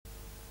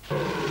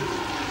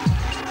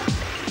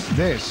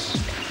This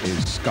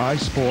is Sky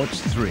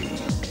Sports 3.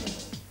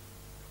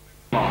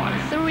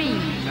 5, 3, 2,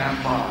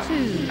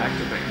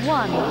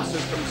 1. All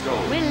systems go.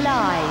 We're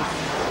live.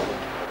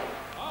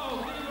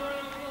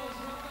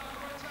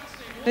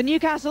 The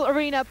Newcastle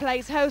Arena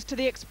plays host to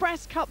the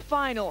Express Cup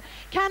final.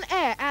 Can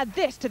Ayr add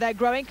this to their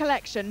growing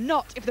collection?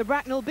 Not if the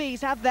Bracknell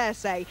Bees have their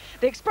say.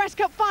 The Express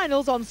Cup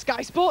finals on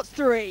Sky Sports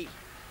 3.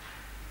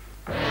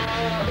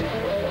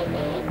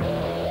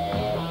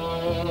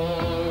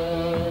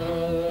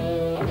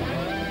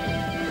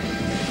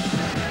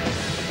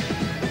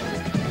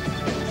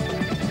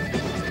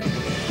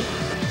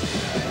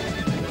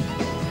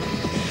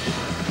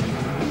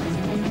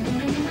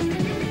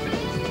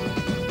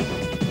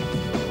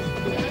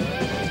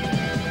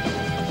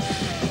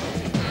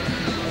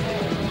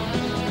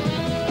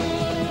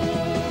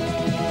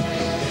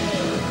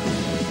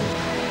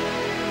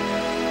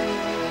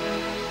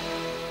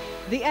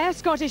 The Ayr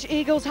Scottish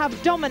Eagles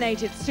have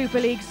dominated Super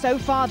League so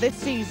far this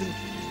season.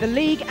 The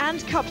league and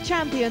cup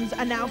champions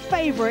are now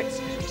favourites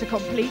to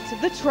complete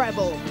the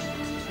treble.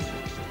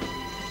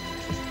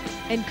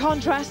 In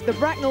contrast, the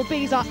Bracknell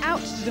Bees are out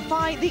to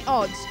defy the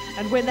odds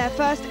and win their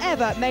first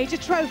ever major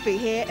trophy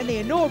here in the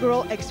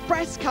inaugural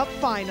Express Cup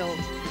final.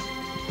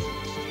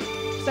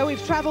 So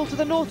we've travelled to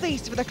the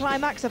northeast for the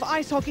climax of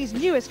ice hockey's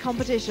newest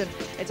competition.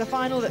 It's a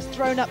final that's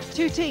thrown up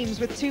two teams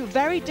with two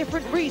very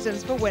different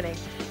reasons for winning.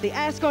 The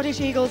Ayr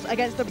Scottish Eagles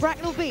against the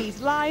Bracknell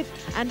Bees, live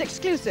and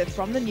exclusive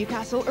from the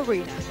Newcastle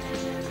Arena.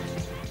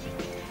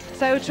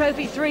 So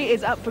Trophy 3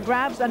 is up for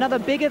grabs, another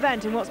big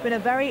event in what's been a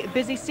very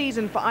busy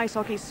season for Ice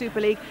Hockey's Super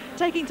League.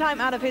 Taking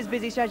time out of his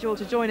busy schedule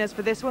to join us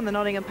for this one, the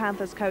Nottingham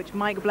Panthers coach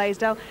Mike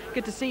Blaisdell.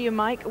 Good to see you,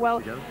 Mike.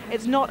 Well,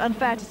 it's not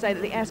unfair to say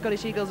that the Ayr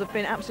Scottish Eagles have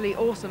been absolutely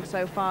awesome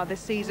so far this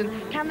season.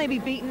 Can they be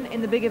beaten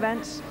in the big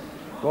events?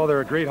 Well,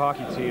 they're a great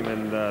hockey team,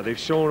 and they've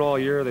shown all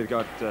year. They've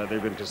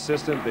been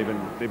consistent.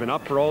 They've been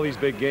up for all these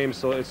big games.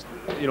 So it's,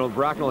 you know,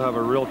 Bracknell have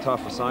a real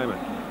tough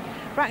assignment.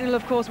 Bracknell,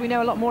 of course, we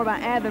know a lot more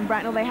about Ayr than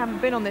Bracknell. They haven't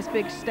been on this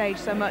big stage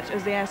so much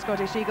as the Ayr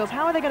Scottish Eagles.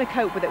 How are they going to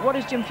cope with it? What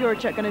is Jim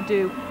Furechuk going to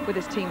do with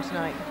his team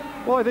tonight?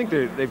 Well, I think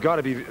they've got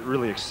to be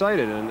really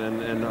excited,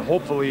 and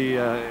hopefully,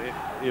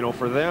 you know,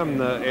 for them,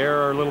 the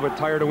Ayr are a little bit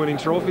tired of winning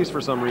trophies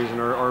for some reason,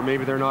 or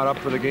maybe they're not up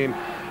for the game.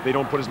 They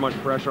don't put as much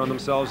pressure on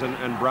themselves,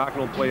 and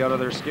Bracknell play out of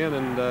their skin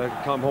and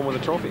come home with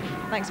a trophy.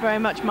 Thanks very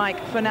much,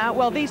 Mike, for now.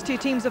 Well, these two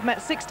teams have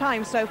met 6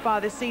 times so far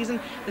this season.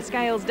 The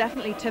scales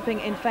definitely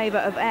tipping in favour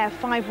of Ayr.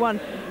 5-1,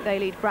 they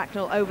lead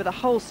Bracknell over the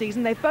whole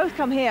season. They've both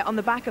come here on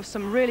the back of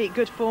some really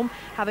good form,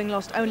 having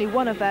lost only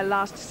one of their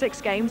last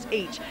 6 games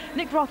each.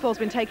 Nick Rothwell's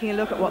been taking a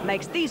look at what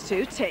makes these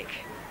two tick.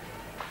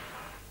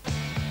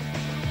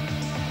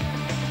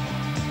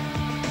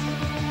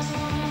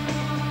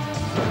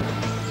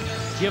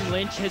 Jim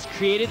Lynch has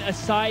created a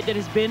side that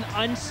has been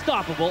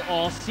unstoppable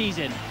all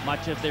season,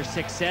 much of their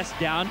success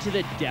down to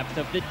the depth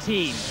of the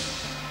team.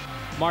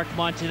 Mark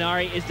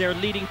Montanari is their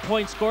leading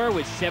point scorer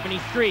with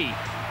 73,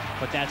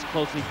 but that's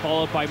closely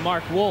followed by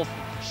Mark Wolf,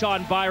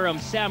 Sean Byram,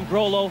 Sam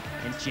Grollo,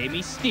 and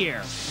Jamie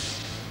Steer.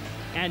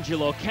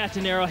 Angelo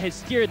Catanero has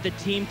steered the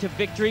team to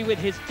victory with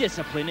his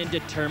discipline and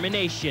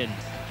determination.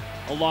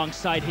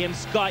 Alongside him,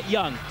 Scott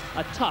Young,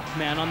 a tough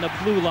man on the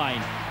blue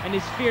line, and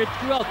is feared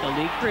throughout the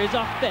league for his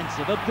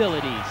offensive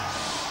abilities.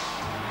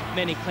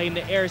 Many claim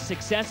the Ayer's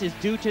success is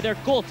due to their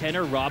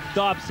goaltender, Rob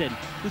Dobson,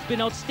 who's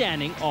been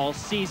outstanding all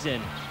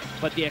season.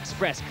 But the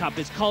Express Cup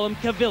is Colin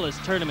Cavilla's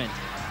tournament.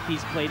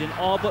 He's played in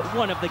all but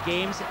one of the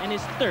games and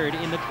is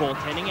 3rd in the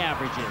goaltending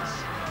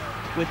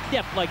averages. With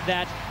depth like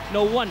that,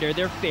 no wonder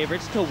they're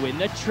favorites to win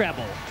the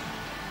treble.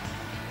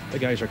 The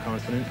guys are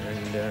confident,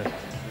 and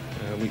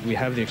we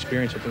have the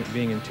experience of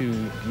being in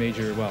 2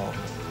 major, well,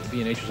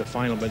 B&H was a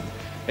final, but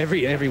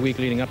every week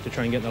leading up to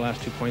try and get the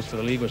last 2 points for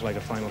the league was like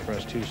a final for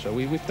us too. So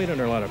we played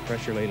under a lot of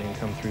pressure lately and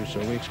come through, so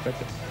we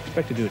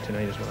expect to do it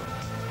tonight as well.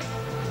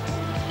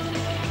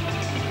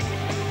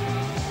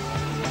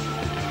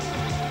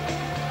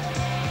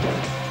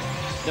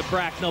 The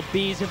Bracknell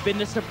Bees have been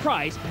the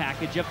surprise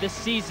package of the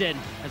season.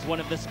 As one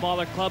of the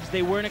smaller clubs,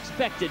 they weren't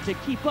expected to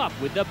keep up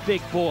with the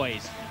big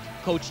boys.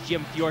 Coach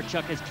Jim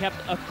Furechuk has kept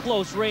a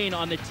close rein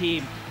on the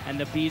team, and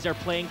the Bees are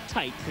playing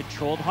tight,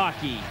 controlled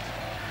hockey.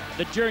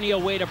 The journey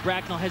away to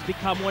Bracknell has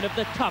become one of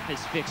the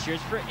toughest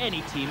fixtures for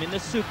any team in the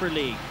Super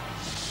League.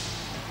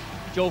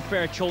 Joe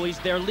Ferraccioli's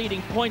their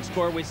leading point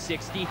scorer with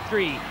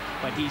 63,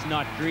 but he's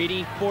not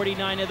greedy.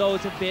 49 of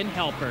those have been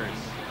helpers.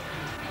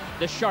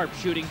 The sharp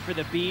shooting for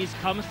the Bees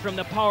comes from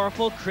the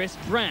powerful Chris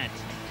Brandt,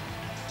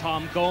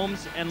 Tom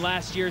Gomes, and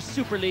last year's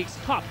Super League's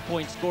top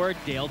point scorer,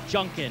 Dale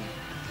Junkin.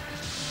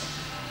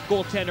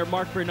 Goaltender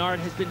Mark Bernard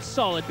has been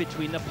solid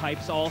between the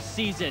pipes all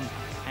season,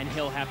 and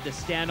he'll have to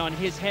stand on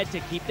his head to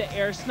keep the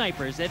Ayr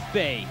snipers at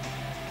bay.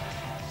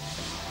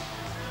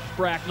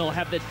 Bracknell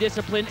have the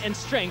discipline and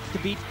strength to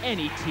beat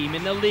any team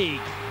in the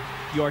league.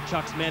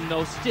 Furechuk's men,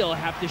 though, still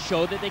have to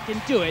show that they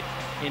can do it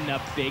in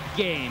the big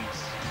games.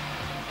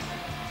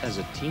 as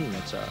a team,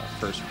 it's a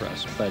first for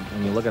us. But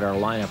when you look at our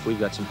lineup, we've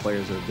got some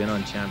players that have been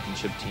on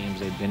championship teams.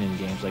 They've been in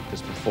games like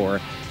this before.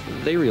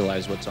 They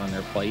realize what's on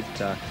their plate.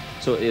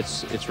 So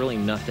it's really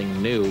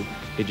nothing new.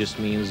 It just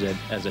means that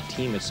as a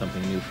team, it's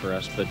something new for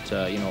us.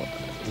 But you know,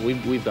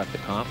 we've got the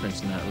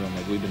confidence in that room.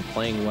 Like, we've been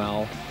playing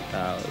well.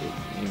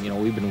 You know,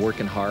 we've been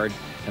working hard,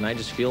 and I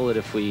just feel that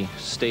if we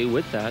stay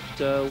with that,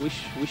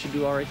 we should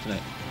do all right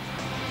tonight.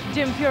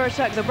 Jim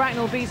Furechuk, the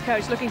Bracknell Bees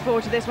coach, looking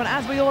forward to this one,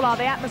 as we all are.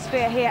 The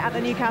atmosphere here at the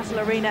Newcastle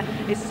Arena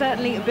is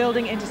certainly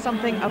building into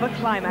something of a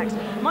climax.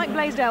 Mike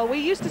Blaisdell, we're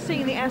used to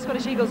seeing the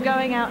Scottish Eagles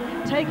going out,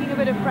 taking a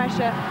bit of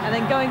pressure, and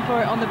then going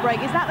for it on the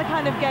break. Is that the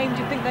kind of game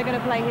do you think they're going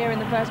to play here in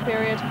the first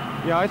period?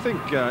 Yeah, I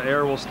think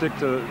Ayr will stick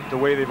to the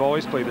way they've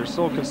always played. They're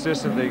so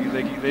consistent.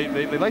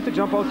 They like to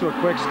jump out to a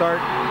quick start.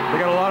 They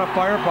got a lot of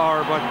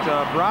firepower,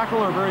 but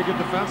Bracknell are very good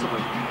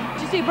defensively.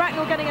 Do you see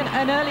Bracknell getting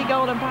an early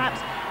goal and perhaps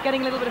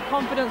getting a little bit of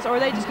confidence, or are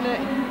they just going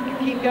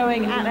to keep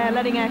going at Ayr,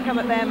 letting Ayr come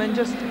at them, and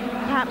just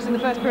perhaps in the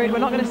first period we're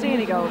not going to see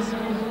any goals?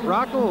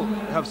 Bracknell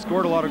have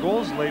scored a lot of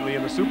goals lately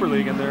in the Super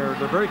League, and they're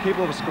very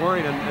capable of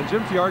scoring, and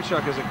Jim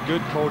Furechuk is a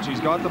good coach. He's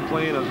got them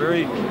playing a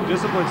very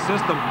disciplined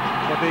system,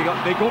 but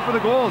they go for the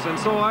goals, and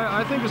so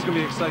I think it's going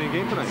to be an exciting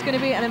game tonight. It's going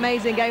to be an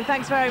amazing game.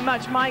 Thanks very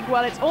much, Mike.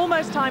 Well, it's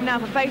almost time now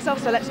for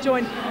face-off, so let's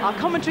join our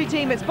commentary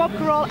team. It's Bob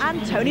Korol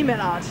and Tony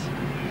Millard.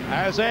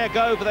 As Ayr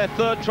go for their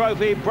third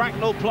trophy,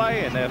 Bracknell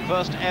play in their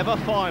first ever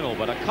final,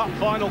 but a cup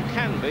final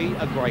can be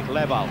a great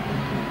level.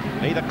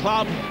 Neither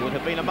club would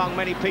have been among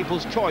many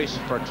people's choice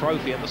for a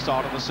trophy at the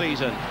start of the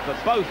season, but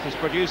both is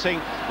producing,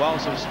 well,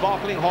 some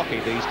sparkling hockey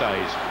these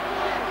days.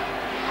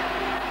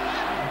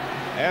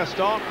 Ayr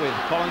start with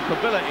Colin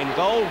Kabila in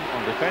goal.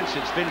 On defence,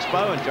 it's Vince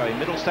Bow and Joey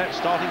Middlestead.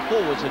 Starting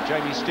forwards are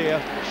Jamie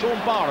Steer, Sean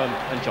Barham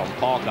and John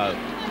Parko.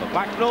 For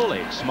Bracknell,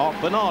 it's Mark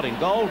Bernard in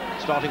goal.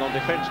 Starting on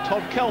defence,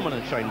 Todd Kelman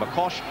and Shane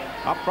McCosh.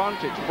 Up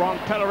front, it's Brian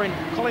Pellerin,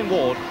 Colin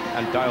Ward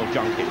and Dale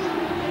Junkin.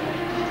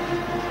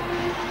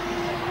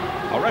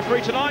 Our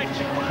referee tonight,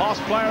 a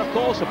past player, of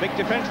course, a big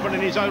defenceman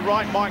in his own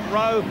right, Mike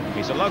Rowe.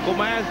 He's a local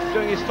man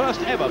doing his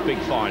first ever big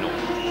final.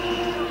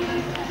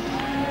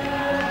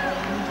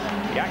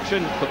 The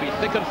action could be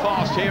thick and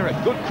fast here. A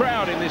good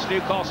crowd in this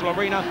Newcastle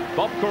Arena.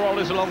 Bob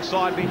Korol is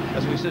alongside me.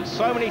 As we said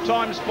so many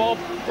times, Bob,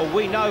 well,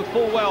 we know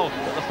full well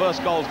that the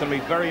first goal is going to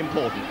be very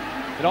important.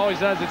 It always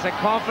does. It's a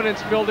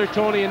confidence builder,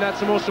 Tony, and that's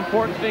the most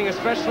important thing,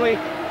 especially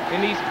in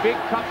these big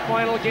cup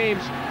final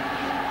games.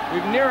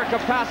 We've near a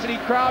capacity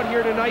crowd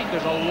here tonight.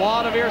 There's a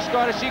lot of Ayr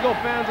Scottish Eagle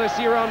fans I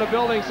see around the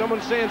building.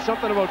 Someone's saying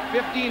something about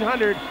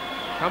 1,500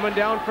 coming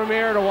down from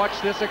Ayr to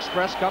watch this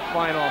Express Cup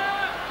final.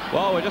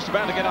 Well, we're just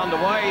about to get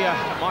underway.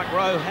 Mike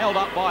Rowe held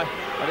up by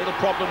a little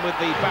problem with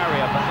the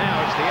barrier, but now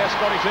it's the Ayr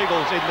Scottish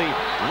Eagles in the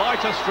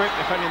lighter strip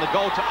defending the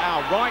goal to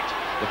our right.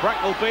 The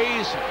Bracknell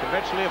Bees,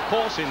 conventionally, of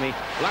course, in the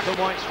black and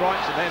white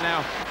stripes, and they're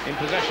now in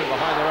possession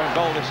behind their own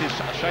goal. This is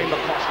Shane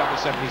McCosh, number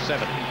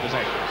 77, in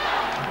possession.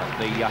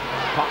 The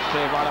puck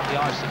clear right up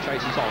the ice that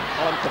chases on.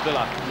 Colin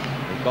Kabila,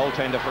 the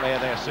goaltender for Ayr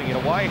there, swinging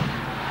away,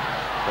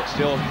 but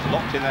still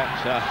locked in that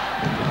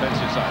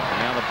defensive zone. And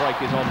now the break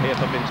is on here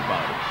for Vince Bow.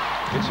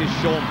 This is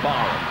Sean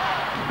Barham.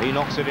 He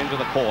knocks it into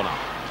the corner.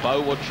 Bow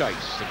would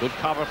chase. A good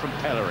cover from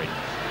Pellerin.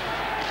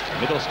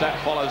 Middlestead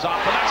follows up,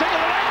 and that's into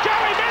the net.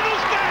 Joey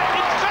Middlestead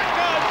in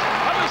second.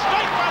 A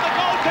mistake by the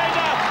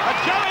goaltender. And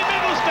Joey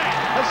Middlestead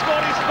has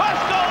scored his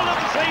first goal of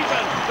the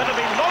season. There'll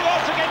be long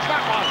odds against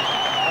that one.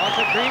 Well,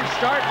 it's a dream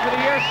start for the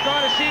Ayr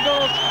Scottish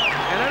Eagles,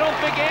 and I don't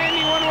think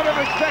anyone would have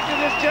expected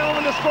this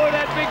gentleman to score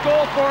that big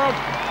goal for him.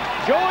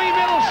 Joey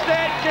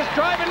Middlestead just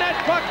driving that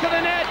puck to the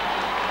net.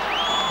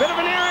 Bit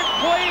of an errant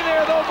play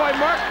there, though, by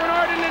Mark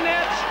Bernard in the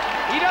nets.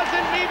 He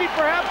doesn't maybe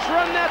perhaps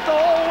run that the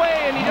whole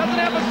way, and he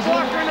doesn't have his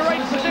blocker in the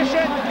right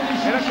position.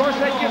 And, of course,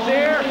 that gives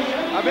Ayr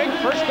a big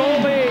first goal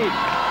lead.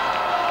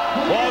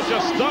 Well,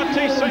 just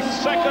 36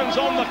 seconds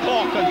on the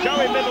clock, and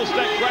Joey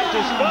Middlestead grabbed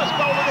his first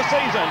goal of the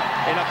season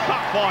in a cup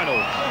final.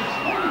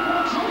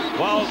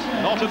 Well,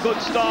 not a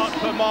good start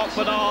for Mark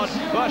Bernard.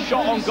 First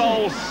shot on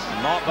goal.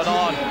 Mark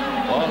Bernard,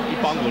 well, he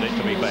bungled it,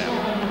 to be fair.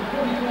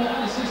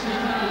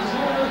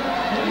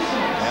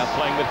 They're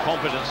playing with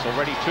confidence,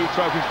 already 2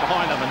 trophies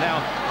behind them, and now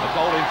a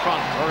goal in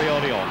front very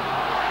early on.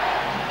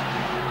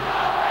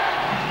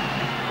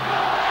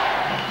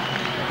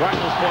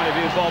 Bracknell's point of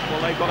view, Bob,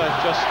 well, they've got to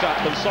just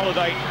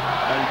consolidate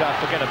and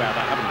forget about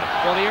that, haven't they?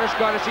 Well, the Ayr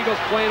Scottish Eagles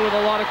playing with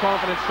a lot of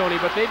confidence,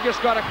 Tony, but they've just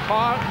got to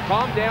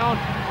calm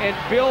down and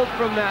build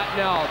from that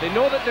now. They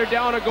know that they're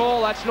down a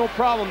goal. That's no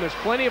problem. There's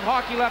plenty of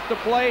hockey left to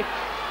play.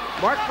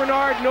 Mark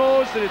Bernard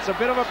knows that it's a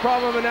bit of a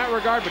problem in that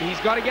regard, but he's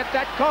got to get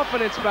that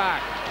confidence back.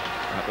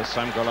 That was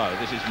Sam Korol.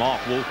 This is Mark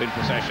Wolf in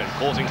possession,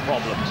 causing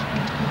problems.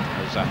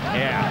 There's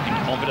Ayr in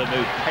confident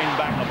move, pen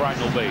back the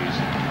Bracknell Bees.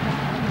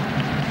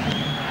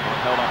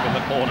 Held up in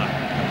the corner,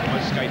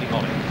 almost skating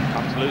on it.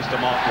 Comes loose to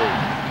Mark Wolf.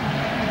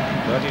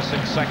 36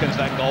 seconds,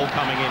 that goal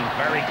coming in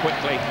very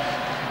quickly.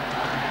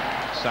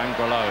 Sam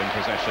Korol in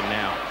possession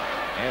now.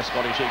 Ayr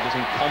Scottish Eagles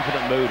in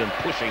confident mood and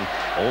pushing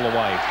all the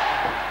way.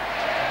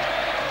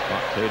 But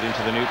cleared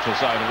into the neutral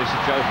zone, and this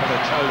is Joe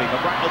Ferracholi.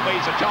 The Bracknell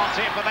Bees, a chance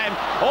here for them.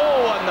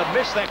 Oh, and the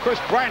miss there.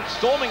 Chris Brandt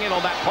storming in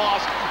on that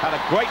pass. Had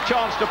a great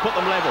chance to put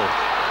them level.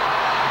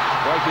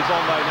 Break is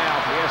on though now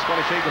for the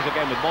Scottish Eagles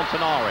again with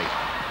Montanari.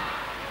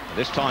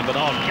 This time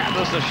Bernard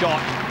gathers the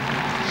shot.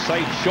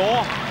 Saved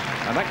Shaw,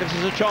 and that gives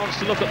us a chance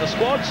to look at the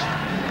squads.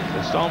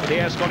 We'll start with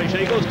the Scottish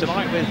Eagles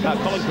tonight with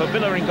Colin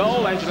Pavilla in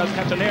goal, Angelo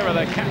Catanera,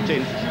 their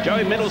captain.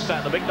 Joey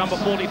Middlestat, the big number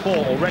 44,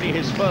 already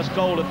his first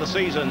goal of the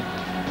season.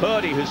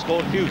 Purdy, who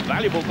scored a few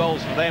valuable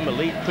goals for them, a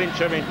lead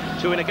clincher in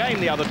two in a game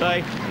the other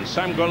day. And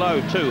Sam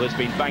Grelot, too, has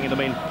been banging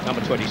them in,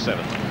 number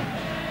 27.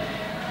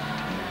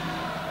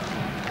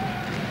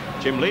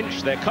 Jim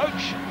Lynch, their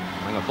coach,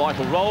 playing a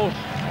vital role.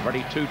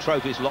 Already 2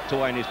 trophies locked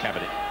away in his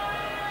cabinet.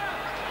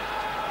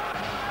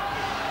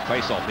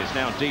 Face-off is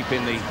now deep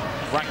in the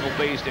Bracknell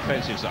Bees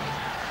defensive zone.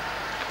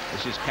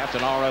 This is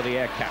Catanaro, the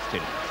air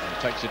captain,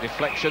 and takes a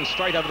deflection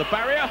straight over the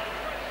barrier.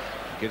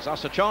 Gives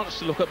us a chance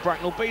to look at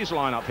Bracknell Bees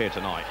lineup here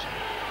tonight.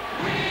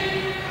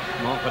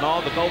 Mark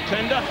Bernard, the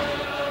goaltender.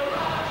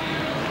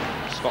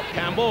 Scott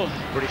Campbell,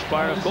 British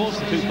player, of course.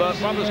 The 2 Burt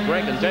brothers,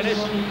 Greg and Dennis.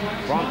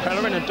 Brian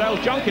Pellerin and Dale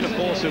Junkin, of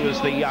course, who was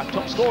the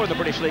top scorer in the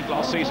British League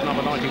last season,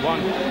 number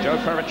 91. Joe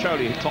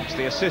Ferracholi, who tops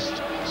the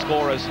assist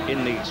scorers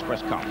in the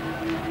Express Cup.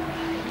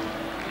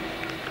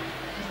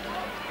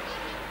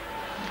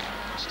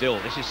 Still,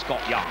 this is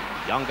Scott Young.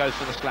 Young goes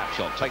for the slap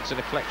shot, takes a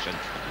deflection.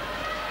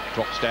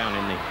 Drops down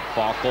in the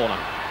far corner.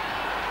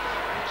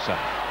 It's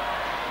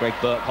Greg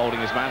Burke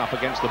holding his man up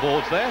against the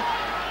boards there.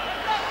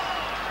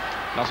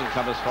 Doesn't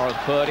come as far as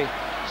Purdy.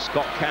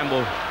 Scott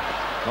Campbell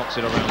knocks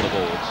it around the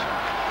boards.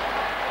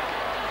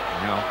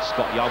 Now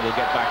Scott Young will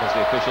get back as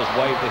the officials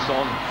wave this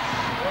on.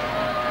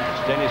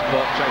 It's Dennis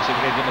Burke chasing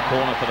it into the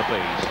corner for the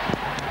Bees.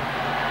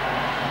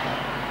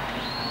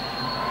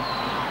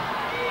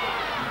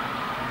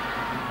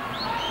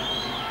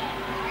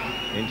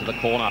 Into the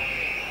corner,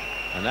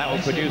 and that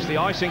will produce the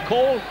icing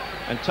call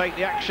and take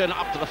the action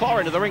up to the far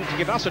end of the rink to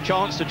give us a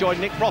chance to join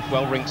Nick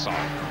Rothwell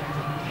ringside.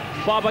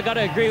 Bob, I got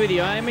to agree with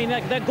you. I mean,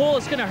 that goal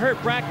is going to hurt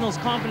Bracknell's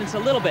confidence a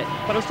little bit.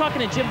 But I was talking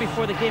to Jim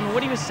before the game, and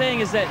what he was saying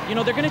is that, you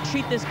know, they're going to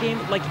treat this game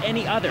like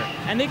any other.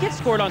 And they get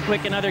scored on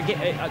quickly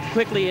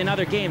in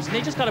other games, and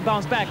they just got to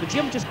bounce back. But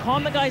Jim just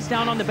calmed the guys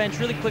down on the bench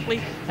really quickly.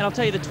 And I'll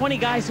tell you, the 20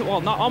 guys,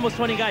 well, not almost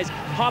 20 guys,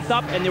 hopped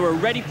up, and they were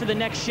ready for the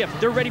next shift.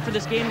 They're ready for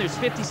this game. There's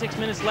 56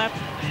 minutes left.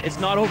 It's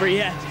not over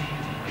yet.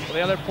 Well,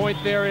 the other point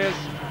there is,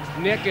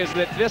 Nick, is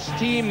that this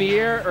team,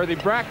 the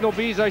Bracknell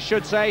Bees, I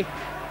should say,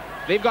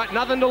 they've got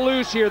nothing to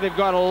lose here. They've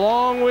got a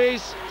long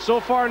ways so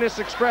far in this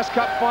Express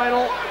Cup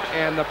final,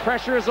 and the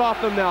pressure is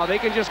off them now. They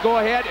can just go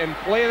ahead and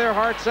play their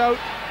hearts out,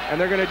 and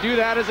they're going to do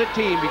that as a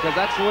team because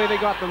that's the way they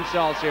got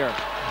themselves here.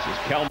 This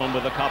is Kelman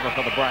with the cover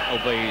for the Bracknell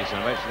Bees,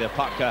 and eventually the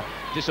puck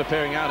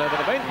disappearing out over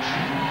the bench.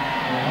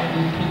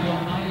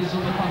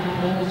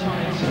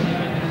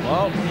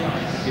 Well,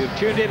 you've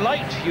tuned in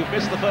late. You've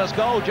missed the first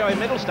goal. Joey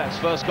Middlestat's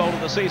first goal of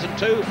the season,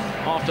 too.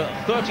 After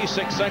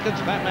 36 seconds,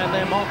 that man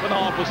there, Mark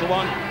Bernard, was the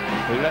one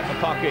who let the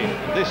puck in.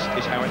 And this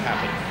is how it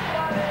happened.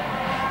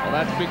 Well,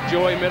 that's big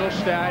Joey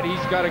Middlestat.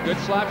 He's got a good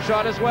slap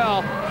shot as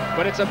well,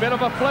 but it's a bit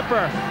of a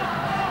flipper,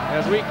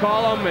 as we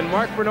call him, and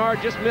Mark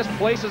Bernard just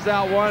misplaces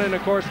that one and,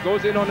 of course,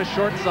 goes in on the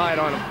short side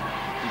on him.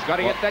 He's got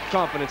to get that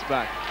confidence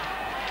back.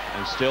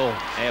 And still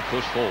air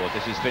push forward.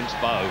 This is Vince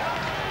Bowe.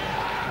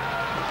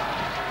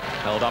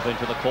 Held up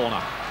into the corner.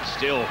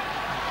 Still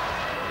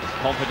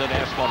confident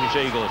Air Scottish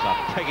Eagles are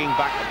pegging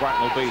back the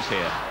Bracknell Bees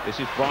here. This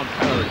is Brian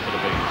Pellerin for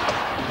the Bees.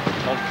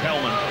 Todd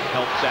Kelman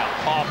helps out.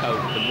 Parko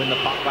can win the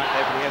puck back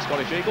there for the Air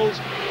Scottish Eagles.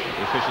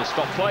 The officials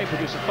stop play,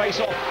 produce a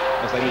face-off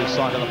as they lose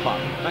sight of the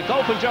puck. That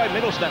goal from Joey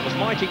Middlestat was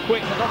mighty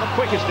quick, but not the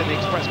quickest in the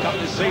Express Cup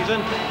this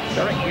season.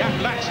 Derek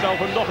Laxdale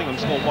from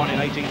Nottingham scored one in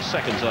 18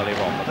 seconds earlier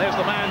on. But there's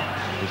the man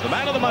who's the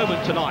man of the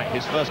moment tonight,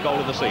 his first goal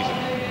of the season.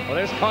 Well,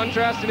 there's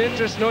contrast and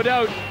interest, no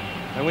doubt.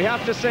 And we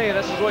have to say,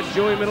 this is what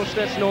Joey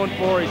Middlestat's known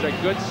for. He's a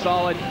good,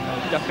 solid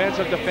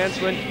defensive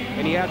defenseman,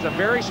 and he has a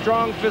very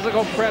strong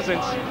physical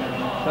presence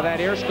to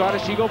that Air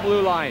Scottish Eagle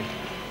blue line.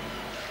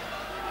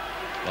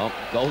 Well,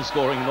 goal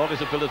scoring not his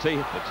ability,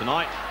 but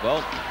tonight,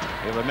 well,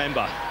 you'll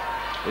remember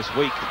this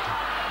week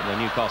in the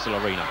Newcastle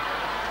Arena.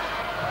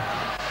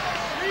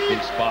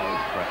 Vince Bowe,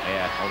 Brett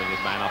Air holding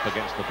his man up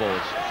against the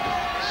boards.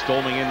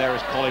 Storming in there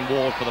is Colin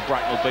Ward for the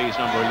Bracknell Bees,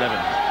 number 11.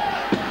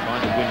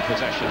 Trying to win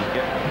possession and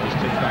get his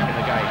team back in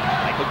the game.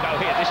 They could go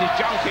here. This is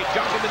Junkin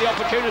with the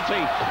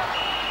opportunity.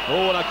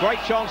 Oh, and a great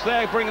chance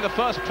there, bringing the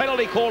first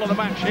penalty call of the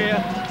match here.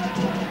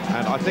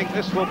 And I think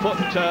this will put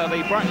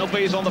the Bracknell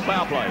Bees on the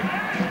power play.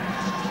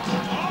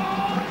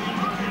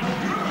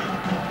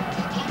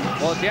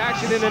 Well, it's the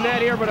action in the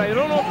net here, but I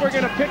don't know if we're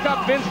going to pick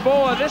up Vince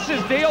Bowe. This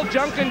is Dale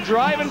Junkin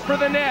driving for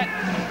the net.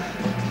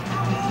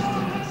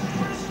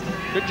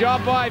 Good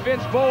job by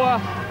Vince Bowe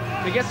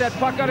to get that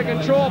puck out of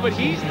control, but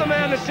he's the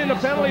man that's in the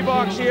penalty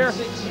box here,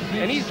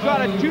 and he's got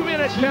a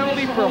 2-minute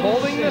penalty for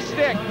holding the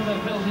stick.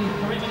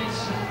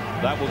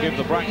 That will give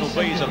the Bracknell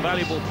Bees a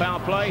valuable power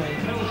play.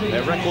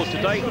 Their record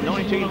to date,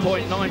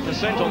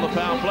 19.9% on the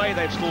power play.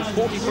 They've scored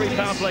 43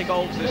 power play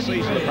goals this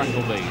season, the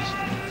Bracknell Bees.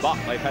 But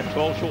they've had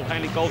 12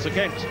 short-handed goals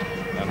against.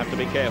 They'll have to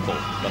be careful,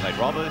 but they'd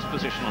rather this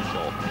position, I'm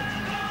sure.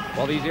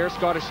 Well, these Air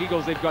Scottish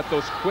Eagles, they've got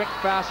those quick,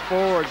 fast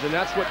forwards, and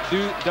that's what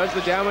does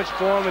the damage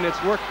for them, and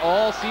it's worked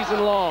all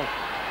season long.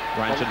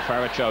 Grant and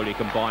Faracholi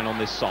combine on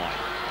this side.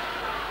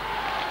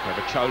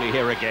 Faracholi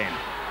here again,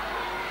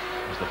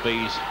 as the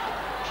Bees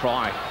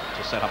try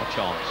to set up a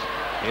chance.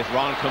 Here's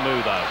Ryan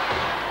Camus, though.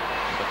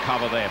 The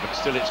cover there, but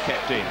still it's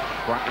kept in.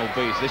 Bracknell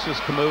Bees. This is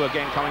Camus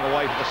again coming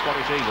away from the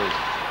Scottish Eagles.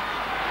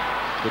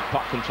 Good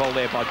puck control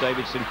there by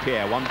David St.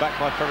 Pierre. One back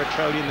by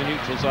Faracholi in the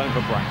neutral zone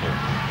for Bracknell.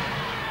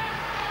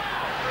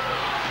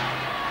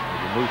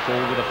 Move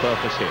forward with a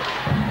purpose here.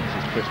 This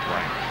is Chris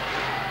Brown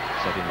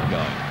setting the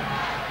going.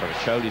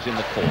 Faracholi's in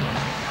the corner.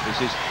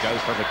 This is goes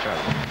Faracholi.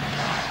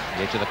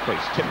 The edge of the crease,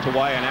 tipped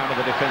away and out of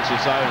the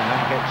defensive zone, and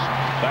that gets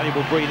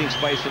valuable breathing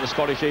space for the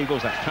Scottish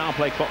Eagles. That power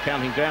play clock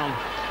counting down.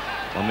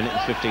 1 minute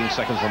and 15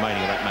 seconds remaining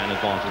of that man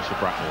advantage for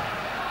Bracknell.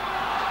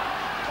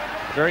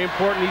 Very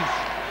important. These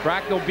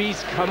Bracknell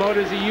Bees come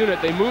out as a unit.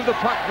 They move the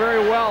puck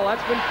very well.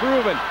 That's been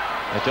proven.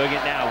 They're doing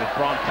it now with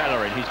Brian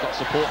Pellerin. He's got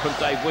support from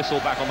Dave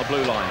Whistle back on the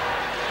blue line.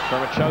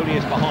 Faracholi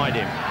is behind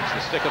him. It's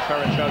the stick of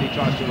Faracholi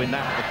tries to win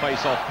that. The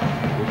face-off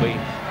will be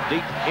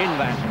deep in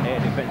that air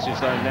defensive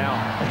zone now.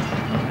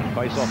 And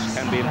face-offs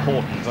can be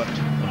important, but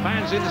the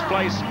fans in this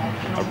place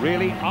are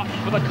really up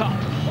for the cut,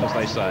 as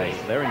they say.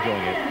 They're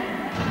enjoying it.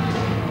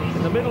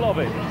 In the middle of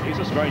it, he's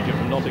a stranger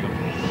from Nottingham.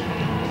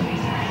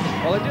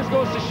 Well, it just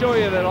goes to show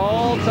you that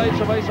all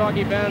types of ice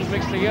hockey fans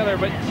mix together,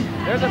 but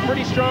there's a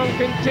pretty strong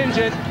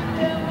contingent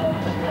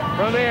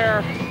from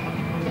Ayr.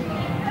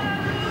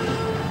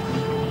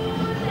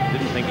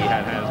 Didn't think he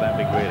had hands that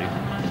big, really.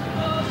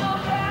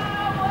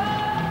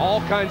 All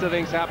kinds of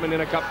things happen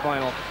in a cup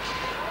final.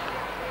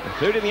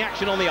 Including the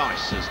action on the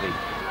ice as the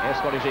Air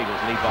Scottish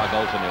Eagles lead by a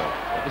goal to nil.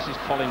 But this is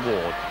Colin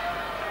Ward.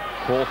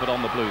 Crawford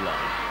on the blue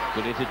line.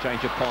 Good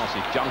interchange of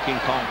passes. Junkin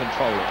can't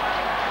control it.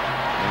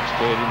 And it's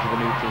cleared into the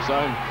neutral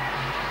zone.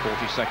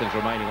 40 seconds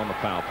remaining on the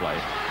power play.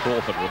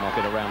 Crawford will knock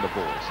it around the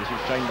boards. This is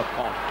Shane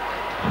McCott.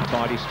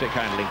 Tidy stick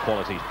handling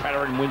qualities.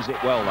 Pellerin wins it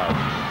well, though.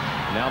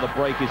 Now the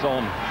break is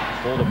on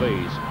for the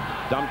Bees.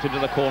 Dumped into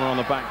the corner on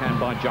the backhand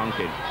by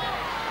Junkin.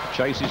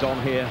 Chase is on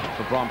here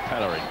for Brian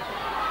Pellerin.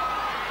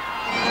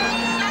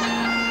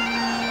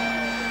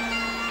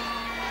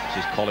 This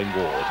is Colin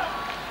Ward.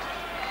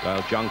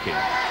 Dale Junkin,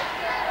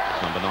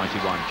 number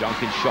 91.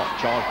 Junkin shot,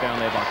 charged down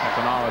there by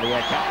Catanara, the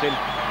Air captain.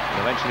 And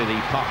eventually the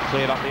puck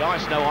cleared up the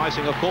ice. No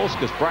icing, of course,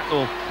 because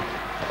Bracknell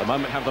at the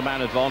moment have the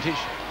man advantage.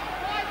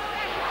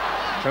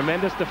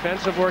 Tremendous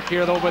defensive work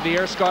here, though, by the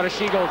Air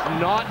Scottish Eagles,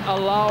 not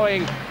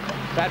allowing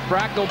that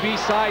Bracknell B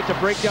side to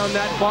break down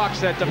that box,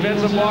 that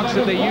defensive box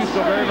that they used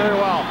so very, very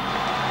well.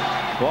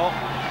 Well,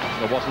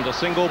 there wasn't a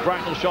single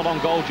Bracknell shot on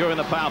goal during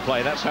the power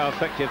play. That's how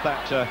effective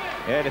that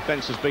air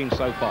defense has been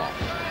so far.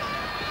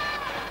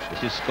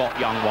 This is Scott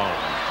Young, one of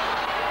them.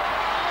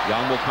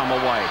 Young will come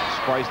away,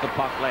 sprays the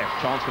puck left.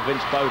 Chance for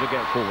Vince Bowe to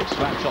get forward.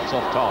 Slap shots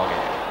off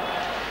target.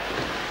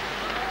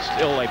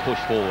 Still they push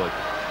forward.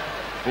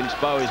 Vince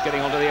Bowe is getting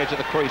onto the edge of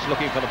the crease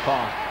looking for the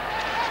pass.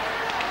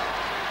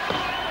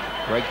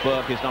 Greg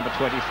Burke is number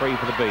 23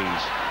 for the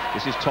Bees.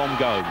 This is Tom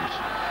Gomes.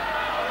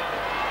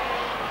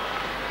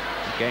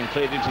 Again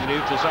cleared into the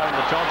neutral zone.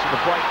 The chance of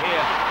the break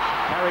here.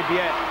 Harry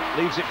Biet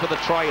leaves it for the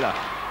trailer.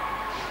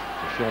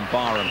 To Sean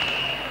Barham.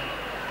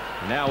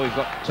 Now we've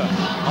got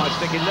high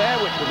stick in there,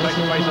 which will take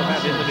the face off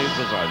that in the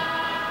neutral zone.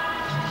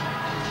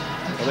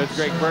 Well, there's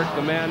Greg Burke,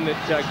 the man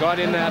that got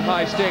in that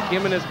high stick.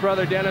 Him and his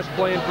brother Dennis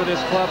playing for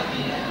this club.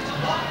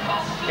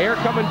 Ayr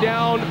coming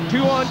down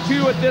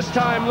 2-on-2 at this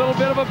time. A little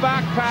bit of a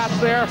back pass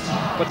there,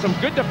 but some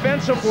good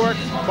defensive work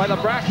by the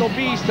Bracknell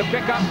Bees to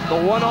pick up the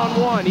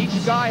one-on-one.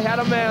 Each guy had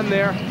a man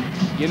there.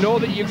 You know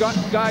that you got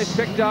guys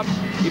picked up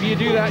if you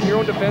do that in your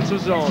own defensive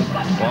zone.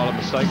 Well, a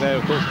mistake there,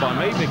 of course, by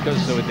me,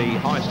 because with the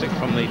high stick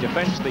from the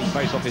defence, the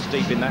face-off is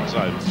deep in that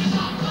zone.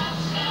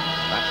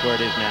 That's where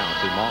it is now,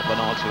 to Mark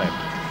Bernard's left.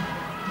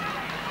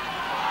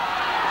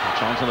 A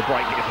chance on the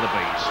break here for the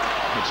Bees.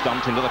 It's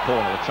dumped into the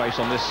corner. The chase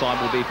on this side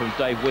will be from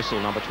Dave Whistle,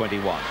 number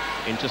 21.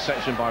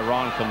 Interception by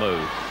Ryan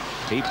Camus.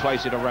 He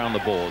plays it around the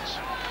boards.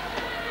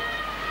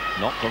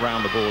 Knocked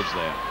around the boards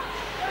there.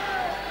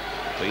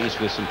 Bees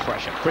with some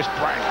pressure. Chris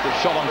Bragg, good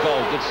shot on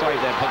goal. Good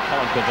save there by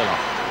Colin Cavilla.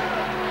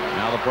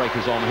 Now the break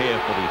is on here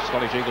for the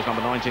Scottish Eagles.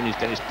 Number 19 is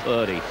Dennis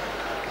Purdy.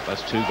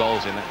 That's 2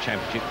 goals in that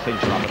championship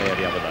clincher over there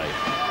the other day.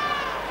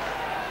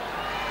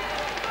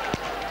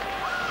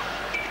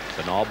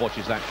 Bernard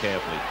watches that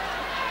carefully.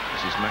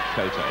 This is Matt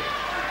Cote.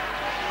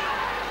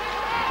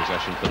 In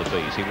possession for the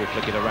Bees. He will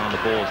flick it around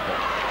the boards, but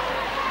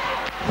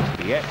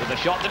Biet with the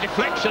shot, the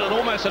deflection, and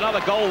almost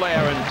another goal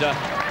there. And,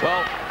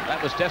 well, that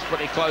was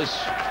desperately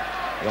close.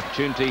 The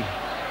opportunity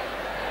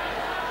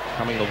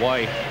coming the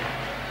way.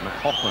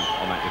 McHoffman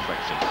on that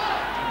deflection.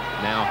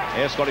 Now,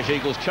 Air Scottish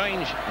Eagles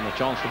change, and the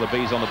chance for the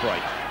Bees on the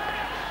break.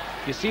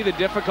 You see the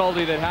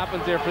difficulty that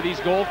happens there for these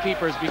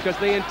goalkeepers because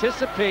they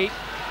anticipate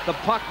the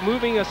puck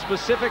moving a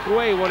specific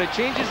way. When it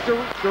changes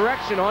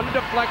direction on a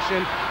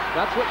deflection,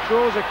 that's what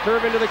throws a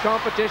curve into the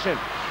competition.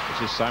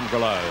 This is Sam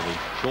Korol, the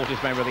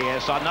shortest member of the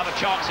air side. Another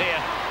chance here.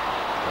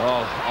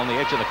 Well, on the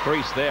edge of the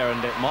crease there,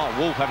 and Mark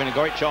Wolf having a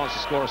great chance to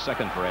score a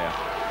second for Ayr.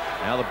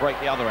 Now the break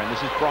the other end.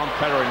 This is Bron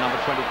Pellerin,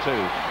 number 22.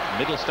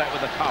 Middlestat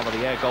with the cover,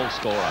 the Ayr goal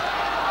scorer.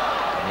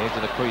 On the edge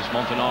of the crease,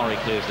 Montanari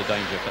clears the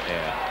danger for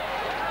Ayr.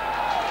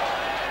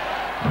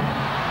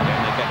 Again,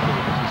 they get to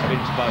it. This is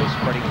Vince Bowe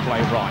spreading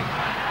play right.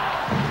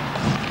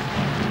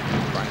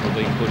 Bracknell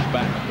being pushed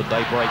back. Could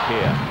they break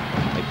here?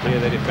 They clear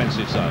their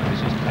defensive zone.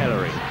 This is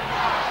Pellerin.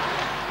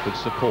 Good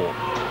support.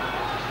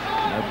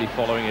 Nobody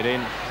following it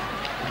in.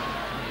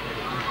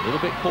 A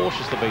little bit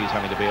cautious the Bees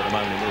having to be at the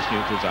moment in this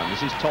neutral zone.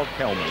 This is Todd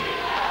Kelman.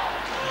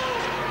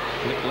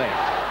 Flick left.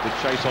 Good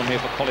chase on here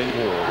for Colin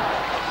Ward.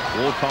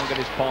 Ward can't get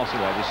his pass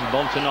away. This is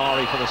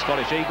Montanari for the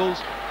Scottish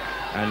Eagles.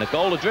 And the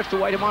goal adrift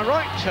away to my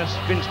right as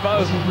Vince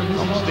Bowe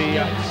knocks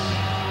the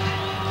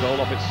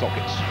goal off its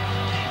sockets.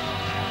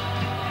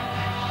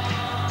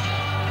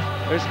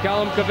 There's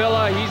Callum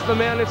Cavilla. He's the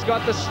man that's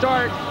got the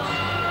start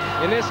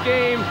in this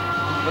game.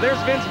 But there's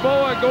Vince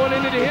Bowe going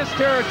into his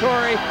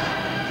territory.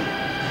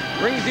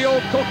 Brings the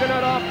old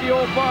coconut off the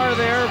old bar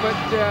there, but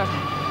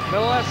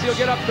nonetheless, he'll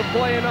get up to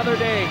play another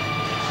day.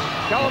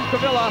 Callum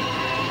Cavilla,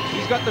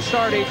 he's got the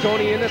start,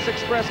 Tony, in this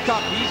Express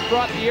Cup. He's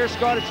brought the Ayr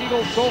Scottish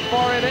Eagles so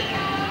far in it.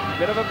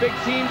 Bit of a big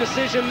team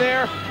decision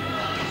there.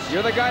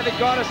 You're the guy that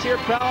got us here,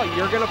 pal.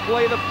 You're going to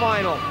play the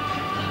final.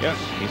 Yes,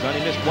 he's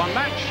only missed one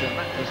match, and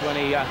that was when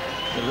he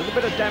did a little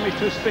bit of damage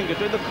to his finger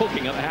doing the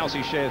cooking at the house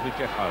he shares with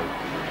Jeff Howe.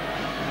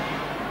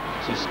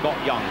 This is Scott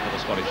Young for the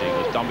Scottish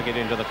Eagles, dumping it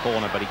into the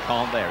corner, but he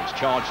can't there. It's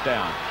charged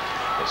down,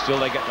 but still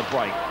they get the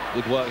break.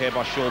 Good work here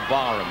by Shaw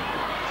Barham.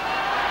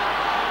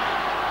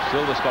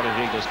 Still the Scottish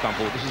Eagles come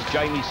forward. This is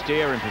Jamie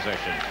Steer in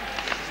possession.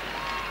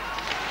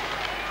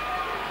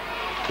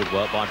 Good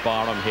work by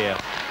Barham here.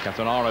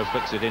 Catanaro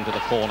flicks it into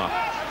the corner.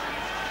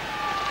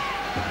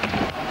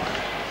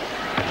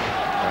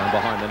 And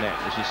behind the net,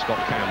 this is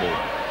Scott Campbell.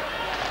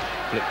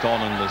 Flicked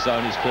on and the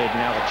zone is cleared.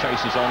 Now the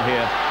chase is on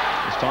here.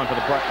 It's time for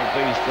the Bracknell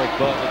Bees. Greg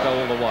Burke to go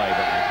all the way,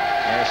 but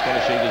the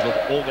Scottish Eagles look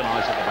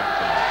organised at the back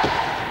tonight.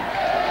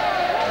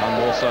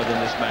 None more so than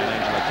this man,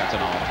 Angelo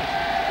Catanaro.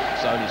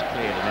 Zone is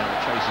cleared, and now the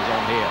chase is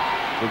on here.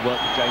 Good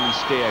work with Jamie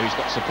Steer, who's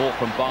got support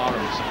from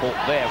Barham, support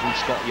there from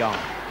Scott Young.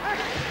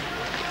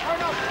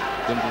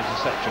 Good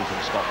interception from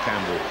Scott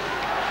Campbell.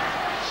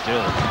 Still,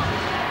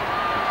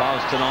 the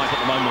buzz tonight at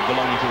the moment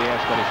belonging to the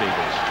Ayr Scottish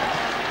Eagles.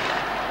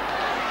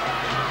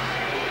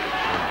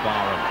 And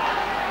Barham,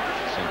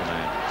 centre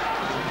man.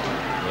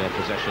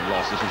 Possession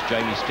loss. This is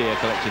Jamie Steer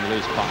collecting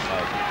loose puck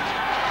though.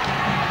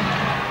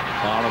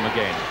 Barham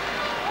again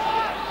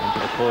into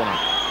the corner.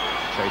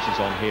 Chases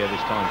on here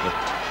this time for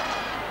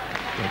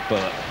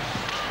Burke.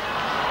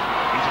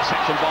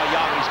 Interception by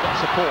Young. He's got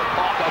support.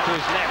 Parker to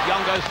his left.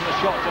 Young goes for the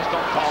shot, just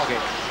on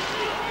target.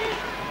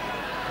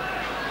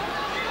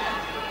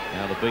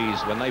 Now the Bees,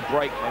 when they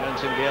break, they don't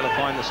seem to be able to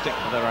find the stick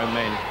for their own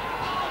men.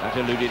 That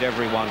eluded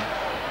everyone.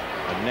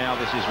 And now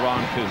this is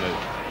Ryan Kumu.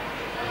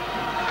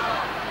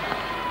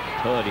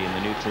 Purdy in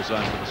the neutral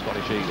zone for the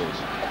Scottish Eagles.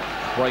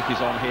 Break is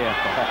on here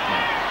for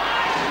Hoffman.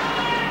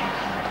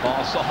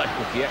 Far side,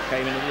 Guillet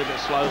came in a little bit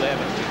slow there,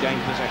 but he gained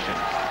possession.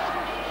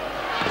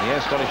 And the Ayr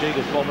Scottish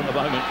Eagles bomb at the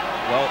moment,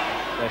 well,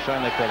 they're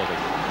showing their quality.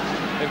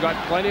 They've got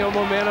plenty of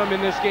momentum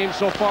in this game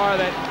so far.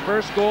 That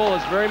first goal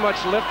has very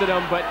much lifted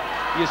them, but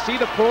you see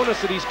the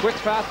proneness of these quick,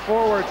 fast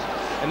forwards,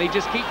 and they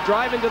just keep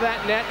driving to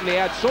that net, and they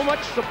add so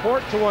much support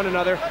to one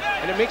another,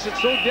 and it makes it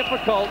so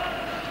difficult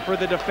for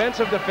the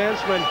defensive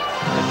defenseman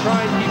to try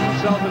and keep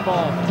himself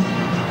involved.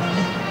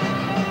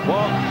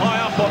 Well, high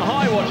up on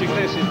high watching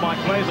this is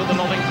Mike Glazer, the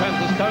Nottingham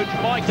Panthers coach.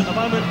 Mike, at the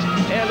moment,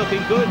 Ayr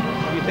looking good.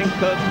 Do you think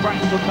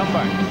Bracknell will come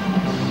back?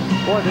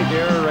 Well, I think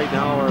Ayr right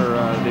now are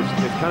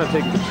they've kind of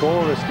taken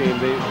control of this game.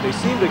 They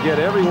seem to get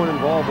everyone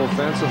involved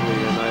offensively,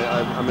 and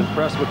I'm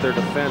impressed with their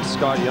defense.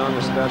 Scott Young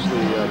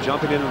especially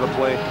jumping into the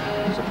play,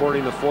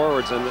 supporting the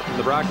forwards, and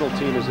the Bracknell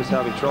team is just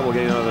having trouble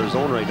getting out of their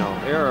zone right now.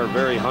 Ayr are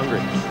very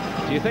hungry.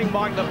 Do you think,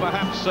 Mike, that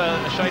perhaps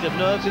a shade of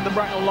nerves in the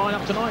Bracknell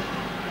lineup tonight?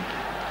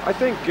 I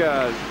think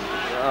the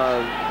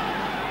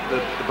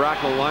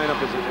Bracknell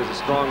lineup is a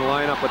strong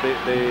lineup, but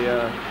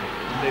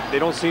they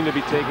don't seem to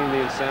be taking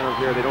the incentive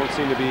here. They don't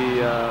seem to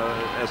be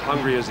as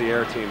hungry as the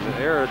Ayr team. The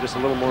Ayr are just a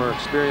little more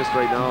experienced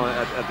right now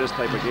at this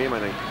type of game, I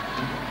think.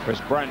 Chris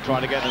Brandt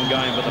trying to get them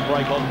going, but the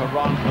break on for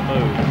Ryan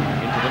Camus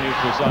into the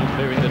neutral zone,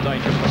 clearing the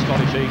danger for the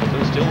Scottish Eagles, who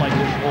still they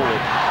push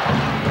forward.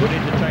 Good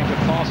interchange of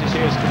passes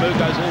here as Camus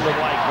goes all the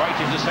way. Great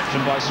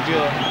interception by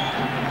Stewart.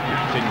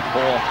 Captain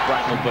for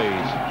Bracknell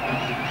Bees.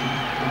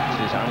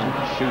 This is Alan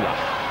Schuler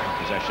in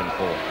possession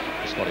for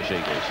the Scottish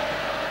Eagles.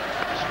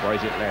 Sprays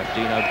it left,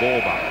 Dino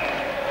Borba.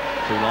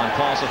 Two-line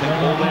pass, I think,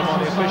 all there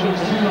by the officials.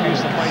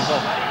 Use the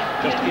face-off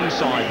just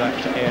inside that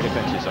Ayr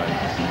defensive zone.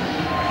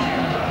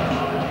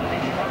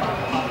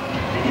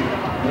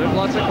 There's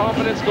lots of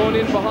confidence going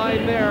in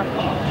behind there.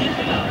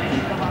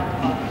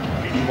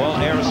 Well,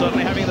 Ayr are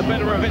certainly having the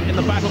better of it in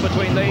the battle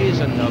between these,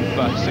 and of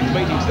 6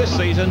 meetings this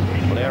season,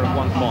 well, Ayr have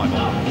won 5 of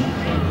them.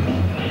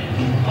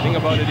 The thing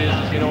about it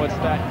is, you know, it's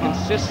that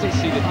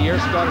consistency that the Ayr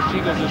Scottish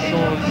Eagles have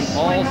shown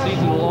all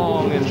season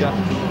long, and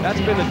that's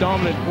been the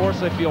dominant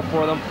force, I feel,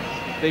 for them.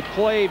 They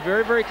play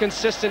very, very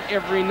consistent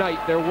every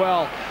night. They're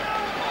well.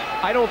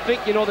 I don't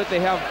think, you know, that they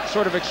have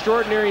sort of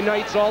extraordinary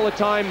nights all the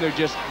time. They're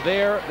just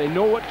there. They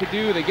know what to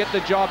do. They get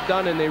the job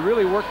done, and they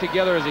really work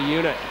together as a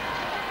unit.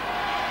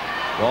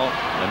 Well,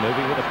 they're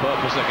moving with a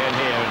purpose again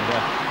here, and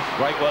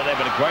great work there,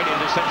 but a great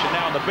interception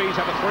now, and the Bees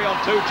have a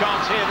 3-on-2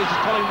 chance here. This is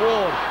Colin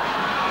Ward.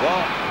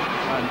 Well,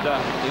 and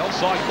the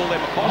offside call there,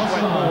 McCosh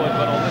went forward,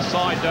 but on this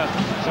side,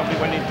 somebody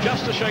went in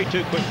just a shade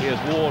too quickly as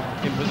Ward,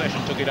 in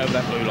possession, took it over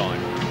that blue line.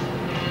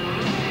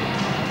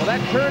 Well,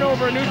 that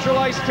turnover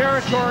neutralized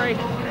territory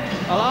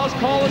allows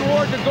Colin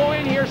Ward to go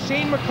in here.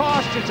 Shane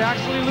McCosh just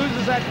actually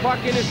loses that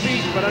puck in his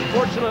feet, but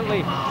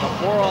unfortunately,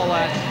 before all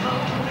that,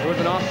 there was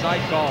an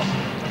offside call.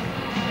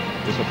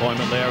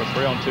 Disappointment there, a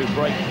 3-on-2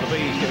 break for the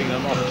Bees, giving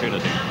them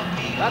opportunity.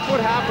 That's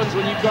what happens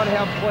when you've got to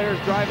have players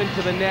driving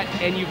to the net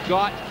and you've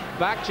got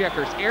back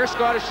checkers. Ayr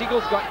Scottish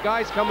Eagles got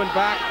guys coming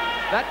back.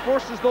 That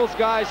forces those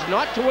guys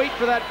not to wait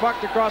for that puck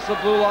to cross the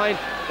blue line.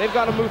 They've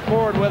got to move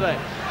forward with it.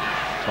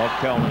 Todd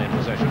Kelman in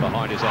possession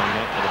behind his own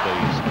net for the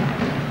Bees.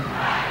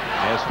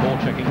 There's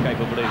forechecking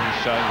capabilities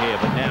shown here,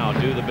 but now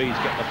do the Bees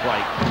get the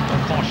break?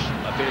 Kosh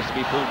appears to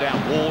be pulled down.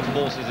 Ward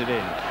forces it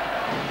in.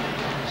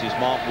 This is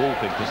Mark Wolf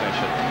in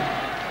possession.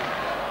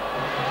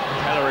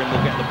 Pellerin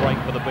will get the break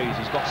for the Bees.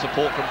 He's got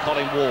support from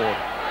Colin Ward.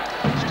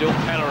 Still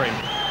Pellerin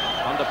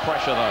under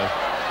pressure though.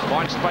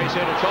 Finds space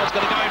here. The shot's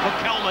going to go in from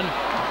Kelman.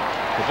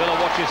 Davila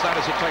watches that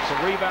as it takes a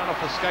rebound off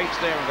the skates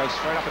there and goes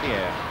straight up in the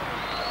air.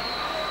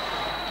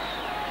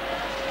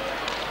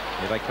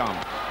 Here they come.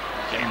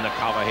 Getting the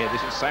cover here. This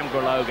is Sam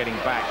Korol getting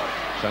back.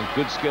 Showing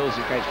good skills.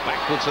 He goes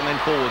backwards and then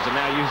forwards and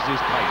now uses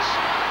his pace.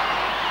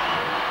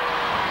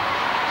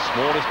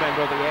 Smallest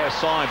member of the Ayr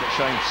side, but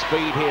showing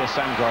speed here,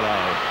 Sam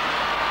Korol.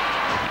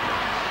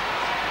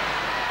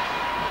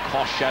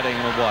 Kosh shadowing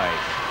away.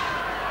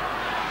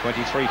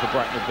 23 for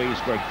Bracknell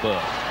Bees, Greg Burke.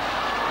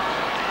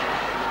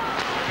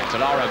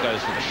 Cantelaro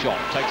goes for the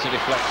shot, takes a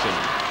deflection.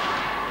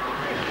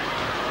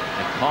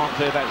 They can't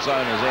clear that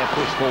zone as Ayr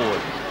push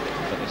forward.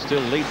 But they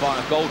still lead by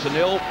a goal to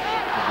nil.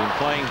 They've been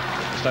playing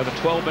just over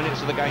 12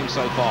 minutes of the game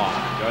so far.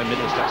 Joe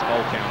Middlestack's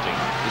goal counting.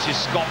 This is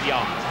Scott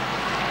Young.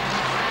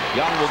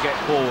 Young will get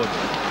forward.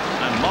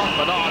 And Mark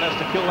Bernard has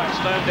to kill that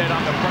stone dead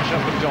under pressure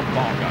from John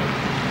Parker.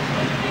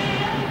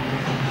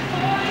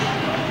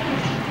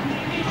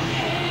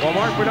 Well,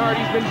 Mark Bernard,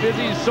 he's been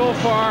busy so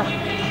far.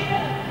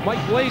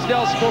 Mike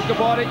Blaisdell spoke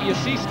about it. You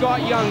see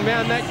Scott Young,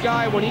 man, that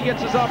guy, when he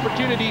gets his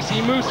opportunities,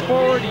 he moves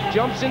forward, he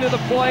jumps into the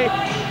play.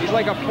 He's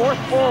like a fourth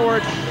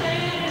forward.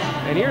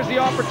 And here's the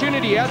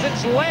opportunity as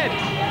it's led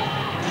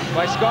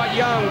by Scott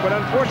Young. But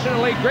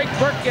unfortunately, Greg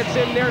Burke gets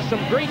in there.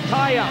 Some great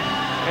tie-up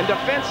and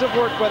defensive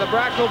work by the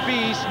Bracknell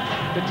Bees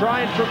to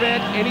try and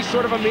prevent any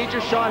sort of a major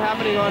shot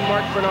happening on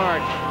Mark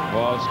Bernard.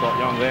 Well, Scott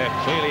Young there,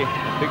 clearly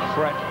a big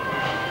threat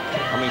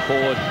coming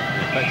forward,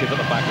 effective at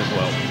the back as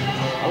well.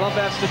 I love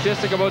that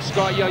statistic about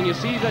Scott Young. You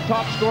see the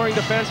top scoring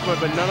defenseman,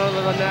 but none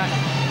other than that,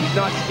 he's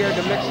not scared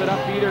to mix it up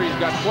either. He's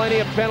got plenty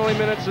of penalty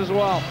minutes as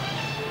well.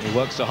 He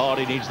works so hard,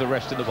 he needs the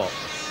rest in the box.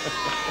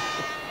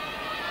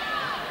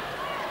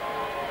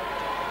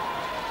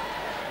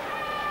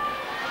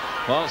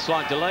 Well,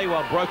 slight delay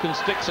while broken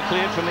sticks are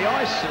cleared from the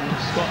ice, and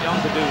Scott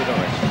Young to do with the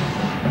rest.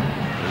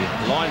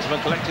 The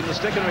linesman collecting the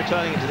stick and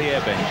returning it to the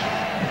Ayr bench.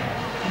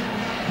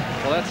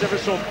 Well, that's ever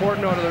so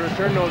important out of the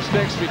return those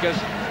sticks, because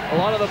a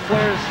lot of the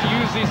players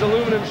use these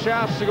aluminum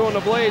shafts to go in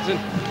the blades, and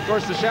of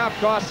course the shaft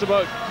costs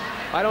about,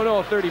 I don't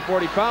know, 30,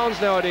 40 pounds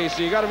nowadays,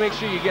 so you got to make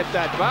sure you get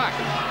that back.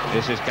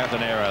 This is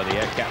Catanero, the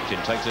Ayr captain,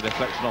 takes a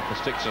deflection off the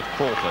sticks of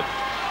Crawford.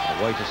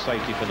 Away to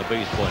safety from the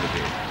Bees' point of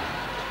view.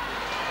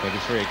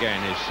 23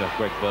 again is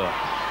Greg Burke.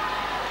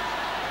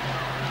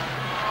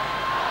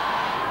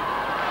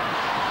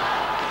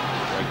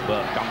 Greg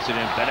Burke dumps it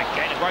in better.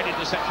 Again, a great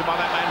interception by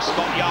that man,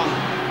 Scott Young.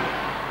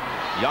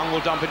 Young will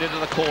dump it into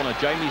the corner.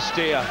 Jamie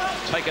Steer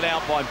taken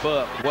out by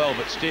Burke. Well,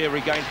 but Steer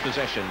regains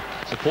possession.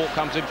 Support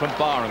comes in from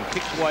Barham,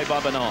 kicked away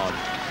by Bernard.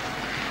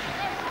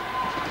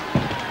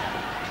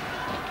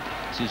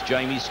 This is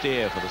Jamie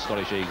Steer for the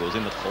Scottish Eagles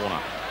in the corner.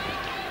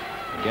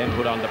 Again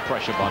put under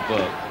pressure by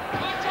Burke.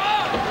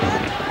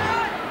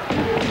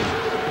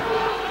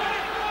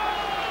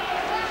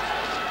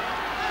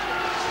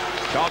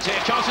 Chance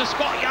here, chance for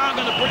Scott Young,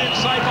 and a brilliant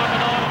save by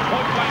Millard.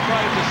 Point blank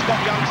range as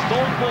Scott Young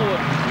stormed forward.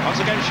 Once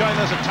again showing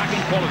those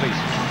attacking qualities.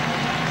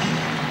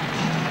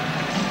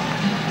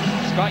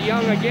 Scott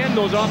Young again,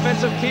 those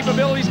offensive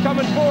capabilities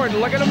coming forward.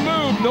 Look at him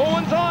move, no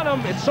one's on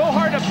him. It's so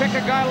hard to pick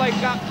a guy like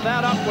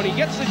that up when he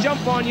gets the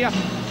jump on you,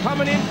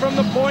 coming in from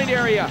the point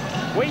area.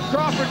 Wade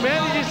Crawford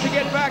manages to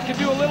get back to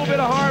do a little bit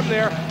of harm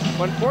there.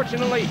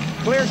 Unfortunately,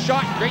 clear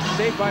shot, great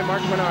save by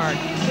Mark Bernard.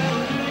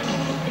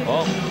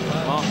 Well,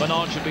 Mark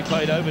Bernard should be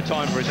paid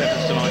overtime for his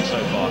efforts tonight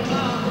so far.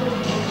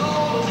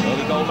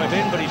 Early goal let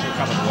in, but he's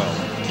recovered well.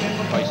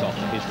 Face off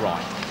to his right.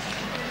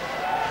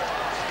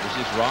 This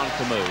is Ryan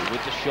Camus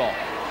with the shot.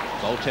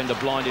 Goaltender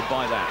blinded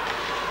by that.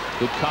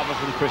 Good cover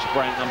from Chris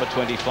Brandt, number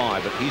 25,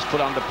 but he's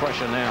put under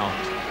pressure now.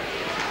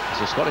 As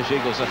the Scottish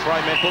Eagles are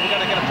throwing men, but we're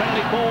going to get a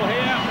penalty ball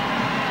here.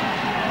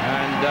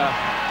 And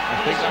I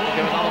think that will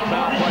give another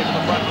power play for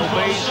the Bracknell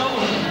Bees.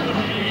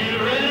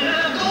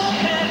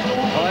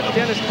 Well, that's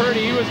Dennis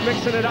Purdy. He was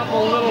mixing it up a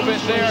little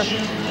bit there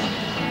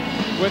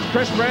with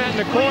Chris Brandt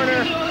in the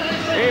corner.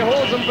 He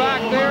holds him back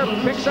there,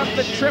 picks up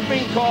the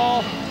tripping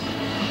call,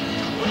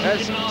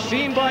 as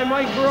seen by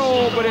Mike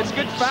Rowe, but it's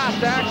good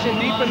fast action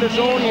deep in the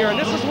zone here, and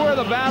this is where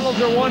the battles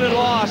are won and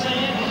lost.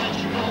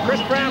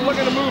 Chris Brandt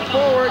looking to move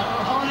forward.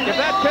 If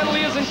that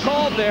penalty isn't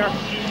called there,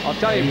 I'll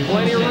tell you,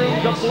 plenty of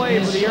room to play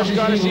for the Air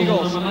Scottish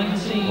Eagles.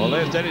 Well,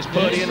 there's Dennis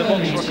Purdy in the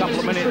box for a couple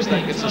of minutes.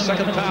 Then it's the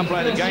second power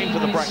play of the game for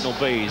the Bracknell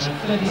Bees.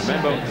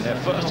 Remember, in their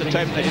first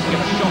attempt, they didn't get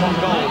a shot on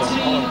goal.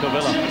 Colin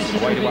Cavilla,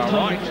 away to our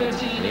right.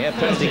 The air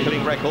penalty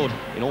killing record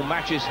in all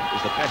matches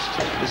is the best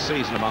this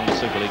season among the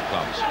Super League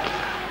clubs.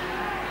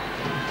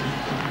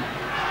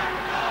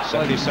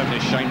 77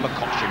 is Shane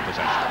McCosh in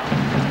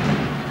possession.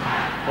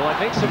 Well, I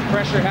think some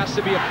pressure has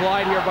to be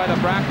applied here by the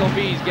Bracknell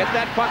Bees. Get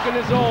that puck in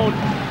the zone,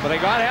 but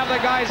they got to have the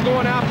guys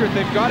going after it.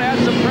 They've got to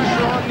add some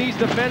pressure on these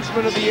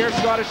defensemen of the Air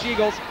Scottish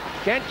Eagles.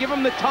 Can't give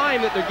them the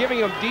time that they're giving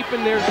them deep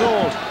in their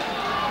zone.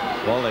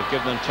 Well, they've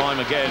given them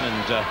time again,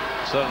 and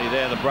certainly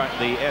there the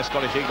Air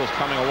Scottish Eagles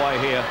coming away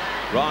here.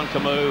 Ryan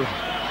Camus,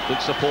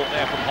 good support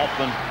there from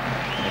Hoffman.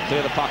 They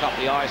clear the puck up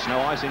the ice.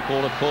 No icing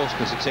call, of course,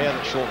 because it's air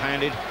that's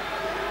short-handed.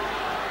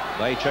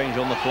 They change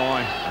on the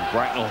fly, and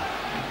Bracknell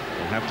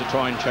will have to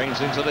try and change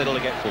things a little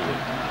to get forward.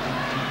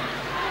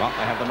 But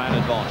they have the man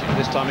advantage.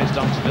 This time it's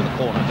dumped into the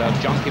corner. Doug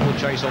Junkin will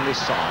chase on this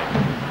side.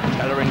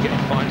 Tellerin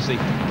finds the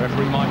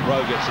referee Mike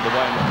Rowe, gets in the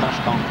way, and McCosh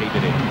can't keep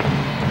it in.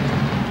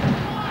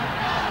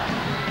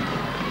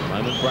 At the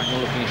moment,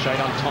 Bracknell looking a shade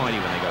untidy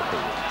when they go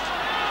forward.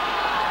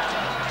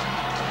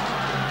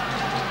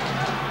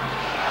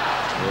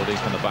 Building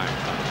from the back.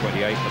 Number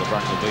 28 for the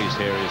Bracknell Bees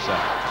here is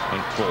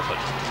in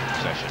Crawford.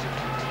 Possession.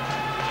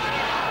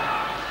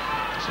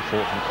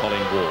 Support from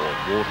Colin Ward.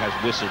 Ward has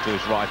whistled to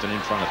his right and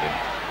in front of him.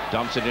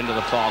 Dumps it into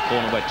the far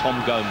corner where Tom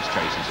Gomes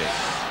chases it.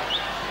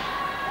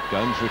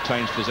 Gomes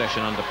retains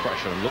possession under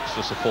pressure and looks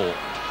for support.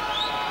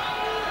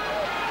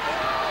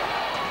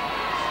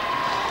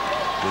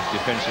 Good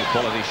defensive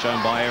quality shown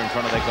by Ayr in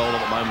front of their goal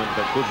at the moment,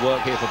 but good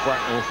work here for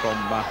Bracknell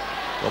from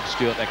Rob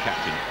Stewart, their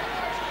captain.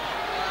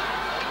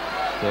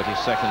 30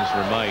 seconds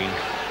remain.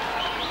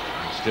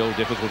 Still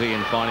difficulty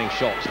in finding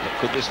shots, but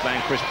could this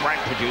man Chris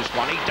Brandt produce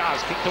one? He does,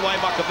 kicked away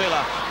by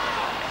Cavilla.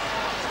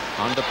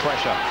 Under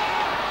pressure.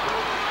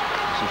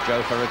 This is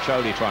Joe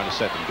Ferraccioli trying to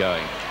set them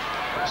going.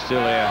 But still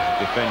there,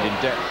 defend in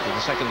depth, with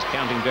the seconds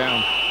counting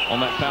down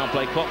on that power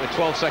play clock with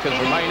 12 seconds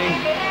remaining,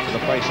 with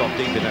the face-off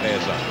deep in that air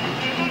zone.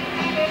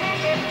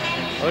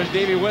 Well, there's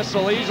Davey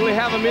Whistle. They usually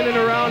have him in and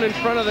around in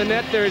front of the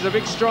net there. He's a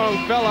big,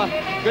 strong fella.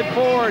 Good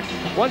forward.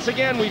 Once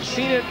again, we've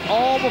seen it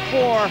all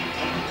before.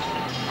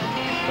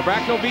 The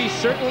Bracknell Bees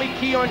certainly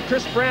key on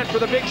Chris Brandt for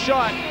the big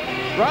shot.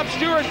 Rob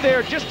Stewart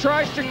there just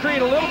tries to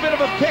create a little bit of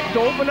a pick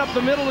to open up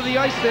the middle of the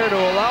ice there to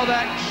allow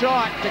that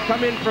shot to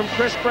come in from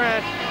Chris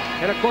Brandt.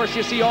 And of course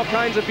you see all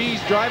kinds of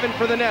Bees driving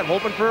for the net,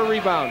 hoping for a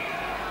rebound.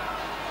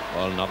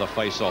 Well, another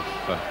face-off.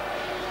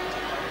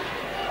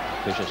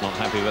 Officials not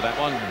happy with that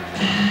one.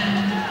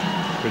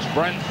 Chris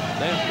Brandt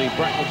there for the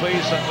Bracknell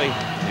Bees, certainly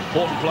an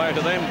important player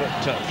to them, but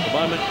at the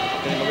moment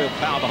getting a real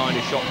power behind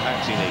his shot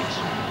perhaps he needs.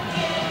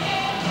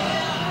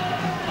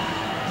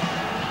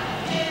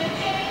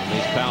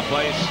 These power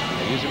plays,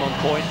 they use him on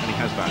point, and he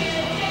has value.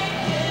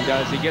 He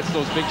does. He gets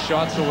those big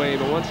shots away,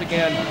 but once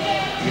again,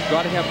 you've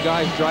got to have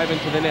guys driving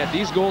to the net.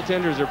 These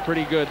goaltenders are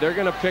pretty good. They're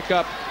going to pick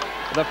up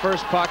the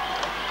first puck.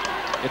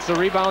 It's the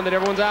rebound that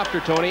everyone's after,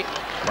 Tony.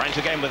 Brandt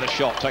again with a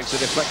shot, takes the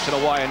deflection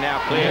away, and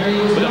now clear.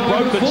 With a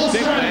broken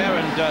stick there,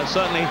 and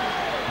certainly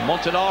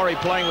Montanari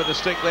playing with the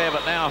stick there,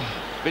 but now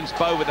Vince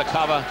Bowe with the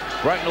cover.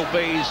 Bracknell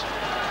Bees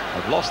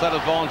have lost that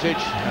advantage,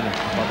 and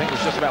I think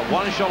it's just about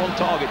one shot on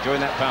target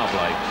during that power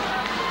play.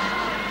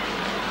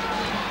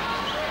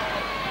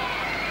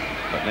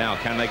 But now,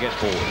 can they get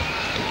forward?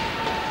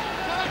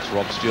 It's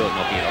Rob Stewart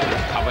knocking it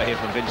off. Cover here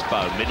from Vince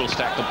Bowe.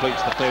 Middlestack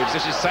completes the clearance.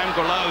 This is Sam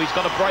Grelot. He's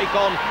got a break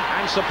on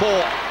and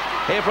support.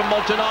 Here from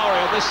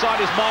Montanari. On this side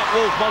is Mark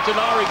Wolf.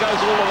 Montanari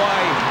goes all the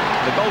way.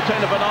 The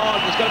goaltender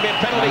Bernard. There's going to be a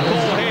penalty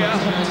call here.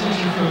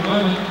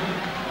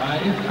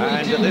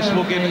 And this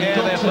will give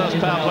Ayr their first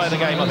power play of the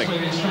game, I think.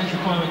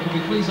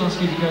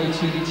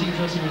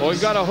 Well, we've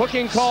got a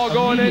hooking call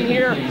going in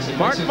here.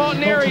 Mark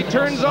Montanari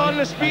turns on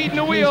the speed and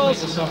the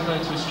wheels.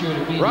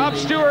 Rob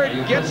Stewart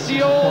gets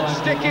the old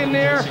stick in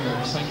there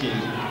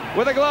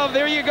with a glove.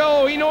 There you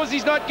go. He knows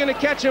he's not going to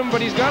catch him,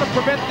 but he's got to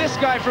prevent this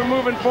guy from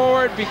moving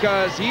forward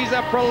because he's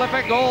a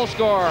prolific goal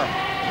scorer.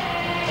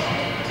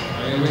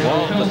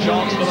 Well, the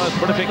chance for those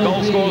prolific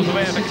goal scorers of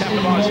air to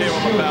capitalise here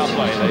on the power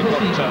play. They've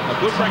got a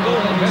good record,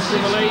 the best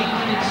in the league.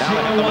 Now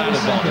they have the man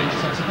advantage.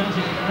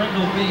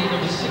 Bracknell B,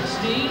 number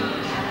 16. 2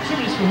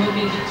 minutes for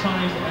working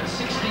time at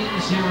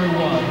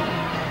 16:01.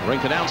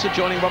 Rink announcer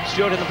joining Rob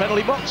Stewart in the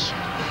penalty box.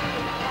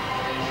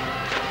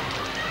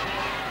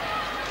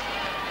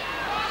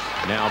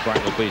 Now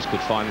Bracknell Bees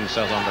could find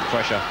themselves under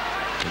pressure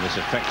in this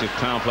effective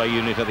power play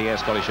unit of the Air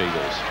Scottish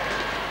Eagles.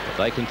 But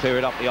they can clear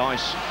it up the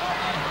ice.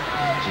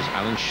 This is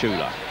Alan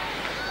Schuler.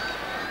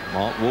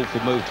 Mark Wolf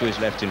will move to his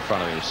left in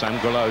front of him. Sam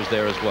Grillot's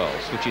there as well.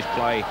 Switches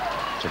play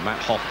to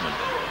Matt Hoffman.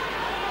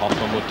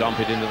 Hoffman will dump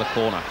it into the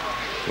corner.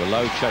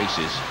 Grilot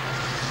chases.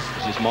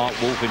 This is Mark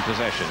Wolf in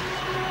possession.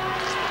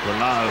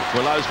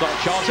 Grillot's got a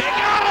chance here.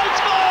 Goal!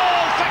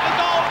 Scores! Second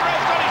goal for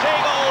Air Scottish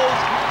Eagles.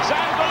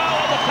 Sam Grilot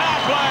on the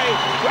power play.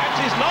 Grabs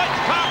his 9th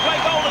power play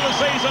goal of the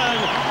season.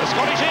 The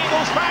Scottish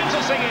Eagles fans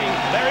are singing.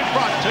 They're in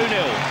front,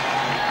 2-0.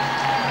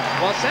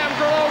 Well, Sam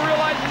Korol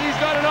realizes he's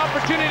got an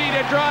opportunity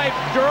to drive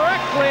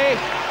directly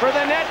for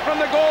the net from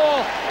the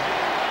goal.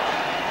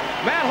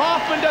 Matt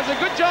Hoffman does a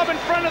good job in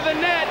front of the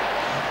net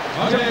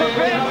to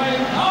prevent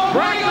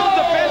Bracknell's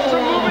defense from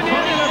moving in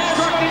and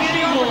obstructing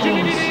any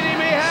opportunity that he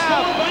may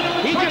have.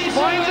 He just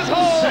finds his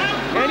hole,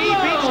 and he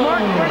beats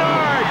Mark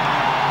Bernard.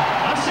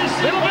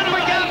 Little bit of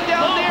a gap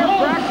down there.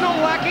 Bracknell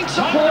lacking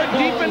support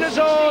deep in the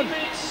zone.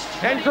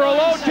 And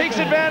Korol takes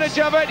advantage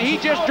of it. He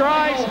just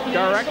drives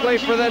directly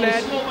for the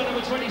net.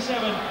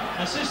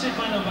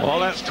 Well,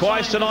 that's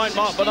twice tonight.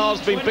 Mark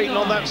Bernard's been beaten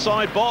on that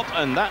side, Bob,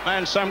 and that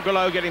man, Sam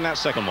Grilot, getting that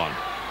second one.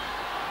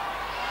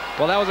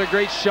 Well, that was a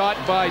great shot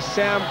by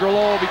Sam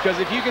Grilot, because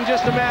if you can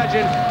just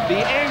imagine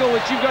the angle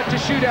that you've got to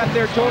shoot at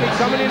there, Tony,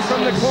 coming in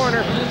from the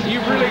corner,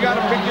 you've really got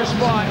to pick your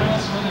spot.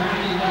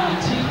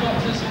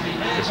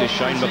 This is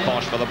Shane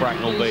McCosh for the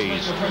Bracknell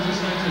Bees.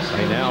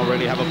 They now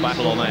really have a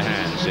battle on their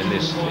hands in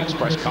this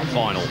Express Cup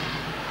final.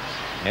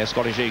 Air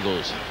Scottish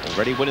Eagles,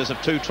 already winners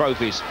of 2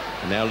 trophies,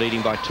 and now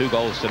leading by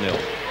 2-0.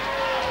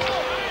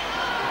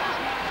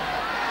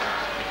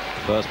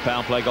 First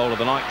power play goal of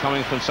the night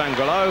coming from Sam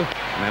Grilot.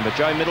 Remember,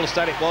 Joe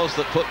Middlestad it was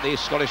that put the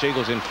Scottish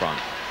Eagles in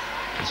front.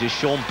 This is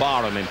Sean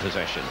Barham in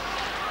possession.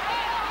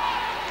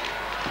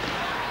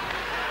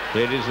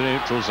 Cleared into the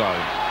neutral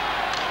zone.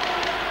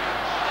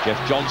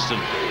 Jeff Johnston.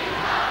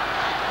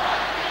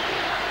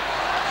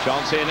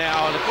 Chance here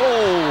now, and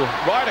oh,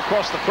 right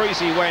across the crease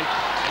he went.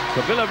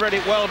 Cavilla read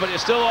it well, but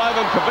it's still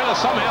over. Cavilla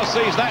somehow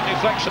sees that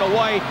deflection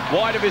away,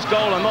 wide of his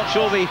goal. I'm not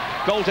sure the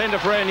goaltender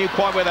for Ayr knew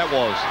quite where that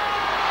was.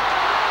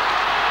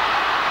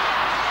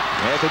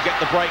 Ayr could get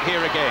the break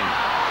here again.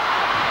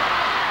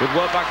 Good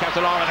work by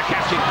Catalara, the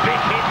captain. Big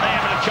hit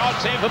there, but a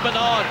chance here for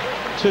Bernard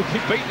to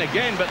be beaten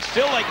again, but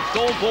still they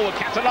fall forward.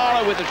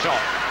 Catalara with the shot,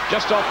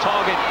 just off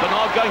target.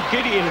 Bernard going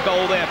giddy in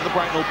goal there for the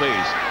Bracknell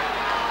Bees.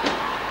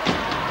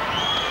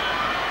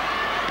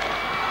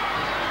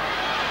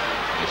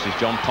 This is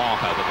John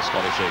Parker for the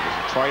Scottish Eagles.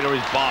 The trailer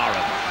is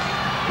Barham.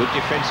 Good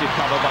defensive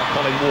cover by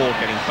Colin Ward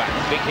getting back.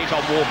 Big hit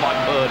on Ward by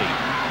Purdy.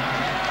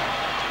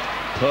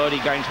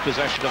 Purdy gains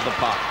possession of the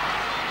puck.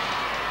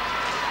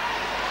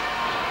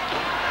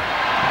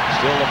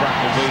 Still the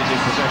Bracknell Bees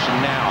in possession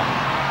now.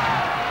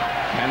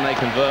 Can they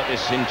convert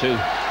this into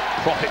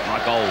profit by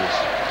goals?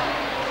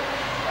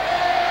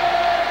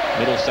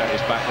 Middlestad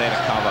is back there to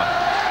cover.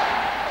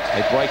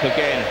 They break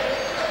again.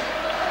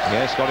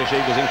 Yeah, Scottish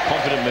Eagles in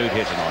confident mood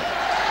here tonight.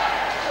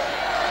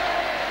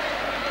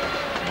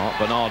 Mark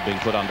Bernard being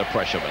put under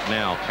pressure, but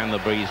now can the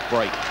Bees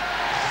break?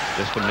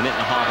 Just a minute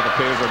and a half of the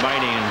period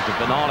remaining, and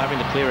Bernard having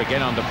to clear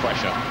again under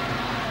pressure.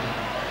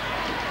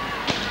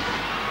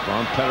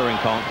 Brian Pellerin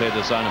can't clear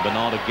the zone, and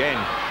Bernard again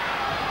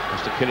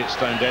has to kill it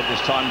stone dead, this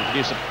time to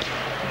produce a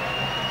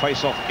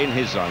face-off in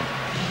his zone.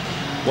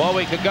 Well,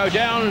 we could go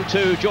down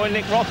to join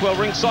Nick Rothwell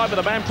ringside with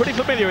a man pretty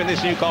familiar in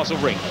this Newcastle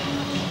rink.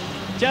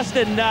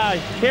 Justin,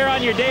 here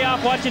on your day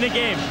off watching a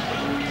game.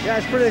 Yeah,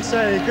 it's pretty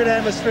exciting. Good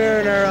atmosphere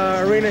in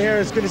our arena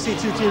here. It's good to see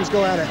 2 teams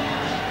go at it.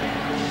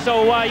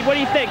 So what do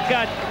you think?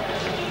 2-0,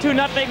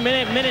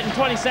 minute and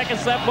 20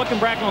 seconds left. What can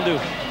Bracknell do?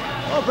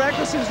 Well,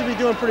 Bracknell seems to be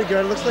doing pretty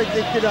good. It looks like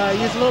they could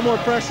use a little more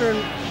pressure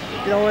in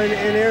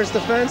Ayer's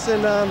defense,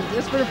 and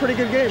it's been a pretty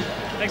good game.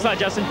 Thanks a lot,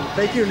 Justin.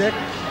 Thank you, Nick.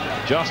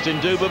 Justin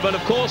Duberman,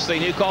 of course, the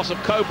Newcastle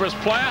Cobras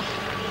player.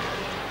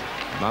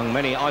 Among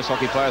many ice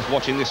hockey players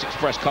watching this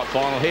Express Cup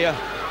final here,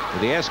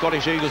 with the Air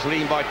Scottish Eagles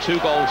leading by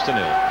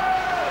 2-0.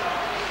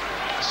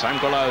 Sam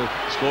Grilot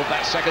scored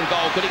that second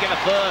goal. Could he get a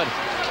third?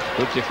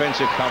 Good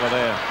defensive cover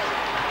there.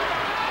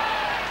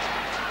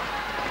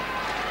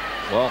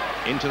 Well,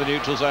 into the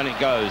neutral zone it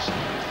goes.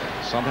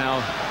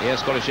 Somehow the Air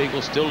Scottish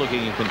Eagles still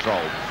looking in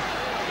control.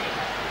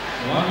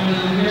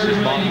 This is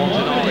Mark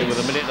Montanari with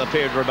a minute of the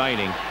period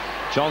remaining.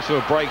 Chance for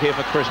a break here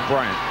for Chris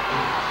Brandt.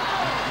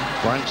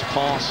 Brandt's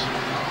pass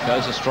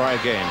goes astray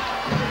again.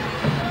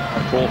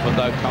 Crawford,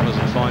 though, covers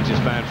and finds his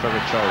man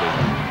Ferriccioli.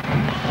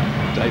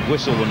 Dave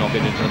Whistle will knock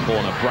it into the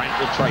corner. Brandt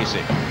will trace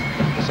it.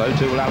 So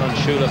too will Alan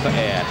Schuler for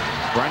Ayr.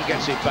 Brandt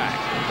gets it back.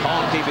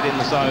 Can't keep it in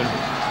the zone.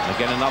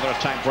 Again, another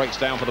attack breaks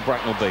down for the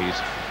Bracknell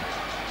Bees.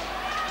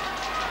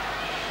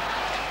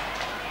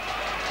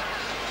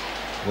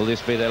 Will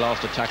this be their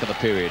last attack of the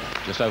period?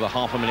 Just over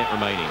half a minute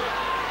remaining.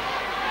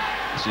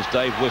 This is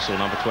Dave Whistle,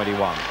 number 21.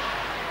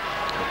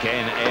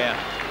 Again, Ayr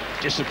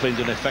disciplined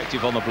and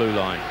effective on the blue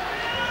line.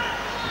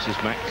 This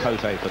is Matt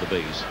Cote for the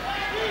Bees.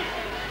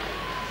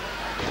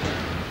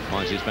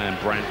 Finds his man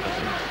Brandt.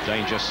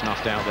 Danger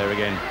snuffed out there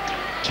again.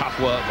 Tough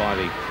work by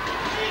the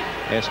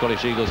Ayr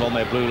Scottish Eagles on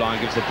their blue line.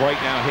 Gives the break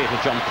now here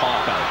to John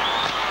Parker.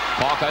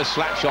 Parker's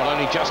slap shot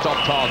only just off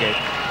target.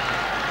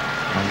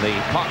 And the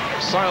puck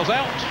sails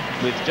out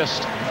with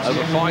just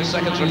over 5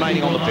 seconds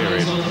remaining on the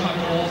period.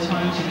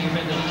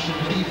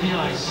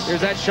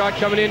 Here's that shot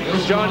coming in from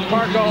John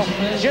Parker.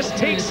 Just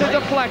takes the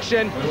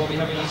deflection.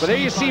 But there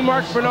you see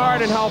Mark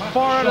Bernard and how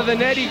far out of the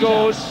net he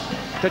goes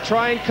to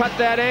try and cut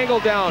that angle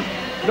down.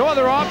 No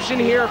other option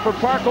here for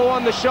Parko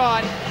on the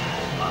shot.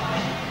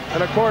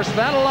 And of course,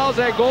 that allows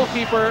that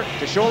goalkeeper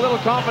to show a little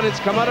confidence,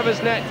 come out of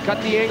his net,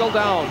 cut the angle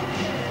down.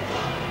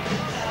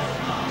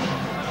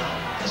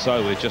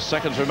 So with just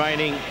seconds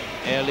remaining,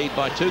 Ayr lead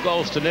by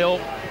 2-0.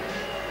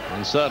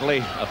 And certainly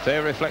a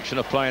fair reflection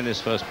of play in this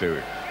first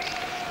period.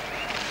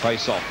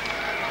 Face off.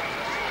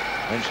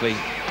 Eventually,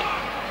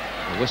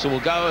 the whistle will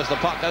go as the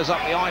puck goes up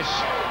the ice.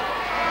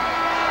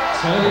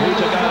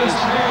 Rooter goes.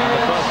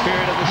 The first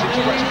period of this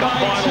Express Cup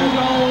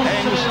final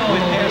ends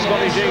with Ayr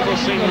Scottish Eagles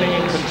seemingly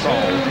in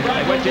control.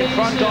 They went in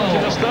front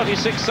after just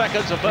 36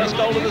 seconds, the first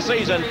goal of the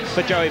season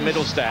for Joey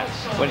Middlestad.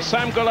 When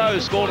Sam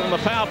Grelot scored on the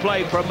power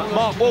play from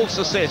Mark Wolf's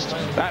assist,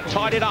 that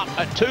tied it up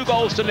at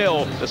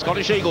 2-0. The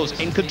Scottish Eagles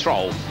in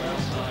control.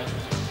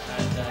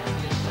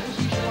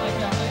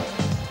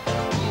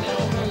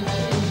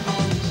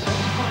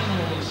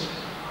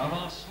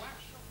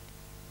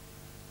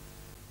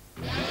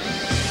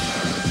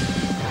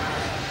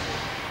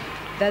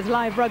 There's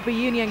live rugby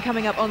union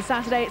coming up on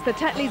Saturday. It's the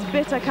Tetley's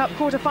Bitter Cup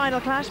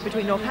quarter-final clash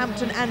between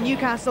Northampton and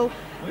Newcastle.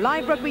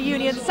 Live rugby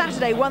union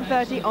Saturday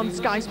 1:30 on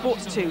Sky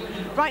Sports 2.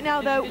 Right now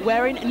though,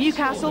 we're in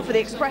Newcastle for the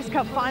Express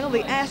Cup final.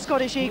 The Ayr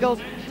Scottish Eagles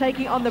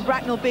taking on the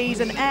Bracknell Bees,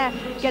 and Ayr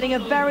getting a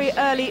very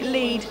early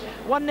lead.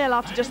 1-0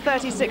 after just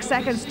 36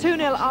 seconds,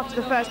 2-0 after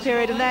the first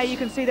period, and there you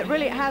can see that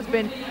really it has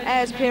been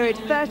Ayer's period.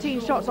 13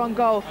 shots on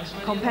goal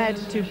compared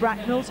to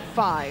Bracknell's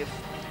 5.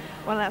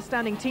 Well, an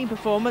outstanding team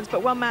performance,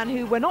 but one man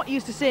who we're not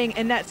used to seeing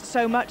in nets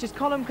so much is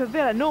Colin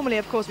Cavilla. Normally,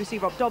 of course, we see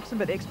Rob Dobson,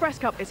 but the Express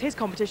Cup is his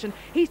competition.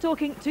 He's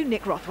talking to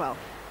Nick Rothwell.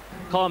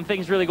 Colin,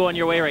 things really going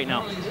your way right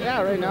now.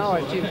 Yeah, right now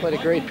our team played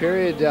a great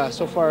period.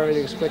 So far,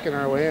 everything's clicking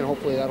our way, and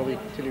hopefully that'll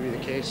continue to be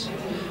the case.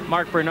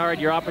 Mark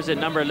Bernard, your opposite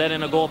number, let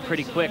in a goal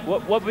pretty quick.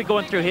 What would be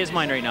going through his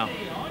mind right now?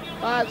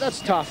 That's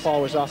tough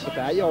always off the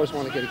bat. You always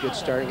want to get a good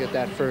start and get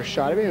that first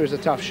shot. I mean, it was a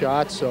tough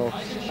shot, so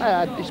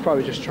he's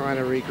probably just trying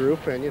to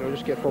regroup and,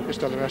 just get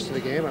focused on the rest of the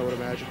game, I would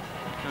imagine.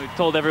 We've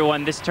told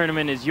everyone this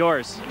tournament is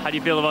yours. How do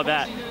you feel about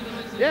that?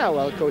 Yeah,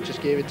 well, the coach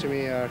just gave it to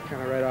me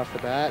kind of right off the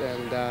bat,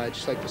 and I'd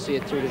just like to see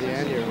it through to the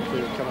end here and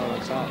hopefully come out on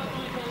top.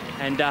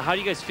 And how do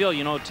you guys feel,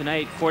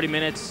 tonight, 40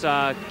 minutes,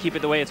 keep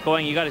it the way it's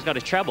going, you guys got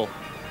a treble?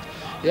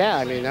 Yeah,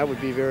 I mean, that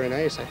would be very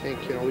nice. I think,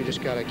 we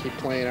just got to keep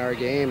playing our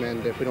game,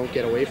 and if we don't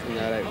get away from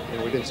that,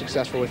 we've been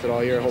successful with it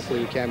all year. Hopefully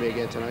we can be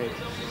again tonight.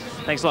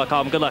 Thanks a lot,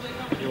 Colin. Good luck.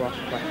 You're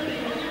welcome. Bye.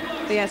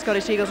 The Ayr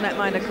Scottish Eagles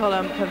netminder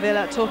Colin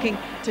Cavilla talking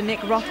to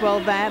Nick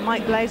Rothwell there.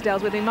 Mike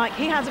Blaisdell's with him. Mike,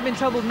 he hasn't been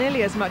troubled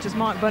nearly as much as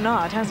Mark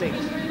Bernard, has he?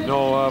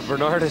 No,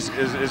 Bernard is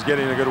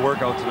getting a good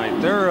workout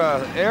tonight.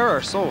 Ayr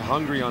are so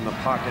hungry on the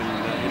puck,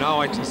 and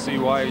now I can see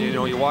why.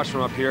 You watch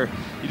from up here,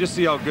 you just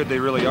see how good they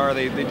really are.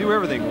 They do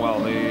everything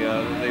well.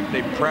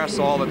 They press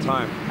all the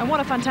time. And what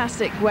a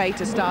fantastic way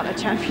to start a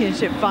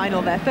championship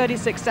final there.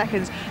 36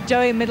 seconds.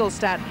 Joey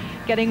Middlestad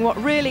getting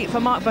what really for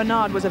Mark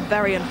Bernard was a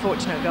very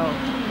unfortunate goal.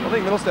 I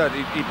think Middlestad,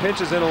 he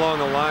pinches in along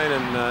the line,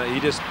 and he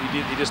just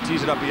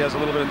tees it up. He has a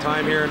little bit of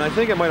time here, and I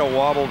think it might have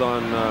wobbled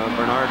on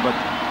Bernard, but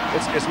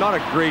it's not a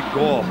great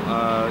goal.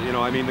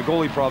 I mean, the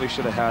goalie probably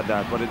should have had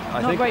that, but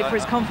I think great for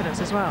his confidence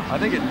as well. I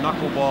think it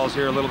knuckleballs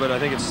here a little bit. I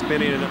think it's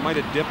spinning, and it might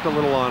have dipped a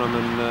little on him,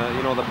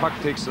 and the puck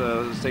takes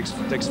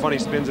funny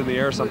spins in the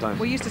air sometimes.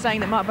 We're used to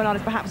saying that Mark Bernard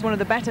is perhaps one of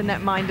the better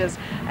netminders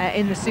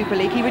in the Super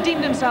League. He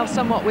redeemed himself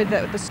somewhat with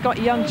the Scott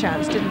Young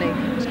chance, didn't he?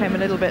 Which came a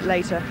little bit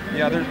later.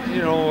 Yeah,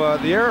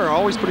 the Ayr are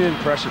always putting in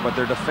pressure, but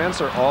their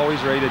defense are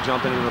always ready to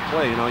jump into the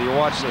play. You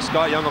watch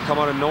Scott Young will come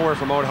out of nowhere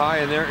from out high,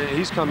 and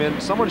he's come in.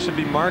 Someone should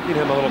be marking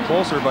him a little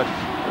closer, but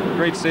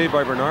great save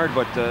by Bernard,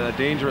 but a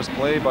dangerous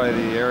play by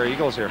the Ayr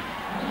Eagles here.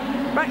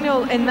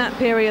 Bracknell in that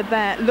period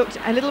there looked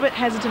a little bit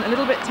hesitant, a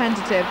little bit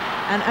tentative,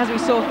 and as we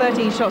saw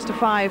 13 shots to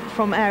 5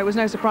 from Ayr, it was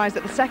no surprise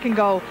that the second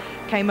goal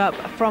came up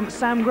from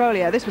Sam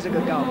Grelot. This was a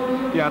good goal.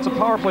 Yeah, it's a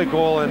power play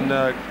goal, and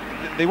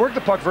they work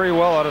the puck very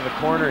well out of the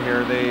corner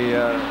here.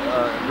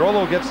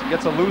 Grelot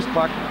gets a loose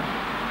puck.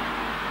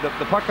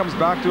 The puck comes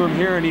back to him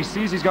here, and he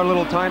sees he's got a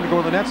little time to go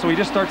to the net, so he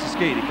just starts to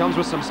skate. He comes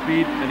with some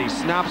speed, and he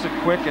snaps it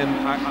quick, and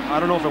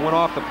I don't know if it went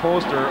off the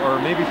post or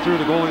maybe through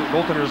the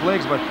goaltender's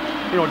legs, but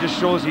you know, it just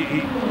shows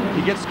he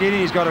gets skating.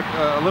 He's got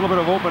a little bit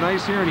of open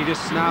ice here, and he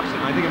just snaps it.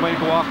 And I think it might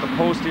go off the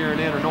post here and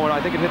in, or no,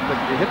 I think it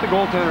hit the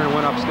goaltender and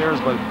went upstairs,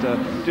 but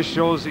just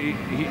shows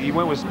he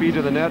went with speed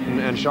to the net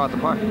and shot the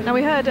puck. Now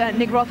we heard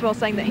Nick Rothwell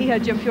saying that he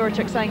heard Jim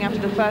Furicek saying after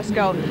the first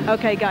goal,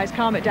 okay guys,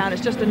 calm it down,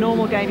 it's just a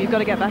normal game, you've got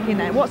to get back in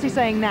there. What's he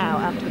saying now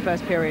after the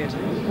first period?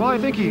 Well, I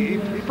think he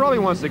probably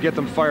wants to get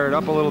them fired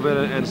up a little bit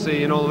and say,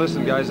 you know,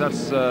 listen guys,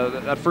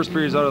 that first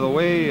period's out of the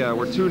way,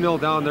 we're 2-0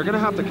 down. They're going to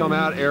have to come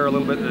at Ayr a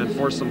little bit and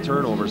force some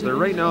turnovers.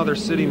 Right now they're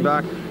sitting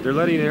back, they're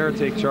letting Ayr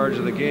take charge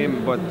of the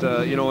game,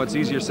 but you know, it's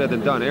easier said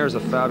than done. Ayr is a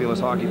fabulous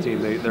hockey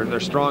team. They're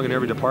strong in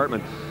every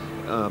department.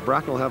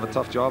 Bracknell will have a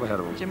tough job ahead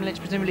of them. Jim Lynch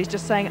presumably is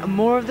just saying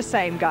more of the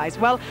same, guys.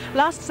 Well,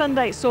 last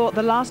Sunday saw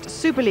the last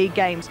Super League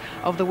games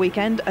of the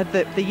weekend,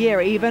 the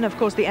year even. Of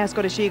course, the Ayr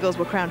Scottish Eagles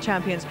were crowned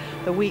champions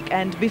the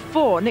weekend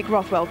before. Nick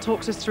Rothwell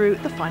talks us through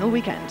the final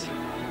weekend.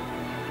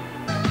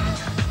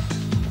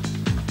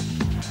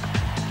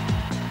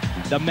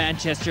 The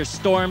Manchester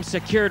Storm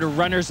secured a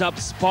runners-up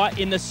spot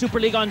in the Super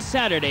League on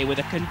Saturday with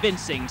a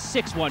convincing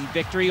 6-1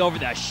 victory over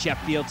the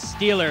Sheffield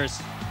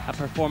Steelers. A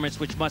performance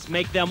which must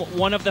make them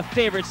one of the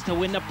favorites to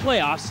win the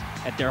playoffs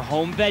at their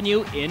home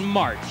venue in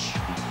March.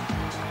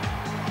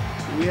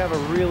 We have a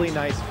really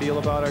nice feel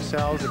about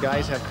ourselves. The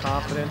guys have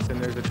confidence,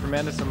 and there's a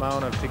tremendous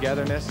amount of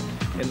togetherness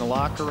in the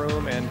locker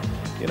room. And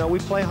you know, we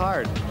play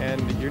hard,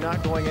 and you're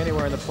not going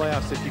anywhere in the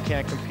playoffs if you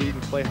can't compete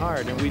and play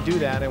hard. And we do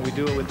that, and we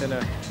do it within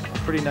a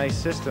pretty nice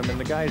system. And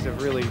the guys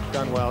have really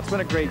done well. It's been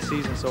a great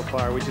season so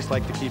far. We just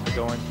like to keep it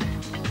going.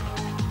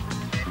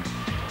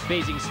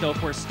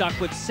 Basingstoke were stuck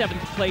with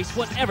 7th place,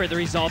 whatever the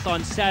result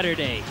on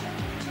Saturday.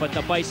 But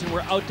the Bison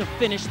were out to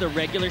finish the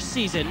regular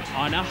season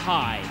on a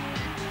high.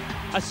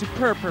 A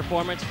superb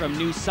performance from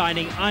new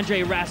signing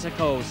Andre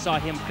Rasico saw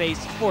him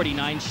face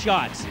 49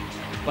 shots.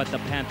 But the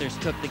Panthers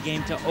took the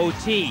game to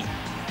OT.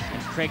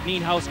 And Craig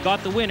Nienhuis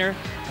got the winner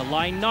to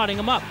line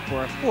Nottingham up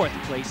for a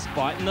 4th place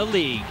spot in the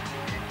league.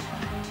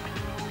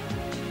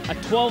 A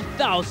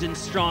 12,000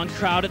 strong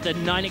crowd at the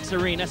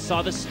Newcastle Arena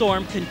saw the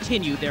Storm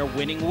continue their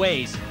winning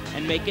ways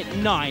and make it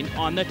 9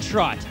 on the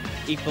trot,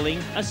 equaling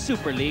a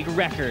Super League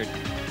record.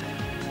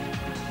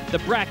 The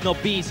Bracknell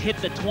Bees hit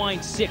the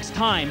twine 6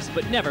 times,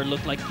 but never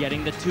looked like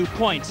getting the 2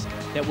 points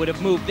that would have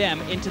moved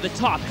them into the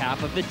top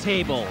half of the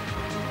table.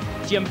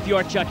 Jim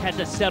Furicek had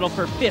to settle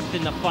for 5th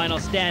in the final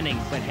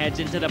standings, but heads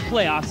into the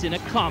playoffs in a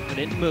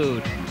confident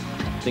mood.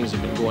 Things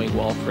have been going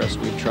well for us.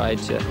 We've tried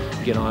to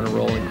get on a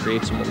roll and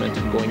create some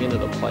momentum going into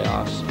the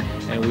playoffs,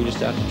 and we just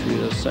have to treat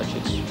it as such.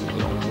 It's, you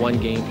know, one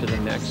game to the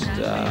next,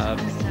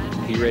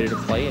 be ready to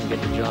play and get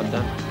the job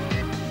done.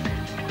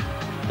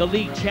 The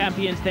league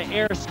champions, the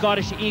Ayr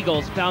Scottish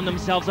Eagles, found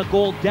themselves a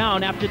goal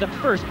down after the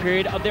first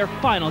period of their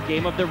final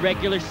game of the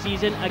regular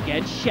season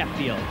against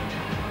Sheffield.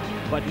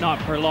 But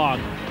not for long.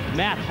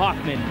 Matt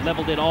Hoffman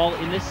leveled it all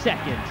in the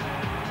second.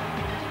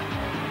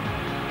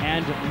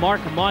 And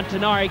Mark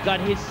Montanari got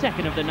his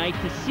 2nd of the night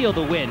to seal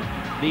the win,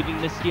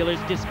 leaving the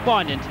Steelers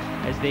despondent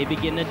as they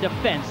begin the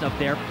defense of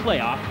their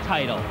playoff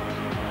title.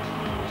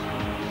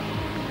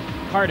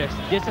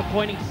 Cardiff's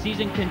disappointing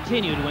season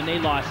continued when they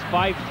lost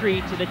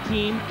 5-3 to the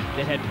team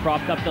that had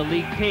propped up the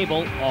league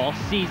table all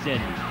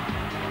season.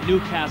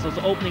 Newcastle's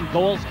opening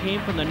goals came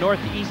from the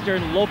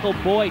northeastern local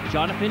boy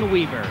Jonathan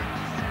Weaver.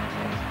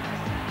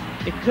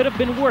 It could have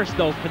been worse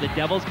though for the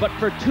Devils, but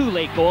for 2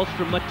 late goals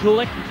from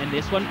Matulik and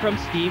this one from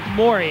Steve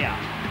Moria.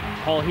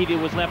 Paul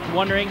Heavey was left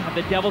wondering, have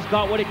the Devils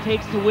got what it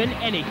takes to win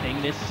anything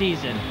this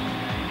season?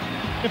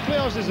 The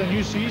playoffs is a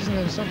new season,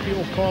 and some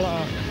people call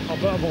it a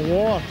bit of a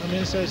war. I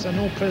mean, it's a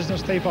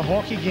no-prisoners type of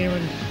hockey game,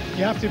 and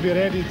you have to be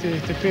ready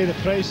to pay the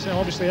price. And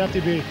obviously, you have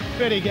to be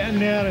ready to get in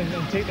there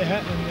and take the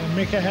hit and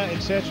make a hit,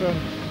 etc.,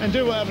 and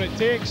do whatever it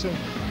takes. And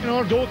you know,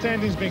 our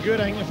goaltending's been good.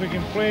 I think if we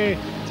can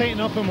tighten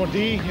up in our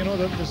D, you know,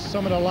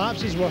 some of the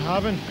lapses we're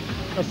having,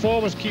 our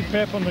forwards keep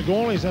peppering the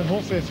goalies, and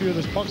hopefully a few of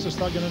those pucks will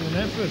start getting in the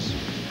net for us.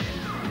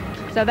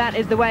 So that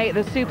is the way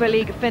the Super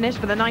League finished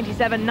for the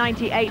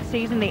 97-98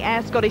 season. The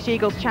Ayr Scottish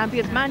Eagles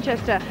champions,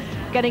 Manchester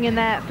getting in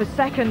there for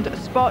 2nd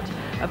spot.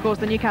 Of course,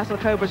 the Newcastle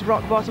Cobras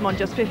rock bottom on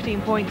just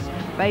 15 points.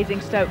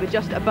 Basingstoke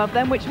just above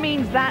them, which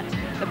means that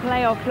the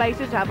playoff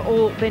places have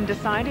all been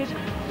decided.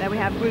 There we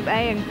have Group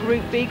A and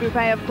Group B. Group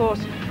A, of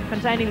course,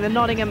 containing the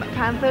Nottingham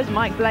Panthers,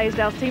 Mike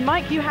Blaisdell's team.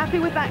 Mike, you happy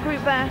with that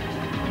group there?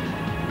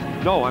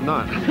 No, I'm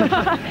not.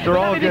 They're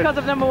all good. Because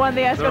of number 1,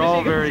 the Ayr Scottish Eagles. They're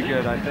all very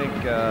good. I think,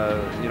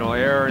 you know,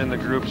 Ayr in the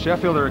group.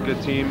 Sheffield are a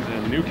good team,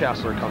 and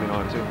Newcastle are coming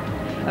on too.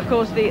 Of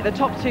course, the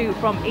top 2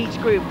 from each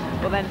group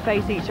will then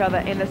face each other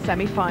in the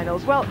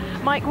semi-finals. Well,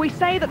 Mike, we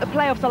say that the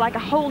playoffs are like a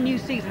whole new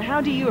season.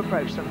 How do you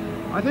approach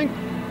them? I think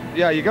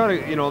yeah, you got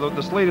to, you know,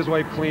 the slate is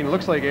wiped clean.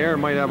 Looks like Ayr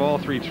might have all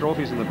 3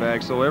 trophies in the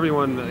bag, so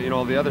everyone, you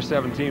know, the other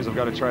 7 teams have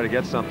got to try to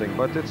get something.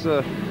 But it's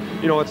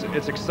you know,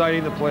 it's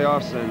exciting, the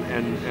playoffs,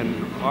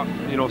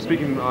 and you know,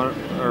 speaking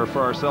for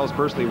ourselves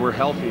personally, we're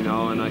healthy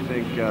now, and I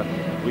think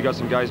we got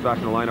some guys back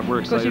in the lineup. We're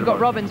excited. Of course, you've got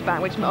Robbins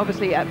back, which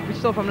obviously we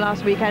saw from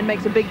last weekend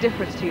makes a big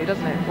difference to you,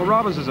 doesn't it? Well,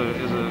 Robbins is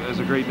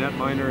a great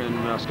netminder,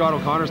 and Scott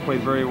O'Connor's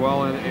played very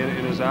well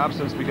in his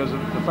absence, because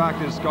the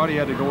fact is Scotty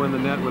had to go in the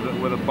net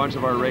with a bunch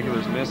of our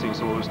regulars missing,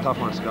 so it was tough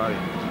on Scotty.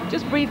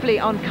 Just briefly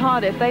on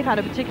Cardiff, they've had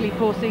a particularly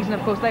poor season.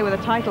 Of course, they were the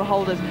title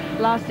holders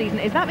last season.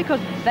 Is that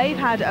because they've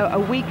had a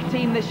weak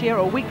team this year,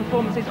 or weak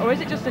performances, or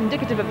is it just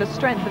indicative of the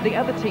strength of the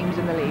other teams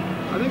in the league?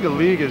 I think the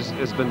league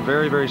has been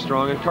very, very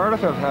strong, and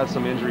Cardiff have had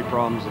some injury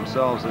problems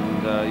themselves,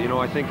 and you know,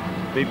 I think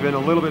they've been a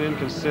little bit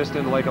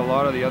inconsistent like a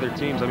lot of the other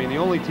teams. I mean, the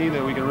only team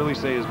that we can really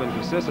say has been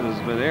consistent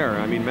has been Ayr.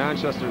 I mean,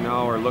 Manchester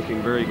now are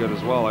looking very good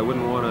as well. I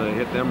wouldn't want to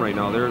hit them right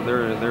now. They're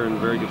in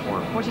very good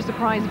form. What's your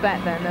surprise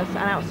bet then, as an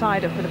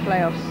outsider for the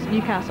playoffs?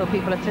 Newcastle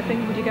people are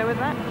tipping. Would you go with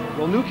that?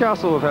 Well,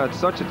 Newcastle have had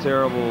such a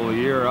terrible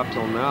year up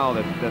till now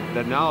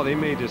that now they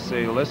may just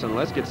say, listen,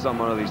 let's get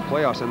something out of these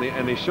playoffs.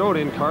 And they showed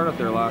in Cardiff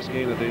their last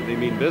game that they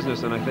mean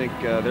business, and I think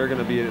they're going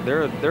to be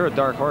they're a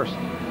dark horse.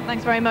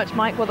 Thanks very much,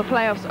 Mike. Well, the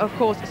playoffs, of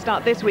course,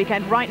 start this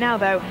weekend. Right now,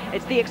 though,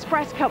 it's the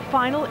Express Cup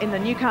final in the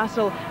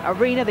Newcastle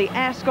Arena. The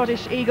Ayr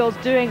Scottish Eagles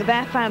doing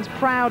their fans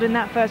proud in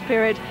that first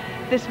period.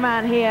 This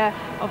man here,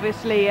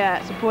 obviously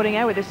supporting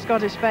Ayr with his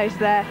Scottish face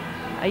there.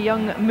 A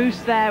young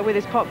moose there with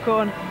his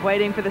popcorn,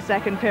 waiting for the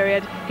second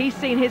period. He's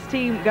seen his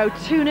team go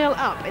 2-0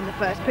 up in the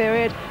first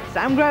period.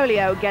 Sam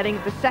Grolio getting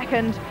the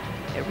second.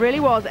 It really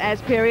was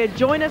Ayr's period.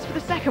 Join us for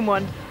the second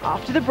one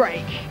after the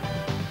break.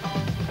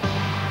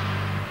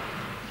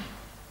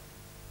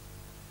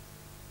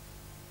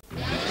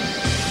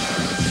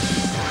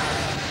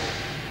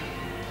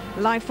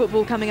 Live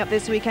football coming up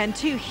this weekend.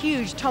 2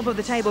 huge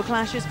top-of-the-table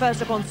clashes.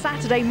 First up on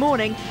Saturday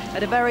morning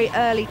at a very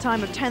early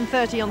time of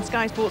 10:30 on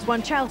Sky Sports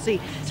 1,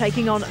 Chelsea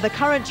taking on the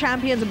current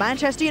champions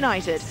Manchester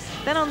United.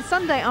 Then on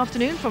Sunday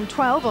afternoon from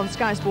 12 on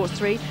Sky Sports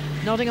 3,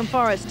 Nottingham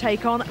Forest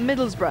take on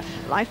Middlesbrough.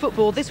 Live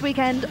football this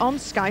weekend on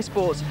Sky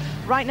Sports.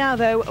 Right now,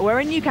 though,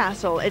 we're in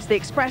Newcastle. It's the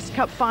Express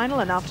Cup final,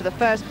 and after the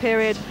first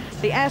period,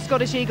 the Ayr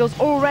Scottish Eagles,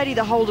 already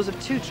the holders of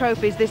 2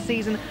 trophies this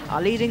season,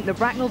 are leading the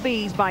Bracknell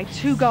Bees by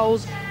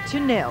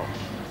 2-0.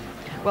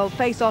 Well,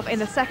 face-off in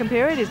the second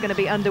period is going to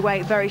be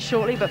underway very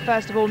shortly, but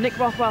first of all, Nick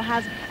Rothwell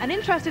has an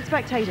interested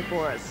spectator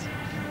for us.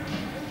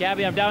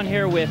 Gabby, I'm down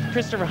here with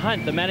Christopher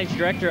Hunt, the managing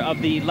director of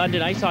the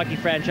London ice hockey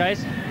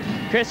franchise.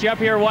 Chris, you're up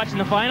here watching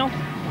the final?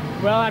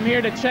 Well, I'm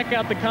here to check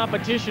out the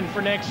competition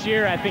for next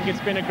year. I think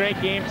it's been a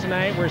great game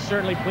tonight. We're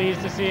certainly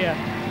pleased to see a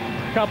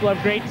couple of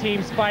great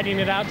teams fighting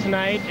it out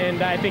tonight,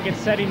 and I think it's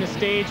setting the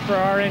stage for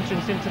our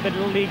entrance into the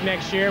league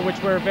next year, which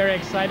we're very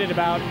excited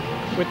about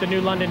with the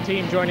new London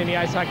team joining the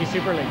Ice Hockey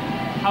Super League.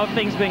 How have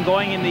things been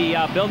going in the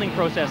building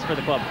process for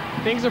the club?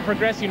 Things are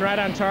progressing right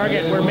on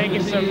target. We're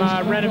making some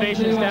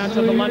renovations down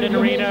to the London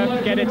Arena,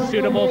 get it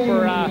suitable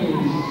for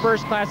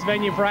first-class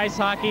venue for ice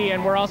hockey,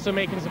 and we're also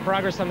making some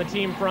progress on the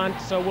team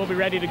front, so we'll be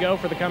ready to go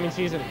for the coming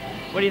season.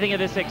 What do you think of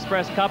this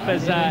Express Cup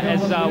as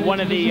one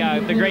of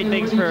the great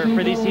things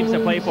for these teams to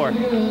play for?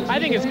 I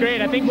think it's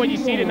great. I think what you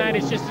see tonight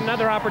is just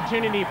another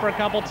opportunity for a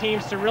couple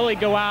teams to really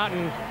go out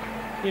and,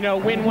 you know,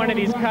 win one of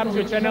these cups,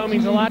 which I know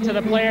means a lot to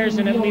the players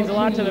and it means a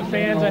lot to the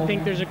fans. I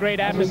think there's a great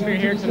atmosphere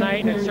here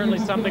tonight, and it's certainly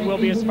something we'll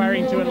be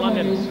aspiring to in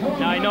London.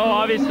 Now, I know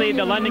obviously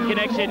the London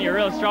connection, you're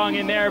real strong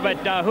in there, but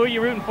who are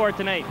you rooting for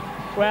tonight?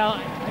 Well,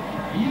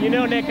 you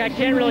know, Nick, I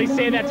can't really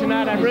say that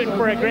tonight. I'm rooting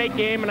for a great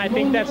game, and I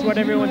think that's what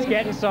everyone's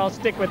getting, so I'll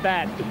stick with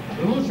that.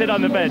 Sit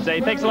on the fence, eh?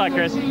 Thanks a lot,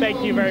 Chris.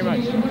 Thank you very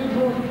much.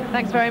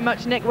 Thanks very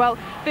much, Nick. Well,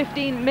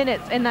 15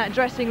 minutes in that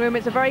dressing room.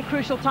 It's a very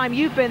crucial time.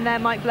 You've been there,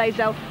 Mike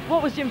Blaisdell.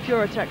 What was Jim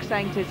Furyk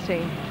saying to his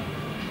team?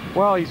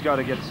 Well, he's got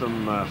to get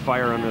some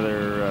fire under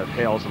their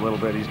tails a little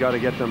bit. He's got to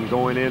get them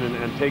going in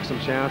and take some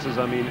chances.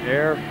 I mean,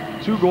 Ayr,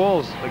 2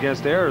 goals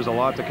against Ayr is a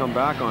lot to come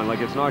back on. Like,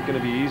 it's not going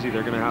to be easy.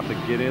 They're going to have to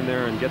get in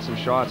there and get some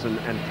shots and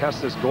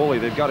test this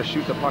goalie. They've got to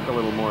shoot the puck a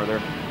little more.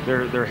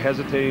 They're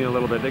hesitating a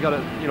little bit. They got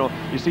to, you know,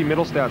 you see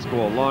Middlestad's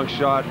goal, long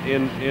shot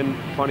in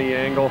funny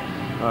angle.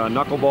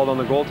 Knuckleballed on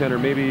the goaltender.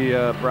 Maybe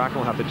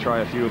Bracknell have to try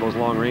a few of those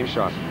long-range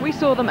shots. We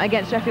saw them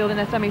against Sheffield in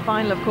a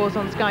semi-final, of course,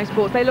 on Sky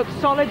Sports. They look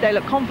solid, they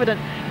look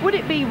confident. Would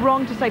it be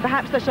wrong to say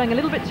perhaps they're showing a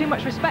little bit too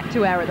much respect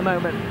to Ayr at the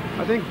moment?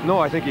 I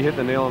think you hit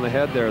the nail on the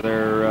head there.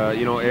 They're,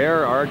 you know,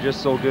 Ayr are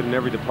just so good in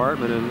every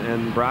department,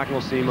 and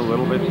Bracknell seem a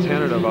little bit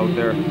tentative out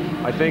there.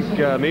 I think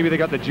maybe they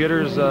got the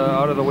jitters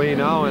out of the way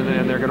now,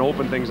 and they're going to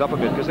open things up a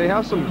bit, because they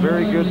have some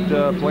very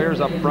good players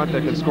up front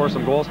that can score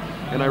some goals,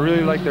 and I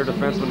really like their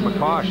defenseman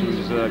McCosh,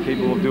 who's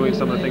capable of doing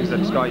some of the things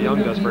that Scott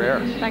Young does for Ayr.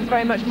 Thanks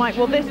very much, Mike.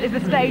 Well, this is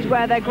the stage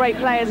where their great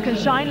players can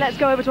shine. Let's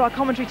go over to our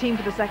commentary team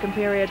for the second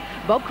period.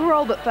 Bob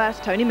Korol, but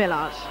first, Tony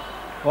Millard.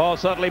 Well,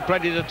 certainly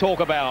plenty to talk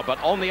about, but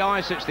on the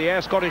ice, it's the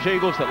Ayr Scottish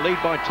Eagles that lead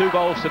by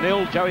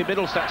 2-0. Joey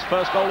Middlestad's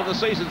first goal of the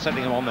season,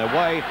 sending them on their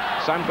way.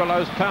 Sam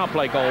Grolio's power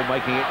play goal,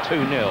 making it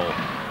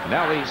 2-0.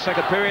 Now the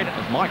second period,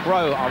 Mike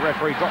Rowe, our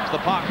referee, drops the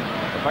puck.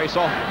 The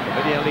face-off,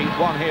 immediately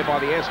won here by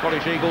the Air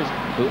Scottish Eagles,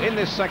 who in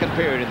this second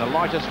period, in the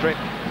lighter strip,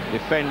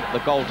 defend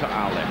the goal to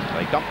our left.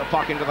 They dump the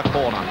puck into the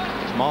corner.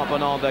 It's Mark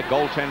Bernard, their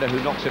goaltender,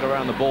 who knocks it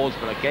around the boards,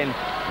 but again,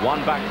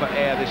 one back for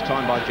air, this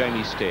time by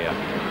Jamie Steer.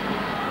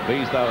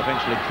 Bees, though,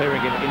 eventually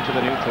clearing it into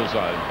the neutral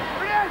zone.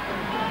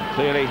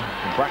 Clearly,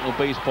 from Bracknell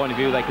Bees' point of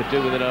view, they could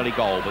do with an early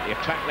goal, but the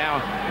attack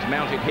now is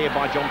mounted here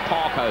by John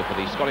Parko for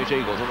the Scottish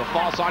Eagles. On the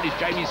far side is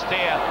Jamie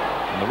Steer,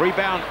 and the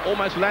rebound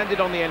almost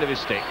landed on the end of his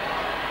stick.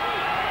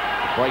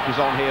 The break is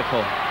on here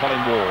for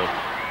Colin Ward.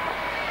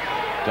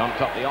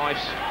 Dumped up the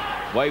ice,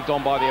 waved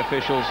on by the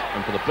officials,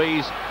 and for the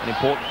Bees, an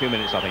important few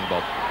minutes, I think,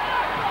 Bob.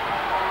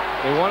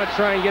 They want to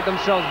try and get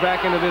themselves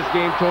back into this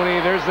game,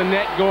 Tony. There's the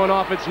net going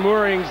off its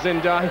moorings,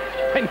 and I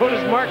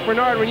noticed Mark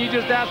Bernard, when you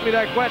just asked me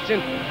that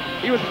question,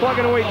 he was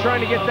plugging away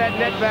trying to get that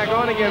net back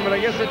on again, but I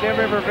guess it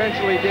never ever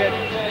eventually did.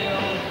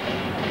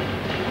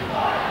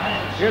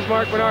 Here's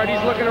Mark Bernard.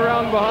 He's looking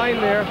around behind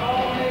there.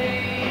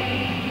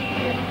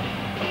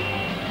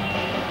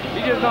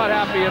 He's just not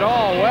happy at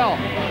all. Well,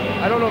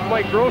 I don't know if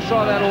Mike Gross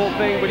saw that whole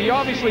thing, but he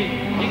obviously,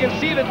 you can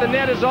see that the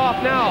net is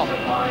off now.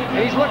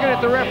 And he's looking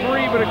at the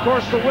referee, but of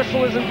course the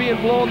whistle isn't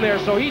being blown there,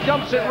 so he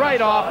dumps it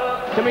right off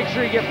to make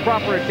sure he gets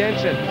proper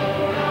attention.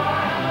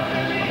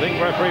 I think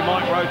referee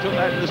Mike Rowe took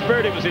that in the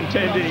spirit it was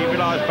intended. He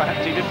realised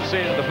perhaps he didn't see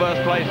it in the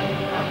first place.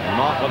 And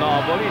Mark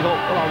Bernard, well, he thought,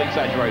 well, I'll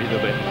exaggerate it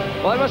a bit.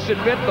 Well, I must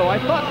admit, though, I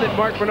thought that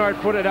Mark Bernard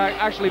put it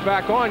actually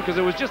back on because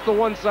it was just the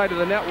one side of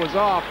the net was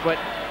off. But,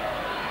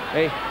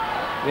 hey,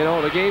 you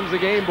know, the game's the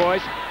game,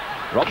 boys.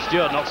 Rob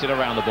Stewart knocks it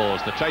around the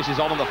boards. The chase is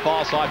on the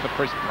far side for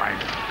Chris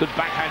Brandt. Good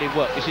backhanded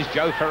work. This is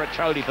Joe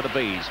Ferraccioli for the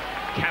Bees.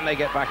 Can they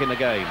get back in the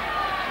game?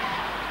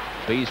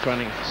 Bees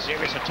trying a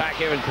serious attack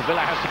here, and Cavilla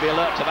has to be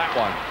alert to that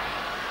one.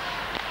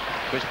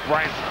 Chris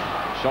Brandt,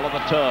 shot on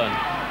the turn.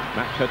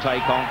 Matt Cote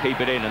can't keep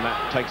it in, and that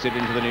takes it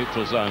into the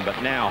neutral zone. But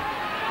now,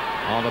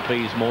 are the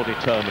Bees more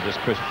determined as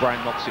Chris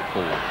Brandt knocks it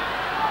forward?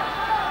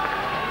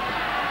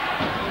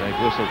 Dave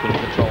Whistle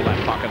couldn't control that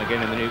puck, and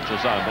again in the neutral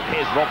zone. But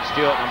here's Rob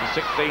Stewart, number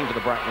 16 for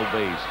the Bracknell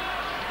Bees.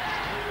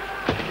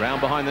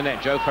 Round behind the net,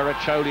 Joe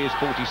Ferraccioli is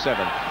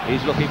 47.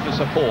 He's looking for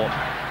support.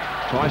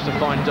 Tries to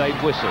find Dave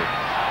Whistle.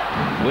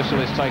 Whistle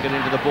is taken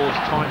into the boards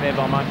tight there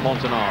by Mike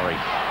Montanari.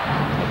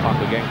 The puck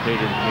again cleared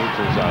in the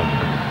neutral zone.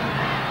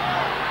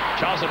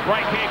 Chance of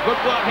break here. Good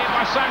work here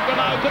by Sam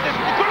Granot. Could this...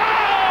 Granot!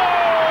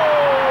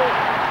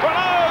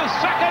 Granot's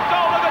second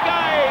goal of the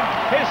game.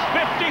 His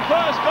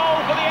 51st goal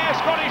for the Air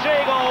Scottish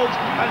Eagles.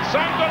 And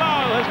Sam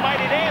Granot has made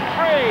it Air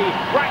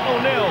 3, Bracknell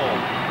 0.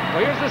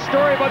 Well, here's the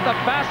story about the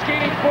fast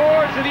skating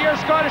forwards of the Air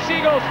Scottish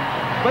Eagles.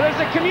 But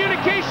there's a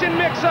communication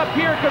mix-up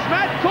here because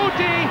Matt Cote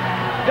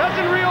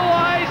doesn't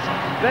realize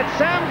that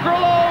Sam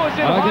Korol is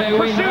in hot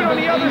pursuit on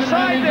the other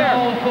side there.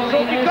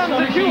 So it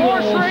becomes a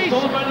two-horse race.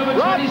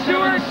 Rob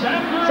Stewart,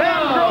 Sam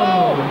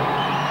Korol.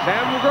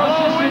 Sam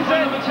Korol wins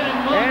it.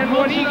 And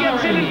when he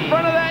gets in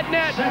front of that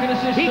net,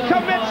 he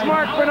commits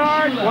Mark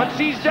Bernard. Once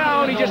he's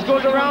down, he just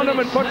goes around him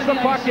and puts the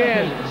puck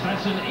in.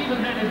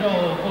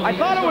 I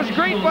thought it was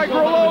great by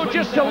Korol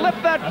just to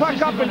lift that puck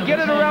up and get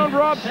it around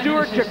Rob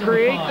Stewart to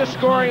create the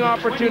scoring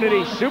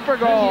opportunity. Super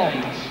goal.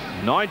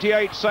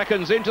 98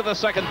 seconds into the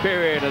second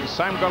period, and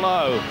Sam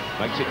Korol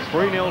makes it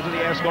 3-0 to the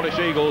Air Scottish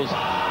Eagles.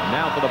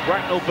 Now for the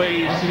Bracknell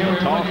Bees, the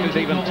task is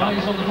even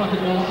tougher.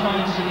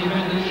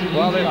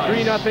 Well, they're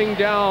 3-0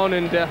 down,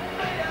 and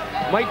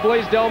Mike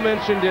Blaisdell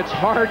mentioned it's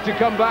hard to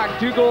come back.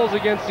 2 goals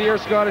against the Air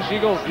Scottish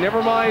Eagles,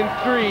 never mind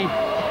 3.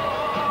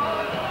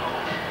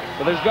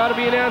 But there's got to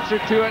be an answer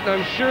to it, and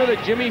I'm sure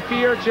that Jimmy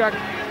Fierchuk,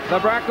 the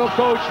Bracknell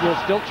coach, will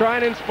still try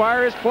and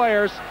inspire his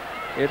players.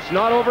 It's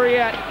not over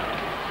yet.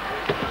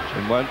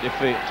 And won't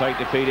take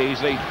defeat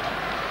easily.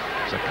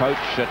 It's a coach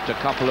at a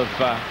couple of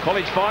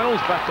college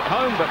finals back at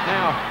home, but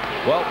now,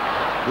 well,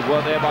 good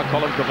work there by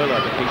Colin Cavilla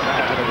to keep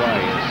that out of the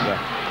way.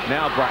 It's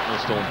now Bracknell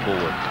storm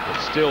forward, but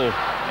still,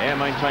 Air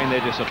maintain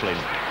their discipline.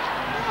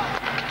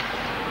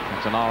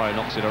 Montanaro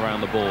knocks it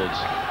around the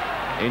boards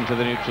into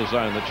the neutral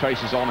zone. The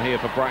chase is on here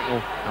for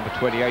Bracknell. Number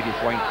 28 is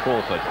Wayne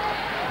Crawford.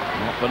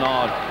 Mark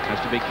Bernard has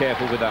to be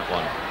careful with that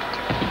one.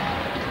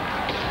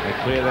 They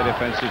clear their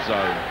defensive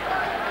zone.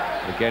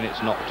 Again, it's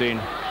knocked in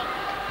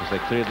as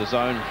they clear the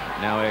zone.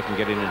 Now Air can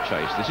get in and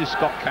chase. This is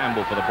Scott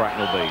Campbell for the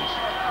Bracknell Bees.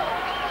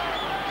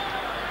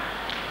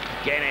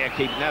 Again, Air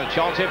keep now the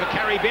chance here for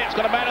Carey Bitt's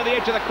got a man on the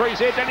edge of the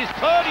crease here. Then it's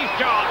Purdy's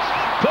chance.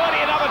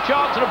 Purdy another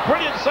chance, and a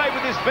brilliant save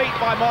with his feet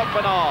by Mark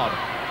Bernard.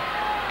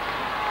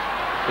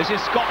 This is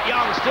Scott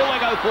Young. Still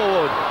they go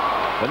forward.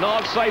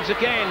 Bernard saves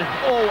again.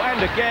 Oh, and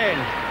again.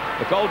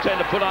 The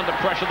goaltender put under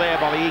pressure there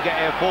by the eager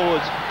Air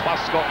forwards, plus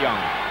Scott Young.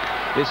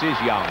 This is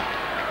Young.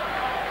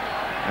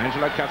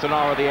 Angelo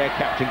Catanaro, the Air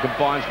captain,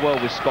 combines well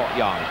with Scott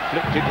Young.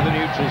 Flipped into the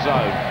neutral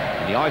zone.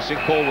 And the icing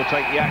call will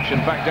take the action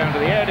back down to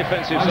the Air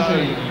defensive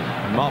zone.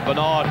 And Mark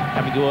Bernard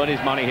having to earn his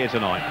money here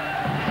tonight.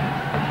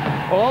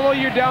 Well, although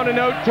you're down and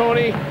out,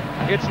 Tony,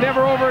 it's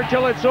never over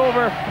until it's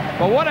over.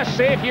 But what a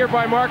save here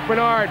by Mark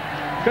Bernard.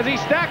 because he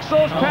stacks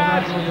those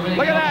pads.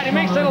 Look at that, he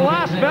makes it a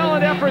last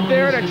valiant effort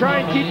there to try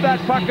and keep that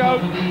puck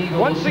out.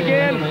 Once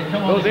again,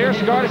 those Ayr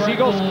Scottish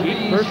Eagles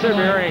keep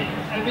persevering.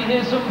 Let me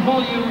hear some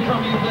volume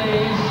from you,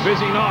 please.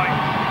 Busy night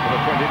for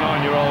the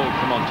 29-year-old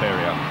from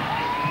Ontario.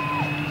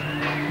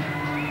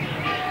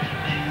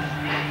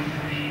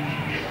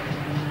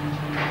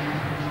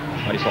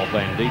 Face-off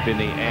then, deep in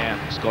the Ayr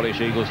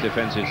Scottish Eagles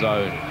defensive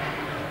zone.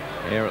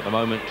 Ayr at the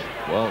moment,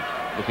 well,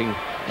 looking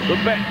a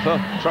good bet for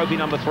trophy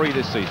number 3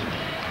 this season.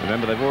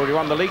 Remember, they've already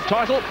won the league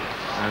title,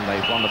 and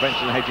they've won the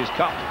Benson Hedges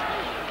Cup.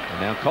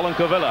 And now Colin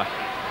Cavilla,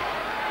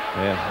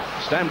 their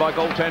standby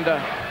goaltender,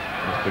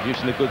 is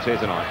producing the goods here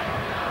tonight.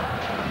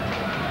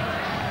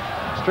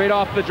 Straight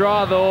off the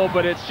draw, though,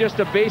 but it's just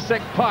a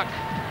basic puck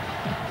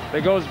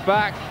that goes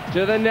back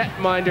to the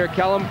netminder,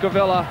 Callum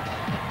Cavilla.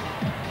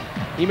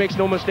 He makes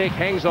no mistake,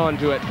 hangs on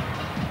to it.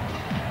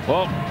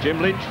 Well,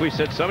 Jim Lynch, we've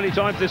said so many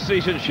times this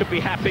season, should be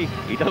happy.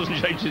 He doesn't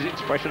change his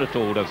expression at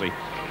all, does he?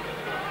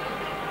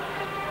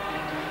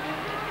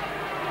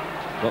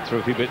 Got through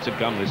a few bits of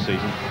gum this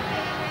season.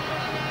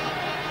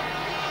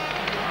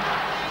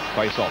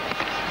 Face off.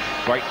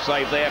 Great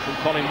save there from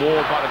Colin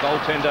Ward by the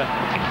goaltender,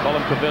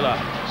 Colin Cavilla.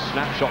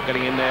 Snapshot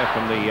getting in there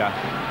from the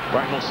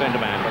Bracknell centre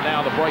man. But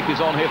now the break is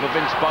on here for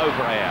Vince Bowe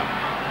for Ayr.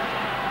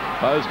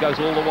 Bowes goes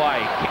all the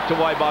way, kicked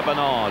away by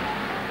Bernard.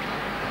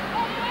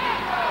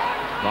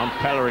 Ron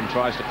Pellerin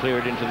tries to clear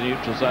it into the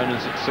neutral zone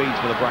and succeeds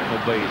for the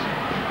Bracknell Bees.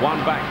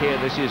 One back here,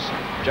 this is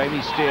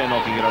Jamie Steer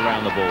knocking it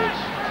around the boards.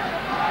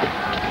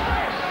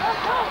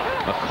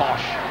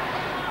 McCosh,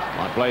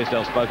 like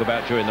Blaisdell spoke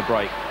about during the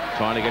break,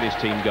 trying to get his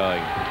team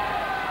going.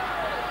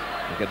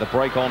 They get the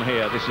break on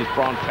here, this is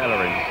Ron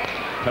Pellerin.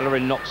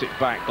 Pellerin knocks it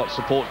back, got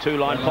support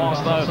 2-line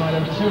pass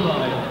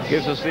though.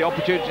 Gives us the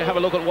opportunity to have a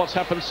look at what's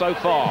happened so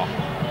far.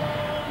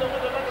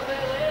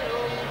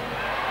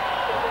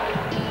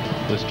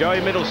 Was Joey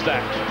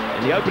Middlestadt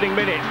in the opening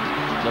minute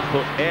that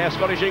put Ayr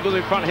Scottish Eagles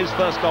in front, his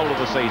first goal of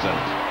the season.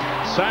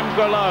 Sam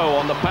Grelot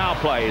on the power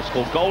play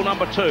scored goal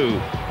number 2,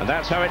 and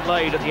that's how it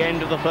laid at the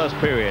end of the first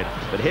period.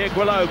 But here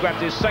Grelot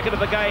grabbed his second of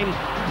the game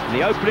in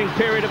the opening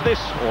period of this,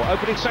 or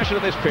opening session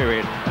of this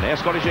period, and Ayr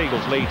Scottish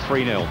Eagles lead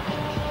 3-0.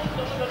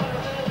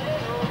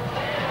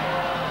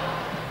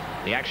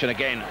 The action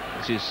again,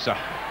 this is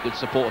good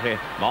support here.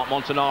 Mark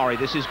Montanari,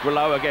 this is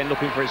Grelot again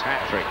looking for his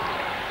hat-trick.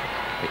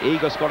 The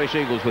eager Scottish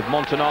Eagles with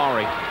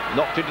Montanari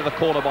knocked into the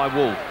corner by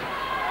Wolf.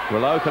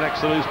 Grelot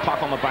connects the loose puck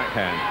on the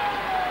backhand.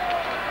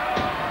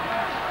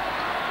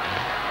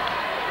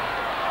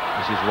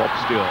 This is Rob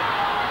Stewart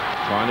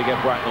trying to get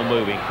Bracknell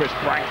moving. Chris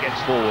Brank gets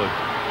forward,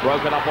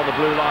 broken up on the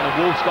blue line,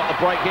 and Wolf's got the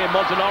break here.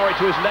 Montanari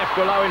to his left,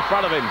 Grelot in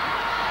front of him.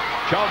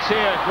 Chance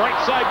here, great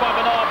save by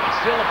Bernard, but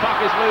still the puck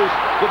is loose.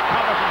 Good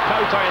cover from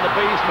Cote and the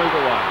Bees move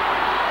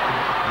away.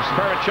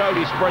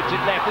 Spericcioli spreads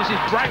it left. This is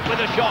Brank with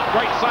a shot.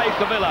 Great save,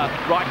 Cavilla.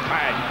 Right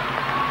pad.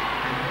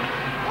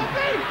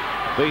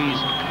 Bees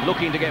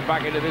looking to get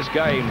back into this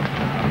game.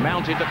 A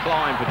mounted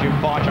decline for Jim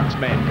Farchuk's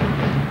men.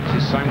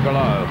 This is Sam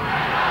Grelot.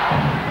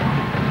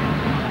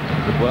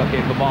 Good work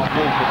here for Mark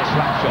Wolf with a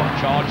slap shot.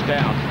 Charge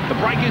down. The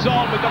break is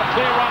on. We've got a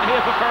clear run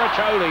here for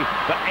Spericcioli.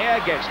 But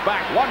Ayr gets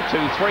back. 1, 2,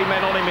 3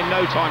 men on him in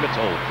no time at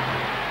all.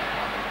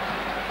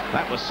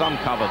 That was some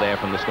cover there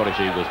from the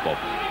Scottish Eagles, Bob.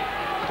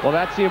 Well,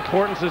 that's the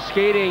importance of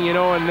skating, you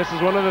know, and this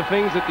is one of the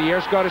things that the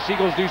Ayr Scottish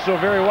Eagles do so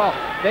very well.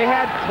 They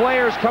had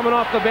players coming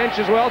off the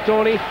bench as well,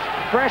 Tony.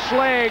 Fresh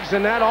legs,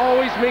 and that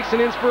always makes an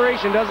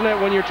inspiration, doesn't it,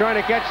 when you're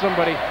trying to catch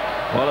somebody?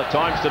 Well, at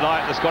times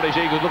tonight, the Scottish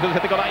Eagles look as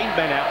if they've got 8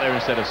 men out there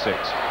instead of 6.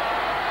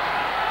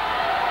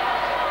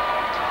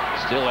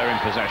 Still they're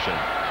in possession.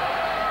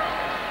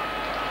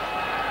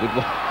 Good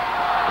one.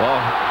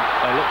 Well,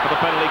 they look for the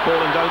penalty call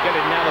and don't get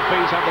it. Now the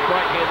Bees have the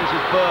break here. This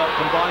is Burke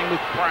combining with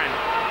Brandt.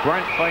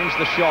 Brandt feigns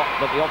the shot,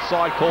 but the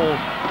offside call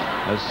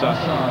as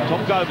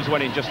Tom Gomes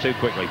went in just too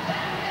quickly.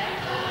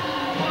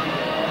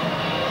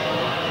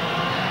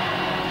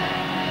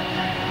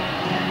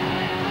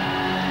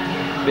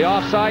 The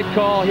offside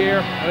call here.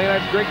 I think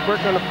that's Greg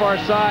Burke on the far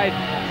side.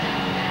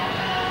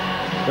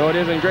 No, it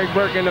isn't. Greg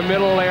Burke in the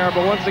middle there,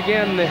 but once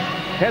again, the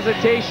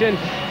hesitation,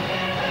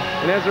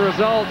 and as a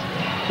result,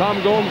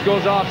 Tom Gomes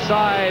goes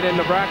offside, and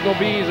the Bracknell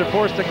Bees are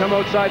forced to come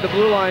outside the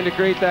blue line to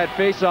create that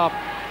face-off.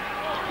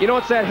 You know,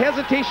 it's that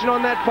hesitation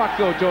on that puck,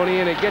 though, Tony,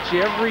 and it gets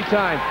you every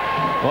time.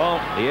 Well,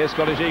 the Ayr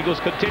Scottish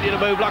Eagles continue to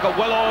move like a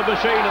well-oiled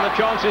machine, and the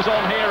chance is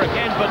on here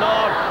again.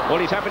 Bernard,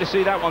 well, he's happy to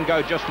see that one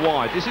go just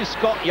wide. This is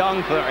Scott Young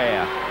for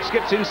Ayr.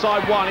 Skips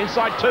inside 1,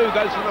 inside 2,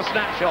 goes for the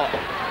snapshot.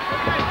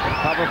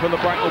 Cover from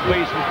the Bracknell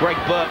Bees from Greg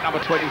Burke, number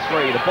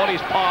 23. The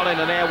bodies pile in,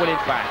 and Ayr win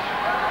it back.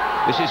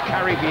 This is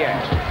Carrie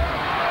Viette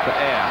for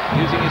Ayr,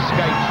 using his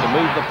skates to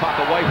move the puck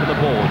away from the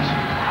boards.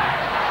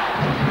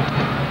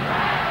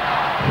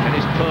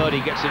 Dennis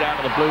Purdy gets it out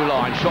of the blue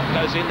line. Shot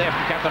goes in there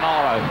from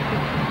Catanaro.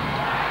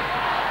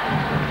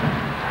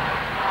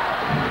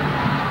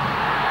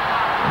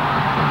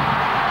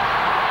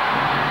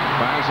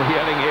 Fans are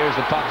yelling here as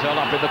the puck's held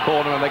up in the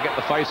corner, and they get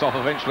the face-off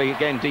eventually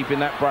again deep in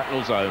that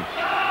Bracknell zone.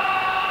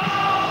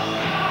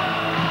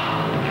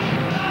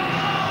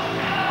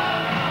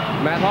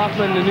 Matt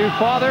Hoffman, the new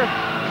father,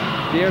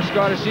 the Ayr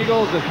Scottish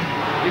Eagles.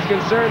 He's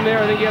concerned there.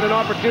 I think he had an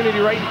opportunity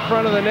right in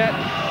front of the net,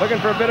 looking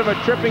for a bit of a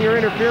tripping or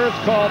interference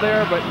call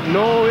there, but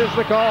no is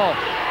the call.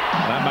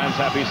 That man's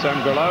happy,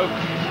 Sam Korol.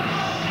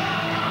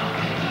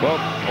 Well,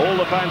 all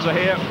the fans are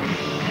here,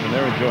 and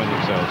they're enjoying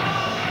themselves.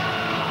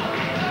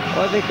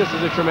 Well, I think this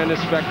is a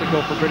tremendous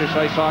spectacle for British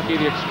ice hockey,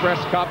 the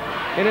Express Cup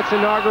in its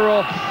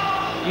inaugural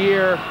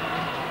year,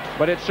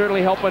 but it's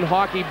certainly helping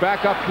hockey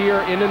back up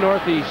here in the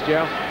Northeast,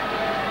 Jeff.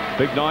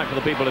 Big night for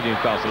the people of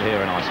Newcastle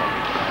here in ice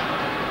hockey.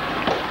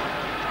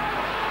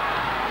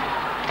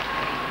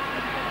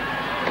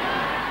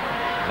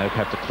 They'll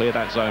have to clear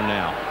that zone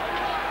now.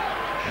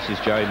 This is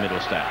Joey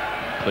Middlestat,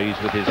 pleased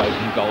with his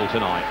open goal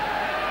tonight.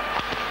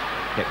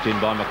 Kept in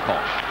by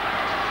McCosh.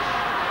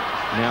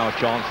 Now a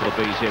chance for the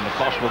Bees here.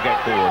 McCosh will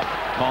get forward.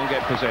 Can't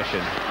get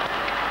possession.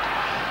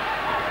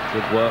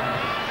 Good work.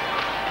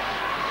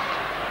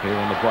 Here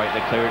on the break,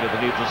 they clear it of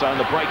the neutral zone.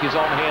 The break is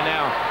on here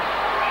now.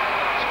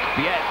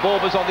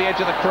 Borber's on the edge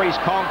of the crease.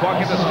 Can't quite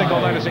get the stick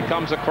on that as it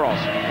comes across.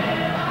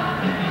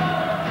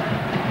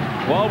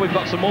 Well, we've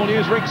got some more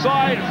news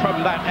ringside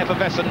from that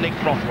effervescent Nick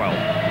Rothwell.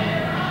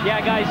 Yeah,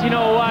 guys, you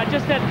know,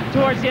 just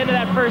towards the end of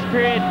that first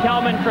period,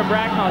 Kelman from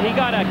Bracknell, he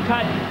got a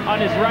cut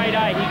on his right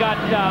eye. He got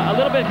a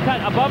little bit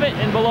cut above it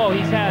and below.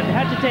 He's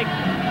had to take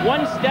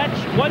one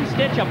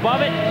stitch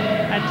above it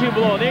and two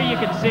below. There you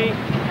can see.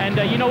 And,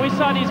 you know, we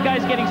saw these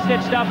guys getting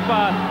stitched up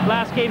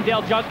last game,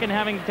 Dale Junkin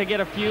having to get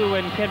a few,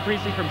 and Ken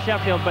Priestley from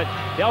Sheffield, but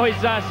they always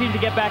seem to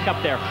get back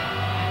up there.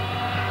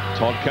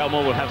 Todd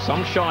Kelman will have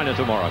some shiner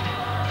tomorrow.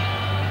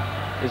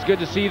 It's good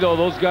to see, though,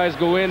 those guys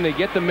go in, they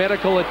get the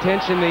medical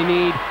attention they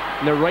need,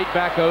 and they're right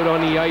back out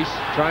on the ice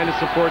trying to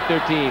support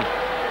their team.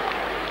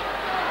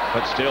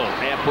 But still,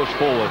 Ayr push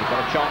forward.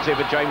 Got a chance here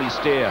for Jamie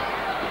Steer.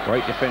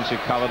 Great defensive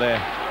cover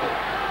there,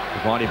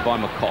 provided by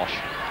McCosh.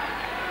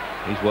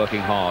 He's working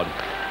hard,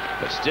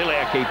 but still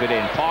Ayr keep it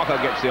in. Parker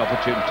gets the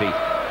opportunity.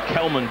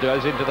 Kelman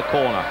goes into the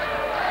corner.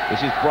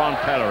 This is Brian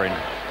Pellerin.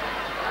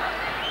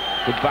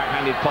 Good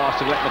backhanded pass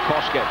to let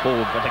McCosh get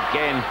forward, but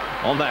again,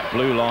 on that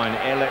blue line,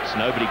 Ayr lets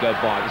nobody go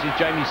by. This is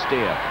Jamie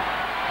Steer.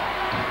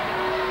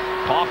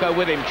 Parker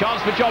with him.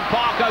 Chance for John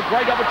Parker.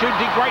 Great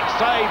opportunity. Great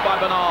save by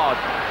Bernard.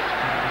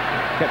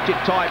 Kept it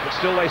tight, but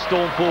still they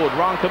storm forward.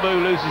 Ron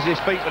Camus loses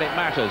his feet when it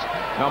matters.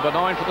 Number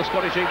 9 for the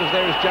Scottish Eagles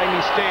there is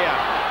Jamie Steer.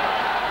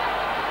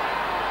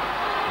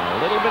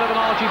 A little bit of an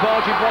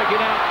argy-bargy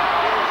breaking out.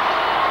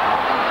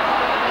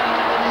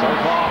 So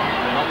far,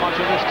 not much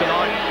of this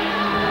tonight.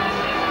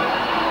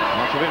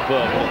 Much of it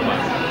verbal at the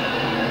moment.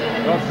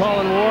 Well,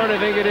 Colin Ward, I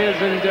think it is,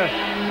 and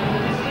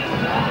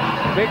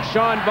big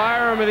Sean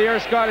Byram of the Ayr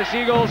Scottish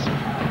Eagles.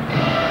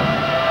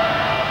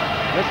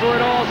 That's where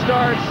it all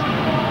starts.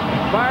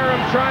 Byram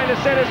trying to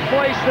set his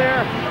place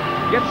there.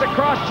 Gets the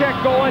cross-check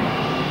going.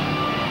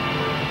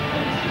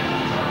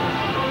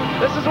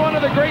 This is one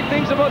of the great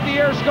things about the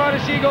Ayr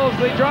Scottish Eagles.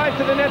 They drive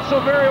to the net so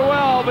very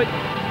well, but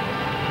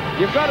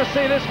you've got to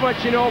say this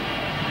much, you know.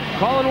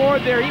 Colin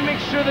Ward there, he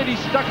makes sure that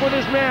he's stuck with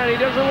his man. He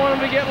doesn't want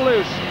him to get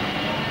loose.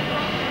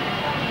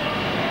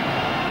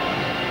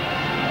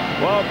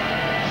 Well,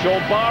 Sean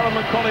Barham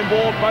and Colin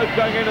Ward both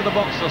going into the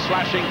box for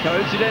slashing.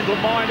 Coincidental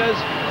minors,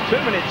 2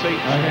 minutes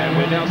each, and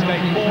we're now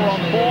skating 4 on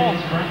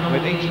 4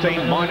 with each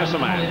team minus a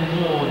man.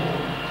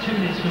 2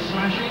 minutes for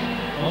slashing.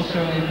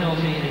 Also a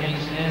penalty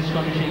against Ayr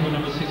Scottish Eagle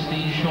number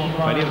 16, Sean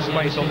Barham. Plenty of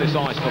space on this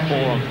ice for 4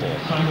 on 4.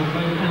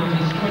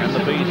 Can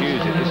the Bees use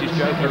it? This is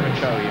Joe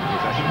Pericholi in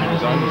possession in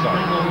his own zone.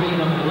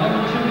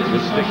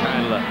 Good stick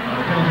handler.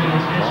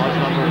 Large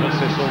number of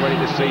assists already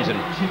this season.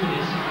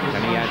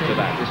 Can he add to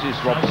that? This is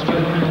Rob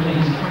Stewart.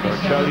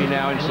 Pericholi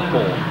now in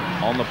support.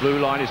 On the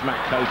blue line is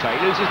Matt Cote. He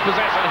loses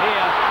possession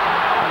here.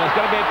 And there's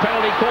going to be a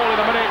penalty call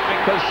in a minute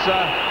because...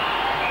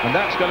 and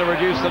that's going to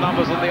reduce the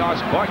numbers on the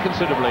ice quite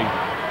considerably.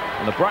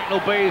 And the Bracknell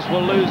Bees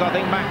will lose, I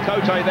think, Matt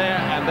Cote there,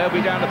 and they'll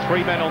be down to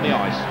 3 men on the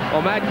ice.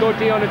 Well, Matt Cote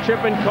on a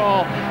tripping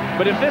call.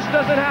 But if this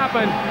doesn't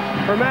happen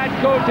for Matt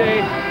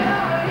Cote,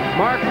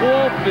 Mark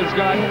Wolf has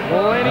got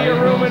plenty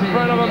of room in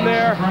front of him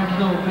there.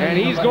 And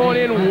he's going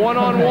in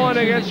one-on-one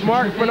against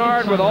Mark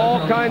Bernard with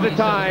all kinds of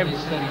time.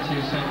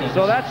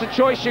 So that's a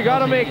choice you got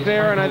to make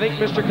there, and I think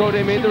Mr.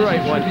 Cote made the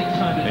right one.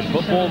 In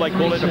football, they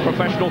call it a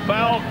professional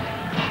foul.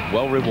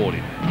 Well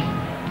rewarded.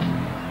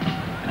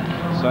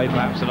 Save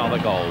perhaps another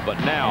goal, but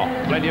now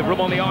plenty of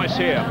room on the ice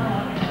here.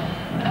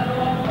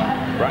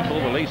 Bracknell,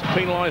 the least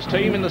penalised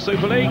team in the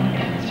Super League,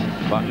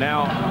 but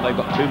now they've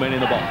got 2 men in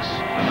the box,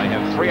 and they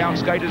have 3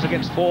 outskaters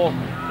against 4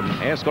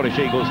 from Ayr Scottish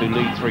Eagles, who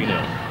lead 3-0.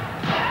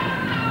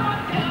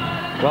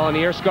 Well, in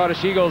the Ayr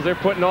Scottish Eagles, they're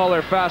putting all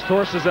their fast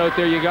horses out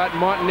there. You got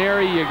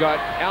Montanari, you got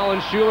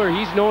Alan Schuler,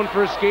 he's known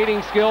for his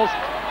skating skills,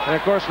 and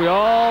of course we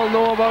all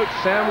know about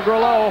Sam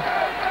Korol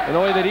and the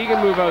way that he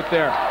can move out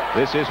there.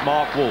 This is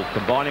Mark Wolf,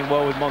 combining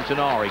well with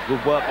Montanari.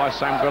 Good work by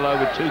Sam Korol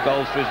with 2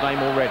 goals to his name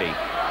already.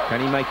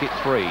 Can he make it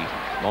 3?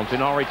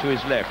 Montanari to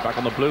his left. Back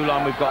on the blue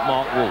line, we've got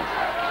Mark Wolf.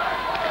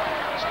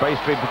 Space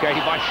being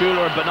gained by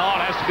Schuler, and Bernard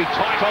has to be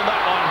tight on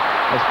that one.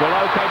 As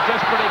Korol came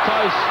desperately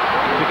close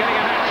to getting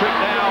a hat-trick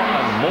now,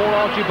 and more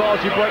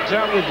argy-bargy breaks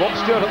out with Rob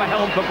Stewart at the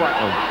helm for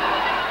Bracknell.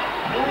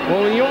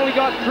 Well, when you only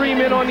got 3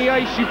 men on the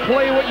ice, you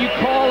play what you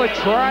call a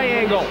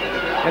triangle,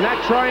 and that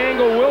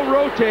triangle will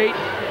rotate.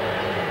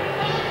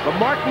 But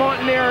Mark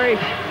Montanari,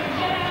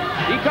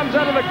 he comes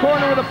out of the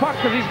corner with a puck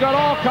because he's got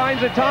all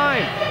kinds of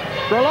time.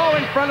 Korol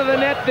in front of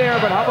the net there,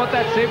 but how about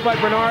that save by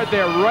Bernard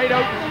there? Right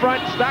out in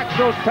front, stacks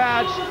those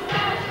pads.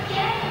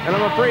 And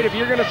I'm afraid if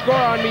you're going to score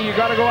on me, you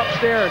got to go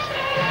upstairs.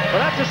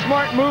 But that's a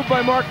smart move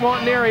by Mark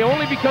Montanari,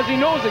 only because he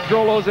knows that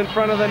Koro's in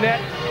front of the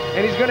net,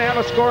 and he's going to have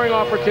a scoring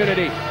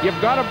opportunity. You've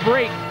got to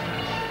break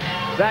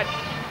that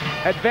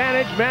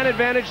advantage, man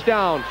advantage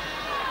down.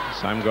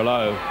 Sam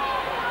Korol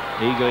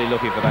eagerly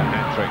looking for that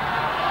hat-trick.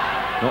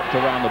 Knocked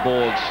around the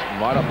boards,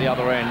 right up the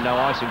other end. No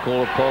icing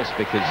call, of course,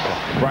 because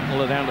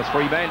Bracknell are down to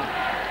 3 men.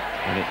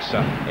 And it's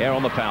Ayr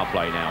on the power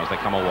play now as they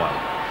come away.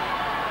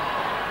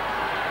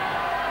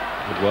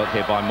 Good work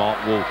here by Mark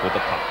Wolf with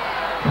the puck.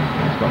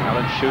 He's got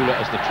Alan Schuler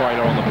as the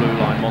trailer on the blue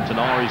line.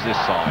 Montanari's this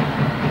side.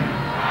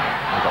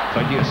 They've got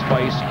plenty of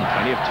space and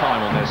plenty of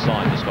time on their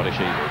side, the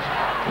Scottish Eagles.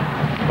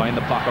 Playing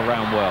the puck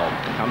around well.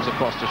 Comes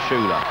across to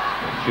Schuler.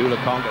 Schuler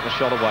can't get the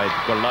shot away.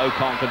 Korol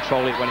can't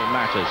control it when it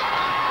matters.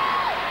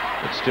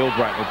 But still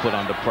Bracknell put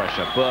under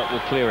pressure. Burt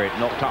will clear it.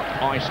 Knocked up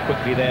ice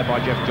quickly there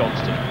by Jeff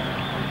Johnston.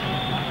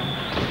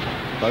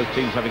 Both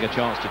teams having a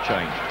chance to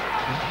change.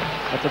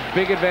 That's a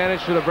big advantage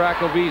for the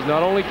Bracknell Bees.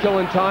 Not only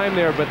killing time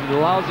there, but it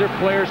allows their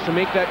players to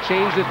make that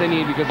change that they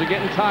need because they're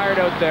getting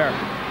tired out there.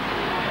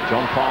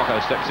 John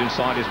Parko steps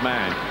inside his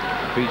man.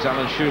 Feeds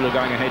Alan Schuler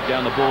going ahead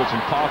down the boards,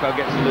 and Parko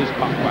gets the loose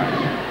puck back.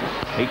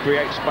 He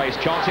creates space.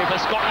 Chance here for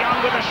Scott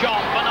Young with a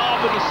shot.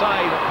 Bernard with a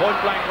save at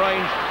point-blank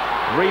range.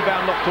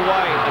 Rebound knocked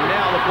away, and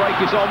now the break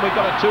is on. We've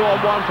got a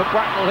 2-on-1 for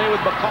Bracknell here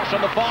with McCosh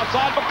on the far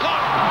side.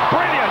 McCosh!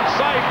 Brilliant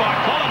save by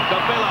Colin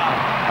Cavilla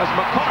as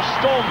McCosh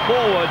stormed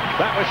forward.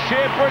 That was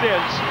sheer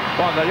brilliance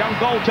by the young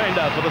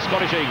goaltender for the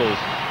Scottish Eagles.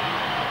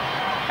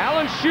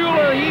 Alan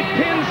Schuler, he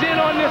pins in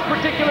on this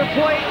particular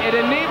play. It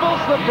enables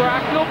the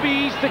Bracknell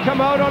Bees to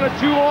come out on a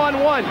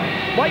 2-on-1.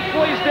 Mike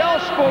Blaisdell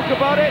spoke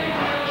about it.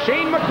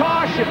 Shane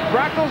McCosh, if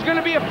Bracknell's going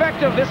to be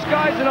effective, this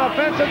guy's an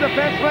offensive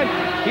defenseman.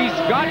 He's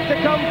got to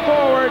come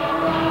forward.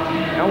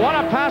 And what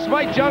a pass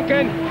by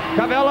Junkin.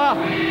 Cavella,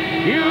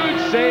 huge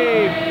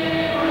save.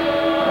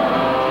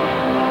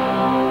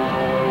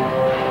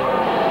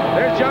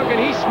 There's Junkin,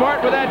 he's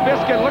smart with that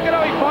biscuit. Look at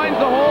how he finds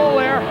the hole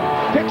there.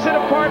 Picks it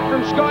apart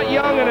from Scott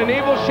Young and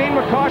enables Shane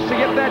McCosh to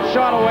get that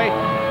shot away.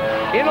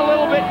 In a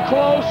little bit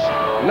close,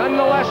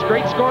 nonetheless,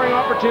 great scoring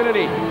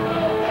opportunity.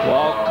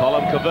 Well,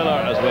 Colin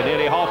Cavilla, as we're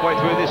nearly halfway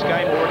through this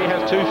game, already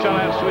has 2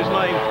 shutouts to his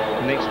name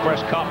in the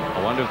Express Cup.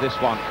 I wonder if this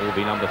one will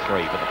be number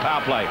 3. But the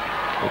power play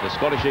with the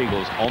Scottish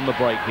Eagles on the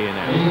break here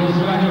now.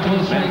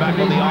 Men back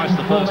on the ice,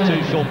 the first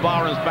 2. Sean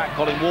Barron's back,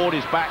 Colin Ward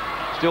is back.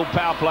 Still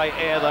power play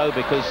Ayr though,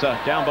 because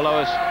down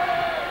below us,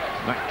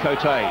 Matt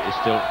Cote is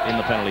still in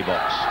the penalty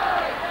box,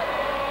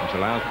 which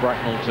allows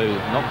Bracknell to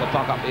knock the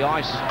puck up the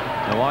ice.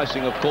 No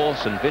icing, of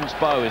course, and Vince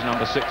Bowe is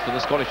number 6 for the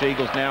Scottish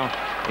Eagles now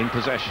in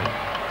possession.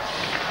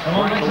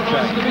 Bracknell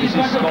change. This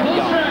is Scott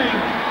Young.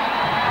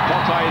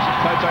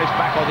 Cote's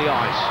back on the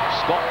ice.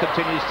 Scott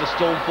continues to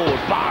storm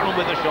forward. Barnum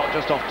with a shot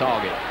just off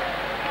target.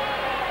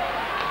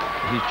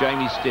 Here's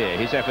Jamie Steer.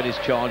 His effort is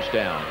charged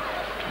down.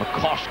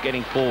 McCosh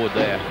getting forward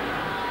there.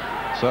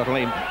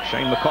 Certainly,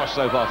 Shane McCosh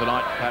so far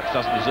tonight perhaps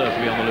doesn't deserve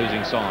to be on the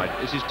losing side.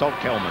 This is Todd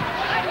Kelman.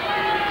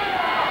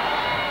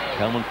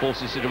 Kelman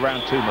forces it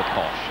around to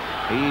McCosh.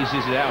 He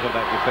eases it out of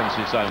that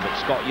defensive zone, but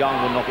Scott Young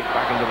will knock it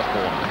back into the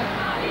corner.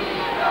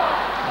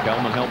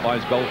 Kelman, helped by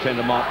his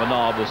goaltender Mark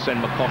Bernard, will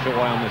send McCosh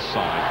away on this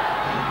side.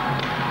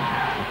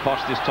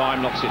 McCosh this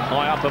time knocks it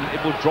high up, and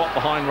it will drop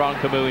behind Ryan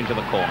Camus into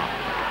the corner.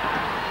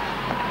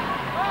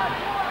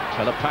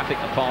 Telepathic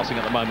the passing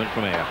at the moment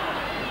from Ayr.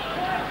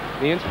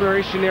 The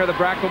inspiration there, the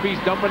Bracknell Bees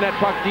dumping that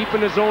puck deep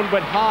in the zone,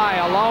 but high,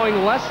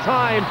 allowing less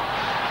time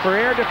for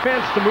Ayr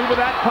defense to move with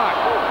that puck.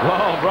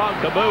 Well, Ryan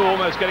Camus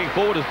almost getting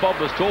forward as Bob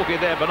was talking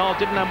there. Bernard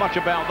didn't know much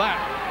about that,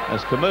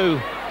 as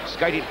Camus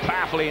skated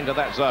powerfully into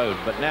that zone,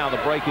 but now the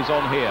break is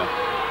on here.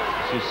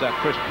 This is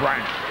Chris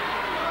Brandt,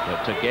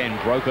 but again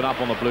broken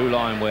up on the blue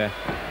line, where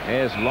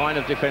Ayr's line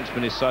of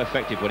defensemen is so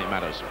effective when it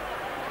matters.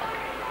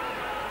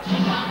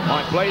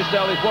 Mike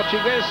Blaisdell is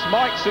watching this.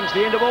 Mike, since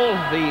the end of all,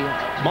 the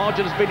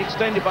margin has been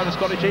extended by the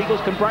Scottish Eagles.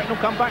 Can Bracknell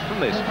come back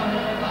from this?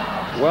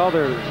 Well,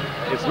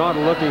 it's not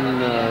looking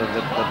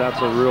that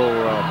that's a real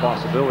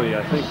possibility.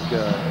 I think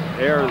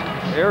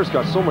Ayr's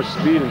got so much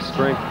speed and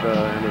strength,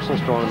 and they're so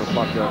strong in the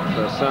puck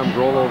that Sam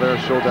Grolo there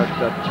showed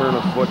that turn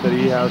of foot that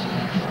he has.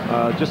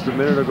 Just a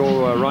minute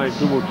ago, Ryan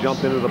Kumo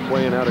jumped into the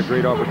play and had a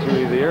great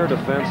opportunity. The Ayr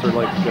defense are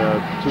like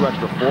 2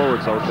 extra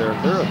forwards out there.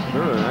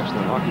 They're an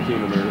excellent hockey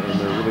team, and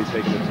they're really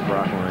taking it to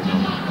Bracknell right now.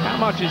 How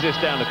much is this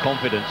down to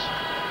confidence?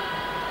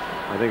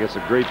 I think it's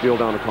a great deal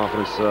down to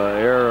confidence.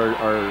 Ayr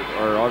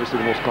are obviously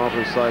the most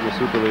confident side in the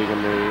Super League,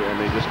 and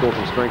they just go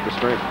from strength to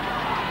strength.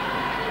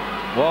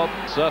 Well,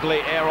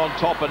 certainly Ayr on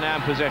top and now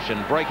in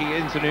possession, breaking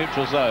into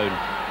neutral zone.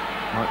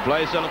 Mike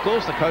Blaisdell, of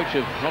course, the coach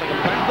of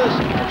Nottingham Panthers,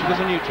 watching as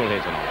a neutral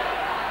here tonight.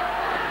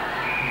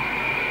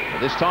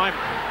 But this time,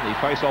 the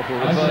face-off will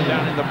revert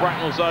down in the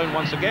Bracknell zone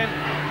once again.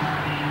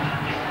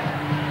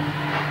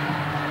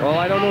 Well,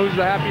 I don't know who's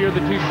the happier of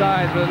the two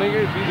sides, but I think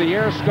it'd be the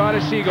Ayr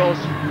Scottish Eagles.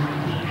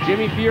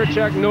 Jimmy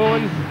Fiorchuk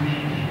knowing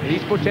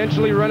he's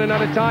potentially running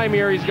out of time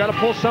here. He's got to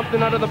pull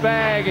something out of the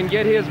bag and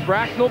get his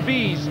Bracknell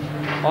Bees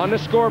on the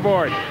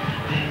scoreboard.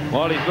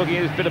 Well, he's looking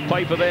at his bit of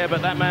paper there,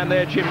 but that man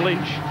there, Jim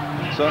Lynch,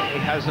 certainly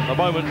has at the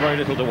moment very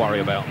little to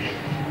worry about,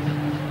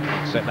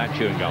 except that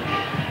chewing gum.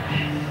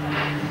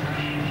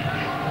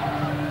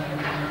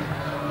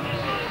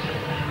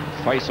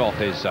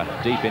 Face-off is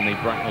deep in the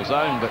Bracknell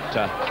zone, but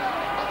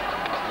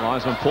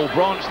linesman Paul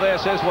Branch there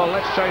says, well,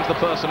 let's change the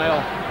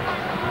personnel.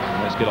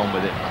 Let's get on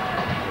with it.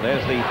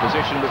 There's the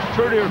position which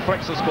truly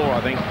reflects the score,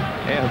 I think.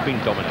 Ayr have been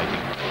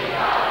dominating.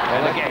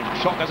 And again,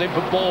 shot goes in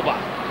for Borba.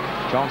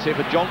 Chance here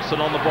for Johnson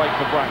on the break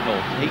for Bracknell.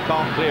 He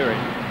can't clear it.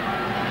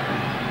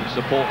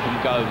 Support from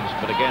Gomes,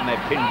 but again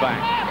they're pinned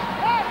back.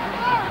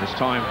 This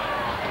time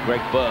Greg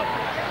Burke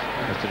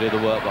has to do the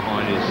work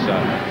behind his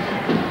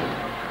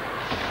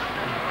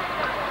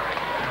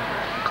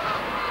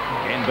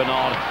again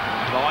Bernard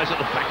lies at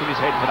the back of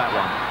his head for that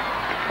one.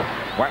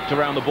 Whacked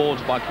around the boards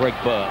by Greg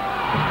Burke.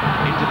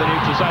 Into the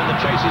neutral zone, the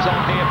chase is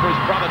on here for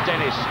his brother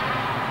Dennis.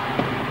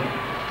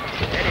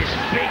 Dennis,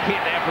 big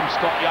hit there from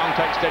Scott Young,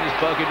 takes Dennis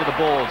Burke into the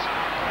boards.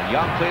 And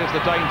Young clears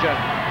the danger.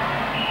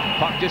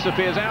 Puck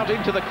disappears out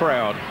into the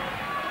crowd.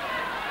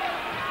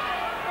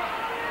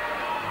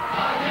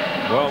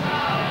 Well,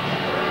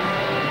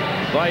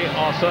 they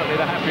are certainly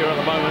the happier at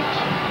the moment.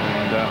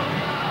 And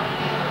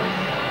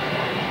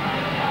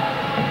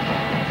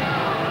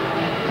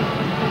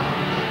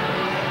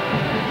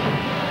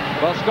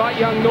well, Scott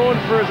Young known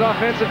for his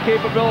offensive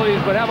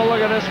capabilities, but have a look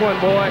at this one,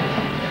 boy.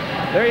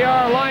 There you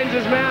are, lines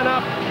his man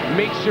up,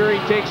 makes sure he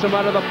takes him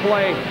out of the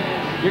play.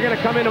 You're going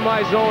to come into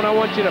my zone, I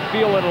want you to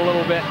feel it a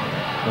little bit.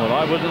 Well,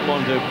 I wouldn't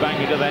want to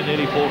bang into that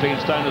nearly 14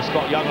 stone of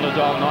Scott Young on a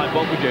dark night,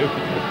 what would you?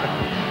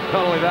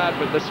 Not only that,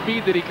 but the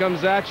speed that he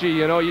comes at you,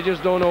 you know, you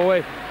just don't know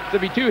way.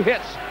 There'll be two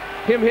hits,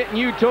 him hitting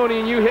you, Tony,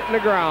 and you hitting the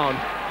ground.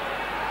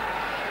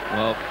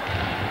 Well,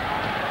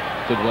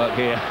 good work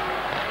here.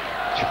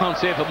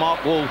 Chance here for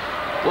Mark Wolf.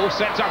 Wolf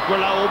sets up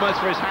Korol almost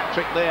for his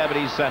hat-trick there, but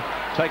he's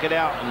taken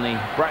out, and the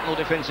Bracknell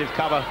defensive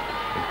cover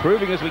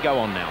improving as we go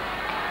on now.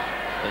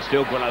 But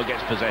still Korol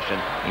gets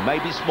possession. He may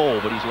be small,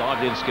 but he's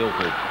lively and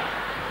skillful.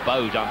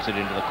 Bow dumps it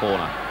into the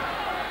corner.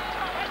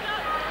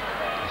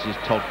 This is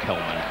Todd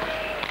Kelman.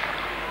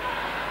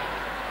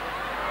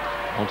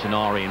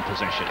 Montanari in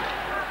possession.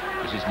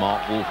 This is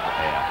Mark Wolf for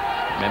Ayr.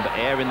 Remember,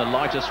 Ayr in the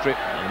lighter strip,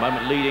 at the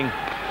moment leading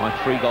by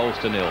 3-0.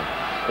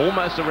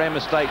 Almost a rare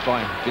mistake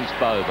by Vince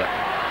Bow, but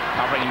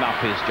covering him up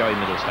is Joey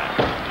Middlestad.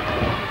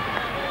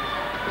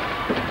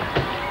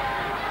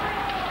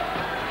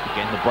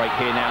 Again, the break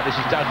here now. This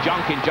is Doug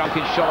Junkin.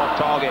 Junkin's shot off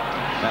target.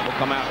 That will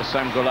come out to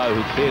Sam Korol,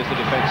 who clears the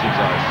defensive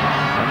zone.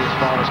 Only as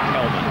far as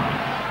Kelman.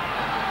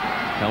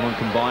 Kelman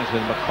combines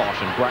with McCosh,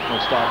 and Bracknell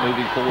start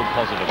moving forward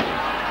positively.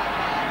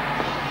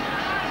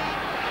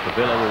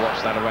 Davila will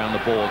watch that around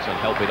the boards and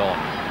help it on.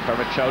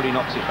 Ferracholi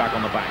knocks it back on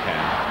the backhand.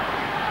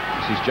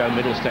 This is Joe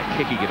Middlestad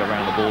kicking it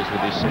around the boards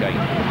with his skate.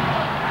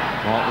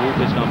 Mark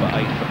Wolf is number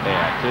 8 for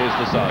Ayr, clears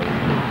the zone.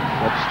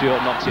 Rob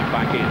Stewart knocks it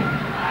back in.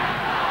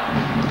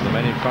 The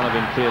men in front of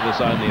him clear the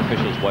zone, the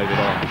officials wave it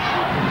on.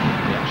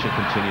 The action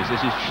continues.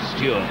 This is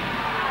Stewart.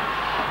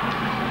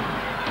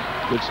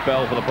 Good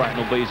spell for the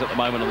Bracknell Bees at the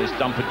moment on this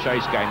dump and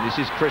chase game. This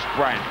is Chris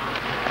Brandt.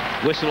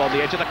 Whistle on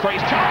the edge of the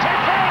crease. Chance in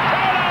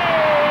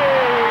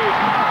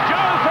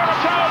Joe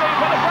Ferracholi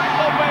for the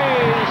Bracknell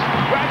Bees.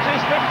 Grabs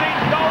his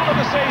 15th goal of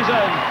the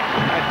season.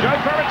 And Joe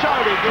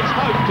Ferracholi gives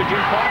hope to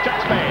Jim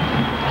Parchak's men.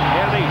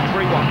 Their lead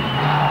 3-1.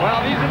 Well,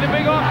 these are the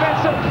big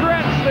offensive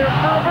threats. They're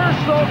reverse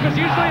though, because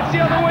usually it's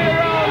the other way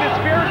around. It's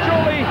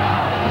Ferracholi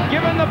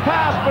given the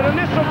pass, but on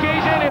this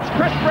occasion it's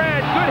Chris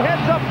Brandt. Good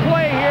heads-up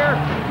play here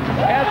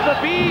as the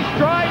Bees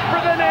drive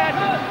for the net.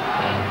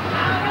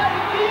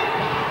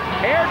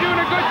 Ayr doing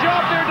a good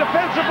job there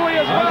defensively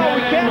as well.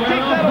 We can't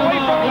take that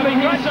away from them. They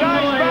got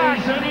guys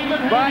back,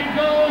 but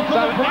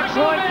some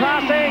excellent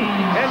passing,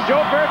 and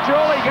Joe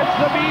Ferracholi gets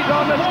the Bees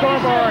on the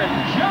scoreboard.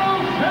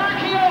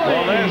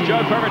 Well, there's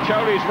Joe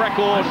Ferracholi's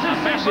record, a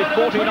massive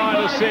 49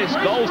 assists.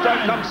 Goals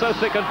don't come so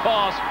thick and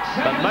fast,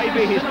 but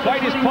maybe he's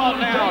played his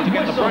part now to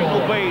get the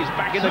Bracknell Bees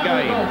back in the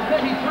game. On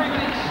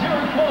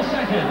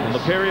the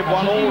period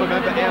 1-1,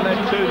 remember Ayr led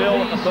 2-0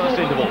 at the first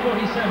interval.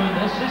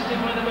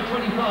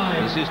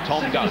 This is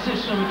Tom Gomes.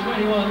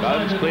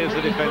 Gomes clears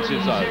the defensive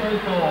zone.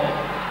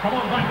 Come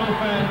on, Bracknell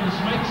fans,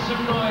 make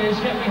some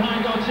noise, get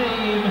behind your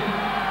team.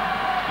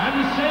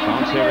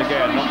 Chance here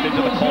again, knocked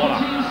into the corner.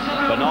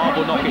 Bernard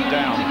will knock it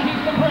down.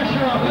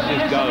 This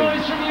is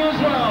Gomes.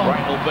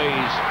 Bracknell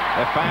Bees.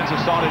 Their fans are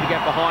starting to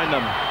get behind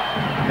them.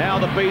 Now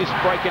the Bees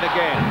break it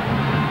again.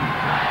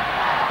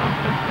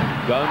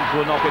 Gomes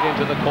will knock it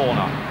into the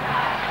corner.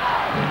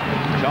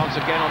 Chance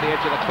again on the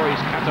edge of the crease.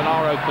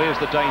 Catanaro clears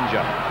the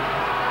danger.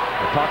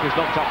 The puck is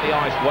knocked up the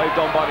ice, waved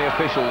on by the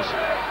officials.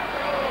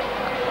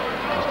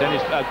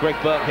 As Greg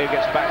Burke here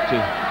gets back to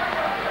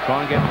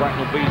try and get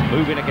Bracknell Bees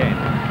moving again.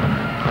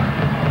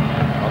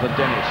 Other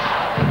Dennis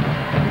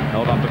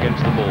held up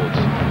against the boards.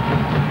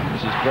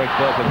 This is Greg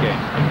Burke again.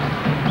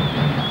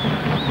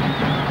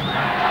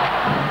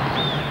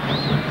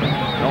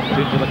 Knocked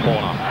into the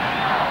corner.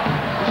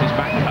 This is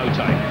Matt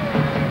Cote.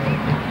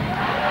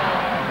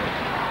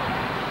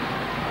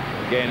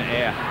 Again,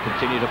 Ayr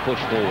continue to push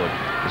forward.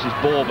 This is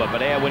Borba,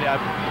 but Ayr win.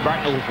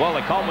 Bracknell, well,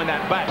 they can't win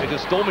that back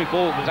because storming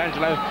forward was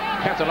Angelo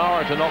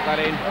Catanaro to knock that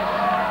in.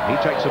 He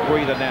takes a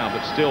breather now,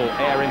 but still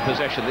Ayr in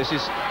possession. This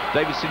is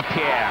David St.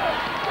 Pierre.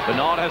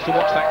 Bernard has to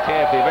watch that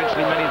carefully.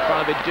 Eventually, men in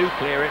front of it do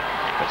clear it,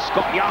 but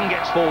Scott Young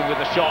gets forward with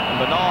the shot,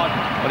 and Bernard,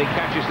 well, he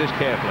catches this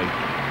carefully.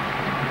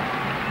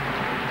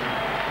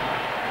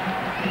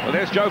 Well,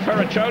 there's Joe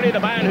Ferraccioli, the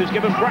man who's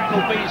given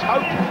Bracknell Bees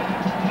hope.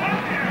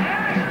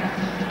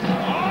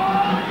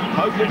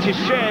 Hope which is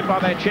shared by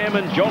their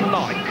chairman, John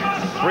Nike.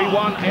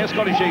 3-1, Ayr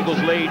Scottish Eagles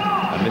lead,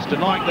 and Mr.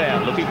 Nike there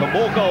looking for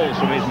more goals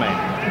from his men.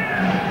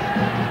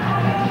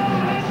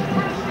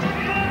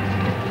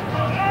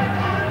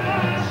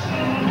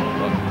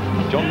 Well,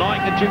 John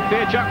Nike and Jim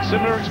Fairchuck,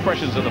 similar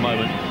expressions at the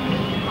moment.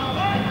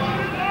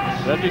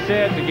 As we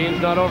said, the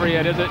game's not over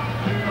yet, is it?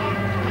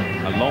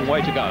 A long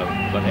way to go,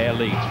 but Ayr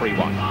lead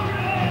 3-1.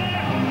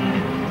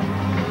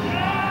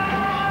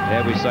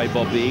 There we say,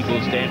 Bob, the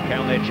Eagles daren't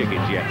count their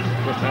chickens yet.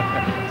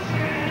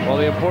 Well,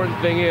 the important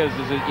thing is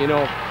that, you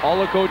know, all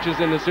the coaches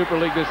in the Super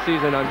League this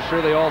season, I'm sure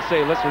they all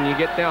say, listen, when you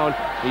get down,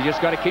 you just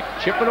got to keep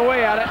chipping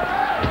away at it.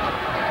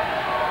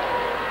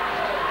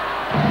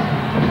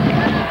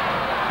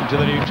 Into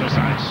the neutral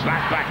side,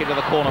 slapped back into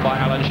the corner by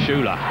Alan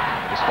Schuler.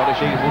 The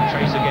Scottish Eagles will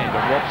chase again,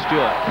 but Rob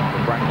Stewart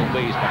from Bracknell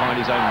Bees behind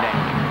his own net.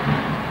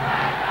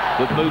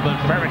 Good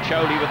movement,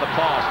 Ferraccioli with the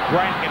pass,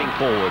 Grant getting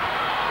forward.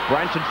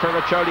 Grant and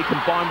Ferraccioli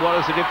combined well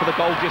as they did for the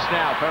goal just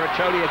now.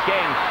 Ferraccioli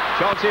again,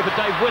 chance here for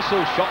Dave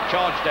Whistle, shot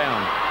charged down.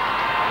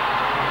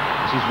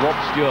 This is Rob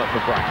Stewart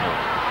for Bracknell.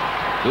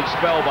 Good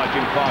spell by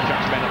Jim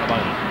Farchuk's men at the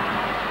moment.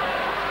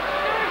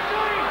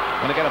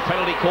 Going to get a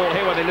penalty call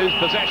here where they lose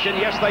possession.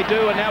 Yes, they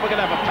do, and now we're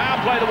going to have a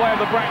power play the way of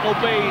the Bracknell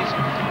Bees,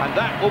 and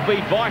that will be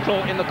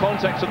vital in the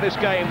context of this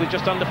game with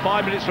just under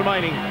 5 minutes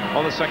remaining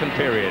on the second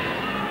period.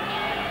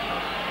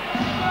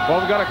 Well,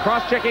 we've got a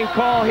cross-checking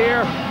call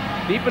here,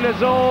 deep in the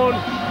zone.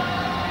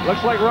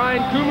 Looks like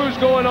Ryan Kumu's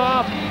going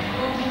off.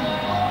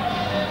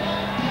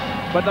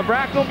 But the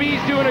Bracknell Bees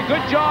doing a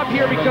good job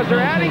here because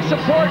they're adding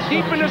support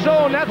deep in the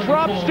zone. That's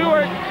Rob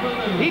Stewart.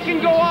 He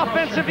can go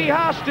offense if he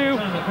has to,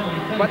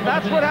 but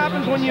that's what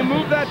happens when you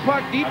move that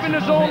puck deep in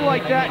the zone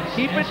like that.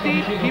 Keep it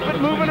deep, keep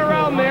it moving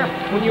around there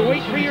when you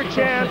wait for your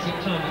chance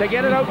to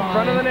get it out in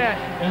front of the net.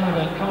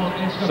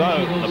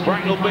 So, the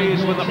Bracknell Bees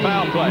with the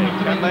power play.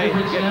 Can they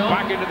get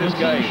back into this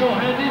game?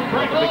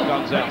 The big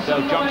guns out.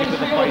 They'll jump into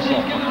the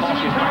face-off.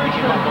 McCosh is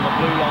backing him up on the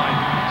blue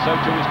line. So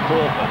too is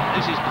Crawford.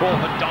 This is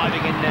Crawford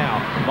diving in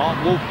now. Mark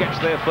Wolf gets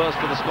there first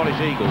for the Scottish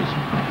Eagles.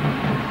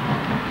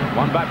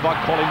 One back by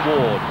Colin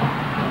Ward.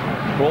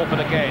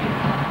 Crawford again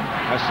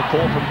has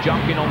support from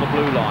Junkin on the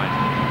blue line.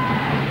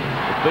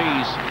 The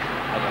Bees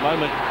at the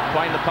moment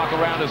playing the puck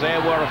around as Ayr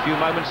were a few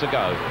moments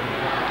ago.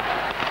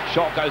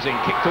 Shot goes in,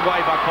 kicked away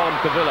by Colin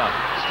Cavilla.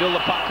 Still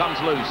the puck comes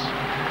loose.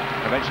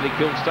 Eventually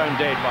killed stone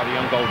dead by the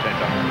young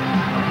goaltender.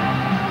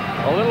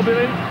 A little bit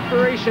of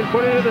inspiration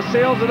put into the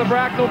sails of the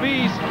Bracknell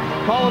Bees.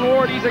 Colin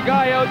Ward, he's a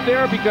guy out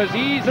there because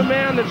he's a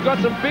man that's got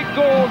some big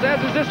goals,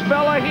 as is this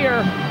fella here,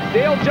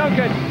 Dale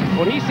Junkin.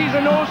 When he sees a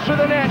nose for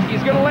the net,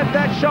 he's going to let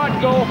that shot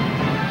go.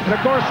 And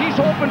of course, he's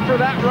hoping for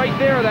that right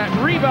there, that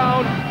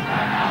rebound.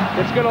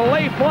 It's going to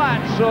lay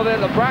flat so that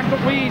the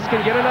Bracknell Bees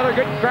can get another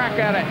good crack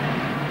at it.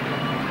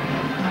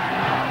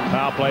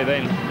 Power play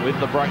then with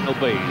the Bracknell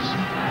Bees.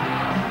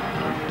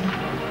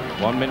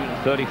 1 minute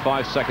and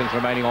 35 seconds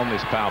remaining on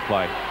this power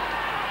play.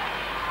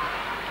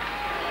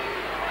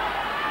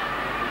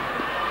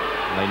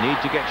 They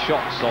need to get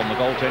shots on the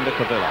goaltender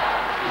Cavilla.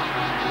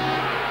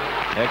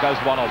 There goes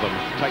one of them.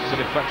 Takes the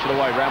deflection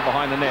away, round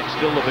behind the net.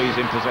 Still the Bees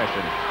in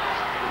possession.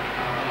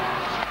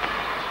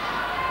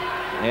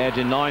 Ayr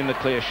denying the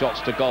clear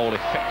shots to goal.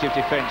 Effective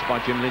defence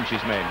by Jim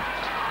Lynch's men.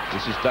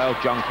 This is Dale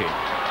Junkin.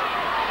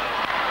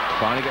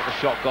 Trying to get the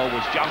shot goal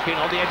was Junkin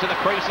on the edge of the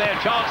crease there.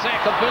 Chance there,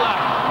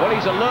 Cavilla. Well,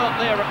 he's alert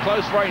there at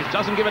close range.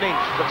 Doesn't give an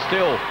inch, but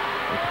still,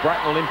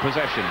 Bracknell in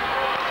possession.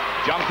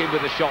 Junkin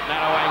with the shot,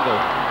 narrow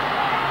angle.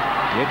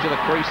 The edge of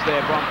the crease there,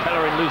 Brian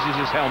Pellerin loses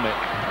his helmet.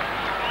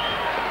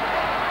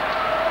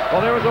 Well,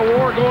 there was a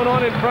war going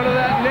on in front of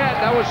that net.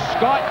 That was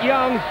Scott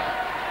Young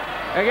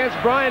against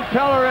Brian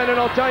Pellerin,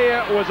 and I'll tell you,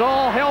 it was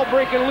all hell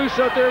breaking loose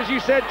out there, as you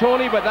said,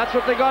 Tony, but that's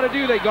what they got to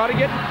do. They got to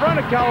get in front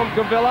of Callum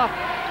Cavilla,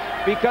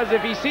 because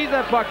if he sees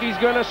that puck, he's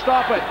going to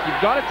stop it.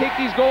 You've got to take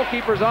these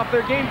goalkeepers off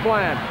their game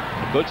plan.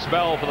 Good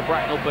spell for the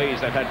Bracknell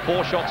Bees. They've had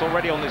 4 shots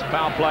already on this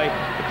power play.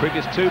 The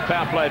previous 2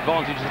 power play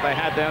advantages they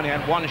had, they only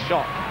had 1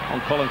 shot on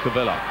Colin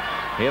Cavilla.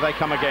 Here they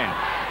come again.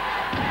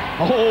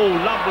 Oh,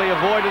 lovely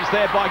avoidance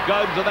there by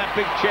Gomes of that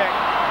big check.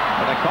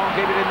 But they can't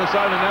keep it in the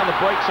zone, and now the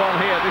break's on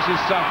here. This is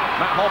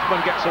Matt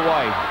Hoffman gets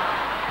away.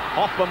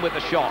 Hoffman with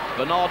the shot.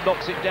 Bernard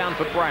knocks it down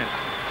for Brandt.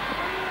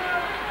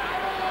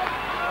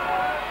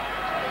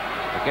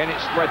 Again,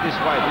 it's spread this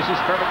way. This is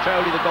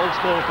Ferriccioli, the goal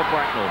scorer for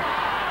Bracknell.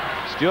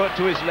 Stewart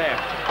to his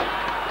left.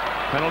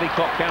 Penalty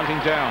clock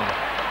counting down.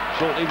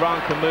 Shortly,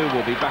 Ryan Camus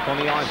will be back on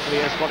the ice for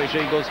the Scottish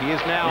Eagles. He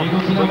is now.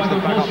 Brings them back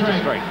up to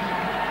straight.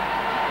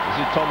 This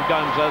is Tom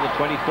Gomes, the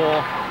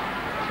 24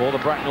 for the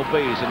Bracknell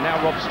Bees. And now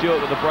Rob Stewart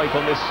with the break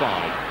on this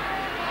side.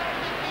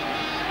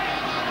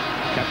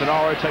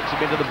 Catanaro takes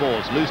him into the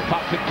boards. Loose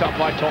puck picked up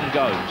by Tom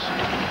Gomes.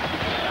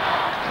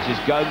 This is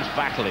Gomes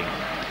battling.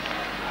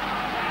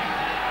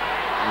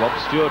 Rob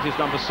Stewart is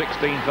number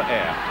 16 for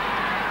Ayr.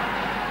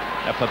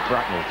 For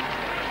Bracknell.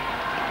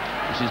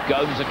 This is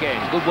Gomes again.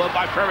 Good work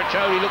by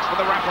Ferriccioli. Looks for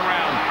the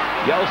wraparound.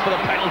 Yells for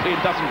the penalty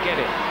and doesn't get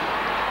it.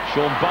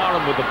 Sean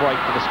Barham with the break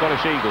for the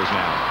Scottish Eagles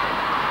now.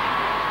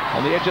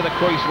 On the edge of the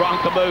crease,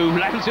 Ryan Camus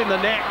lands in the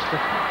net.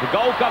 The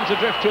goal comes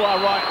adrift to our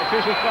right.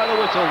 Officials blow the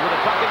whistle with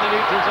a puck in the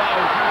neutral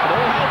zone. And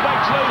all hell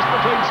breaks loose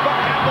between Scott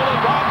Campbell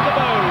and Ryan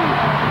Camus.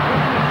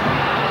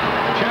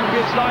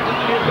 Champions night at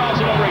the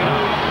Newcastle Arena.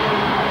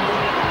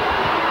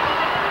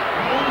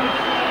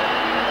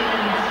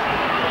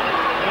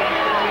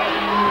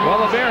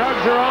 Well, the bear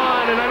hugs are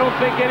on, and I don't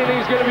think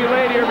anything's going to be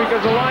laid here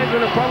because the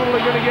linesmen are probably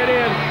going to get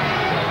in.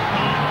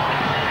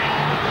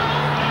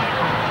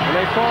 And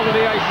they fall to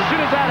the ice. As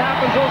soon as that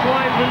happens, those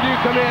linesmen do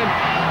come in.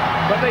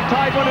 But they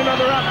tied one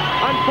another up.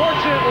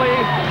 Unfortunately,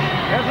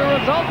 as a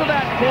result of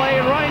that play,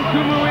 and Ryan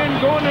Kumu in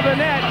going to the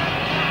net,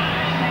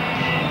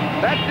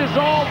 that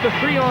dissolved the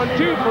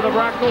 3-on-2 for the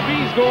Bracknell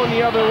Bees going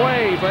the other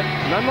way. But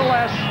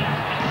nonetheless...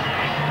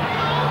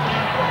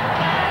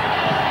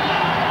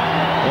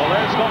 Well,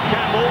 there's Scott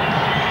Campbell,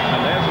 and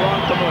there's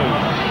Ryan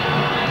Camus.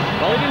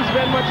 Well, he didn't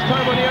spend much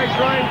time on the ice,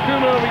 Ryan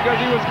Kumu, because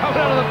he was coming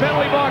out of the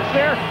penalty box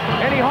there,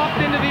 and he hopped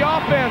into the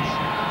offense.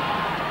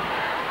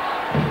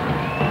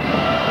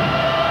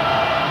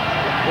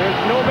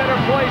 There's no better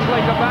place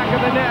like the back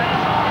of the net.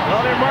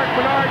 Well, there Mark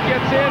Millard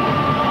gets in,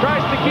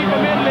 tries to keep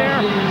him in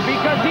there,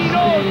 because he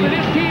knows that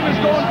his team is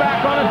going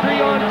back on a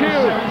 3-on-2.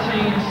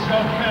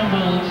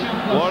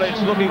 Well,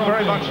 it's looking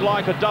very much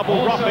like a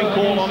double roughing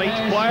call on each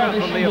player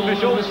from the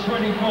officials.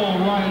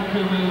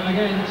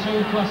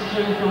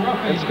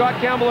 And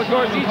Scott Campbell, of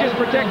course, he's just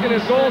protecting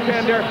his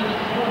goaltender.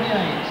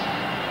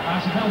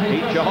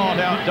 Eat your heart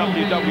out,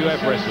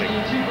 WWF Wrestling.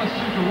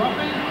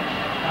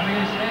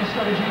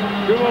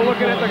 Kumo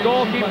looking at the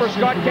goalkeeper.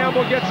 Scott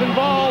Campbell gets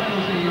involved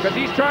because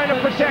he's trying to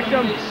protect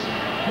him.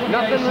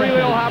 Nothing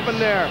really will happen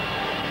there.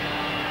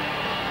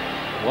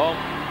 Well,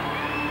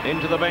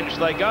 into the bench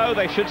they go.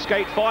 They should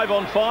skate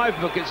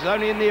 5-on-5, but it's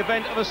only in the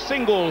event of a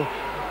single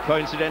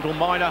coincidental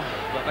minor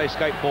that they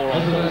skate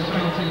 4-on-4.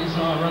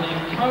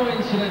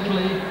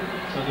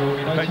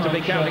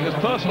 Effectively counting as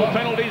personal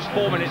penalties,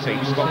 4 minutes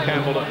each. Scott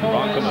Campbell and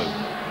Ryan Camus.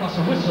 Plus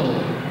a whistle.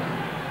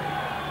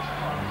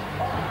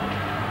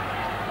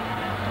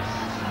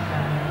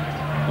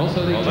 Well,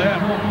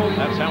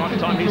 that's how much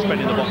time he's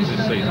spent in the box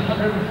this season.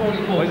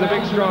 Well, he's a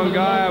big, strong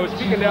guy. I was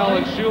speaking to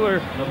Alan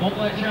Schuler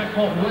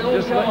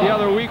just the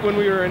other week when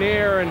we were in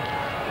Ayr, and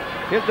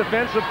his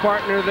defensive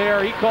partner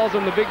there, he calls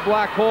him the big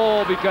black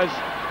hole because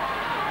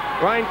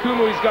Ryan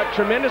Kumu, he's got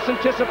tremendous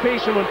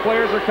anticipation when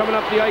players are coming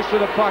up the ice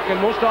with a puck,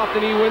 and most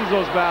often he wins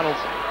those battles.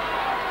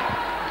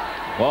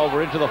 Well,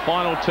 we're into the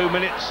final 2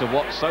 minutes of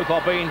what's so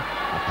far been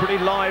a pretty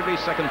lively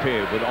second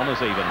period with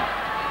honours even.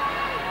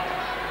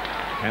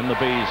 Can the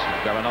Bees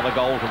grab another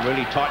goal to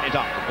really tighten it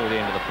up before the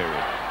end of the period?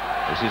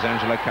 This is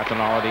Angelo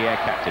Catanaro, the Ayr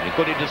captain. A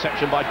good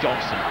interception by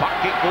Johnson. Puck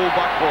kick ball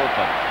by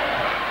Crawford.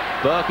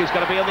 Burke is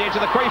going to be on the edge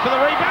of the crease for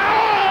the rebound.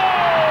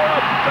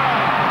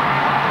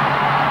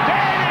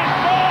 Dennis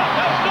Burke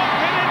has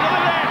knocked it into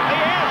the net.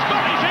 The Ayr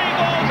Scottish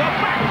Eagles are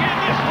back in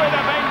this with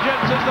a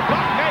vengeance as the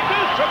puck came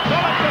loose from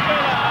Colin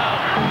Millard.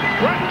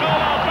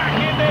 Bracknell are back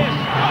in this.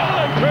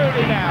 Oh, and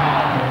truly now.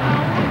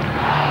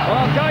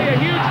 Well, I'll tell you,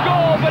 huge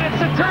goal, but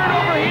it's a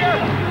turnover here.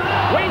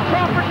 Wayne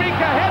Crawford makes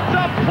a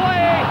heads-up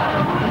play.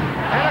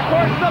 And, of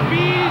course, the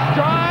Bees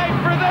drive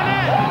for the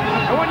net.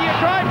 And when you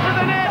drive for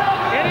the net,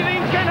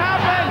 anything can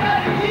happen.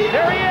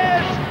 There he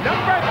is,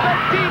 number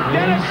 13,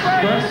 Dennis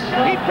Burke.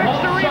 He picks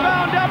the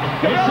rebound up.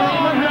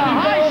 Camillo, the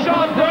high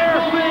shot there.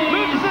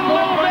 Loses it a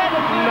little bit.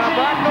 And the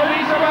Bracknell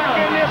Bees are back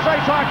in this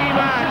ice hockey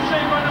match.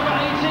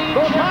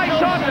 Those high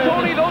shots,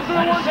 Tony, those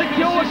are the ones that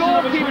kill the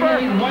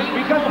goalkeeper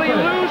because they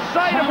lose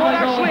sight of what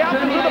actually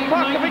happens with the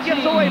puck if it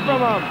gets away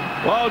from them.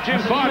 Well, Jim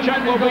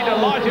Farchak will be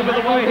delighted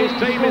with the way his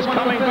team is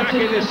coming back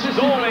in this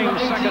storming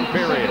second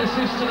period.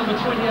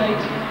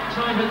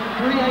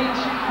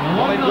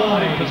 Colin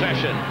Ward in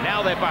possession.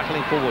 Now they're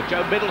battling forward.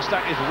 Joe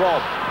Middlestack is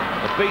robbed.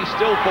 The Bees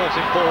still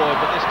forcing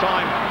forward, but this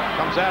time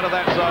comes out of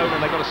that zone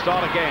and they've got to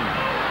start again.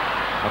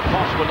 The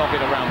Foss will knock it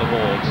around the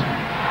boards.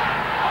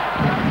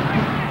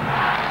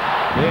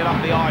 Cleared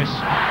up the ice.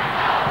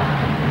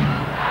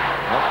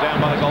 Knocked down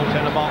by the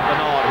goaltender Mark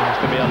Bernard, who has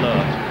to be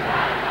alert.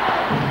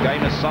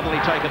 game has suddenly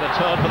taken a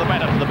turn for the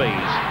better for the Bees.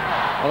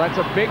 Well, that's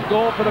a big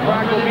goal for the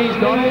Bracknell Bees,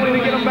 not only to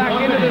get them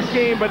back into this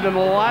game, but in the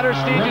latter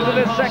stages of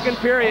this second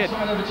period.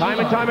 Time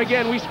and time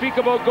again, we speak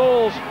about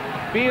goals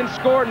being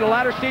scored in the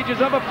latter stages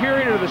of a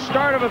period or the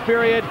start of a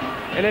period,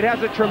 and it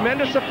has a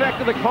tremendous effect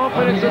on the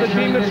confidence of the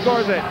team that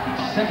scores it.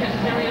 Second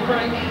period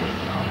break.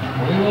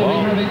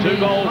 Well, 2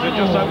 goals in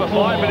just over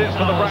 5 minutes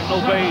for the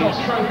Bracknell Bees.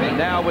 And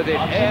now with it,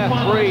 Ayr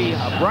 3,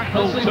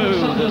 Bracknell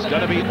 2. There's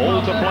going to be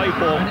all to play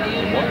for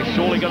in what is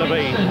surely going to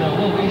be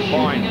a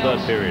fine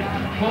third period.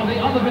 Well,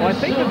 I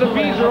think that the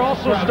Bees are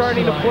also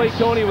starting to play,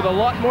 Tony, with a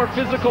lot more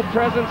physical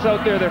presence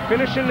out there. They're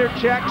finishing their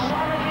checks.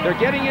 They're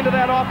getting into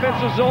that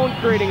offensive zone,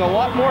 creating a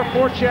lot more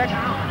forecheck,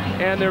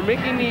 and they're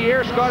making the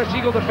Ayr Scottish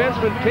Eagle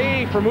defensemen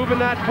pay for moving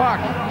that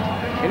puck.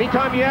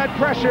 Anytime you add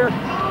pressure,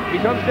 it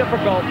becomes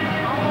difficult.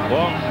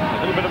 Well,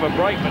 a little bit of a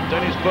break, but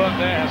Dennis Burke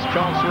there has a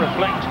chance to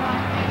reflect.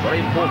 Very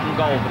important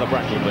goal for the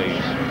Bracknell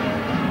Bees.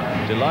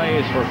 Delay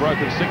is for a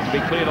broken stick to be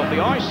cleared off the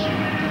ice.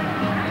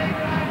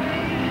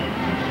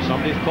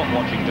 Somebody's clock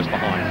watching just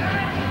behind.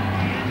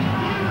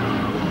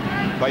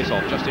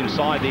 Face-off just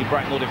inside the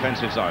Bracknell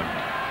defensive zone.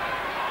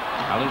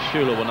 Alan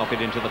Schuler will knock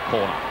it into the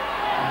corner.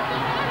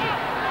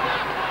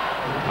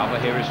 Cover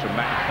here is from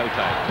Matt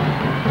Cote.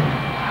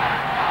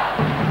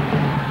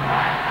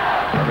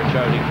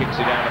 Jody kicks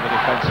it out of the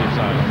defensive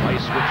zone. They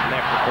switch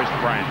left to Chris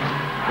Brandt.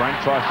 Brandt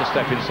tries to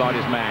step inside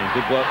his man.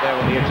 Good work there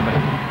on the edge of the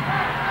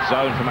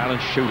zone from Alan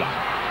Schuler.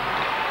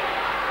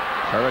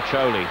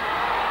 Periccioli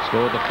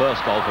scored the first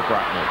goal for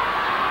Bracknell.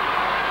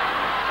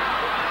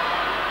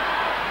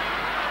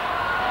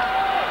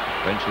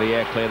 Eventually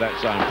Ayr clear that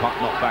zone. Puck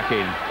knocked back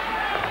in.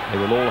 They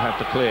will all have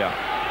to clear.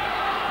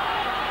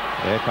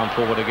 Ayr come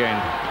forward again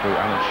through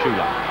Alan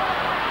Schuler.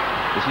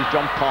 This is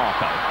John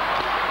Parker.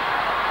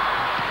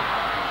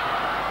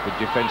 Good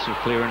defensive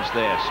clearance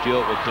there.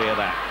 Stewart will clear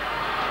that.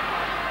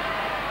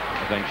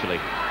 Eventually.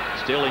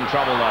 Still in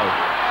trouble though.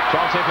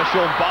 Chance here for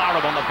Sean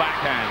Barham on the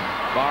backhand.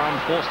 Barham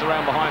forced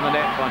around behind the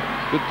net.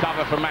 Good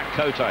cover from Matt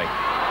Cote. A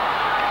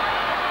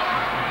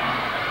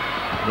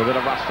little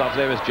bit of rough stuff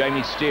there as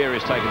Jamie Steer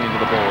is taken into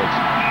the boards.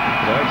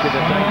 Eventually the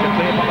danger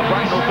cleared by the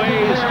Bracknell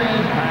Bees.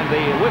 And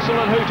the whistle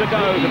and hoot to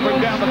go to bring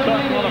down the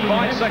curtain on a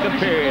fine second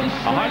period.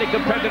 A highly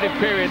competitive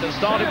period that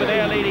started with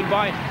Ayr leading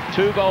by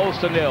 2 goals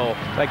to 0.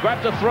 They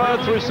grabbed a throw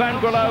through Sam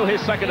Grillo,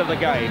 his second of the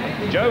game.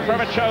 Joe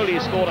Ferraccioli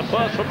scored a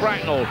first for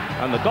Bracknell.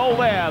 And the goal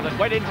there that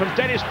went in from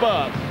Dennis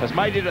Burke has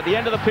made it at the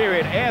end of the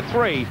period. Ayr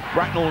 3,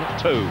 Bracknell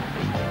 2.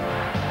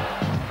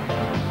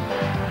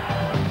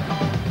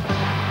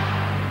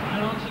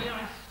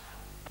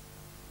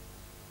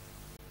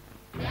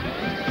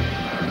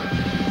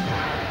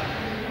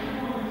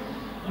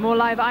 More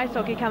live ice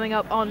hockey coming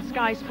up on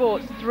Sky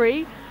Sports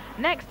 3.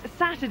 Next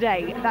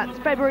Saturday, that's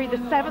February the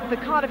 7th, the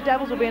Cardiff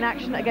Devils will be in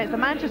action against the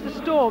Manchester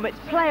Storm. It's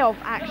playoff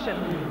action,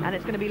 and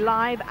it's going to be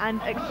live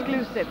and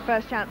exclusive.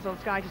 First chance on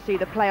Sky to see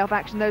the playoff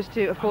action. Those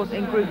two, of course,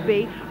 in Group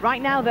B.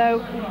 Right now,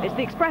 though, it's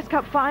the Express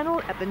Cup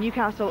final at the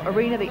Newcastle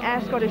Arena. The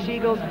Ayr Scottish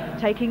Eagles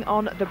taking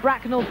on the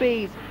Bracknell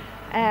Bees.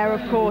 Ayr,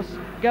 of course,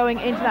 going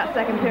into that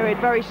second period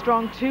very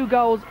strong, 2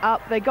 goals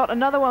up. They got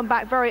another one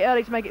back very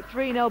early to make it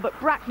 3-0, but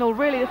Bracknell,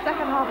 really, the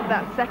second half of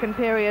that second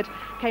period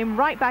came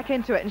right back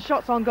into it, and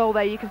shots on goal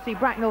there. You can see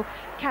Bracknell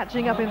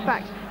catching up. In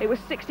fact, it was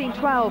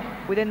 16-12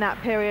 within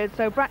that period,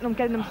 so Bracknell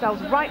getting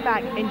themselves right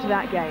back into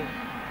that game.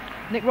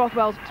 Nick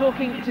Rothwell's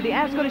talking to the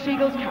Ayr Scottish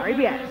Eagles, Carrie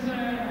Bietz.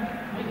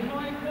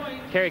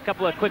 Carrie, a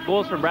couple of quick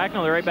goals from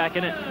Bracknell, they're right back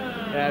in it.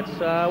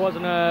 Yeah, it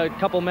wasn't a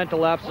couple mental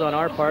lapses on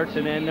our parts,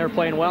 and then they're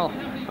playing well.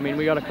 I mean,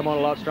 we got to come out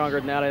a lot stronger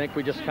than that. I think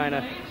we just kind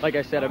of, like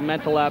I said, a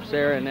mental lapse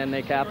there, and then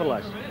they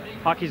capitalized.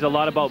 Hockey's a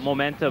lot about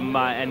momentum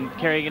and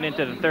carrying it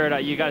into the third.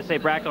 You got to say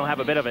Bracknell have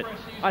a bit of it.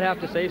 I'd have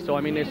to say so.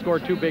 I mean, they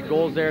scored 2 big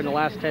goals there in the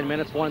last 10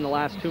 minutes, one in the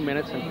last 2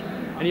 minutes,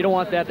 and you don't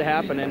want that to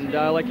happen. And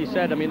like you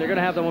said, I mean, they're going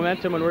to have the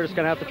momentum, and we're just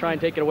going to have to try and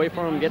take it away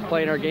from them, get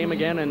playing our game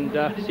again, and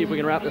see if we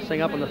can wrap this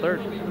thing up in the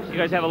third. You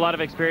guys have a lot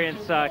of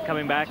experience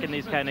coming back in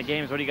these kind of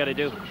games. What do you got to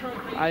do?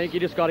 I think you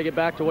just got to get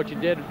back to what you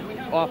did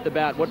off the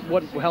bat.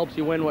 What helps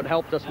you win, what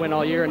helped us win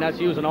all year, and that's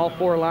using all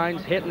 4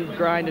 lines, hitting,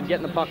 grinding,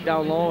 getting the puck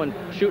down low, and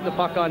shooting the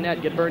puck on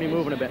net, get Bernie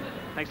moving a bit.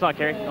 Thanks a lot,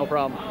 Carrie. No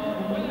problem.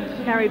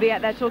 Carrie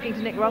Biet there talking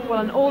to Nick Rothwell,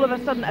 and all of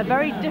a sudden a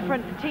very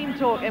different team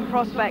talk in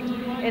prospect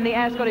in the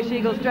Ayr Scottish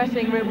Eagles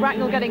dressing room.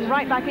 Bracknell getting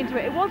right back into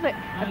it. It was a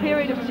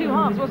period of 2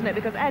 halves, wasn't it?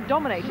 Because Ayr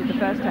dominated the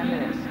first 10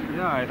 minutes.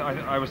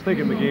 Yeah, I was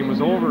thinking the game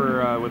was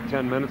over with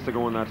 10 minutes to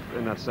go in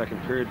that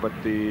second period, but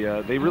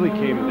they really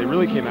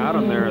came at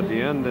them there at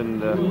the end,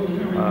 and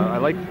I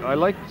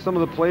liked some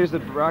of the plays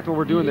that Bracknell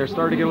were doing. They're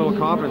starting to get a little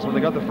confidence. When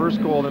they got the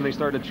first goal, then they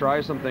started to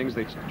try some things.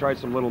 They tried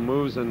some little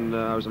moves, and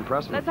I was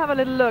impressed with them. Let's have a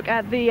little look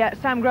at the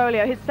Sam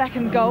Grolio, his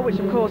second goal, which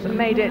of course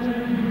made it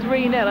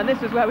 3-0, and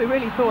this is where we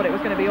really thought it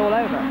was going to be all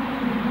over.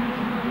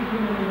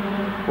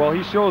 Well,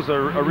 he shows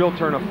a real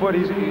turn of foot.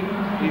 He's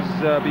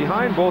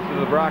behind both of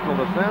the Bracknell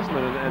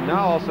defensemen, and now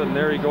all of a sudden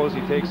there he goes.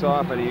 He takes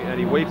off and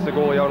he waits the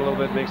goalie out a little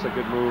bit, makes a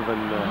good move,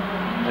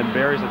 and and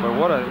buries it. But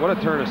what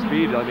a turn of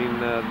speed. I mean,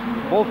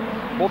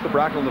 both the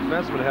Bracknell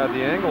defensemen had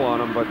the angle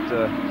on him, but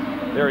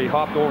there he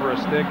hopped over a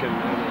stick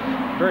and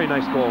very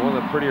nice goal, one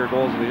of the prettier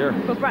goals of the year.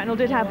 Of course, Bracknell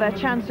did have their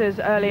chances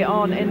early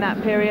on in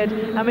that period,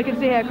 and we can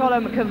see here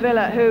Korol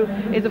who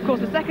is, of course,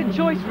 the second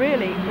choice,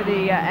 really, for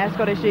the Air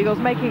Scottish Eagles,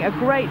 making a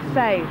great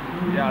save.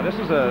 Yeah, this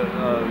is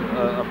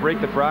a break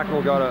that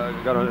Bracknell got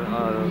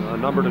a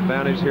numbered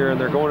advantage here,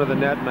 and they're going to the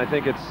net, and I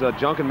think it's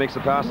Junkin makes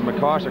the pass to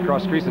McCosh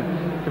across crease,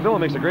 and Cavilla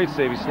makes a great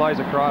save. He slides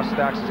across,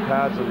 stacks his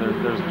pads, and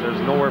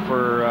there's nowhere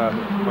for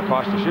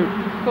McCosh to shoot.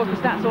 Of course, the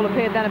stats all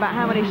appeared then about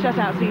how many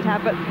shutouts he'd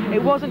had, but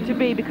it wasn't to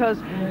be, because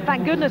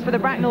thank goodness for the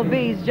Bracknell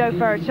Bees, Joe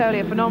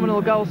Ferriccioli, a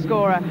phenomenal goal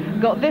scorer,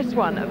 got this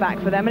one back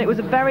for them, and it was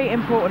a very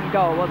important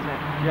goal, wasn't it?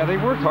 Yeah, they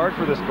worked hard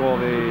for this goal.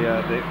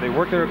 They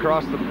worked there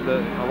across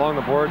along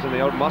the boards, and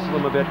they out-muscled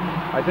them a bit.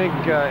 I think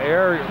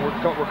Air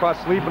were caught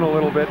sleeping a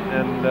little bit,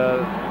 and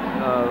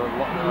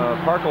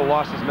Parko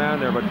lost his man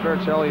there, but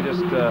Ferriccioli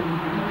just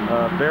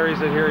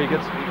buries it here.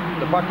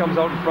 The puck comes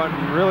out in front,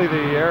 and really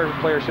the Air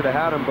player should have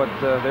had him, but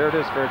there it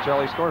is,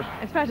 Ferriccioli scores.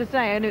 It's fair to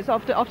say, and it's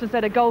often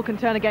said a goal can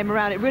turn a game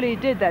around. It really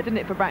did there, didn't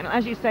it, for Bracknell?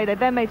 As you say, they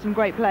then made some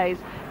great plays.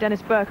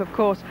 Dennis Burke, of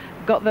course,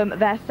 got them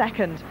their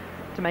second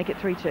to make it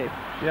 3-2.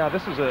 Yeah,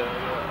 this is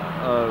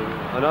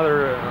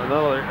another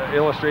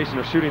illustration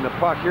of shooting the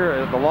puck.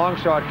 Here, the long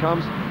shot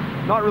comes,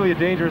 not really a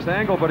dangerous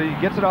angle, but he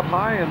gets it up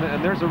high,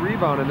 and there's a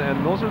rebound,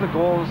 and those are the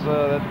goals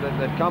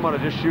that come out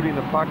of just shooting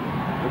the puck.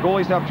 The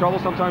goalies have trouble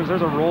sometimes.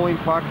 There's a rolling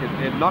puck,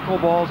 it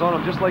knuckleballs on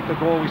him, just like the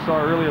goal we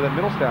saw earlier that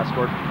Middlestat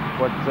scored.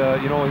 But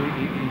he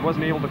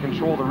wasn't able to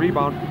control the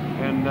rebound,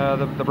 and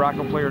the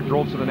Bracknell player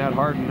drove to the net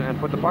hard and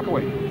put the puck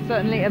away.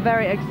 Certainly a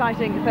very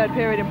exciting third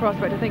period in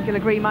prospect. I think you'll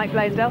agree, Mike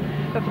Blaisdell.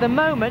 But for the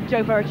moment,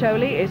 Joe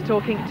Ferriccioli is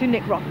talking to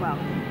Nick Rothwell.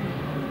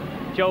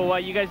 Joe,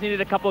 you guys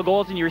needed a couple of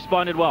goals and you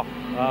responded well.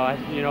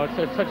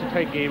 It's such a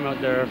tight game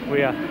out there. If we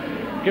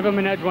give them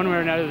an edge one way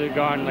or another, they're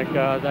gone. Like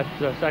that's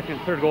the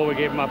third goal we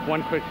gave them up.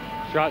 One quick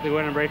shot, they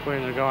win and breakaway,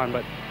 and they're gone.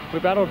 But we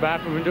battled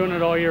back. We've been doing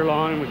it all year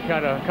long. We've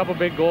got a couple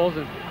big goals,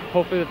 and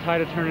hopefully the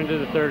tide will turn into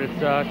the third.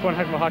 It's one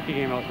heck of a hockey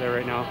game out there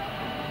right now.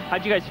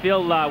 How'd you guys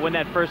feel when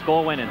that first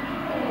goal went in?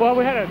 Well,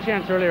 we had a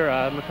chance earlier.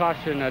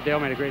 McCosh and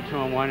Dale made a great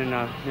 2-on-1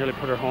 and nearly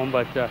put her home,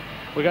 but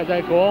we got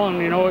that goal, and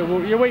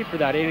you wait for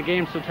that. In a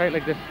game so tight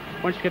like this,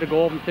 once you get a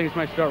goal, things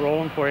might start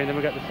rolling for you. And then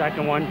we got the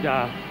second one.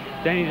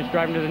 Denny just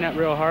driving to the net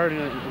real hard,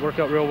 and it worked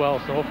out real well.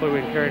 So hopefully we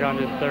can carry it on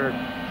to the third.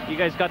 You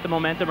guys got the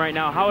momentum right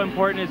now. How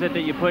important is it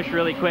that you push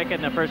really quick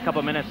in the first couple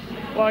of minutes?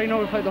 Well,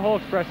 we played the whole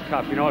Express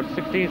Cup. It's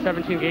 16,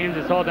 17 games.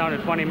 It's all down to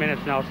 20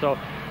 minutes now. So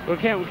we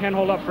can't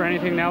hold up for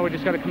anything now. We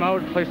just got to come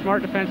out and play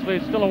smart defensively.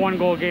 It's still a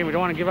one-goal game. We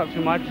don't want to give up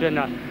too much, and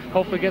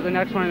hopefully get the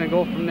next one and then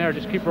go from there.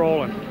 Just keep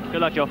rolling.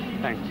 Good luck, Joe.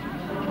 Thanks.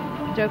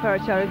 Joe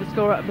Ferriccioli, the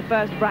scorer of the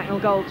first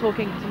Bracknell goal,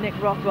 talking to Nick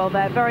Rothwell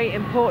there. Very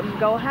important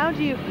goal. How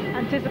do you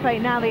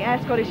anticipate now the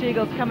Air Scottish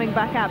Eagles coming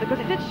back out? Because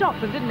it did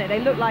shock them, didn't it? They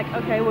looked like,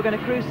 okay, we're going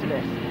to cruise to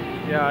this.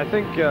 Yeah, I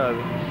think,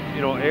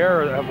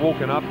 Air have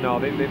woken up now.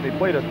 They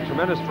played a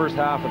tremendous first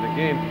half of the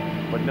game,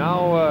 but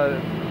now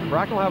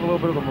Bracknell have a little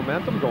bit of the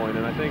momentum going,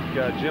 and I think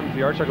Jim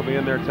Fiarchuk will be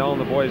in there telling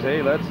the boys,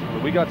 hey,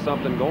 we got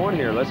something going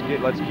here. Let's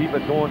keep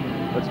it going.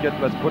 Let's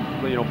put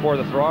pour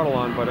the throttle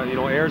on. But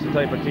Air's the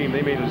type of team,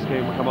 they may just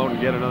come out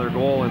and get another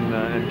goal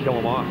and kill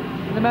them off.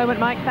 At the moment,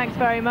 Mike, thanks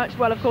very much.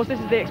 Well, of course, this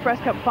is the Express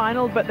Cup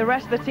final, but the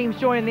rest of the teams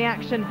join the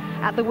action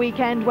at the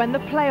weekend when the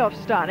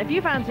playoffs start. And if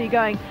you fancy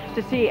going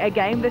to see a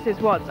game, this is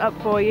what's up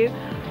for you.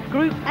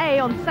 Group A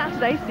on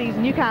Saturday sees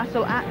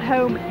Newcastle at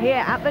home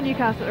here at the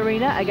Newcastle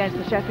Arena against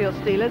the Sheffield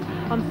Steelers.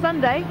 On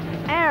Sunday,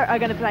 Ayr are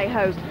going to play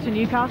host to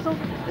Newcastle.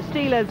 The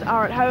Steelers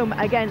are at home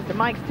against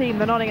Mike's team,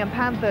 the Nottingham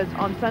Panthers,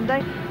 on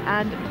Sunday.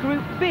 And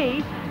Group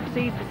B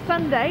sees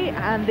Sunday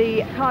and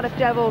the Cardiff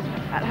Devils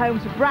at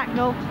home to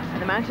Bracknell,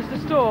 and the Manchester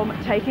Storm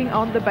taking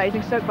on the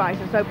Basingstoke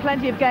Bison. So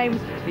plenty of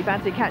games if you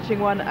fancy catching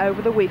one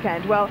over the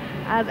weekend. Well,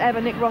 as ever,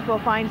 Nick Rothwell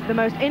finds the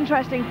most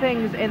interesting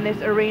things in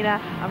this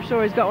arena. I'm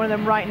sure he's got one of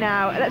them right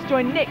now. Let's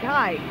join Nick.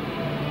 Hi.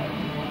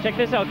 Check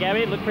this out,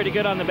 Gabby. It looked pretty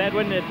good on the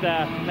Bedouin. It's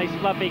a nice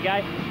fluffy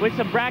guy with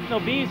some Bracknell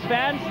Bees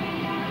fans.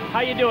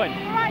 How you doing?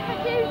 All right,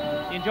 thank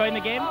you. You enjoying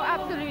the game? Oh,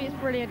 absolutely. It's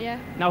brilliant, yeah.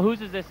 Now,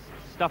 whose is this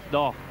stuffed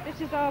doll?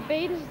 This is our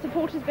B. This is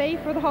supporters B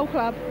for the whole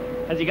club.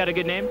 Has he got a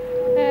good name?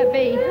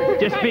 B.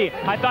 Just B.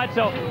 I thought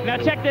so. Now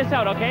check this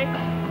out, okay?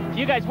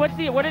 You guys, what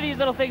are these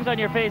little things on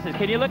your faces?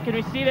 Can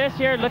we see this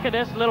here? Look at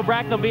this little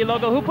Bracknell B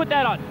logo. Who put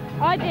that on?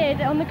 I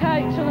did, on the coach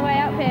on the way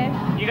up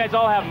here. You guys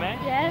all have them, eh?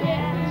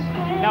 Yeah.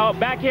 Now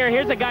back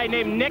here's a guy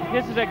named Nick.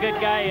 This is a good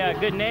guy,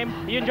 good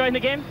name. You enjoying the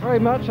game? Very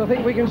much. I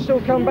think we can still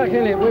come back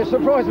in it. We're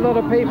surprised a lot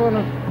of people, and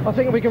I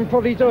think we can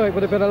probably do it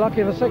with a bit of luck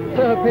in the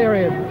third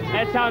period.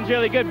 That sounds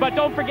really good. But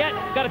don't forget,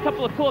 got a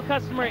couple of cool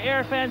customer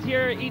Air fans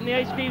here eating the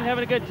ice cream,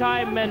 having a good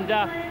time, and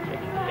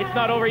it's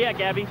not over yet,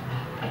 Gabby.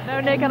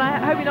 No, Nick, and I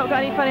hope you've not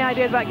got any funny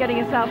ideas about getting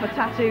yourself a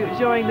tattoo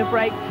during the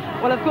break.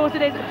 Well, of course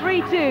it is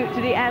 3-2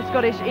 to the Ayr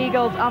Scottish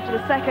Eagles after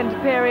the second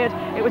period.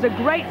 It was a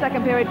great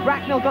second period.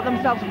 Bracknell got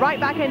themselves right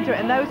back into it,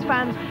 and those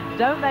fans,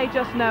 don't they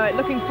just know it?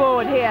 Looking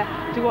forward here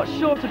to what's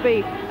sure to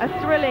be a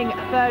thrilling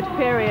third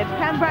period.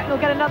 Can Bracknell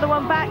get another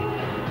one back?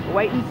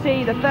 Wait and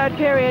see. The third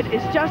period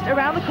is just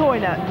around the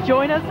corner.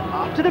 Join us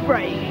after the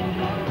break.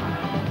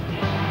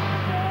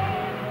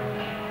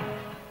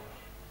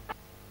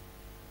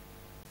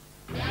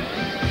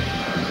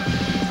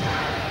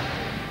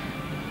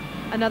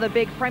 Another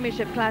big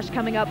Premiership clash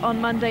coming up on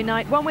Monday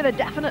night, one with a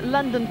definite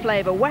London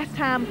flavour. West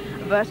Ham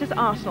versus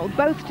Arsenal.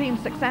 Both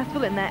teams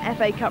successful in their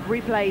FA Cup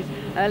replays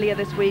earlier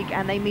this week,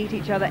 and they meet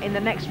each other in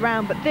the next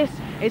round. But this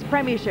is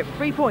Premiership.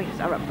 3 points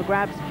are up for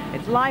grabs.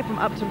 It's live from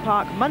Upton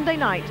Park Monday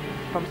night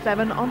from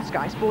 7 on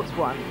Sky Sports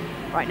 1.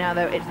 Right now,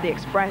 though, it's the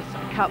Express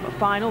Cup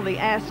final. The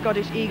Ayr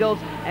Scottish Eagles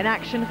in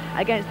action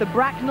against the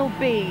Bracknell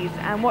Bees.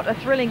 And what a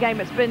thrilling game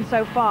it's been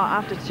so far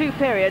after 2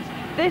 periods.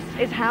 This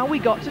is how we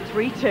got to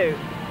 3-2.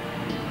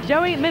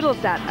 Joey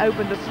Middlestat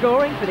opened the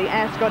scoring for the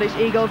Ayr Scottish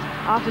Eagles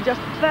after just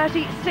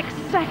 36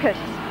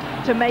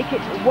 seconds to make it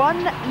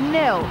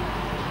 1-0.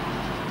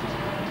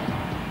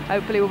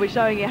 Hopefully we'll be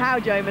showing you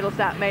how Joey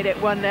Middlestat made it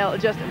 1-0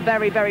 just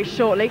very, very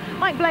shortly.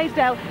 Mike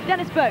Blaisdell,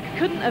 Dennis Burke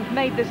couldn't have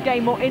made this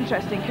game more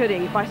interesting, could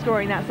he, by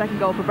scoring that second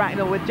goal for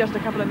Bracknell with just a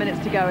couple of minutes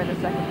to go in the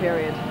second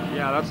period?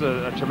 Yeah, that's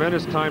a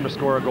tremendous time to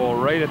score a goal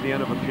right at the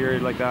end of a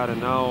period like that,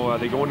 and now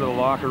they go into the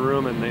locker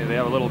room and they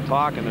have a little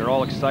talk, and they're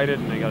all excited,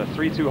 and they got a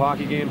 3-2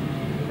 hockey game.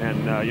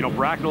 And, you know,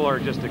 Bracknell are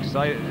just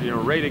excited, you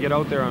know, ready to get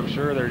out there. I'm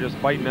sure they're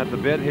just biting at the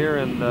bit here.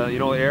 And, you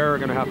know, Ayr are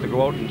going to have to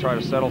go out and try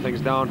to settle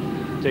things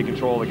down, take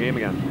control of the game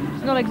again.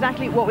 It's not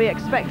exactly what we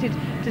expected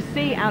to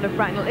see out of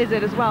Bracknell, is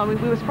it, as well? We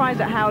were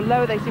surprised at how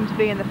low they seemed to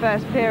be in the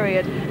first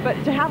period.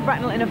 But to have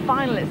Bracknell in a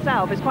final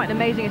itself is quite an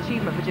amazing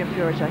achievement for Jim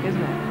Furacek,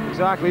 isn't it?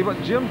 Exactly, but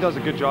Jim does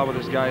a good job with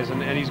his guys,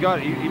 and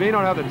he may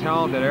not have the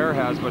talent that Ayr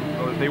has, but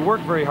they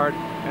work very hard.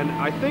 And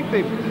I think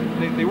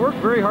they worked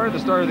very hard at the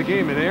start of the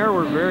game, and Ayr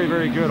were very,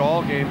 very good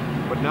all game.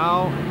 But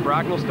now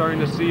Bracknell's starting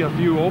to see a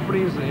few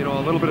openings, you know,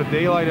 a little bit of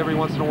daylight every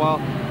once in a while,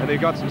 and they've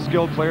got some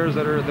skilled players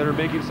that are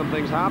making some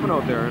things happen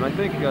out there. And I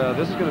think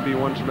this is going to be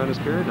one tremendous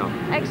period now.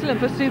 Excellent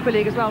for Super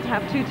League as well to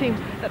have 2 teams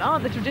that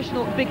aren't the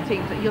traditional big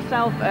teams.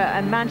 Yourself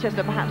and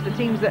Manchester, perhaps the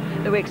teams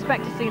that we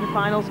expect to see in the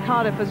finals.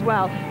 Cardiff as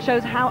well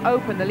shows how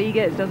open the league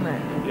is, doesn't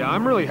it? Yeah,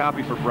 I'm really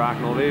happy for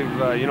Bracknell.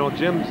 They've, you know,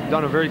 Jim's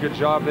done a very good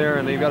job there,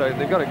 and they've got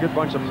a good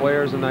bunch of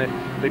players, and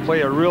they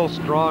play a real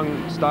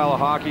strong style of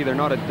hockey. They're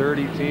not a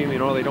dirty team, you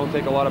know. They don't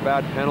take a lot of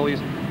bad penalties.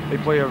 They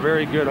play a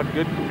very good,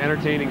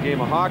 entertaining game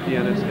of hockey,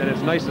 and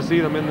it's nice to see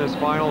them in this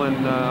final.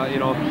 And you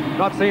know,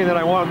 not saying that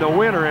I want them to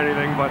win or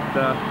anything, but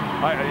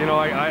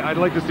I'd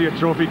like to see a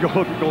trophy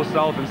go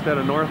south instead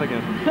of north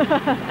again.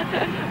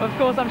 Of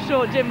course, I'm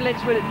sure Jim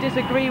Lynch would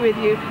disagree with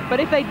you, but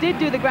if they did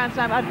do the Grand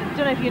Slam, I don't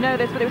know if you know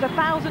this, but it was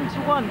 1,000 to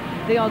 1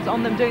 the odds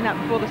on them doing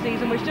that before the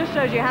season, which just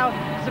shows you how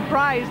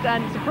surprised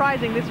and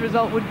surprising this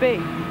result would be.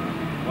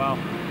 Wow,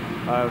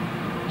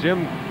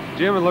 Jim,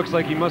 it looks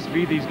like he must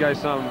feed these guys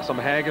some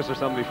haggis or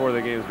something before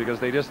the games, because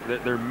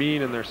they're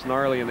mean and they're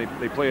snarly, and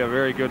they play a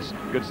very good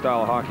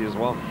style of hockey as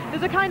well.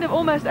 There's a kind of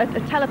almost a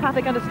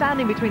telepathic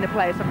understanding between the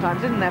players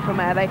sometimes, isn't there, from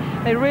Ayr?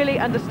 They really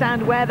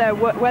understand where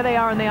they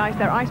are on the ice.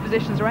 Their ice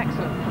positions are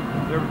excellent.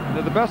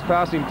 They're the best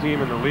passing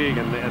team in the league,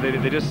 and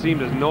they just seem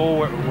to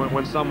know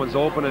when someone's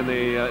open, and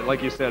they,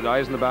 like you said,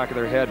 eyes in the back of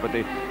their head, but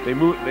they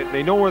move.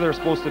 They know where they're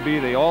supposed to be.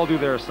 They all do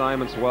their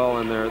assignments well,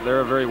 and they're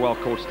a very well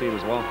coached team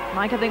as well.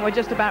 Mike, I think we're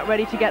just about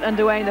ready to get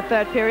underway in the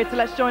third period, so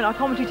let's join our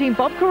commentary team,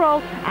 Bob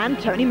Korol and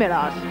Tony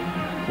Millard.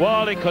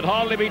 Well, it could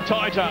hardly be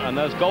tighter, and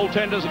those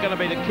goaltenders are going to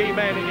be the key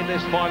men in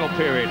this final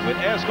period, with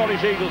Ayr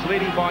Scottish Eagles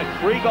leading by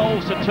 3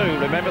 goals to 2.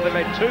 Remember, they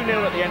led 2-0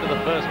 at the end of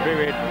the first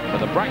period, but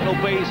the Bracknell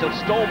Bees have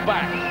stormed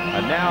back,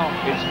 and now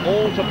it's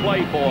all to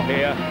play for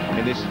here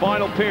in this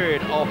final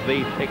period of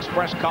the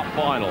Express Cup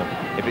final.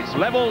 If it's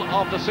level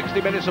after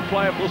 60 minutes of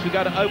play, of course, we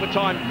go to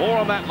overtime. More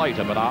on that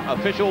later, but our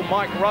official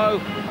Mike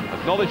Rowe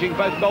acknowledging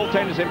both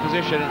goaltenders in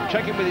position and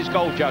checking with his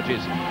goal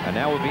judges. And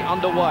now we'll be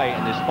underway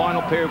in this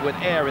final period with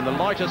Ayr in the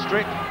lighter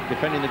strip,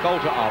 defending the goal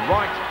to our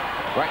right.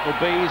 Bracknell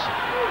Bees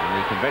in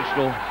the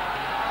conventional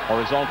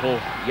horizontal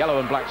yellow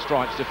and black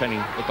stripes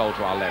defending the goal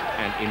to our left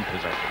and in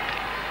possession.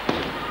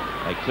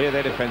 They clear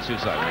their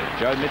defensive zone.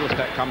 Joe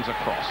Middlestat comes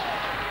across.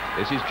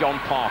 This is John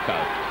Parko.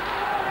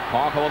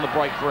 Parko on the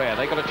break for Ayr.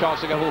 They got a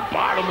chance to go.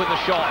 Barham with the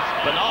shot.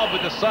 Bernard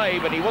with the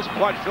save, and he wasn't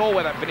quite sure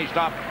where that finished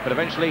up, but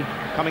eventually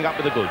coming up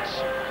with the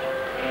goods.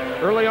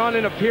 Early on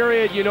in a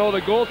period, you know,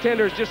 the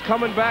goaltender's just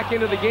coming back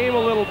into the game a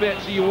little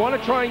bit, so you want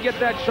to try and get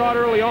that shot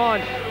early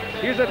on.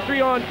 Here's a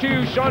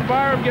 3-on-2. Sean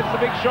Byram gets the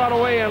big shot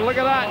away, and look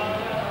at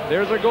that.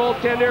 There's a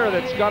goaltender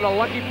that's got a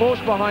lucky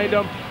post behind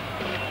him.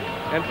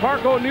 And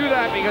Parko knew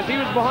that because he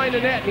was behind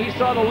the net, and he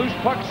saw the loose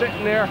puck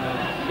sitting there.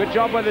 Good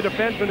job by the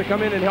defenseman to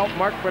come in and help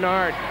Mark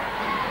Bernard.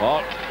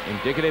 Well,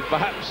 indicative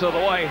perhaps of the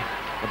way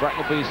the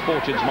Bracknell Bees'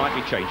 fortunes might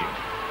be changing.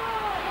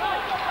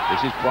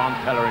 This is Brian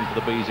Peller into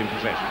the Bees in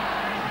possession.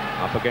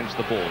 Up against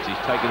the boards. He's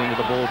taken into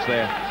the boards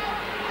there.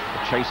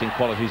 the chasing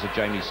qualities of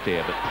Jamie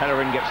Steer, but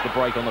Pellerin gets the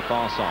break on the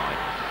far side.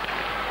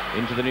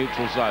 Into the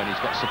neutral zone.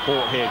 He's got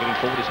support here. Getting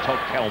forward is Todd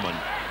Kelman.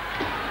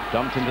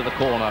 Dumped into the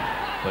corner,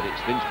 but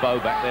it's Vince Bowe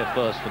back there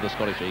first for the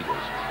Scottish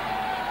Eagles.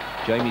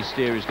 Jamie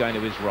Steer is going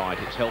to his right.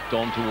 It's helped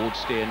on towards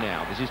Steer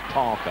now. This is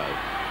Parko.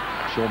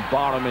 Sean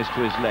Barham is to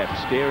his left.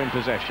 Steer in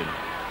possession.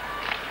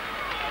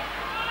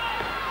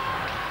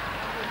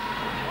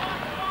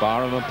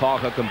 Barham and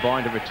Parker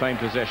combined to retain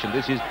possession.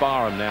 This is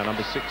Barham now,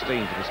 number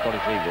 16 for the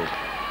Scottish Eagles.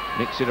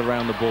 Nicks it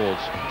around the boards.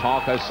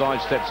 Parko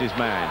sidesteps his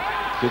man.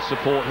 Good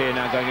support here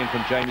now going in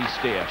from Jamie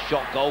Steer.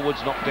 Shot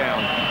goalwards, knocked down.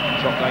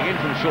 Shot going in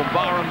from Sean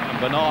Barham, and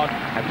Bernard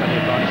have plenty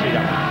of time to see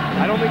that.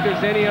 I don't think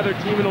there's any other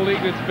team in the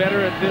league that's better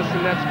at this,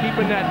 and that's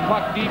keeping that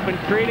puck deep and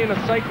creating a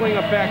cycling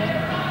effect.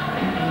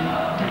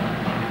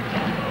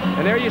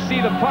 And there you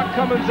see the puck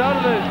comes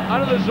out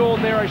of the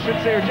zone there, I should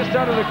say, or just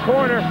out of the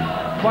corner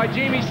by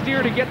Jamie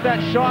Steer to get that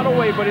shot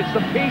away. But it's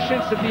the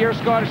patience that the Air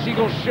Scottish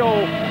Eagles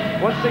show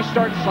once they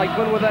start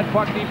cycling with that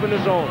puck deep in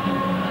the zone.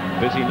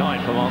 Busy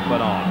night for Mark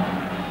Bernard.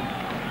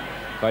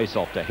 Face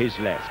off to his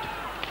left.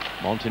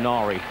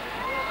 Montanari.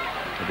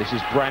 And this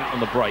is Brant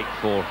on the break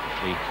for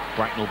the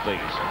Bracknell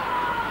Bees.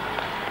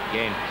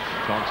 Again,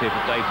 chance here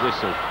for Dave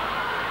Whistle.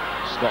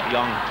 Scott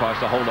Young tries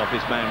to hold off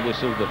his man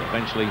Whistle, but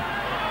eventually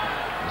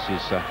this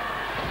is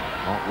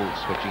Mark Wolf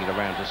switching it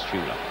around to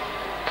Stula.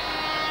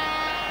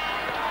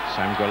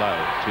 Sam Grelot,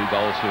 2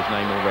 goals to his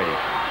name already.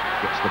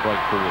 Gets the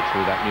break forward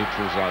through that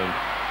neutral zone.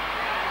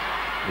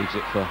 Leaves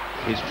it for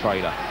his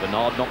trailer.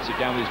 Bernard knocks it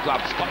down with his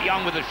glove. Scott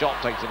Young with the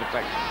shot takes it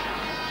effect.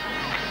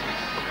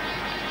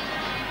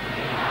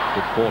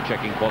 Good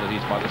forechecking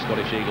qualities by the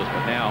Scottish Eagles,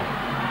 but now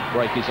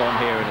break is on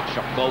here and it's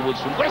shot goalwards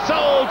from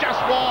Whistle,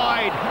 just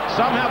wide.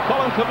 Somehow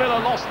Colin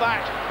Cavilla lost that,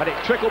 and it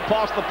trickled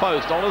past the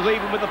post. Honours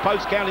even with the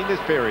post counting this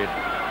period.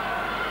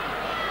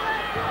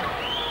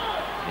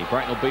 The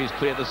Bracknell Bees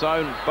clear the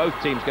zone. Both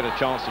teams get a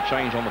chance to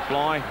change on the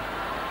fly.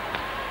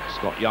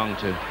 Scott Young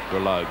to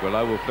Grelot.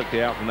 Grelot will flick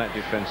it out from that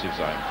defensive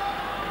zone.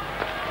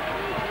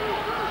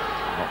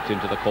 Knocked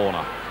into the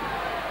corner.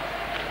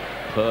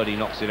 Purdy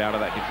knocks it out of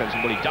that defensive.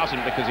 Well, he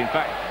doesn't, because in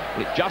fact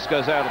it just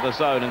goes out of the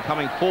zone, and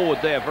coming forward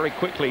there very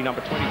quickly,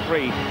 number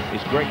 23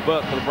 is Greg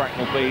Burke for the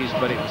Bracknell Bees,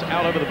 but it's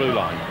out over the blue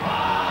line.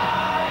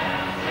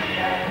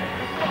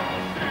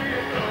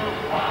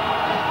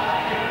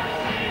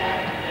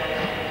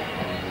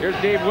 Here's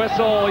Dave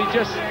Whistle. He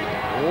just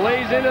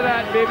lays into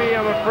that, baby,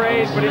 I'm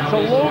afraid, but it's a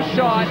low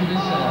shot.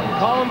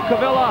 Colin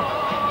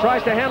Cavilla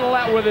tries to handle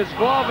that with his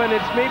glove, and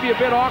it's maybe a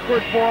bit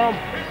awkward for him.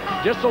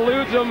 Just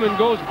eludes him and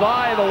goes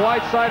by the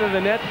wide side of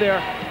the net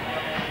there.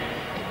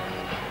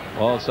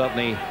 Well,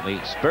 certainly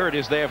the spirit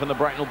is there from the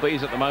Bracknell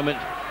Bees at the moment.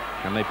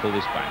 Can they pull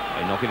this back?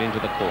 They knock it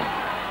into the corner.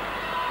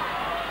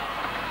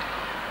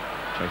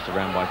 Chased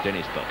around by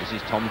Dennis, but this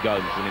is Tom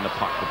Gomes winning the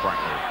puck for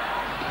Bracknell.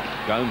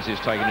 Gomes is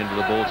taken into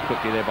the boards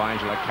quickly there by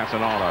Angelo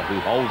Catanaro, who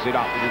holds it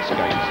up with his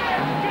skates.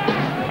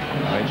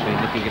 Eventually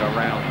nicking it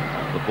around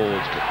the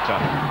boards, but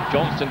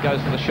Johnston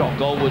goes for the shot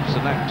goalwards,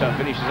 and that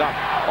finishes up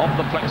off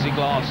the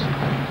plexiglass.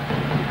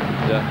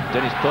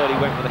 Dennis Purdy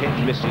went for the hit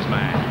and missed his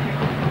man.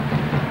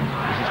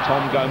 This is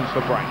Tom Gomes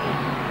for Bracknell.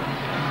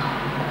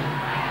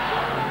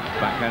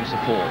 Backhand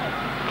support.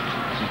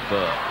 This is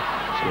Burke,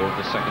 scored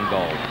the second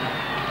goal.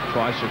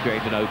 Tries to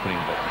create an opening,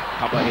 but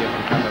cover here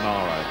from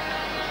Catanaro.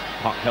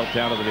 Puck helped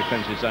out of the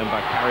defensive zone by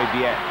Carrie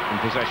Biet in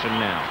possession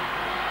now.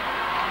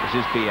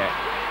 This is Biet.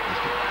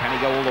 Can he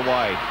go all the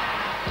way?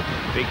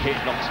 Big hit,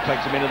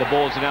 takes him into the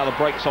boards, and now the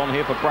break's on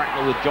here for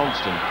Bracknell with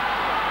Johnston.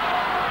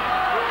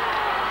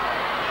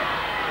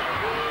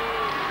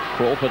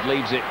 Crawford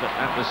leaves it, but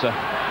that was a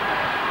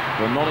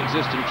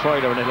non-existent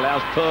trailer, and it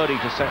allows Purdy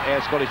to set Air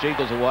Scottish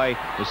Eagles away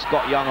with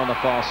Scott Young on the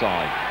far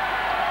side.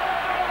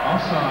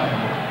 Offside.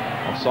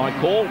 Offside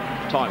call,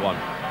 tight one.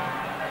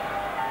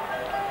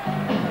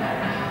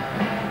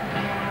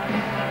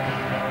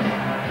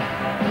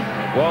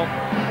 Well,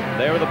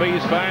 there are the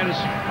Bees fans,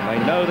 and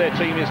they know their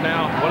team is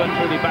now well and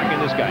truly back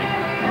in this game.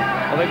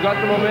 Well, they've got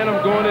the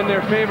momentum going in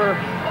their favor.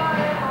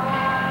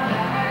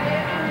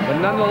 But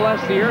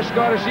nonetheless, the Air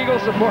Scottish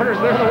Eagles supporters,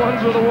 they're the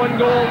ones with a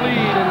 1-goal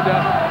lead. And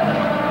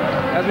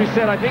as we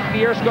said, I think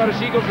the Air Scottish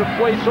Eagles have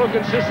played so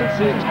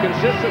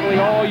consistently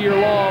all year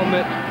long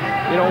that,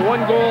 you know,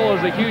 1 goal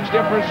is a huge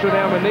difference for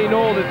them, and they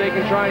know that they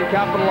can try and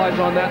capitalize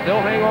on that.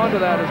 They'll hang on to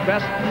that as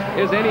best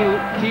as any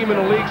team in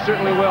the league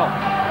certainly will.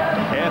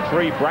 Air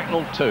 3,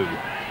 Bracknell 2.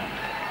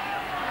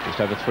 Just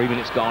over 3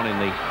 minutes gone in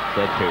the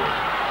third period.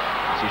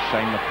 This is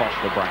Shane LaPoche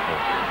for Bracknell.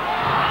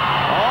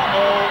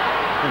 Uh-oh!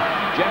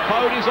 Jeff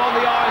Hode is on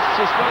the ice,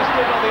 his first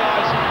stint on the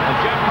ice, and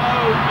Jeff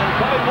Hode and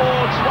Colin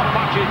Ward swap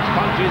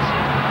punches.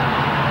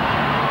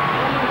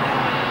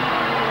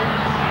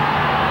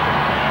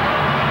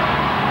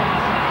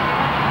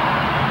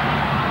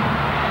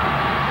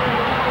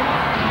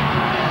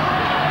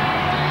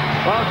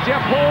 Well,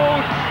 Jeff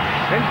Hode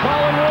and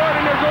Colin Ward,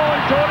 and they're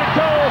going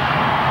toe-to-toe.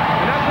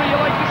 And that's what you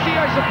like to see,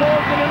 I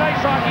suppose, in an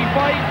ice hockey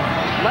fight.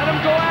 Let them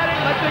go at it,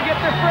 let them get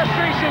their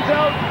frustrations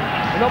out.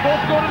 And they'll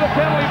both go to the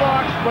penalty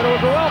box, but it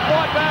was a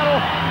well-fought battle.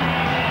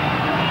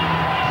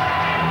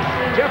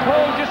 Jeff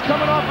Hogue just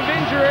coming off of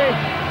injury.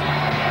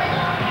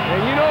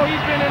 And you know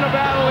he's been in a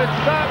battle. It's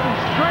starting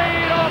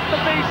straight off the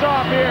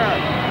face-off here.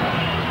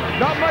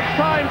 Not much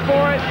time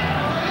for it.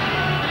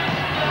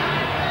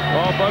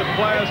 Well, both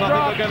players, I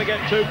think, are going to get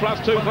 2+2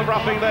 for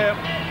roughing there.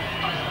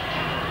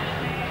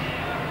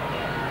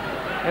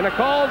 And the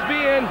calls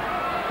being,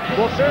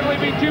 will certainly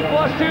be 2+2.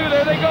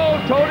 There they go,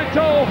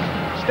 toe-to-toe.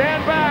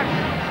 Stand back.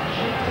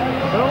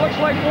 And it looks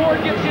like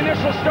Ward gets the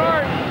initial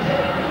start.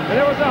 And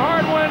there was a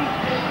hard one.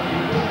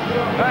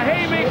 A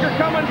haymaker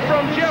coming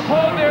from Jeff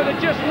Hogue there that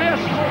just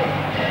missed.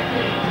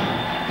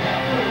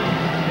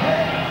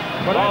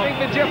 But I think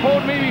that Jeff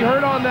Hogue maybe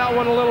hurt on that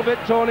one a little bit,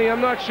 Tony.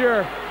 I'm not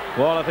sure.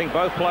 Well, I think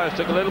both players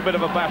took a little bit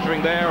of a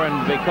battering there,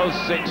 and because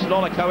it's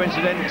not a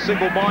coincident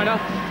single minor,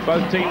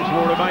 both teams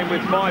will remain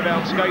with 5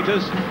 out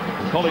skaters.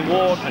 Colin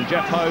Ward and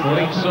Jeff Hogue will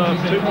each serve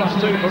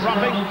 2+2 for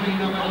roughing.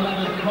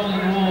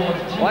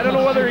 Well, I don't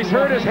know whether he's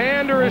hurt his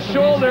hand or his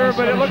shoulder,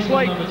 but it looks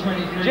like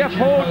Jeff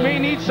Hogue may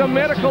need some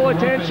medical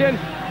attention.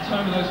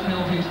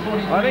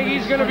 I think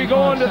he's going to be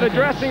going to the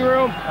dressing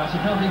room. I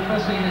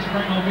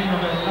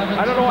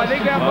don't know, I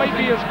think that might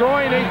be his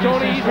groin, eh,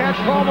 Tony? He's had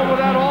problem with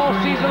that all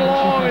season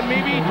long, and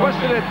maybe he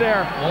twisted it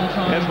there.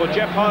 Yes, well,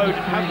 Jeff Hogue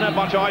hasn't had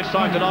much ice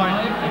time tonight.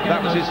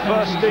 That was his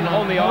first stint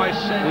on the ice.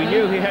 We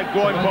knew he had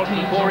groin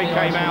problems before he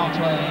came out.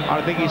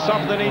 I think he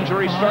suffered an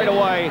injury straight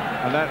away,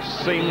 and that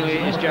seemingly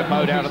is Jeff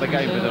Hogue out of the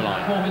game for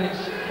tonight.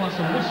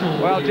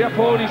 Well, Jeff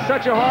Hogue, he's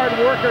such a hard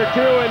worker,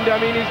 too, and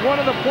I mean, he's one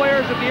of the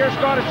players that the Air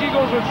Scottish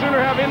Eagles would sooner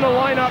have in the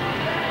lineup,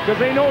 because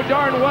they know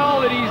darn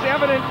well that he's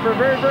evident for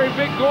very, very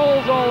big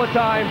goals all the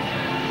time.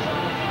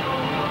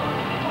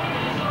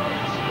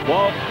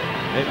 Well,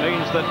 it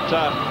means that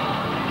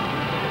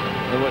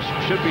there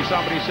should be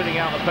somebody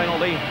sitting out the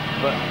penalty,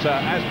 but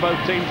as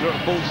both teams are at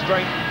full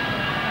strength,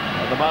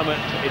 at the moment,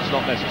 it's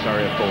not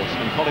necessary, of course.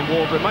 And Colin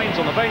Ward remains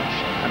on the bench,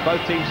 and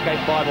both teams skate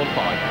 5 on 5.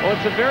 Well,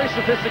 it's a very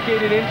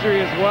sophisticated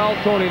injury as well,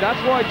 Tony.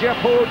 That's why Jeff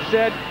Hogue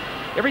said,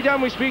 every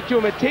time we speak to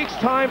him, it takes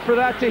time for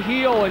that to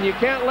heal, and you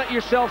can't let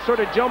yourself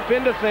sort of jump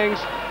into things.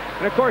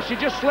 And of course, you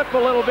just slip a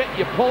little bit,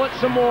 you pull it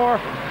some more,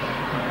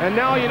 and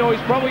now, you know,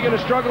 he's probably going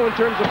to struggle in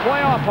terms of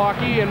playoff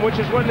hockey, and which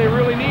is when they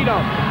really need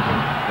him.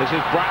 This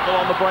is Bracknell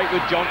on the break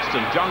with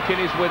Johnston. Junkin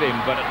is with him,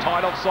 but a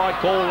tight offside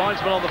call.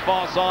 Linesman on the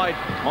far side.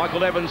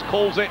 Michael Evans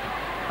calls it,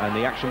 and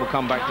the action will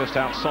come back just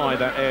outside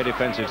that air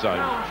defensive zone.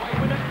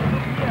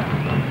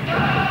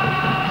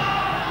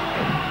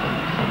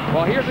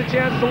 Well, here's a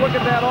chance to look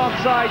at that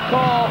offside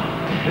call.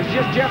 It's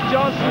just Jeff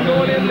Johnston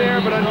going in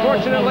there, but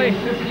unfortunately,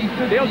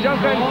 Dale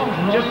Junkin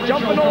just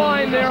jumping the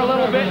line there a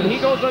little bit, and he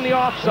goes on the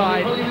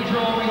offside.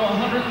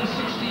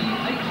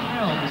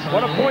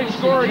 What a point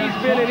scorer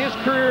he's been in his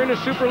career in the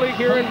Super League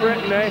here in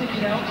Britain, eh?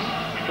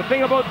 The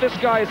thing about this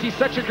guy is he's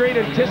such a great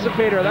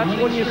anticipator.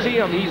 That's when you see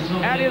him. He's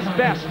at his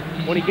best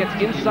when he gets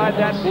inside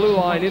that blue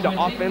line into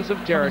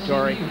offensive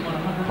territory.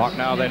 Puck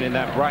now then in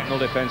that Bracknell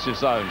defensive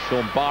zone.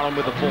 Sean Barham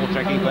with the ball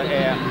checking for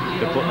air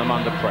to put them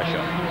under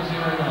pressure.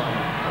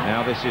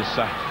 Now this is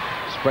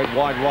spread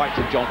wide right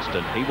to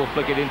Johnston. He will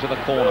flick it into the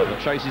corner. The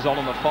chase is on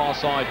the far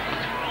side.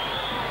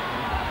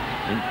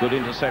 Good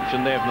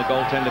interception there from the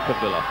goaltender,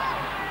 Kavilla.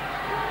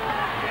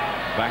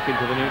 Back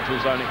into the neutral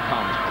zone it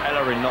comes.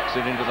 Pellerin knocks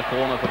it into the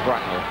corner for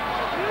Bracknell.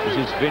 This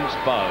is Vince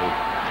Bow.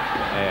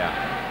 Air.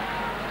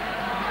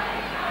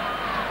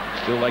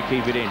 Still they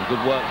keep it in.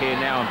 Good work here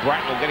now, and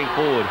Bracknell getting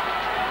forward.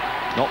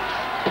 Knocked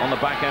on the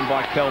backhand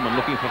by Kelman,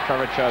 looking for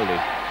Ferraccioli.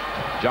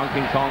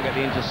 Junkin can't get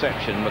the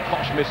interception.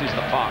 McCosh misses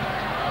the puck.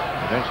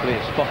 Eventually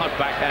it's fired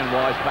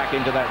backhand-wise back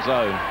into that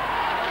zone.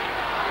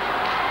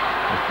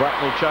 If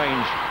Bracknell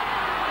change,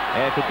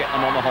 Air could get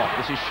them on the hop.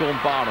 This is Sean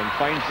Barham,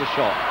 feigns the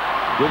shot.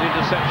 Good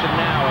interception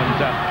now,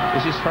 and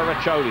this is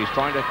Ferraccioli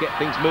trying to get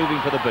things moving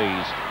for the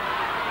Bees.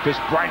 Chris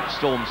Brandt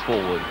storms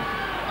forward.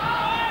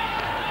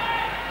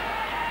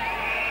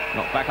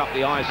 Knocked back up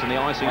the ice, and the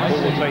icing ball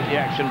will take the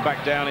action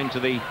back down into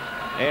the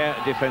Air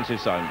defensive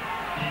zone.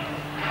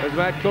 There's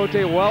Matt Cote,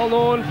 well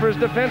known for his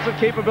defensive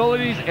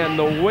capabilities and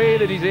the way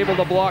that he's able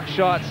to block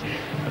shots.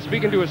 I was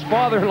speaking to his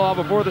father-in-law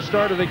before the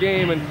start of the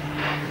game, and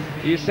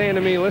he's saying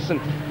to me, listen,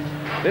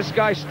 this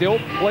guy still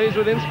plays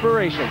with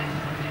inspiration.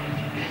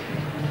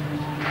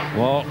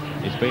 Well,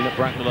 he's been at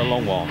Bracknell a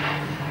long while.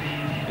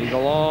 He's a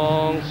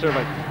long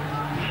servant.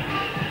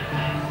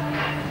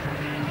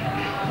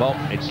 Well,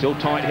 it's still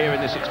tight here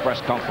in this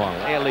Express Cup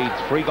final. Air leads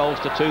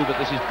 3-2, but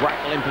this is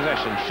Bracknell in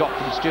possession. Shot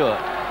from Stewart.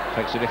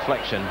 Takes a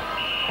deflection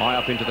high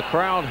up into the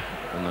crowd,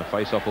 and the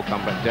face-off will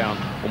come back down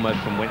almost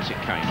from whence it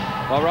came.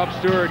 Well, Rob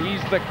Stewart,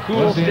 he's the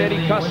cool,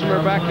 steady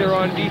customer back there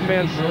on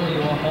defense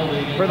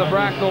for the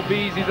Bracknell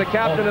Bees. He's the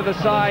captain of the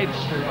side,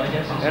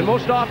 and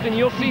most often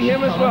you'll see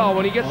him as well.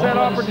 When he gets that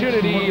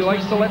opportunity, he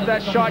likes to let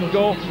that shot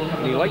go,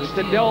 and he likes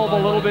to delve a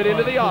little bit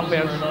into the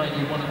offense.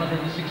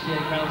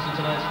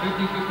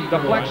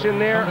 Deflection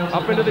there,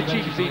 up into the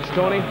cheap seats,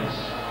 Tony.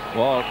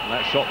 Well,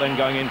 that shot then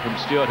going in from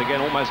Stewart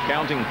again, almost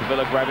counting.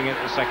 Kavilla grabbing it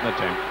at the second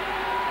attempt.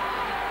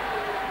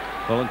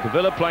 Well, and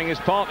Kavilla playing his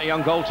part, the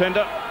young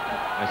goaltender.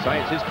 They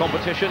say it's his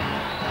competition.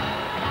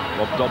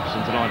 Rob Dobson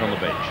tonight on the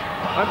bench.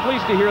 I'm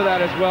pleased to hear that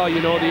as well.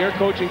 You know, the Ayr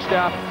coaching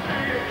staff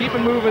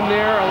keeping moving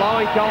there,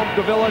 allowing Callum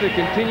Cavilla to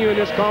continue in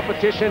this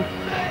competition,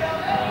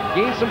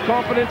 gain some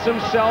confidence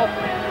himself.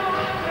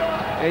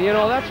 And, you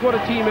know, that's what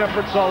a team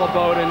effort's all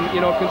about. And, you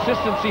know,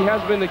 consistency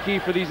has been the key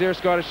for these Ayr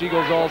Scottish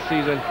Eagles all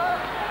season.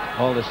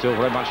 Oh, they're still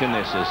very much in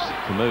this as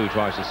Camus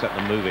tries to set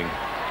them moving.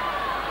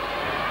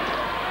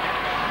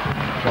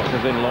 Shot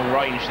is in long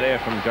range there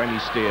from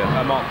Jamie Steer.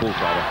 Mark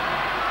Coulter.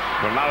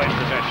 We're now in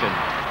possession.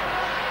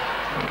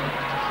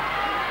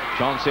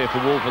 Chance here for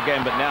Wolf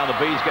again, but now the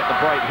Bees get the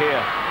break here.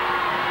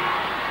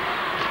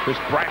 Chris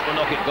Brack will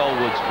knock it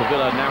goalwards.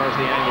 Cavilla narrows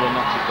the angle and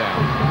knocks it down.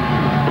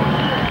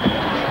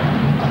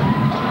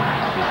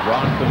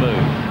 Ryan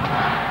Camus.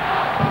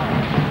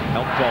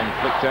 Helped on,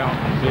 flicked out,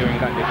 clearing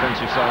that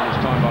defensive zone this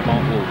time by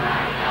Mark Wolf.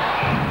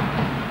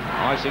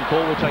 Icing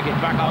call will take it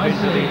back up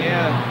into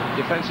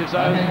the defensive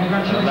zone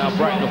and allow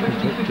Bracknell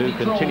to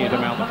continue to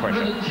mount the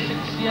pressure.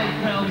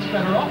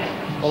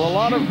 Well, a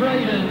lot of,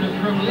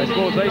 I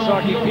suppose, ice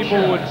hockey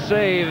people would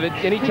say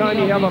that anytime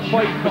you have a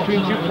fight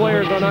between two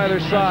players on either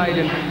side,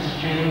 and,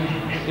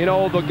 you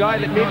know, the guy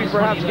that maybe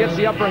perhaps gets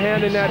the upper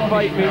hand in that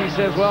fight maybe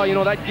says, well, you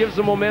know, that gives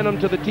the momentum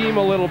to the team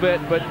a little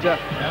bit. But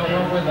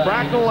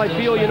Bracknell, I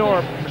feel, you know,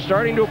 are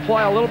starting to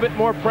apply a little bit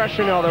more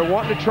pressure now. They're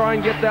wanting to try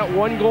and get that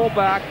one goal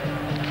back.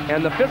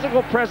 And the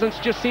physical presence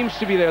just seems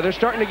to be there. They're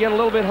starting to get a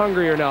little bit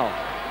hungrier now.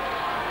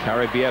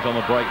 Carrie Biet on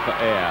the break for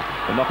Ayr.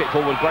 They knock it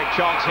forward. Great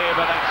chance here,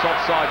 but that's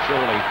offside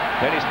surely.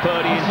 Dennis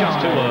Purdy is just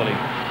too early.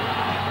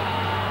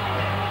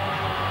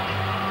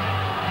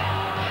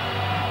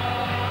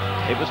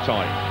 It was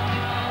tight.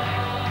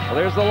 Well,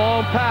 there's the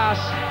long pass.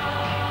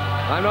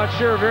 I'm not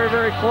sure, very,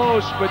 very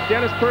close, but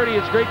Dennis Purdy,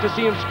 it's great to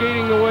see him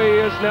skating the way he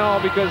is now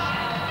because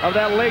of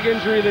that leg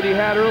injury that he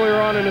had earlier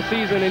on in the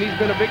season, and he's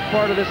been a big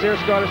part of this Ayr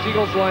Scottish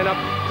Eagles lineup,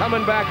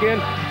 coming back in,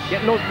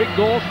 getting those big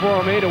goals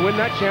for him, to win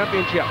that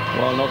championship.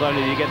 Well, not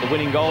only did he get the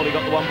winning goal, he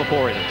got the one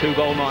before it. A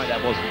two-goal night, that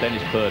was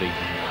Dennis Purdy.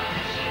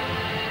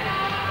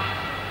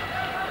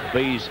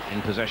 Bees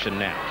in possession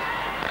now.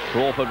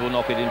 Crawford will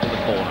knock it into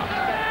the corner.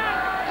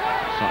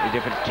 Slightly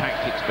different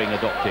tactics being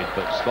adopted,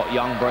 but Scott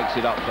Young breaks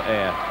it up for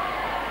Ayr.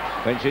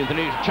 Bench into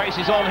the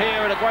chases on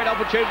here, and a great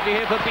opportunity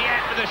here for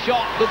Biet with a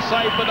shot. Good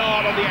save,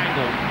 Bernard on the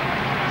angle.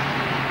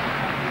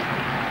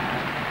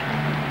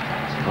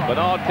 But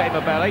Bernard came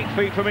about 8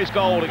 feet from his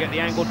goal to get the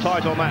angle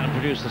tight on that and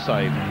produce the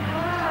save.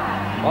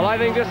 Well, I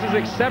think this is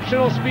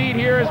exceptional speed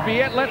here as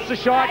Biet lets the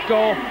shot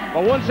go.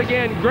 But once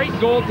again, great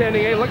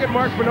goaltending. Hey, look at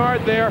Mark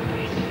Bernard there.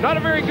 Not a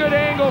very good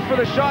angle for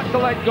the shot to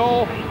let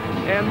go.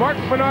 And Mark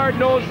Bernard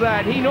knows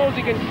that. He knows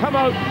he can come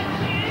out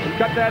and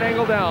cut that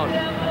angle down.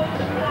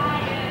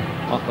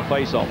 Off the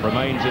face-off,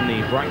 remains in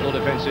the Bracknell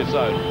defensive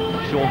zone.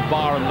 Sean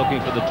Barham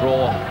looking for the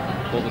draw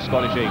for the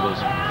Scottish Eagles.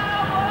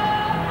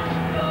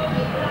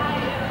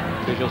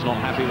 Officials not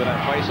happy with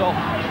that face-off.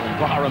 Sean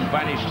Barham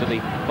banished to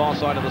the far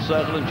side of the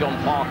circle, and John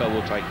Parker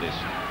will take this.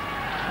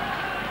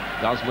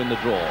 Does win the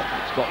draw.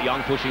 Scott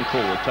Young pushing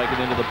forward,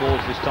 taken into the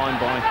boards this time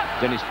by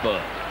Dennis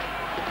Burke.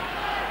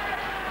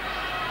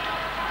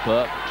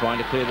 Burke trying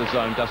to clear the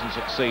zone, doesn't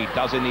succeed.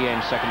 Does in the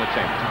end, second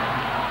attempt.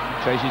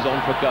 Chases on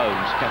for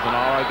Gomes.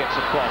 Catanaro gets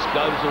across.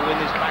 Gomes will win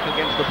this back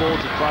against the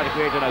boards and try to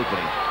create an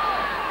opening.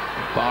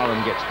 Barham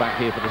gets back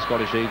here for the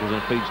Scottish Eagles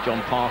and feeds John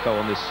Parker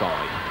on this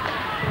side.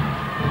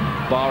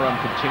 Barham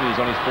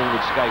continues on his forward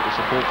skate with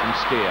support from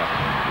Steer.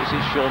 This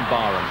is Sean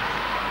Barham.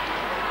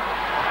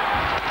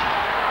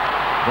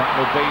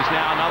 Bracknell Bees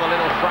now, another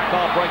little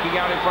fracas breaking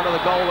out in front of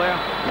the goal there.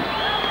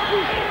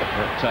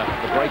 But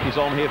the break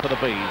is on here for the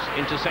Bees.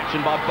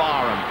 Interception by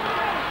Barham.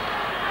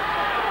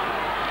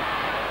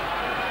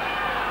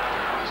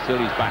 Still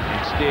he's back in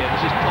Steer.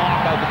 This is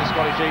Parker for the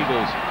Scottish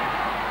Eagles.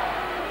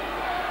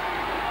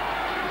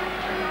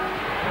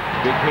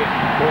 Big hit.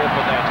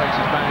 Crawford there takes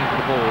his man into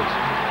the boards.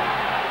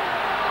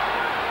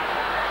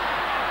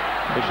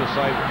 Official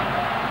say,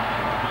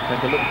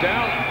 take a look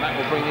down. That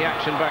will bring the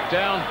action back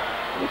down.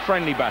 A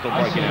friendly battle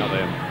breaking out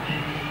there.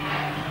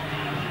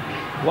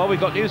 Well,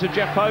 we've got news of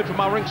Jeff Hode from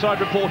our rinkside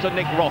reporter,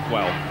 Nick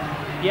Rothwell.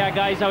 Yeah,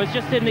 guys, I was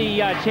just in the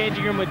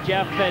changing room with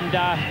Jeff, and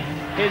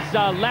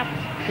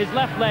his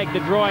left leg, the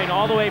groin,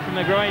 all the way from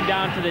the groin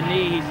down to the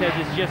knee, he says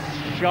it's just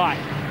shot.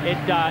 It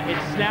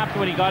snapped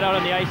when he got out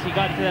on the ice. He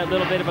got into that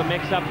little bit of a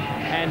mix-up,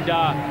 and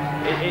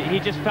he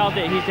just felt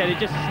it. He said it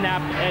just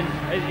snapped, and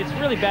it's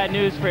really bad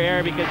news for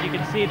Ayr because you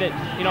can see that,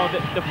 you know,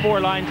 the 4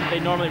 lines that they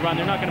normally run,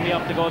 they're not going to be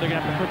able to go. They're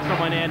going to have to put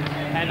someone in,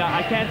 and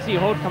I can't see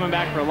Hode coming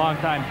back for a long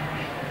time.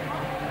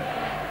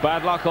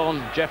 Bad luck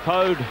on Jeff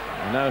Hode.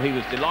 I know he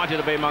was delighted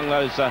to be among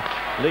those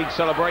league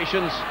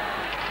celebrations.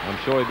 I'm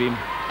sure he'd be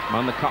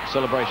among the cup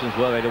celebrations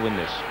were they to win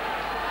this.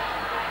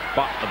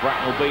 But the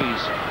Bracknell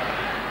Bees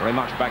very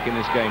much back in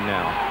this game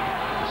now.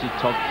 This is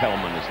Todd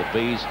Kellman as the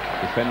Bees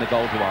defend the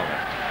goal to our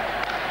left.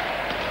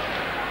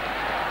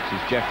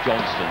 This is Jeff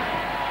Johnston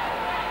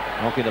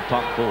knocking the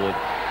puck forward.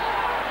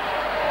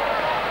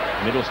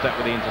 Middle step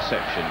with the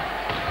interception.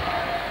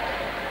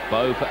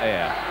 Bow for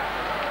Ayr.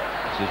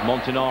 This is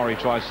Montanari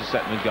tries to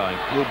set them going.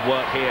 Good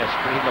work here,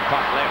 sprinting the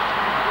puck left.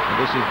 And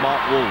this is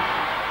Mark Wolf.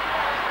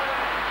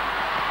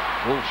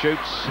 Wolf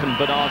shoots and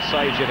Bernard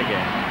saves it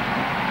again.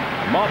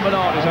 Mark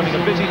Bernard is having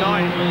a busy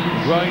night,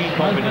 growing in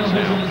confidence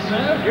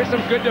now. Here's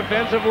some good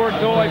defensive work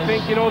though, I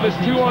think. You know, this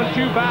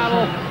 2-on-2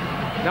 battle.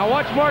 Now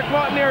watch Mark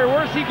Montanari,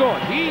 where's he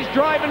going? He's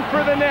driving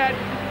for the net.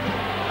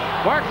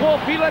 Mark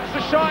Wolf, he lets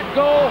the shot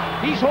go.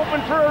 He's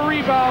hoping for a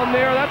rebound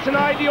there. That's an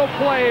ideal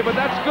play, but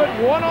that's good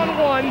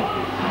one-on-one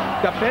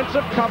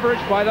defensive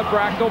coverage by the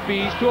Bracknell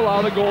Bees to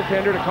allow the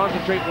goaltender to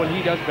concentrate when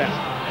he does best.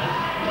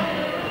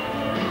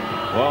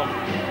 Well,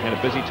 had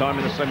a busy time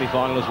in the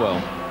semi-final as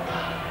well.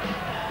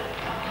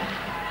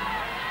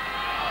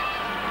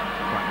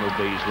 Bracknell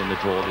Bees win the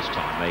draw this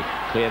time. They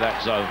clear that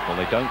zone. Well,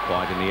 they don't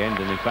quite in the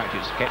end, and in fact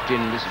it's kept in.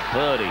 This is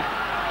Purdy.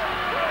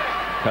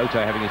 Cote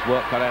having his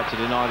work cut out to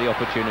deny the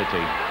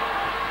opportunity.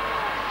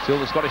 Still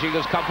the Scottish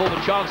Eagles come forward,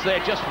 a chance there,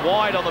 just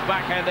wide on the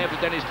backhand there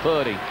for Dennis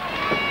Purdy.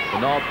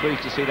 Bernard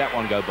pleased to see that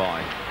one go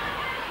by.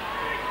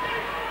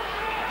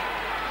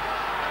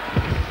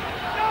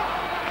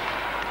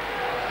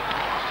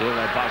 Still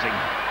they're buzzing.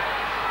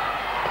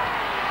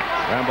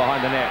 Round behind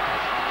the net.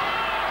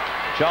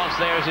 Chance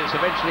there as it's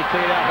eventually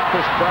cleared out for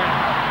Chris Brant.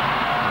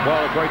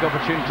 Well, a great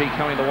opportunity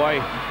coming the way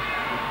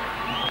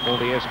for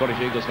the Scottish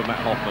Eagles for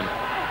Matt Hoffman.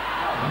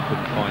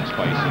 Couldn't find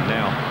space, and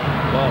now,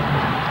 well,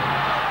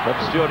 Bob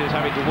Stewart is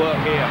having to work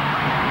here.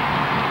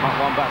 Cut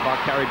one back by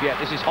Carrie Biet.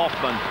 This is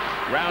Hoffman.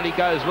 Round he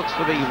goes, looks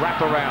for the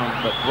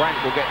wraparound, but Brant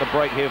will get the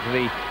break here for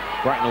the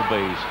Bracknell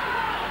Bees.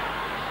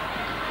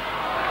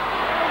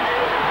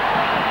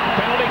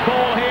 Penalty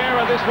call here,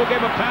 and this will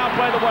give a power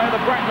play the way of the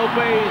Bracknell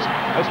Bees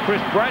as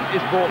Chris Brant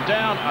is brought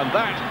down, and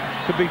that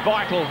could be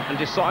vital and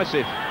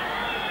decisive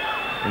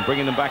in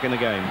bringing them back in the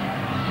game.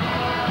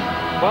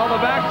 Well,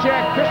 the back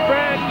check, Chris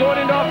Brant going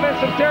into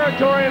offensive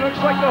territory, and looks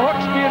like the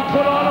hook's being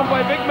put on him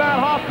by big Matt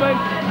Hoffman.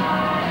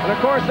 And of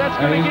course, that's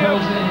going to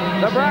give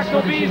the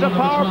Bracknell Bees a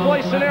power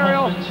play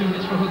scenario.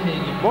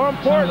 More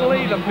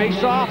importantly, the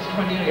face-off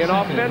in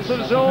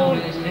offensive zone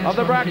of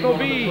the Bracknell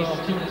Bees.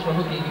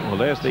 Well,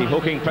 there's the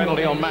hooking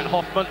penalty on Matt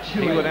Hoffman.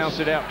 He would announce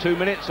it out 2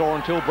 minutes or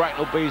until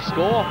Bracknell Bees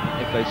score.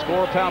 If they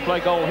score a power play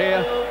goal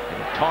here,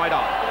 they're tied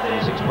up in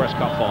this Express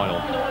Cup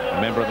final.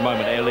 Remember, at the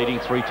moment, Ayr leading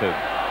 3-2.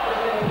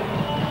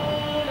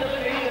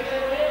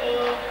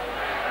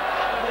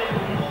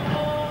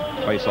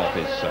 Face-off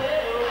is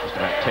just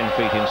about 10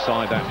 feet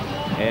inside that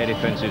Ayr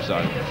defensive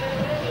zone. A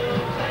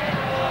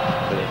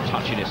bit of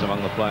touchiness among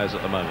the players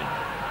at the moment.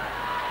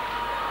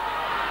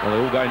 Well,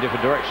 they all go in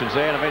different directions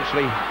there, and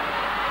eventually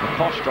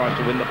McCosh tries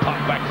to win the puck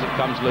back as it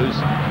comes loose.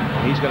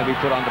 And he's going to be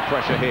put under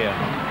pressure here.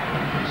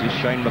 This is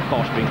Shane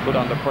McCosh being put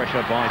under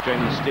pressure by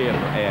James Steer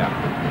for Ayr.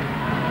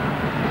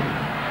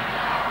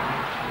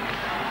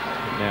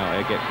 Now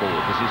Ayr get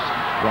forward. This is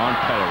Brian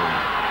Pellerin.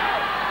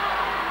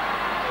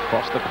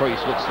 Across the crease,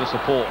 looks for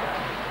support.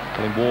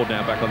 Colin Ward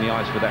now back on the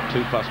ice for that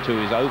 2+2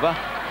 is over.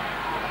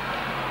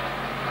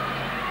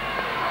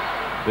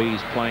 Bees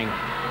playing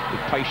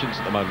with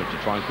patience at the moment to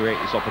try and create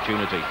this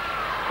opportunity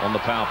on the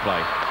power play.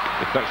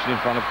 Deflection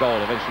in front of goal,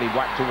 eventually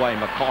whacked away.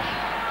 McCosh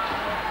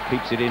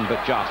keeps it in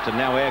but just, and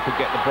now Ayr could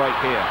get the break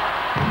here.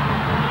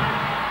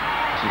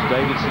 This is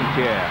David St.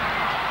 Pierre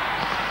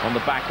on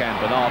the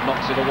backhand. Bernard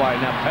knocks it away.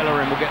 Now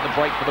Pellerin will get the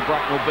break for the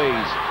Bracknell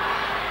Bees.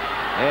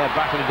 Ayr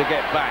battling to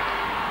get back.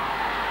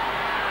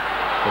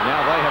 But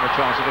now they have a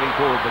chance of getting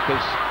forward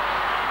because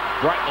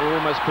Bracknell are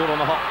almost caught on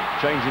the hop,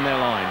 changing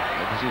their line.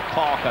 But this is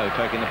Parko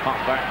taking the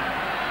puck back.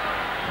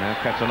 Now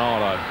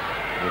Catanaro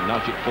will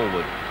nudge it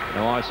forward.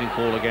 No icing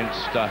call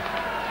against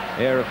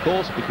Ayr, of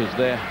course, because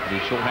they're the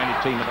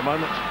short-handed team at the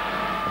moment.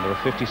 And there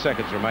are 50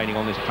 seconds remaining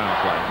on this power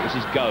play. This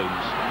is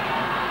Gomes.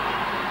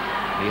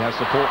 He has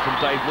support from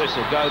Dave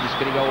Whistle. Gomes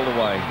can he go all the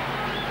way.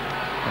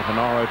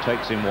 Catanaro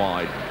takes him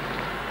wide.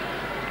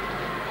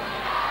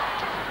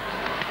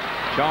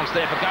 Chance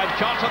there for Gomes,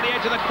 chance on the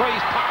edge of the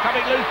crease, puck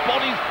coming loose,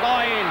 bodies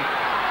flying.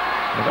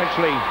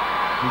 Eventually,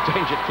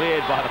 danger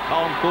cleared by the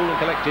calm, cool and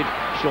collected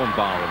Sean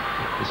Barham.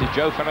 This is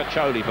Joe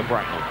Ferraccioli for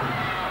Bracknell.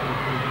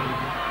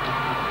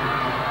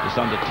 Just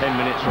under 10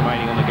 minutes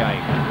remaining on the game.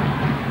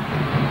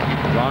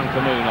 Ryan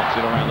Canoe knocks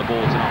it around the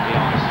boards and up the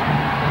ice.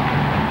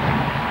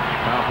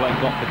 Power play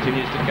clock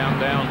continues to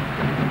count down.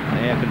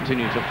 Ayr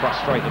continue to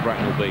frustrate the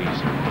Bracknell Bees.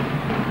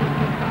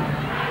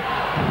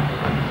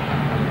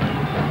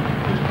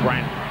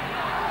 Brant.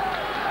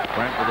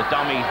 Brant with a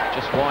dummy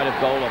just wide of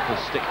goal off the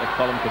stick of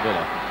Colin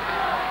Cavilla.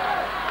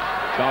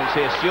 Chance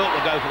here, Stewart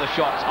will go for the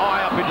shots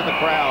high up into the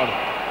crowd.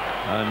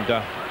 And,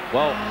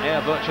 well,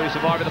 Ayr virtually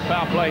surviving the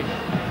power play.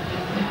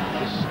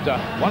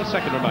 Just 1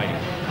 second remaining.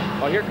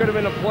 Well, here could have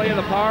been a play in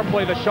the power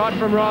play, the shot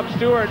from Rob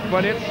Stewart,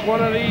 but it's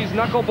one of these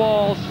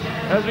knuckleballs.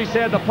 As we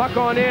said, the puck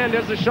on end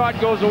as the shot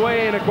goes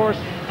away, and of course,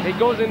 it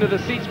goes into the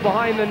seats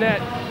behind the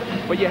net.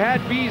 But you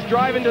had Bees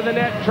driving to the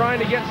net, trying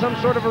to get some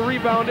sort of a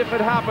rebound if it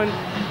happened.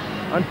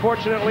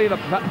 Unfortunately,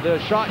 the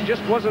shot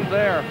just wasn't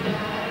there.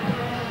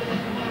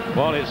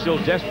 Well, it's still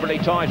desperately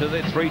tight at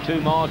the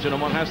 3-2 margin,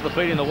 and one has the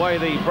feeling the way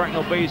the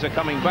Bracknell Bees are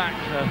coming back,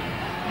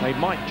 they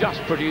might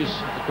just produce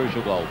a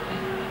crucial goal.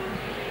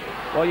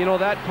 Well, you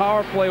know, that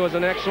power play was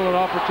an excellent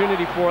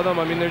opportunity for them.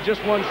 I mean, there's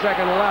just 1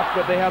 second left,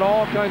 but they had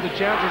all kinds of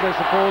chances, I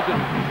suppose.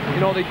 And, you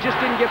know, they just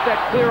didn't get that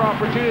clear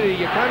opportunity.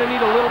 You kind of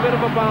need a little bit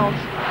of a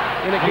bounce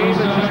in a game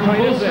that's as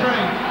tight as this.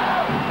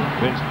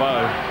 Vince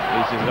Bow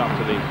eases it up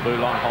to the blue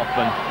line.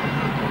 Hoffman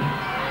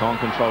can't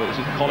control it.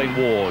 This is Colin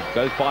Ward.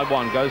 Goes by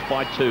 1, goes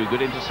by 2.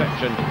 Good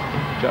interception.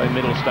 Joey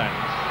Middlestat.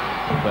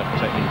 But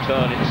in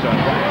turn, it's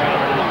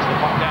Bracknell knocks the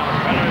puck down.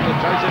 Bellerin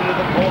throws it into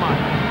the corner.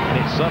 And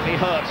it certainly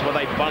hurts when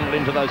they bundle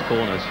into those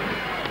corners.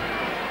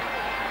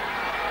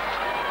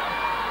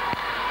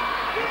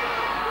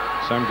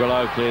 Sam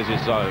Grillo clears his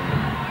zone.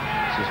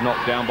 This is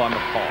knocked down by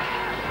McCosh.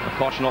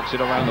 McCosh knocks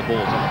it around the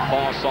boards on the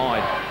far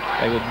side.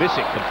 They would miss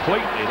it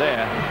completely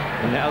there.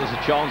 And now there's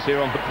a chance here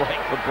on the break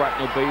for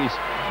Bracknell Bees.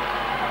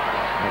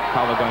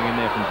 Cover going in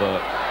there from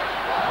Burke.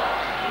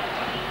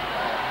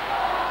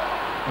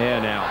 Here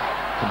now,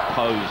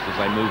 composed as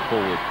they move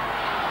forward.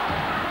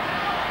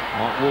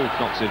 Mark Wolf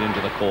knocks it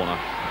into the corner.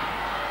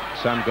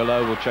 Sam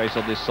Grillo will chase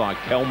on this side.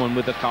 Kelman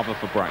with the cover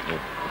for Bracknell.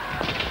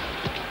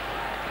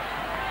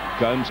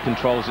 Gomes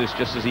controls this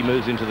just as he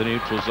moves into the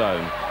neutral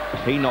zone.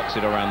 He knocks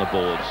it around the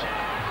boards.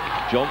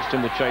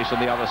 Johnston will chase on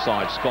the other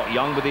side. Scott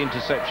Young with the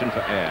interception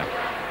for Ayr.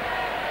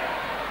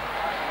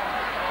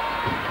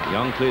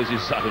 Young clears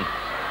his zone.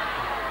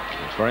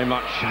 It's very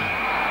much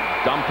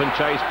dump and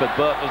chase, but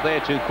Burt was there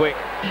too quick.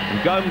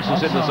 And Gomes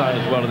was in the zone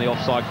as well, and the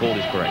offside call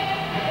is correct.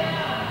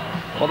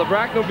 Well, the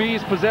Bracknell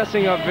Bees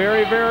possessing a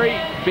very, very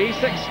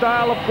basic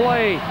style of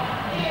play.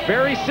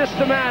 Very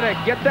systematic.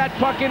 Get that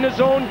puck in the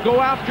zone, go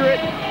after it.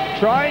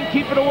 Try and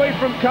keep it away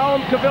from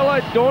Callum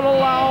Cavilla. Don't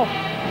allow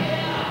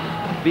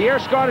the Ayr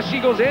Scottish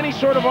Eagles any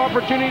sort of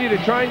opportunity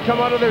to try and come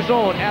out of their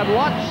zone. Add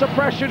lots of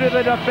pressure to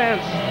the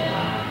defense.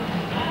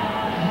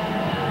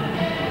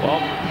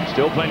 Well,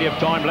 still plenty of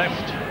time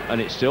left,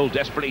 and it's still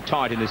desperately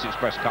tight in this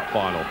Express Cup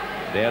final.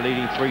 They're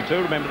leading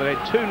 3-2. Remember, they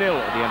had 2-0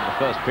 at the end of the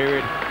first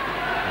period.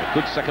 A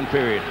good second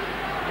period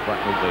for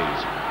Bracknell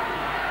Bees.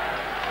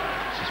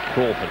 This is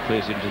Crawford,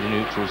 clears into the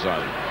neutral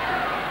zone.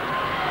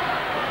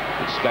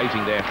 Good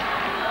skating there.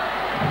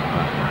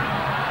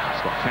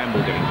 Scott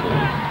Campbell getting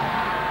forward.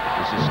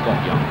 This is Scott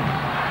Young.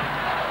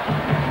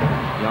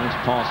 Young's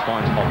pass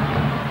finds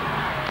Hoffman.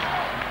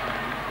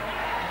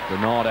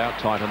 Bernard out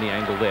tight on the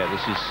angle there.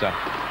 This is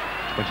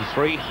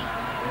 23.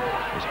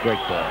 It's Greg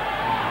Burke.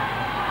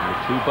 And the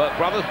two Burke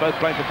brothers, both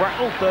playing for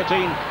Bracknell.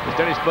 13 is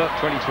Dennis Burke,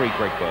 23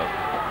 Greg Burke.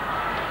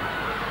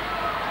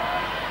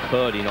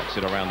 Purdy knocks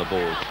it around the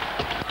boards.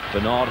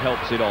 Bernard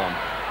helps it on.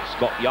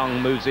 Scott Young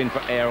moves in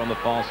for Ayr on the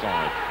far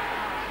side.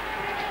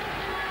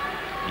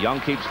 Young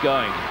keeps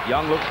going.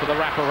 Young looks for the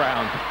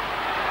wraparound.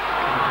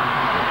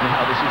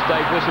 Now this is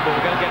Dave Whistleball.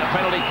 We're going to get a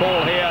penalty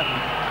call here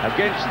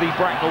against the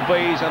Bracknell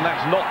Bees, and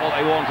that's not what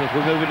they want as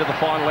we move into the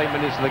final 8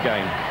 minutes of the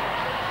game.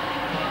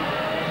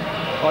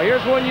 Well,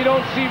 here's one you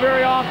don't see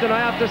very often. I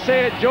have to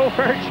say it, Joe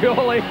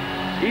Fergioli.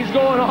 He's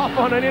going off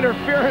on an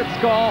interference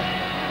call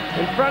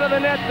in front of the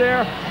net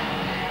there.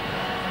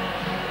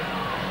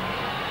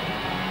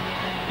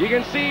 You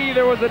can see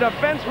there was a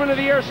defenseman of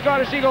the Ayr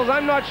Scottish Eagles.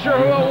 I'm not sure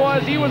who it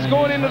was. He was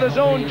going into the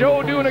zone.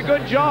 Joe doing a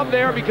good job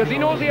there because he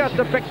knows he has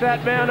to pick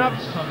that man up.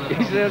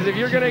 He says, if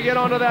you're going to get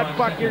onto that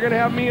puck, you're going to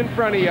have me in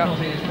front of you.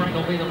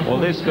 Well,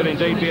 this could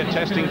indeed be a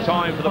testing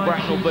time for the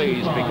Bracknell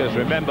Bees because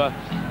remember,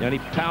 the only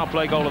power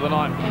play goal of the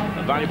night,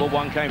 a valuable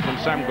one, came from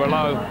Sam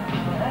Grillo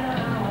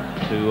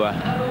to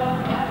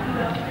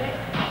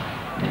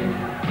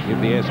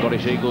give the Ayr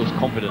Scottish Eagles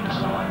confidence.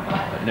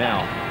 But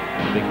now,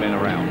 the big men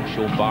around.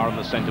 Sean Barham,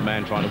 the centre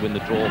man, trying to win the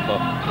draw for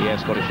the Ayr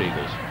Scottish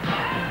Eagles.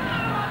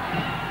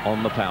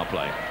 On the power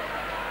play.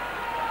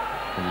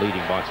 And leading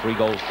by 3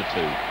 goals to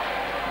 2.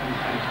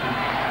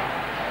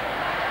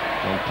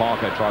 And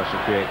Parker tries to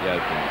create the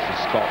opening. This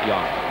is Scott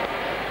Young.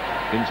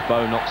 Vince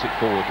Bow knocks it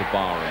forward to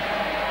Barham.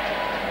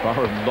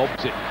 Barham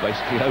lobs it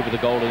basically over the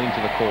goal and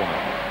into the corner.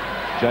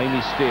 Jamie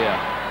Steer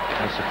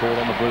has support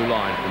on the blue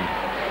line from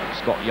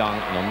Scott Young,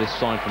 and on this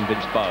side from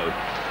Vince Bow.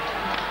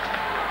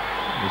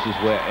 This is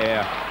where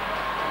Ayr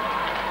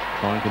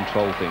try and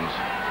control things.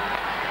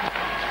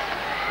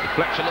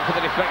 Deflection, look for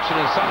the deflection,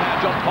 and somehow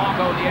John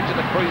Parker on the edge of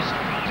the crease.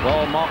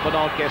 Well, Mark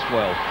Bernard guessed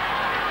well.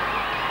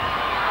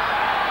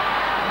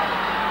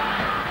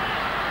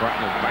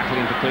 Bracknell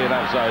battling to clear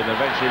that zone, and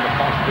eventually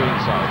McCosh doing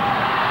so.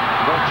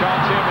 We've got a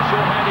chance here for a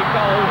short-handed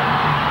goal.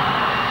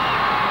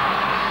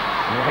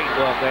 Great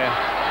work there.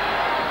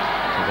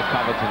 To the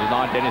cover to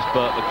deny Dennis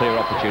Burke the clear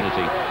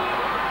opportunity.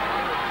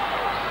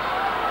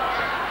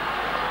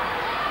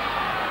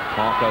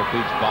 Parko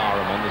feeds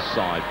Barham on this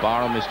side.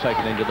 Barham is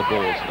taken into the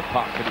boards. The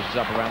puck finishes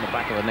up around the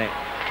back of the net.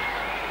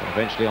 And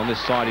eventually on this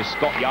side is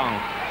Scott Young.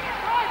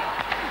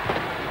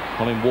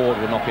 Colin Ward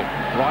will knock it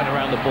right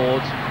around the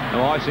boards.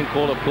 No icing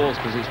call, of course,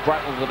 because it's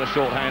Bracknell that are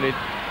short-handed.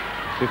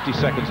 50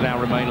 seconds now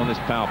remain on this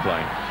power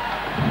play.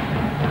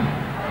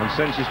 And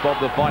senses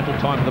Bob, the vital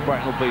time for the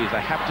Bracknell Bees.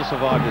 They have to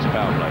survive this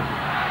power play.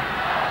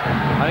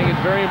 I think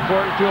it's very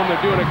important to them.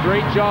 They're doing a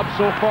great job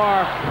so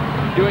far.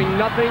 Doing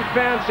nothing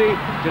fancy,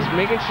 just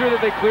making sure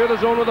that they clear the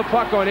zone with the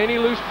puck on any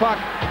loose puck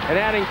and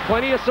adding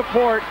plenty of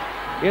support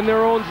in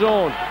their own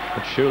zone.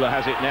 And Shula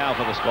has it now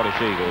for the Scottish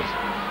Eagles,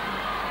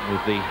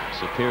 with the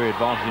superior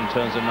advantage in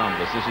terms of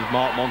numbers. This is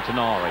Mark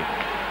Montanari.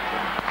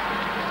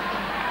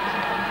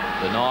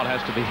 Bernard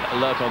has to be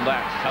alert on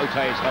that. Cote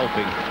is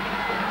helping.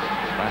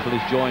 Battle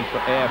is joined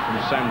for air from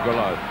Sam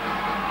Grelot.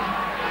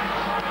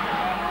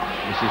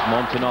 This is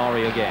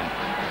Montanari again.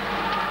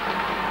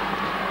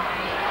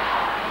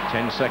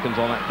 10 seconds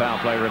on that power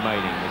play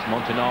remaining as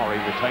Montanari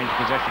retains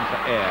possession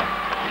for air.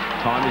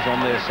 Time is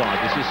on their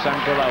side. This is Sam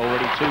Grelot,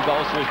 already 2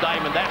 goals to his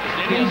name, and that was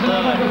nearly a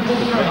third.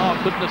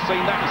 Bernard couldn't have seen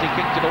that as he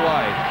kicked it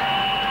away.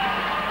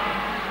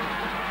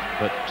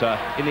 But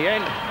in the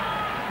end,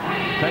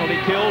 penalty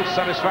killed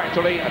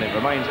satisfactorily, and it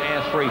remains air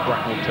 3,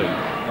 Bracknell 2.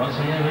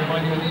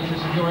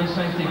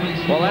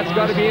 Well, that's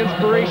got to be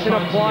inspiration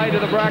applied to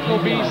the Bracknell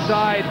Bees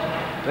side.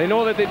 They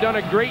know that they've done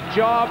a great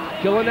job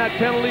killing that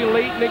penalty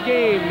late in the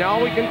game. Now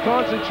we can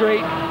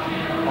concentrate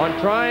on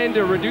trying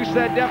to reduce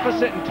that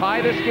deficit and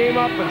tie this game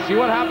up and see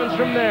what happens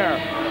from there.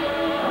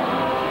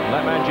 And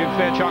that man, Jim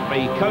Fairchuck,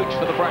 the coach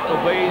for the Bracknell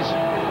Bees,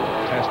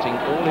 testing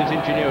all his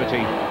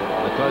ingenuity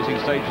in the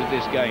closing stage of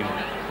this game.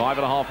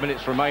 5.5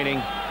 minutes remaining,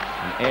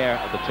 and air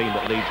of the team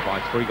that leads by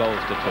 3 goals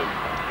to 2.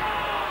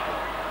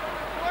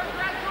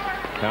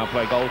 Power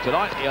play goal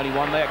tonight, the only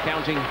one there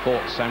counting for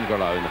Sam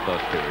Grelot in the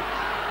first period.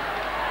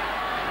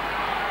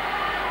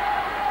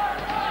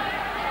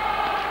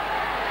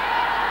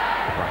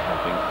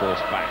 Bracknell being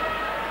forced back.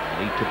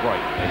 They need to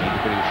break. They need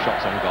to produce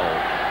shots on goal.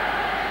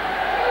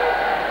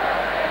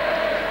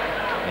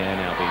 Yeah,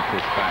 now being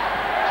pushed back.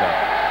 So,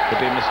 could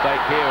be a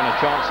mistake here and a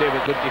chance here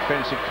with good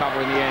defensive cover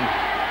in the end.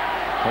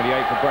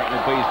 28 for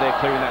Bracknell Bees. They're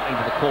clearing that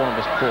into the corner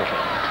was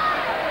Crawford.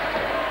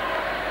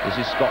 This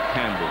is Scott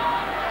Campbell.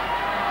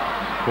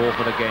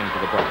 Crawford again for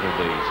the Bracknell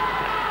Bees.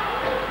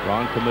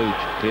 Ryan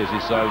Camouche clears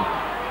his zone,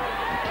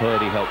 and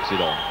Purdy helps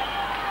it on.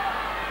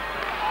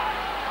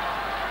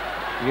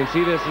 You can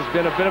see this has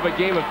been a bit of a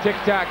game of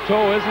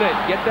tic-tac-toe, isn't it?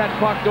 Get that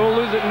puck, don't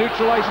lose it in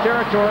neutralized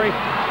territory,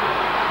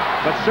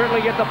 but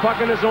certainly get the puck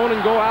in the zone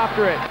and go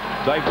after it.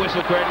 Dave Whistle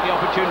created the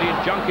opportunity, and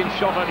Junkin's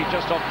shot only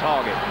just off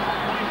target.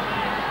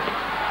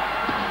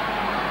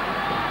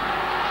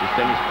 This is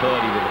Dennis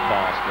Purdy with the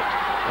pass, but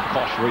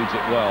Kosh reads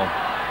it well.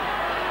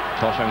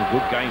 Tosh having a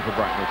good game for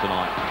Bracknell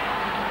tonight.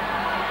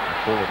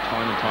 Forward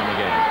time and time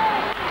again.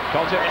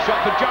 Can't hit the shot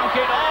for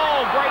Junkin.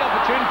 Oh, great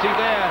opportunity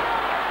there.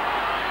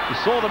 He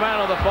saw the man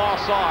on the far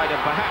side,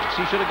 and perhaps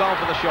he should have gone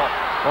for the shot.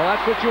 Well,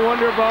 that's what you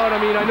wonder about. I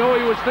mean, I know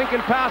he was thinking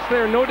past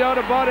there, no doubt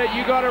about it.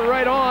 You got it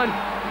right on,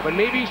 but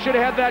maybe he should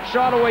have had that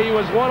shot away. He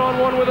was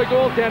one-on-one with a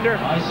goaltender.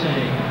 I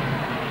say.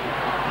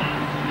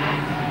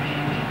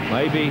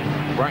 Maybe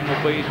Bracknell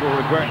Bees will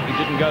regret he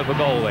didn't go for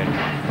goal then.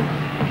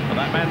 But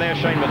that man there,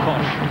 Shane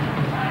McCosh,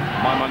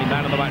 my money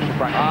man of the match for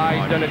Bracknell.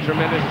 He's done a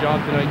tremendous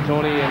job tonight,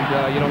 Tony,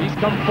 and you know, he's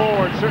come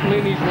forward, certainly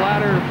in these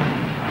latter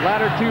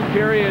 2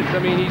 periods. I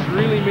mean, he's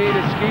really made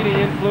his skating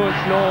influence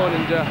known,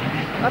 and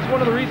that's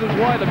one of the reasons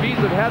why the Bees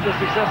have had the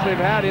success they've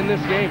had in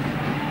this game.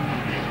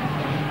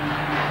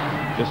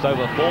 Just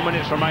over 4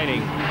 minutes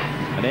remaining,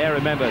 and Ayr,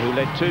 remember, who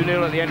led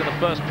 2-0 at the end of the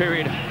first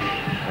period,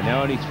 and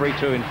now only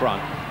 3-2 in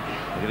front.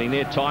 We're getting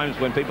near times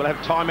when people have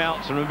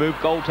timeouts and remove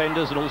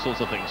goaltenders and all sorts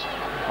of things.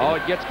 Oh,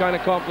 it gets kind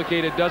of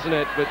complicated, doesn't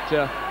it?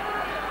 But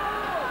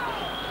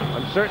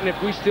I'm certain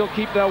if we still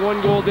keep that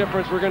 1 goal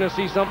difference, we're going to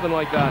see something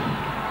like that.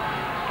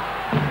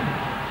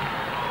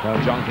 Now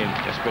Junkin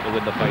desperate to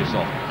win the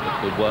face-off.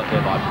 Good work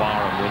there by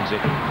Barham, wins it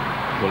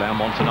to allow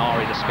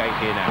Montanari to skate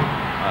here now.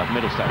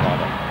 Middlestep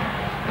rather.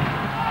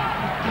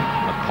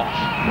 McCosh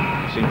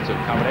seems to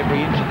have covered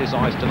every inch of this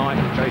ice tonight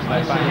and chase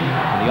that back.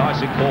 And the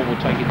icing call will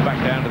take it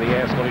back down to the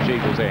Ayr Scottish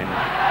Eagles end.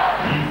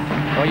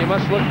 Well, you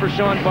must look for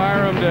Sean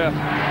Byram to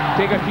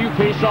take a few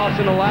face-offs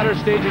in the latter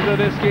stages of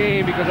this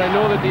game, because I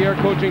know that the Ayr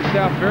coaching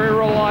staff very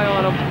rely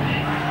on him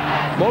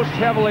most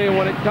heavily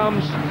when it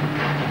comes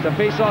to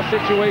face-off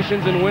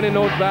situations and winning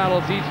those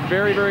battles. He's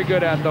very, very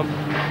good at them.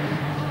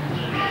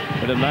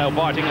 Bit of nail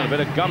biting and a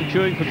bit of gum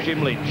chewing from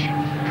Jim Lynch.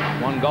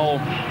 1 goal,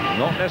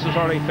 not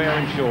necessarily fair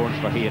insurance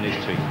for he and his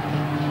team.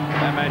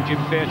 That man Jim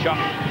Fairchuck,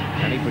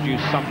 and he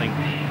produced something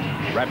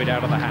rabbit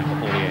out of the hat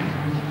before the end.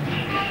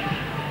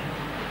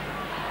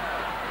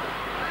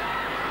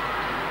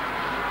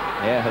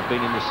 Ayr have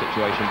been in this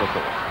situation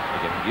before.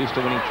 They're getting used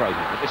to winning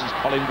trophies, but this is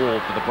Colin Ward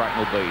for the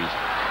Bracknell Bees.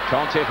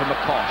 Chance here for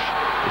McCosh.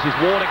 This is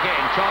Ward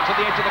again. Chance at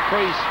the edge of the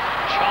crease.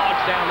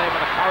 Charge down there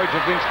with the courage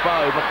of Vince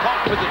Bowe.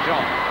 McCosh with the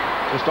shot.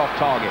 Just off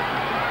target.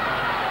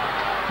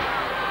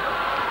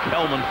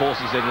 Kelman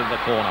forces it into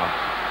the corner.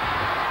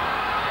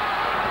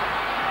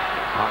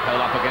 Puck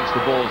held up against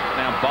the balls.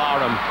 Now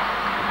Barham,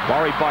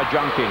 worried by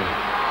Junkin.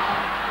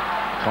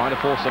 Trying to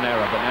force an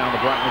error, but now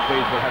the Bracknell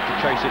Bees will have to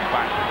chase it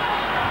back.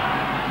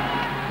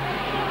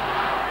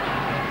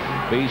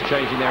 Bees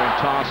changing their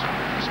entire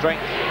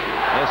strength.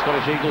 There's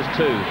Scottish Eagles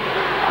 2.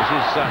 This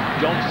is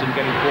Johnston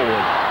getting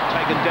forward.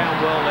 Taken down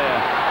well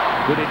there.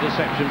 Good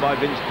interception by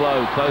Vince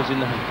Blow, closing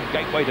the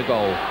gateway to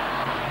goal.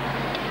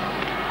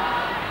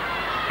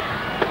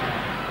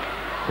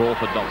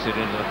 Crawford knocks it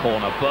into the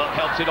corner. Burke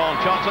helps it on.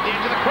 Chance at the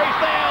edge of the crease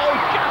there. Oh,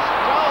 just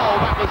goal.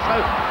 That was so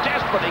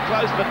desperately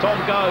close for Tom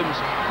Gomes.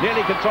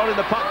 Nearly controlling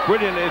the puck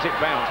brilliantly as it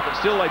bounced, but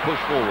still they push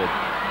forward.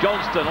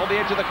 Johnston on the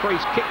edge of the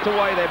crease, kicked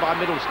away there by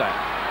Middlestat.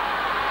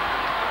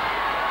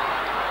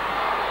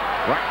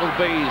 Bracknell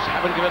Bees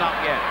haven't given up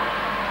yet.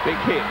 Big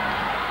hit.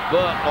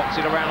 Burt knocks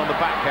it around on the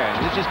backhand.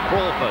 This is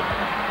Crawford.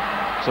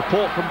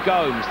 Support from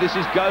Gomes. This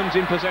is Gomes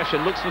in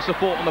possession. Looks for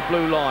support on the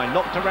blue line.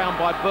 Knocked around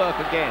by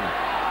Burke again.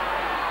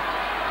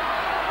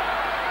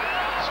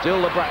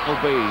 Still the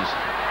Bracknell Bees.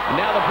 And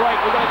now the break.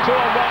 We've got a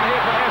 2-on-1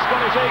 here for the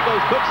Scottish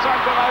Eagles. Good son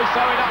Korol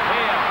throwing up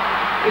here.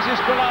 This is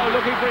Korol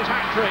looking for his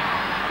hat-trick.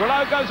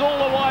 Korol goes all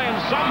the way and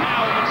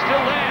somehow it's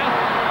still there.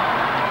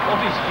 On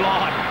his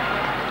fly.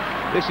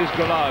 This is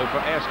Korol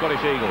for Air Scottish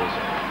Eagles.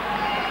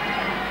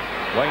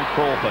 Wayne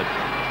Crawford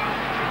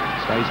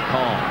stays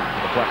calm.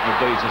 The Bracknell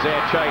Bees as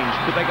air change.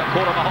 Could they get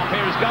caught on the hop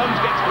here as Gomes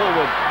gets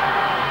forward?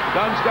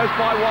 Gomes goes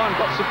by one.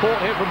 Got support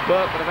here from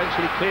Burke, but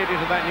eventually cleared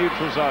into that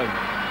neutral zone.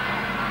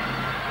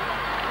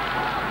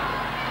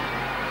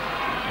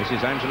 This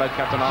is Angelo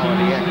Catanaro,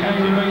 the air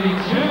captain.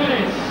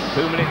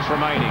 2 minutes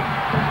remaining.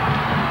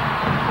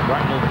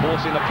 Bracknell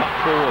forcing the puck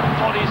forward.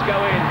 Bodies go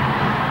in.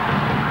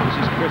 This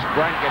is Chris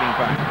Brandt getting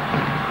back.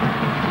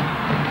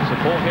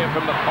 Support here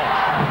from the Koch.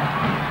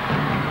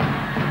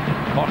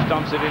 Koch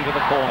dumps it into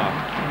the corner.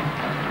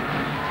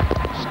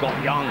 Scott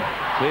Young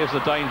clears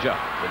the danger,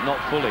 but not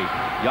fully.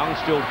 Young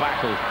still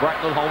battles.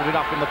 Bracknell hold it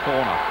up in the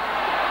corner.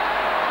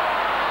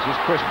 This is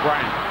Chris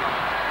Brandt.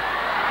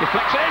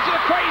 Deflection into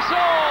the crease.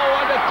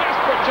 Oh, and a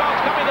desperate chance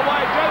coming the way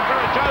of Joe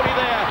Ferrajoli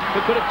there, who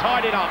could have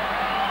tied it up.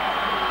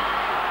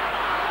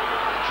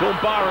 Sean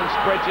Byron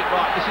spreads it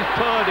right. This is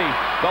Purdy.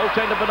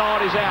 Goaltender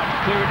Bernard is out to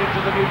clear it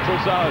into the neutral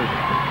zone.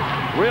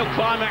 Real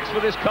climax for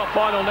this cup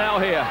final now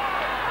here.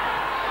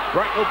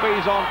 Bracknell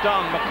Bees aren't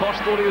done.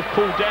 McCosh thought he was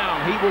pulled down.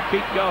 He will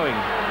keep going.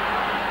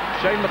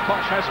 Shane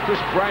McCosh has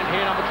Chris Brandt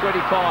here, number 25.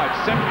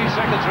 70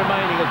 seconds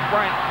remaining as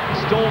Brandt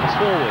storms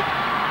forward.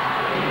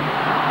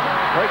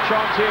 Great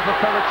chance here for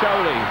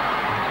Ferrajoli.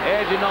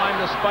 Air denying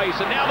the space,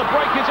 and now the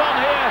break is on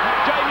here.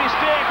 Jamie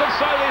Steer can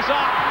sew this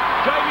up.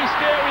 Jamie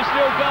Steer is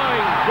still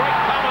going. Great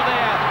cover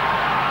there.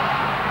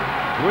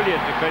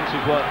 Brilliant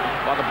defensive work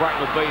by the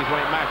Bracknell Bees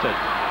when it mattered.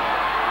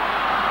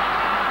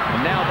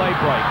 And now they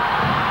break.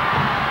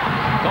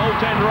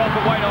 Goaltender off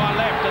away to our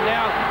left, and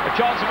now a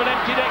chance of an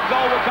empty net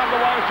goal will come the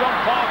way of John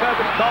Parker,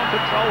 but he can't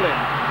control it.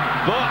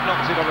 Burt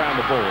knocks it around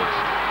the boards.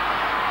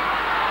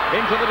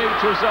 Into the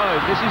neutral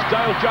zone. This is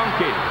Dale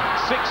Junkin.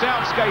 6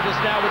 outskaters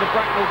now with the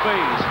Bracknell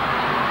Bees.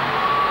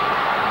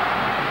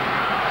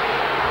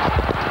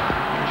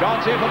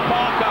 Chance here for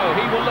Parko.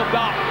 He will look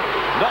up.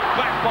 Knocked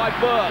back by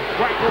Burt.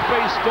 Bracknell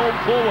Bees storm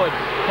forward.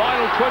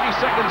 Final 20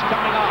 seconds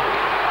coming up.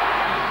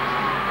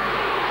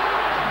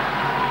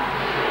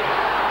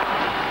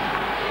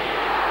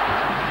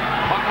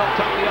 Puck knocked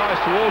up the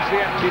ice towards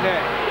the empty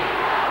net.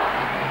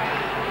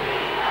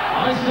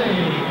 I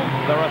see.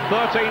 There are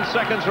 13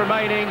 seconds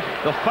remaining.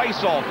 The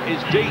face-off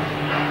is deep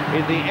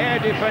in the air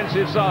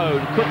defensive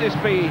zone. Could this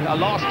be a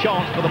last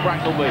chance for the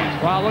Bracknell Bees?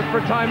 Well, look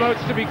for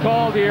timeouts to be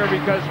called here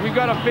because we've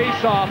got a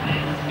face-off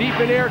deep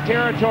in air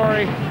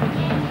territory.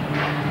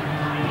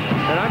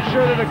 And I'm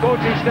sure that the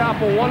coaching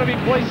staff will want to be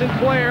placing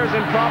players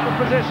in proper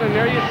position.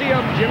 There you see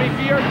him, Jimmy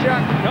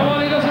Fiorchuk. No,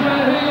 it doesn't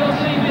matter who you're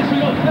seeing this.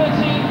 We've got 13.9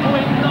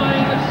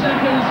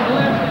 seconds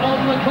left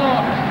on the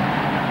clock.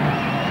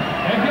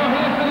 If you're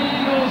here for the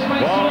Eagles,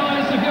 make some noise.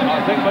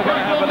 I think we're going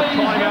to have a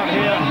timeout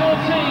here.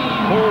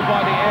 Called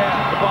by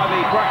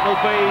the Bracknell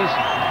Bees.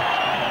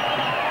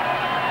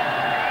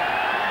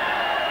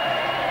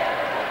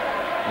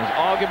 There's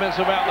arguments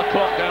about the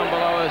clock down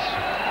below us.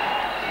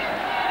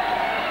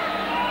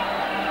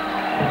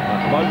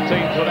 Both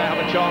teams will now have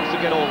a chance to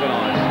get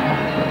organised.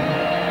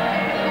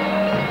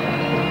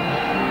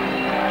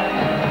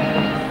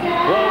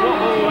 Well, what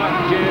will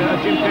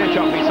Jim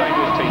Fairchuk be saying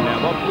to his team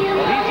now, Bob?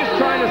 Well, he's just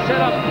trying to set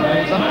up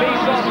the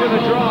face-off to the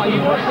draw. He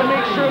wants to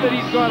make sure that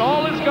he's got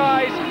all his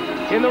guys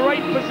in the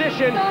right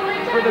position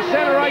for the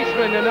center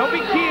iceman, and they'll be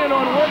keying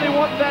on where they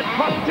want that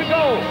puck to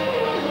go.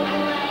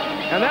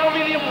 And that'll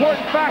be the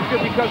important factor,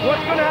 because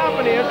what's going to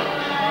happen is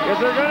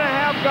they're going to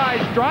have guys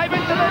drive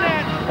into the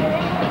net,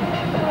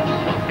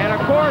 and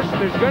of course,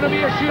 there's going to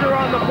be a shooter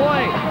on the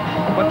play.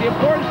 But the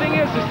important thing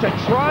is to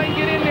try and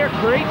get in there,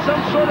 create some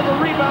sort of a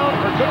rebound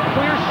or good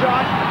clear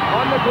shot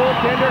on the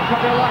goaltender,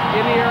 Cavilla,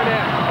 in the air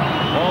net.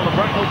 Well, the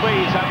Bracknell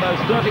Bees have those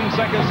 13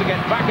 seconds to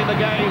get back in the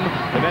game.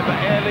 Remember,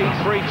 Air leads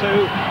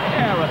 3-2.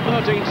 Air are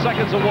 13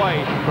 seconds away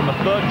from a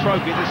third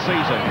trophy this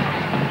season.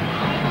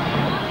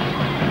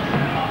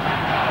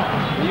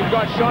 You've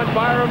got Sean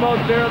Byram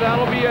out there.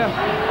 That'll be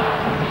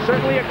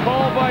certainly a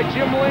call by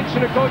Jim Lynch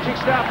and the coaching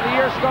staff of the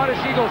Air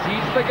Scottish Eagles.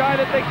 He's the guy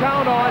that they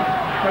count on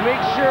to make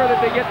sure that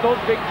they get those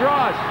big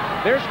draws.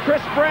 There's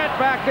Chris Brandt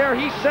back there.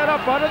 He's set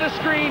up under the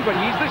screen, but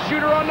he's the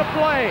shooter on the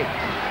play.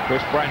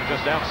 Chris Brandt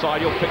just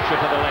outside your picture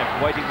to the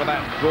left, waiting for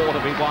that draw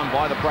to be won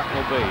by the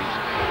Bracknell Bees.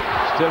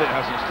 Still it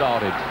hasn't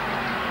started.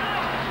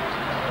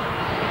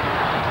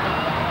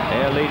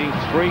 Air They're leading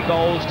 3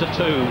 goals to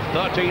 2.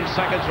 13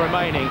 seconds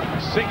remaining.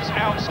 6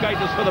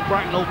 outskaters for the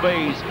Bracknell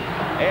Bees.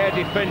 Ayr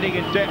defending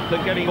in depth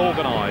and getting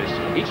organised.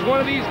 Each one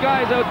of these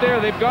guys out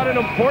there, they've got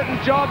an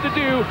important job to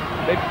do.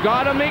 They've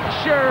got to make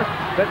sure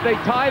that they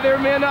tie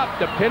their men up,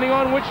 depending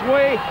on which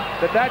way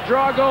that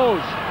draw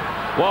goes.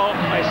 Well,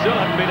 they still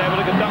haven't been able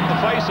to conduct the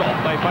face-off.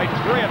 They've made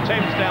 3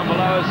 attempts down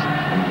below us.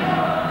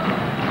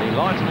 The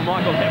linesman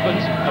Michael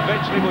Evans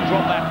eventually will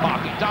drop that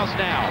puck. It does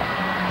now.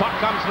 Puck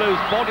comes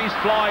loose, bodies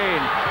fly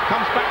in.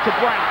 Comes back to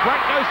Brandt.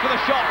 Brandt goes for the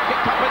shot,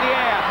 kicked up in the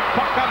air.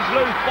 Puck comes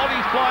loose,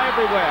 bodies fly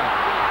everywhere.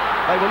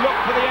 They will look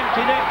for the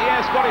empty net, the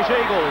Ayr Scottish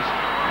Eagles.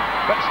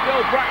 But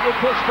still Bracknell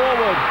push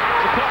forward.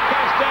 The clock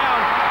goes down.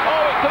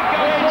 Oh, it could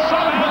go in.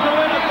 Somehow the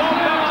winner bomb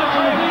comes to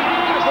cliff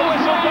as the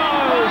whistle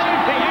goes.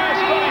 The Ayr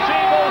Scottish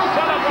Eagles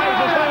celebrate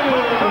as that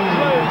puck comes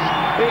loose.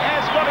 The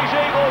Ayr Scottish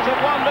Eagles have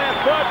won their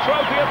 3rd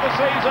trophy of the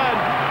season.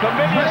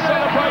 Familiar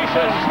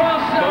celebration.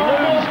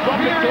 Balloons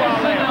dropping to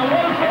our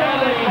left. Ayr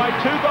led by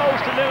 2 goals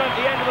to 0 at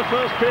the end of the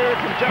 1st period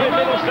from Jerry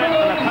Middleton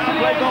and a power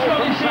play goal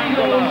from Sam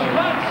Korol.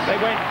 They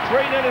went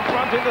 3-0 in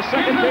front in the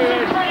 2nd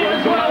period.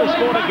 Korol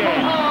scored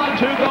again.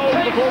 2 goals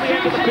before the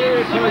end of the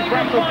period for the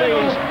Bracknell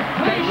Bees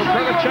came from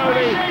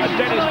Prevacholi and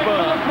Dennis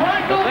Burke.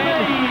 But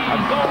then a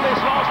goal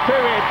this last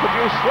period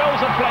produced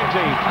swells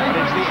aplenty. And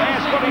it's the Ayr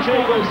Scottish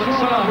Eagles that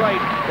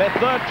celebrate their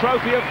 3rd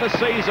trophy of the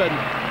season.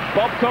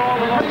 Bob Korol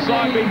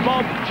alongside me.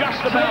 Bob, just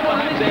about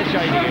perhaps they're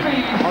shading it.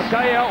 I'll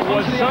tell you, it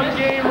was some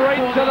game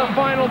right to the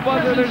final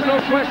buzzer. There's no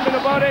question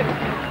about it.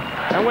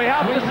 And we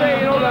have to say,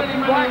 you know, the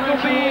Bracknell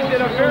Bees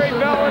did a very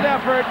valiant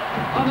effort.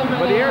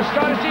 But the Ayr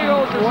Scottish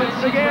Eagles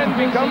once again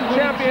become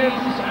champions.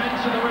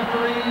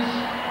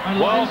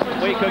 Well,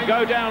 we could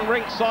go down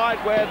rink-side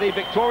where the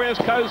victorious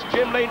coach,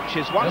 Jim Lynch,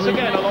 is once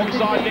again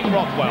alongside Nick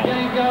Rothwell.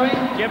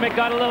 Jim, it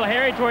got a little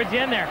hairy towards the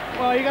end there.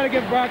 Well, you got to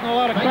give Bracknell a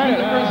lot of credit.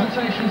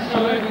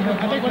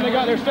 I think when they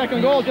got their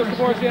 2nd goal just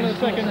towards the end of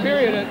the 2nd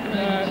period,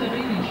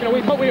 you know,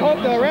 we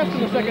hoped the rest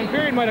in the 2nd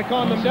period might have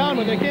calmed them down,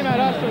 but they came at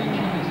us,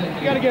 and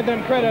you got to give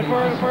them credit.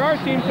 For our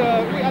team,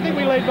 I think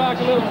we laid back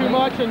a little too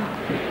much, and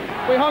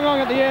we hung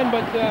on at the end,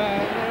 but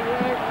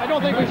I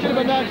don't think we should have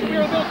been that. We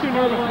were a little too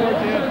nervous towards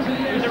the end.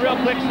 It was a real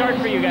quick start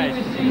for you guys.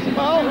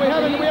 Well, we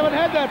haven't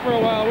had that for a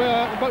while.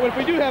 But if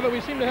we do have it,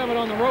 we seem to have it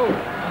on the road.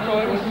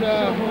 So it was,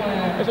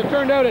 as it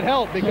turned out, it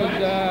helped because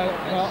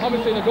well,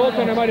 obviously the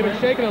goaltender might have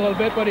been shaken a little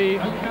bit, but he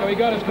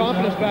got his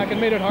confidence back and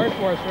made it hard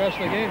for us the rest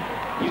of the game.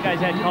 You guys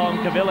had Colin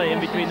Cavilla in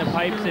between the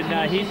pipes, and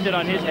he stood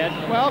on his head.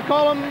 Well,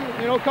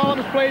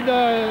 Colin's played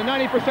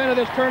 90% of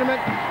this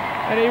tournament.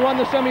 And he won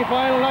the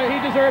semi-final. He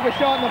deserved a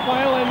shot in the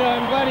final, and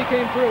I'm glad he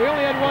came through. We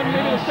only had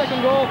maybe the 2nd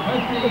goal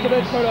was a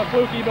bit sort of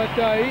fluky, but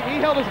he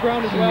held his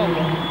ground as well.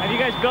 Have you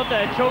guys built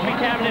a trophy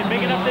cabinet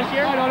big enough this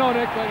year? I don't know,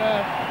 Nick, but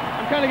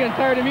I'm kind of getting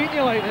tired of meeting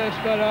you like this,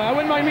 but I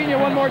wouldn't mind meeting you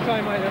one more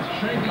time like this.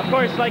 Of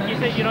course, like you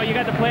said, you know, you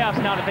got the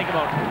playoffs now to think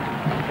about.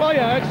 Well,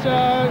 yeah, it's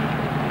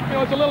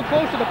it's a little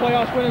close to the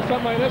playoffs winning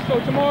something like this. So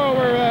tomorrow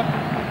we're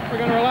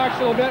going to relax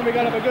a little bit, and we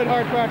got to have a good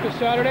hard practice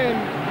Saturday, and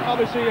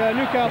obviously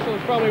Newcastle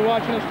is probably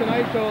watching us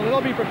tonight, so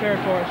they'll be prepared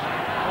for us.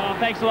 Well,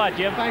 thanks a lot,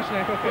 Jim. Thanks,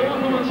 Nick. Okay.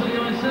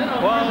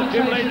 Well,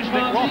 Jim Lynch,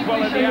 Nick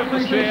Rothwell in the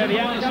atmosphere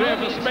of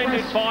the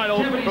splendid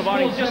final,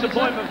 providing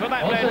disappointment for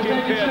that man,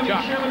 Jim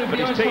Kirchhoff, but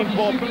his team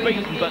fought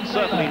beaten, but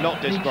certainly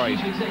not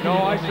disgraced. No,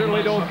 I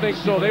certainly don't think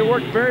so. They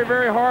worked very,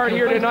 very hard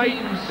here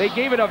tonight. They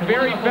gave it a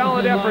very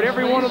valiant effort.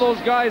 Every one of those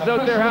guys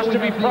out there has to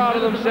be proud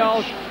of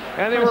themselves,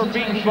 and they were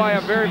beaten by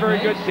a very, very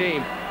good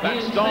team.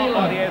 That start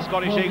by the Ayr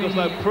Scottish Eagles,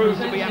 though,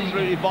 proved to be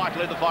absolutely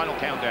vital in the final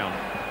countdown.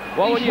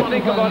 Well, when you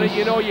think about it,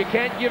 you know, you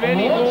can't give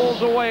any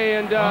goals away,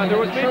 and there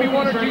was maybe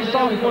 1 or 2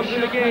 soft ones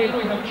in the game,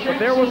 but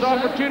there was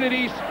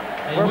opportunities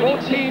where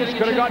both teams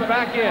could have got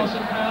back in.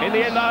 In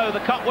the end, though,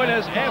 the cup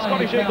winners, Ayr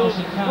Scottish Eagles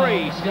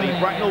 3, the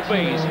Bracknell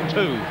Bees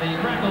 2.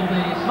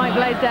 Mike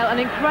Blaisdell, an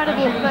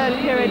incredible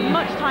 3rd period,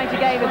 much tighter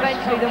game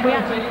eventually than we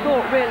actually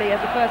thought, really, as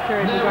the 1st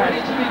period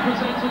progressed.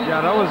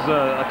 Yeah, that was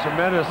a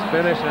tremendous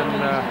finish,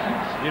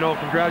 and you know,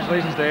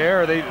 congratulations to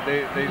Ayr.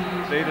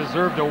 They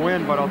deserved to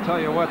win, but I'll tell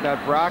you what,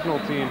 that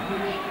Bracknell team,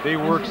 they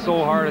worked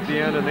so hard at the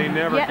end, and they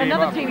never gave up. Yet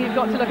another team you've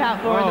got to look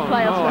out for in the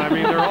playoffs. No, I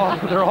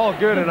mean, they're all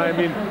good, and I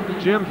mean,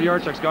 Jim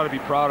Fiorchuk's got to be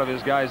proud of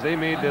his guys. They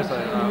made this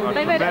a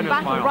They made it a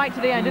battle final. right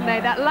to the end, didn't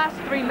they? That last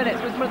 3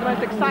 minutes was one of the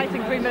most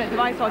exciting 3 minutes of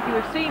ice hockey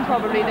we've seen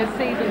probably this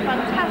season.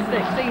 Fantastic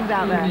scenes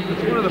out there.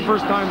 It's one of the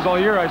first times all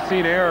year I've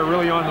seen Ayr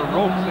really on the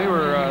ropes.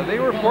 They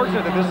were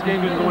fortunate that this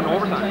game didn't go into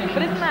overtime.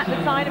 But isn't that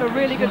the sign of a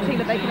really good team,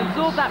 that they can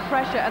absorb that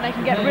pressure and they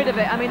can get rid of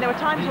it? I mean, there were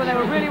times when they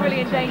were really, really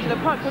in danger. The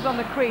puck was on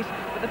the crease,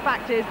 but the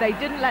fact is they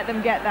didn't let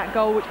them get that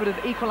goal, which would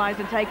have equalised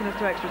and taken us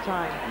to extra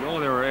time. No,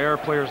 there were Ayr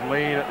players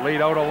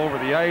laid out all over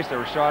the ice. There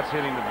were shots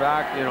hitting the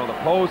back, you know, the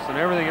posts and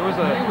everything. It was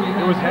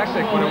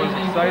hectic, but it was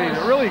exciting.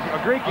 Really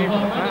a great game for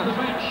the fans.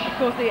 Of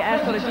course, the Ayr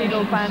Scottish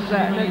Eagle fans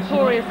are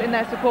notorious in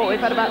their support. We've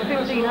had about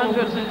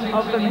 1,500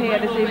 of them here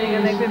this evening,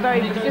 and they've been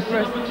very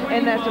vociferous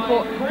in their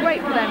support.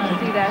 Great for them to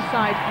see their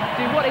side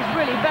do what is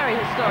really very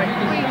historic,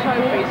 3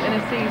 trophies in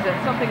a season,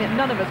 something that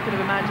none of us could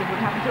have imagined would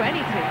happen to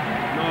any team.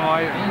 No,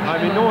 I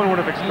mean, no one would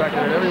have expected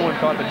it. Everyone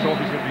thought the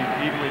trophies would be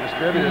evenly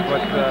distributed,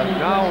 but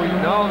now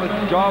the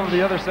job of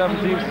the other 7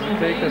 teams is to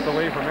take this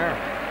away from Ayr.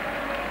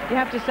 You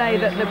have to say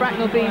that the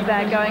Bracknell Bees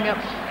there going up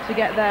to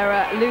get their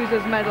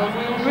losers' medals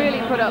really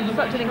put up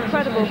such an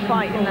incredible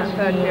fight in that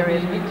third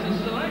period.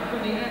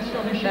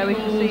 There we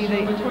can see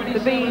the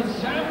Bees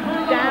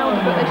down,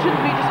 but they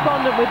shouldn't be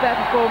despondent with their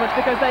performance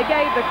because they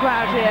gave the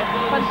crowd here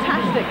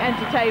fantastic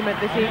entertainment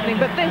this evening.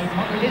 But this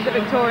is the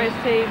victorious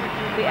team,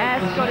 the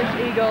Ayr Scottish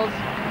Eagles.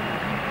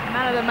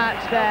 Man of the match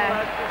there,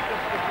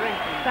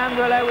 Sam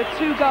Grillo with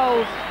 2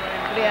 goals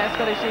for the Ayr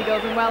Scottish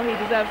Eagles, and well, he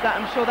deserves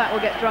that. I'm sure that will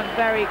get drunk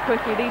very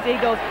quickly. These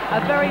Eagles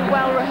are very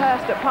well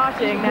rehearsed at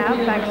partying now,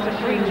 thanks to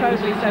 3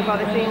 trophies so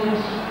far this season.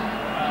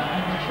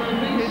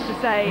 Who's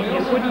to say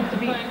it wouldn't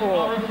beat 4?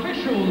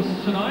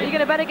 Are you going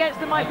to bet against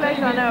them, Mike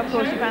Blazer? I know, of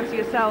course, you fancy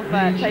yourself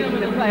taking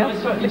the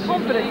playoffs, but the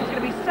confidence is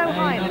going to be so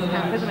high in this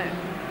camp, isn't it?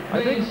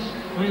 I think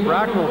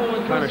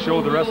Bracknell kind of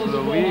showed the rest of the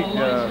league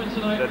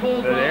that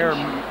Ayr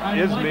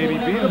is maybe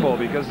beatable,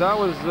 because that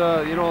was,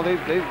 you know,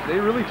 they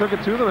really took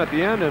it to them at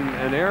the end,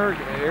 and Ayr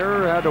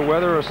had to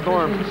weather a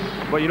storm.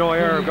 But, you know,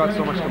 Ayr got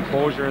so much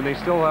composure, and they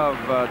still have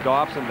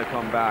Dobson to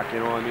come back, you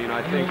know. I mean,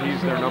 I think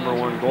he's their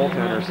 #1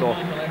 goaltender, so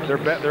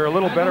they're a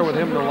little better with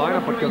him in the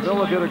lineup, but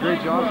Gavilla did a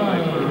great job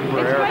tonight for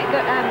Ayr. It's great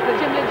that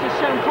Jim Lynch has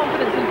shown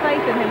confidence and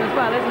faith in him as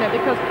well, isn't it?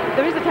 Because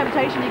there is a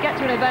temptation, you get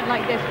to an event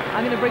like this,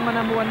 I'm going to bring my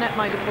 #1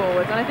 netminder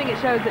forwards, and I think it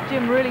shows that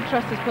Jim really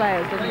trusts his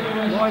players, doesn't he?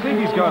 Well, I think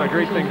he's got a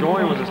great thing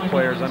going with his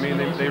players. I mean,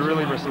 they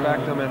really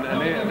respect him,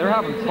 and they're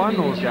having fun,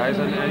 those guys.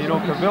 And you know,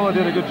 Gavilla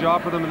did a good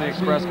job for them in the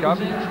Express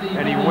Cup,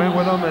 and he went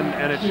with them,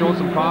 and it showed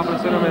some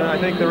confidence in him, and I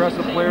think the rest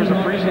of the players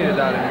appreciated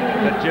that,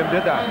 and that Jim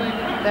did that.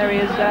 There he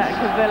is,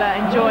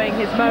 Gavilla, enjoying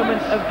his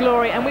moments of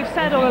glory. And we've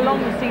said all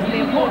along this season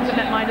the importance of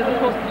netminders. Of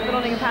course, the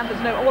Nottingham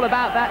Panthers know all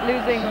about that,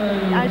 losing,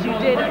 as you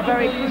did, at a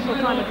very crucial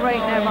time, a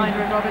great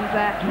netminder in Robbins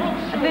there.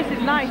 And this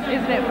is nice,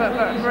 isn't it,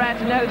 for Ayr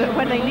to know that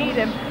when they need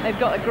him, they've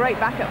got a great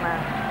backup man.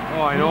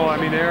 Oh, I know. I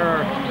mean,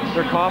 they're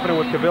confident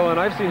with Gavilla, and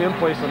I've seen him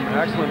play some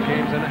excellent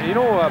games. And you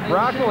know,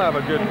 Bracknell have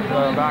a good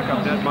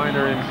backup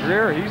netminder in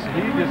Greer.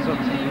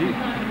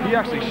 He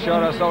actually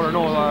shut us out, or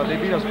no, they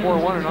beat us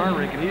 4-1 in our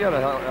rink, and he had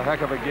a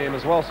heck of a game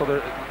as well. So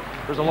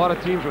there's a lot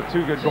of teams with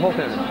 2 good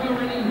goaltenders.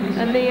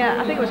 And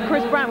I think it was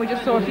Chris Brandt we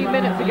just saw a few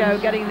minutes ago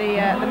getting the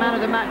man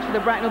of the match for the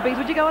Bracknell Bees.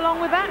 Would you go along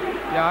with that?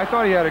 Yeah, I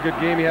thought he had a good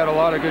game. He had a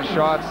lot of good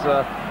shots.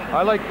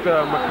 I liked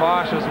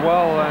McCosh as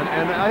well,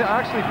 and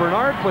actually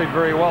Bernard played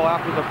very well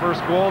after the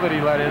first goal that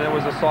he let in. It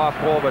was a soft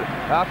goal, but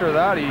after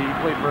that he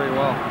played very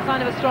well.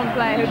 Sign of a strong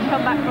player who'd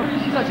come back from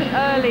such an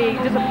early,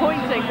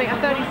 disappointing thing.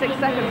 36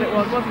 seconds it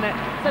was, wasn't it?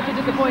 Such a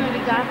disappointing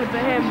thing to happen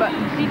to him, but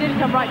he did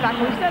come right back.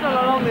 And we've said all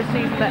along this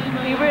season that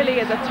he really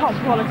is a top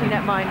quality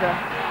netminder.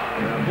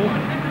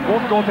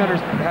 Both goaltenders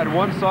had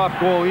 1 soft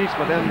goal each,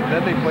 but then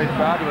they played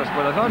fabulous.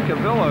 But I thought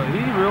Gavilla, he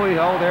really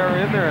held Ayr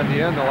in there at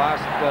the end, the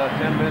last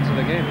 10 minutes of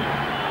the game.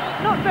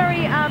 Not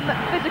very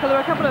physical. There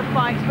were a couple of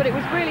fights, but it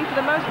was really, for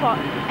the most part,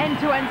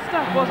 end-to-end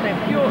stuff, wasn't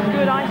it? Pure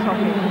good ice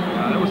hockey.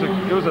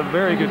 It was a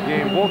very good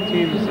game. Both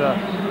teams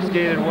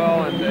skated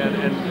well,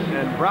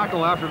 and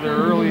Bracknell, after their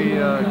early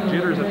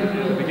jitters at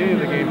the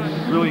beginning of the game,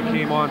 really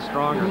came on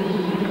stronger.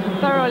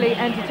 Thoroughly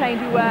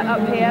entertained we were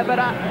up here, but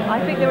I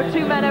think there were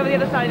 2 men over the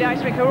other side of the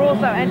ice rink who were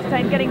also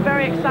entertained, getting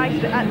very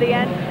excited at the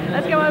end.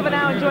 Let's go over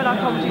now and join our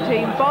commentary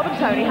team. Bob and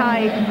Tony,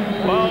 hi.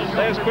 Well,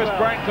 there's Chris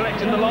Brandt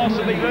collecting the last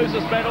of the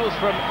losers' medals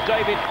from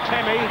David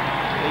Temmie.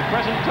 The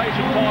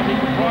presentation party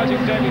comprising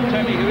David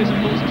Temmie, who is of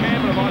course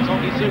chairman of Ice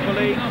Hockey Super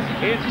League,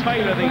 Ian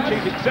Taylor, the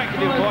chief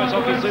executive of Ice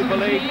Hockey Super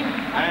League,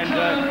 and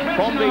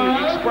from the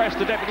Express,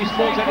 the deputy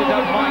sports editor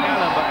Mike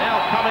Allen. But now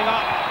coming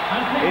up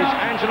is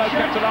Angelo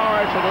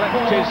Catalaro to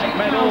collect his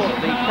medal,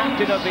 the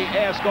captain of the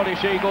Ayr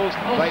Scottish Eagles.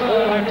 They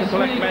all have to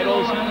collect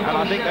medals, and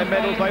I think they're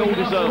medals they all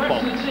deserve,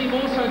 Bob.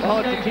 Well,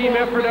 it's a team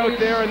effort out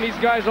there, and these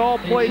guys all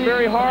played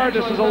very hard.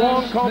 This is a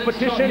long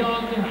competition.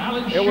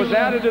 It was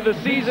added to the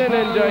season,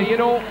 and you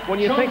know, when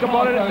you think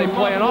about it, they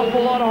play an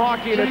awful lot of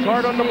hockey, and it's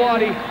hard on the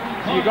body.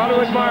 So you got to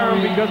admire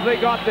them because they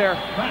got there.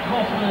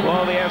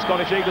 Well, the Ayr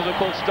Scottish Eagles, of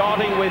course,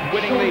 starting with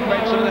winning the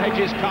Benson and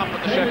Hedges Cup at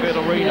the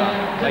Sheffield Arena.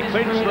 They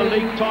clinched the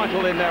league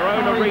title in their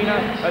own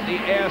arena at the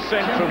Ayr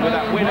Centrum with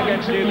that win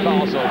against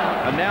Newcastle.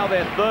 And now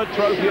their 3rd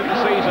trophy of the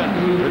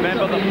season.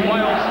 Remember, the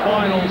playoffs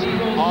finals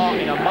are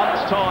in a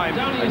month's time,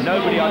 and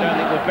nobody, I don't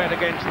think, would bet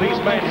against these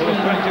men who are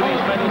collecting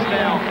these medals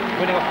now,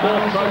 winning a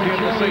 4th trophy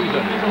of the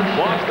season.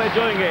 Whilst they're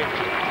doing it,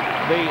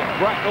 the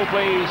Bracknell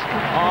Bees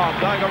are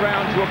going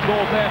around to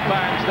applaud their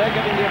fans. They're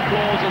getting the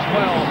applause as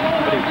well,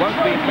 but it won't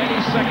be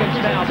many seconds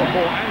now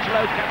before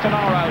Angelo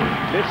Catanaro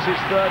lifts his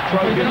third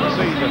trophy of the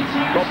season.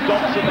 Rob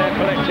Dobson there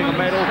collecting a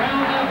medal.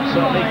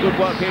 Certainly good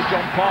work here,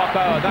 John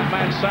Parker. That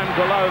man, Sam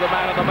Korol, the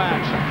man of the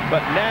match.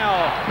 But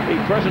now the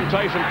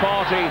presentation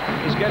party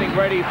is getting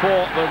ready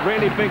for the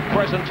really big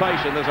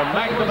presentation. There's a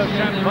magnum of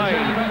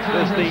champagne.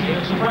 There's the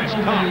Express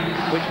Cup,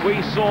 which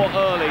we saw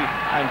early.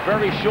 And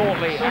very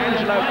shortly,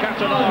 Angelo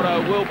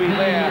Catanaro will be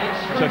there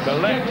to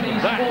collect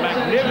that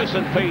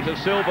magnificent piece of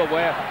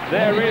silverware.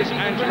 There is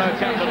Angelo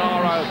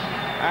Catanaro.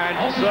 And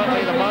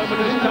certainly the moment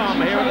has come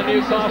here at the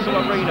Newcastle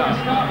Arena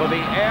for the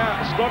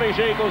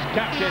Scottish Eagles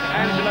captain,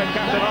 Angelo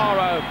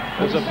Catanaro.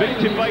 There's a big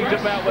debate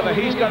about whether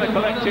he's going to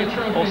collect it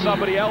or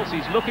somebody else.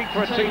 He's looking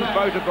for a team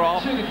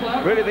photograph.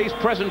 Really, these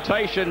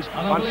presentations,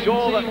 I'm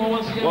sure that,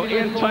 well,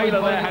 Ian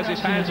Taylor there has his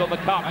hands on the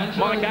cup.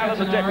 Mike Allen,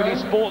 the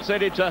deputy sports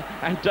editor,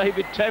 and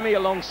David Temmie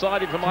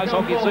alongside him from Ice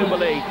Hockey Super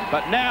League.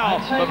 But now,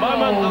 the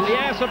moment that the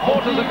Ayr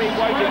supporters have been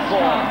waiting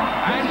for.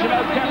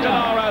 Angelo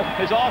Catanaro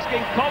is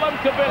asking Colin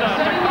Kavilla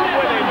to come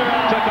with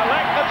to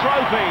collect the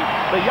trophy.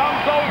 The young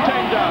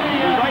goaltender,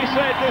 who they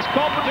said this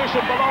competition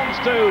belongs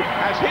to,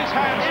 has his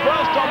hands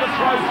first on the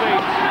trophy.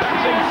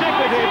 That's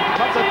indicative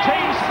of the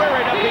team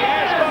spirit of the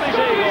Ayr Scottish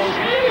Eagles.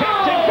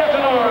 Captain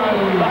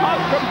Catanaro, the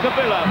hug from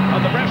Kavilla, and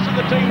the rest of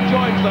the team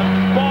joins them.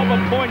 Bob, a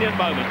poignant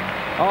moment.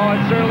 Oh,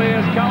 it certainly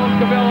is. Colin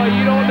Kavilla,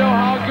 you don't know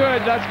how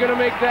good that's going to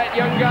make that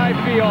young guy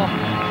feel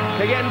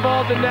to get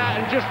involved in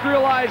that and just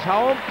realize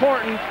how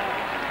important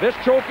this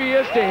trophy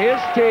is to his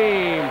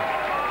team.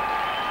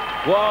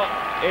 Well,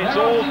 it's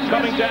all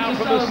coming down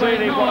from the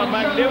ceiling. What a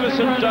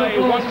magnificent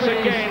day once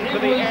again for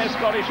the Ayr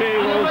Scottish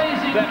Eagles.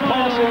 They're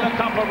passing the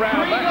cup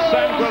around. That's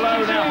Sam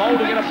Korol now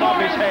holding it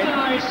above his head,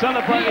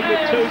 celebrating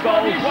with 2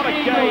 goals. What a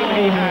game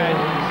he had.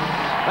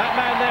 That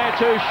man there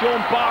too, Sean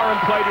Barron,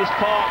 played his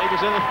part. He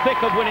was in the thick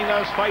of winning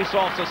those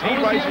face-offs as he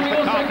raises the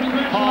cup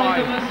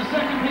high.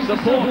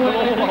 Support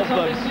from all of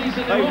them.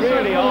 They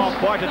really are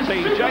quite a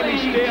team.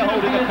 Jamie Steer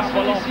holding the cup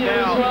aloft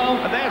now.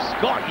 And there's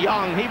Scott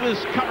Young. He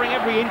was covering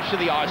every inch of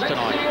the ice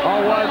tonight.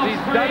 Oh,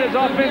 he's done his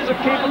offensive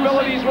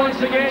capabilities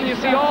once again. You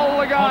see all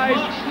the guys.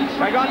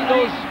 I got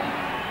those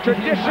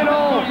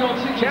traditional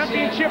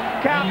championship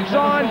caps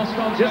on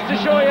just to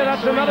show you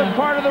that's another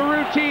part of the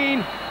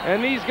routine.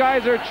 And these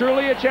guys are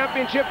truly a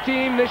championship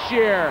team this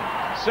year.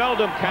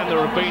 Seldom can there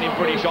have been in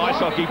British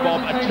ice hockey,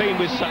 Bob, a team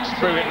with such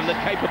spirit and the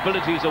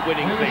capabilities of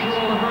winning things.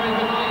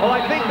 Well,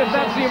 I think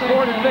that's the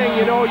important thing.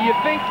 You know, you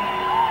think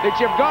that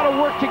you've got to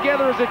work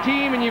together as a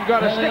team and you've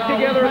got to stick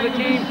together as a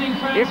team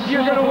if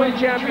you're going to win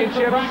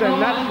championships, and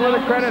that's where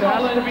the credit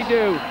has to be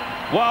due.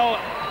 Well,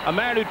 a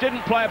man who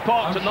didn't play a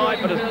part tonight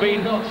but has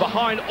been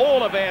behind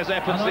all of Ayr's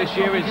efforts this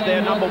year is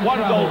their #1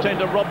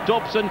 goaltender, Rob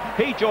Dobson.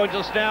 He joins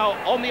us now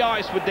on the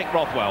ice with Dick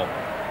Rothwell.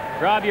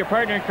 Rob, your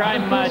partner in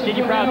crime did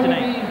you proud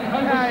tonight?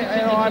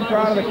 Yeah, I'm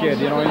proud of the kid.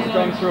 You know, he's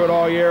gone through it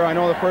all year. I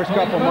know the first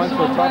couple months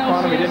were tough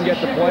on him. He didn't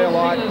get to play a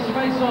lot.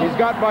 He's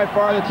got by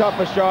far the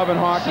toughest job in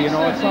hockey. You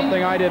know, it's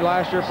something I did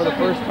last year for the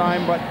first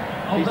time, but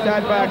he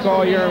sat back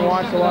all year and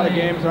watched a lot of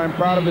games, and I'm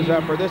proud of his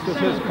effort. This was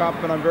his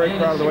cup, and I'm very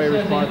proud of the way he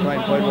responded tonight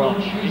and played well.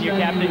 And your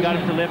captain got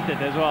him to lift it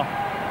as well.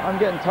 I'm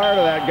getting tired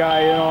of that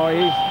guy. You know,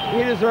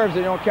 he deserves it.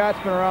 You know, Cat's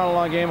been around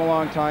a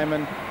long time,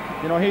 and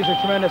you know, he's a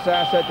tremendous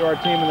asset to our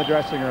team in the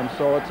dressing room.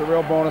 So it's a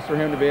real bonus for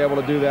him to be able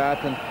to do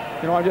that. And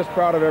you know, I'm just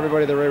proud of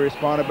everybody that really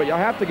responded. But I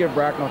have to give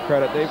Bracknell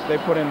credit. They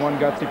put in one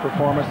gutsy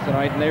performance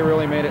tonight, and they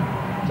really made it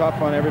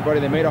tough on everybody.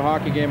 They made a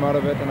hockey game out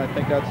of it, and I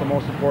think that's the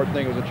most important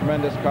thing. It was a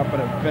tremendous cup,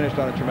 and it finished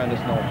on a tremendous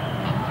note.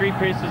 3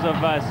 pieces of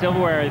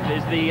silverware.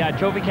 Is the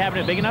trophy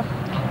cabinet big enough?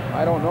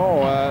 I don't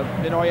know.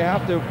 You know, you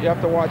have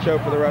to watch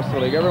out for the rest of the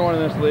league. Everyone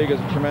in this league is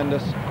a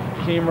tremendous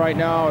team right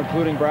now,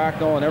 including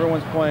Bracknell, and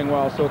everyone's playing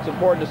well. So it's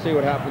important to see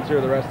what happens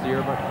here the rest of the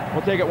year. But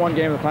we'll take it one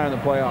game at a time in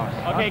the playoffs.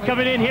 Okay,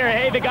 coming in here.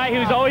 Hey, the guy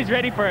who's always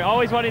ready for it,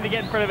 always wanting to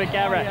get in front of a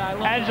camera.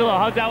 Angelo,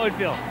 how's that one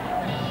feel?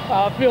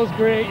 It feels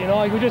great. You know,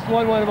 like we just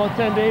won one about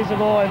 10 days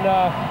ago, and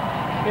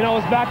you know,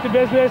 it's back to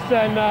business.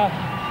 And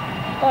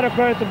a lot of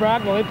credit to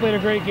Bracknell. They played a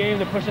great game.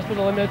 They pushed us to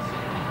the limits.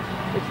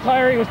 It's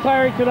tiring. It was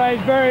tiring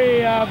tonight.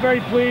 Very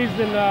pleased,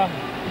 and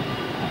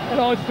you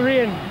know, it's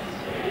 3 and.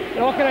 You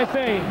know, what can I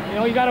say? You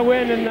know, you got to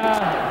win, and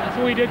that's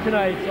what we did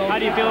tonight. So, how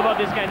do you feel about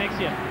this guy next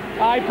to you?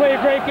 He played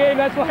a great game.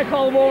 That's why I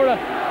called him over.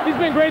 He's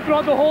been great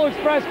throughout the whole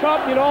Express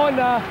Cup, you know,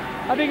 and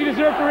I think he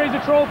deserved to raise the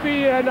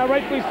trophy, and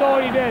rightfully so,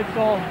 he did.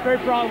 So, very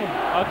proud of him.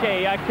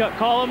 Okay,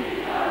 call him.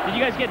 Did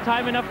you guys get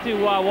time enough to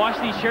wash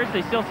these shirts?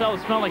 They still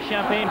smell like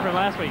champagne from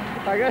last week.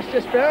 I guess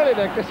just barely.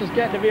 Like, this is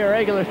getting to be a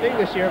regular thing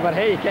this year, but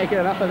hey, you can't get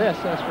enough of this,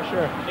 that's for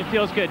sure. It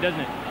feels good, doesn't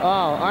it?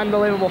 Oh,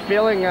 unbelievable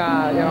feeling. You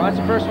know, that's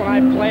the first one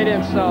I've played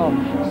in, so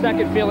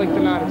second feeling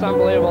tonight. It's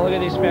unbelievable. Look at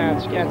these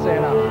fans. You can't say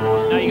enough.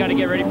 Now you got to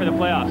get ready for the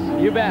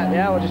playoffs. You bet.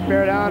 Yeah, we'll just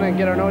bear down and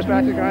get our nose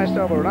back to the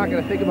grindstone, but we're not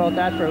going to think about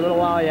that for a little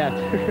while yet.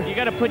 You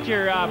got to take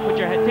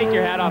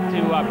your hat off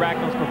to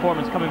Bracknell's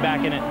performance coming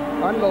back in it.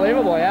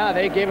 Unbelievable. Yeah,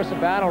 they gave us a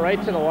battle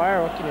right to the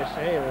wire. What can you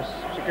say? It was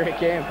a great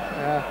game.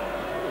 Yeah.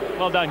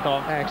 Well done,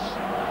 Colin. Thanks.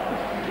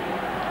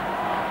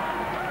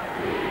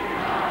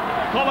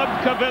 Colin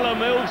Cavilla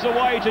moves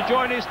away to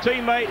join his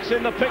teammates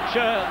in the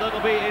picture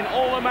that'll be in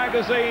all the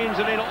magazines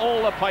and in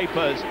all the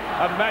papers.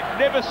 A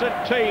magnificent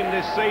team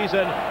this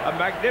season, a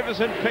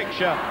magnificent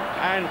picture,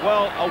 and,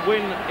 well, a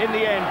win in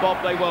the end,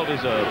 Bob, they well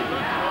deserved.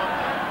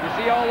 You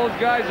see all those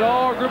guys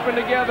all grouping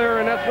together,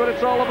 and that's what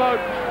it's all about.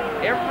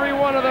 Every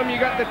one of them, you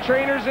got the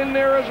trainers in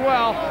there as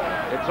well.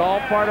 It's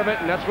all part of it,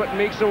 and that's what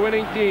makes a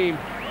winning team.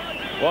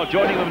 Well,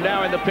 joining them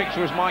now in the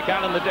picture is Mike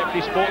Allen, the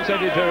Deputy Sports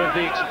Editor of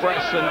the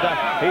Express, and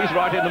he's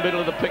right in the middle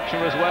of the picture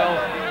as well,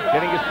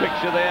 getting his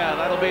picture there.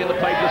 That'll be in the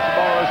papers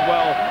tomorrow as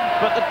well.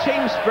 But the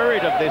team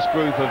spirit of this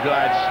group of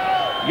lads,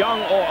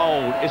 young or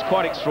old, is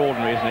quite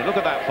extraordinary, isn't it? Look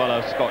at that fellow,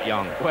 Scott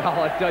Young. Well,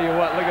 I tell you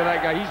what, look at that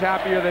guy. He's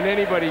happier than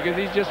anybody because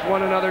he's just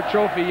won another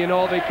trophy. You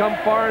know, they come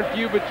far and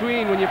few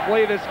between when you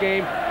play this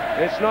game.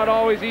 It's not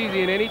always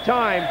easy, and any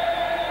time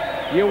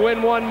you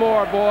win one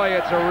more, boy,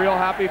 it's a real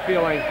happy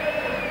feeling.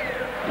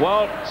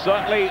 Well,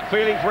 certainly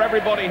feeling for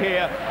everybody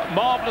here. A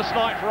marvellous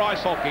night for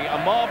ice hockey,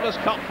 a marvellous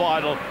cup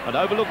final, and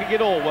overlooking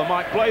it all were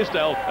Mike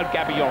Blaisdell and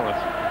Gabby Logan.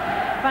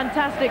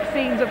 Fantastic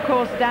scenes, of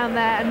course, down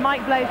there. And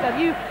Mike Blaisdell,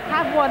 you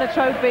have won a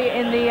trophy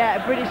in the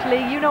British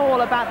League. You know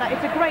all about that.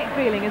 It's a great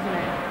feeling, isn't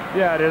it?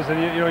 Yeah, it is.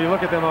 And you know, you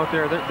look at them out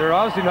there. They're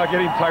obviously not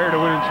getting tired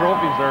of winning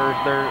trophies.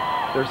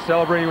 They're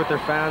celebrating with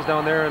their fans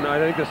down there, and I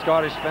think the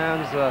Scottish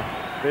fans.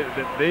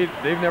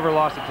 They've never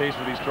lost a taste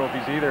for these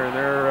trophies either, and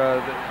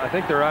I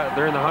think they're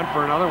in the hunt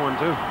for another one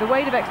too. The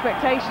weight of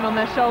expectation on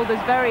their shoulders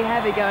very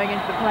heavy going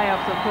into the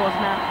playoffs, of course.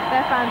 Now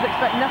their fans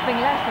expect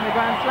nothing less than the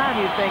Grand Slam,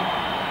 you'd think.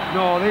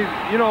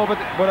 No,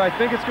 but I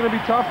think it's going to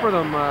be tough for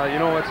them.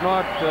 It's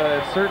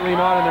certainly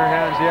not in their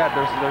hands yet.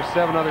 There's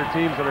 7 other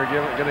teams that are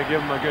going to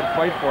give them a good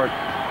fight for it.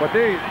 But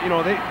they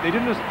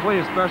didn't just play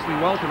especially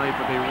well tonight,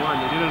 but they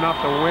won. They did enough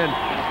to win,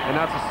 and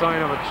that's a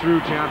sign of a true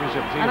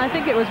championship team. And I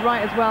think it was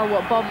right as well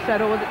what Bob said,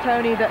 or was it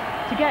Tony, that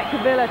to get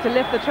Cavilla to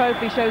lift the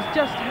trophy shows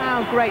just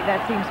how great their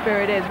team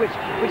spirit is, which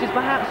is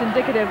perhaps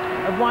indicative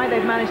of why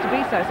they've managed to be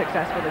so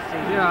successful this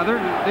season. Yeah,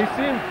 they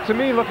seem, to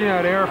me, looking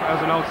at Ayr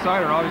as an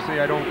outsider, obviously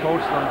I don't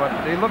coach them, but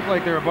they look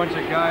like they're a bunch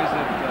of guys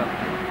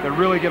that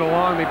really get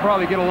along. They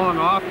probably get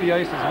along off the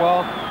ice as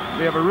well.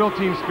 They have a real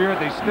team spirit.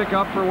 They stick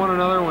up for one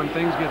another when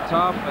things get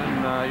tough,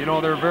 and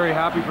they're very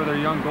happy for their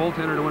young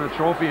goaltender to win a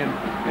trophy,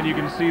 and you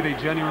can see they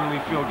genuinely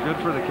feel good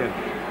for the kid.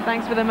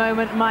 Thanks for the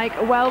moment, Mike.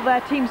 Well,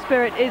 their team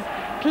spirit is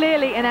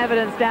clearly in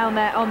evidence down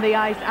there on the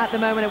ice at the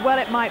moment, and well,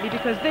 it might be,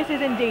 because this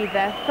is indeed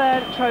their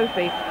 3rd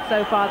trophy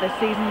so far this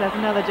season. There's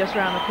another just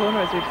around the corner,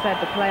 as we've said,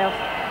 the playoffs.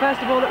 First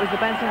of all, it was the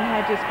Benson and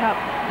Hedges Cup.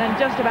 Then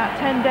just about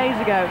 10 days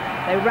ago,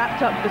 they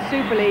wrapped up the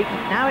Super League.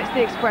 Now it's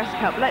the Express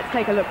Cup. Let's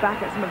take a look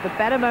back at some of the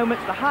better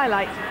moments, the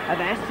highlights of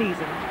their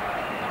season.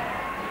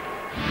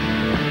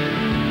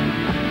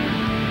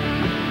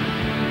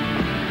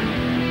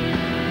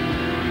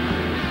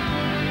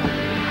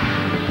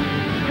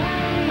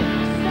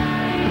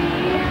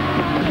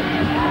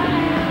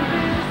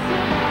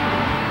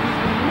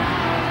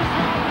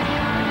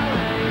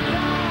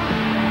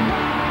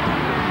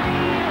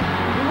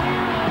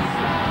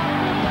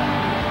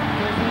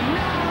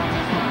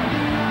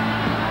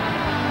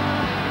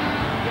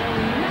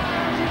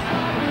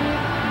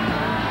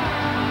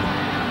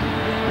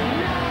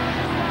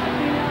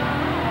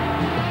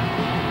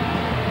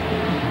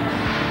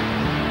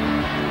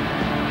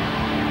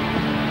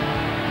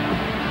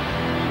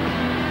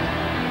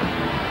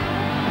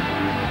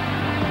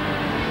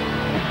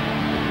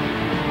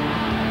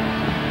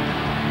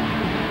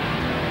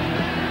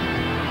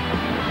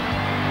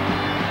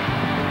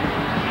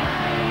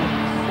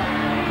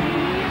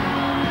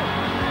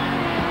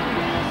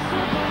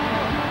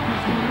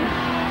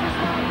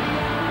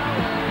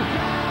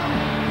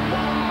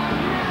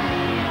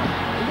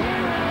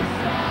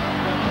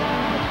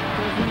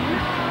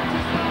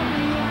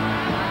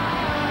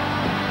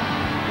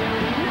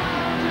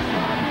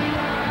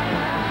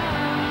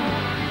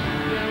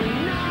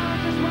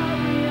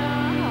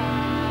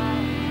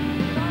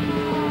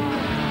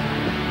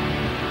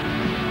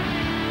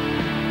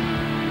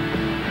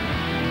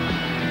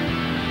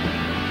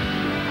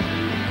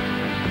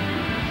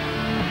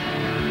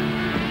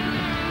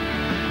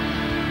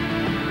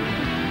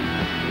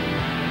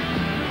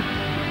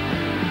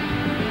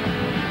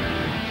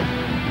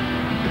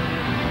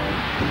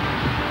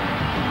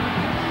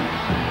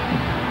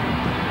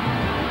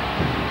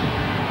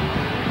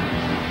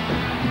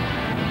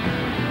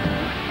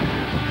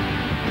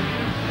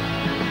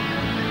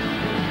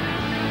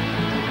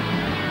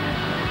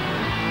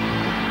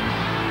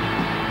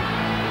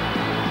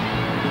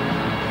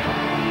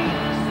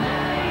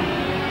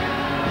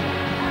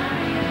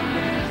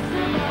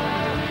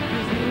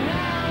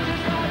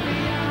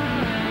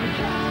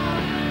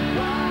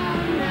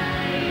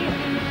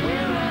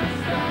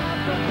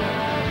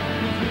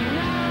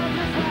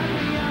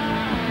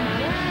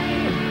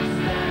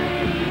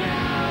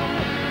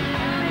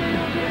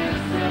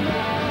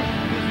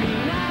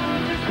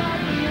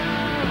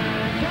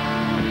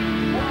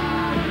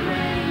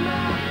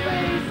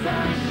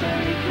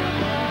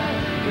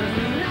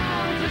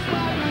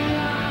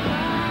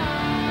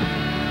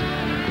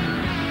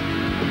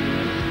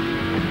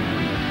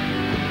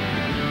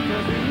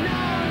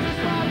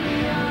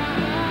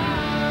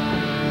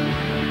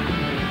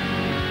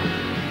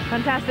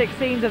 fantastic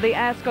scenes of the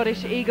Air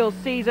Scottish Eagles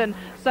season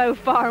so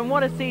far, and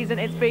what a season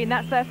it's been.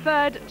 That's their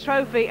third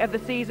trophy of the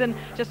season.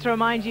 Just to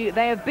remind you,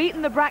 they have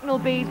beaten the Bracknell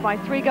Bees by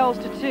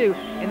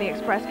 3-2 in the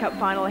Express Cup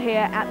final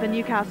here at the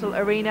Newcastle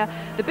Arena.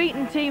 The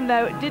beaten team,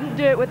 though, didn't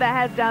do it with their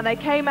heads down. They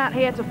came out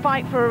here to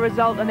fight for a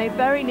result, and they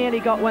very nearly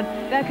got one.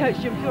 Their coach,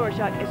 Jim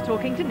Furachuk, is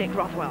talking to Nick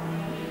Rothwell.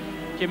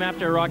 Jim,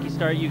 after a rocky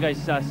start, you guys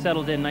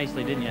settled in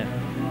nicely, didn't you?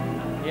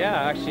 Yeah,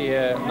 actually,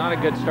 not a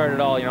good start at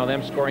all, you know,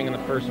 them scoring in the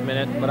first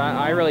minute, but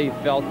I really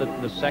felt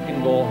that the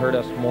second goal hurt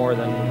us more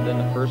than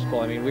the first goal.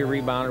 I mean, we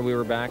rebounded, we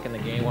were back in the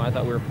game. Well, I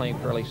thought we were playing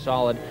fairly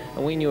solid,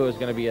 and we knew it was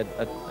going to be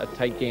a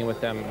tight game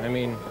with them. I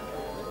mean,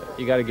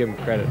 you got to give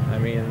them credit. I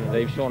mean,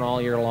 they've shown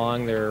all year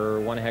long they're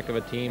one heck of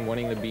a team,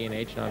 winning the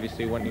B&H, and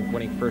obviously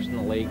winning first in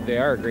the league. They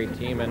are a great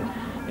team, and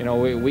you know,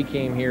 we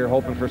came here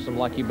hoping for some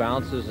lucky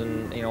bounces,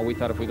 and you know, we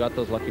thought if we got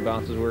those lucky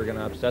bounces, we were going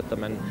to upset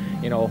them, and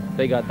you know,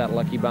 they got that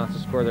lucky bounce to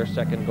score their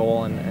second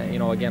goal, and you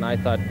know, again, I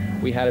thought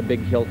we had a big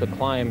hill to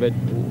climb, but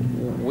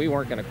we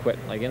weren't going to quit.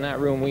 Like in that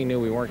room, we knew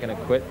we weren't going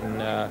to quit,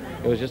 and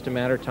it was just a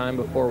matter of time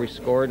before we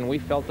scored, and we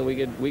felt that we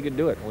could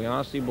do it. We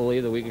honestly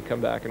believed that we could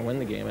come back and win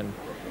the game, and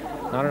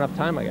not enough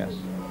time, I guess.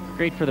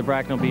 Great for the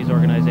Bracknell Bees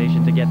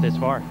organization to get this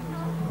far.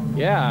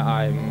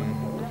 Yeah,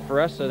 for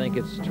us, I think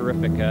it's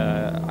terrific.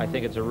 I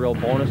think it's a real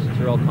bonus. It's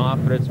a real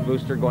confidence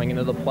booster going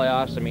into the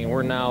playoffs. I mean,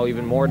 we're now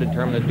even more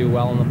determined to do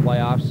well in the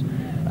playoffs.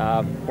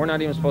 We're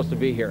not even supposed to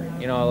be here.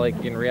 You know,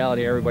 like in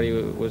reality, everybody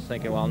was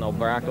thinking, well, no,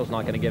 Bracknell's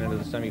not going to get into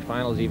the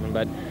semifinals even.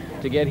 But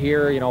to get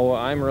here, you know,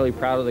 I'm really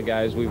proud of the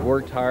guys. We've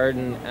worked hard,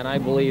 and I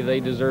believe they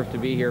deserve to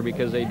be here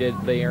because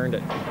they earned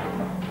it.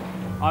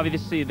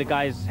 Obviously, the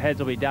guys' heads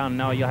will be down.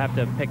 Now you'll have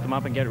to pick them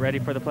up and get ready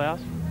for the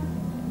playoffs?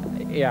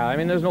 Yeah, I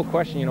mean, there's no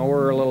question, you know,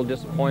 we're a little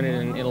disappointed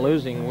in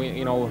losing. We,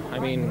 you know, I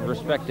mean,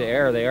 respect to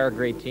Ayr, they are a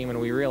great team,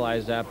 and we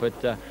realize that,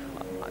 but,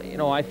 you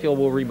know, I feel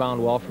we'll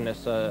rebound well from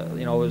this.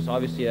 You know, it was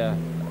obviously a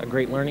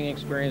great learning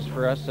experience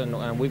for us,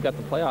 and we've got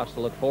the playoffs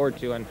to look forward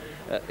to, and,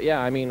 yeah,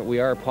 I mean, we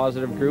are a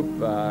positive group.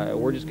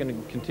 We're just going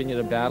to continue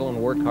to battle and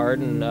work hard,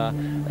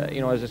 and,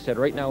 you know, as I said,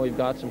 right now we've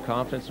got some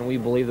confidence, and we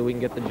believe that we can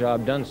get the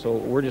job done, so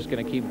we're just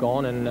going to keep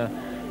going,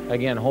 and,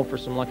 again, hope for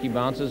some lucky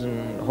bounces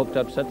and hope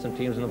to upset some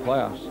teams in the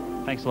playoffs.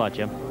 Thanks a lot,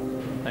 Jim.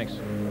 Thanks.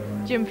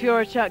 Jim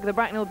Furachuk, the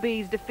Bracknell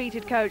Bees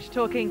defeated coach,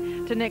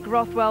 talking to Nick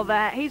Rothwell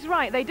there. He's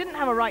right, they didn't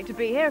have a right to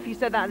be here. If you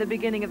said that at the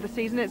beginning of the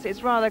season,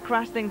 it's rather a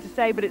crass thing to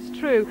say, but it's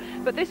true.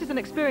 But this is an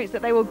experience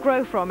that they will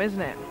grow from,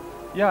 isn't it?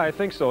 Yeah, I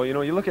think so. You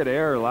know, you look at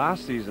Ayr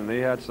last season, they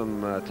had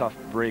some tough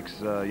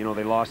breaks. You know,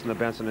 they lost in the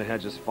Benson and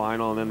Hedges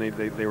final, and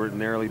then they were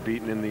narrowly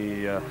beaten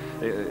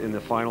in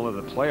the final of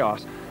the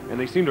playoffs. And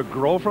they seem to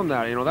grow from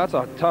that. You know, that's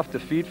a tough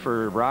defeat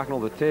for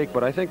Bracknell to take,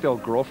 but I think they'll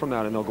grow from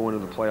that, and they'll go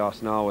into the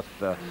playoffs now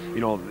with, you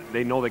know,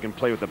 they know they can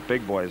play with the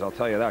big boys, I'll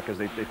tell you that, because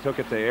they took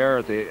it to Ayr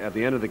at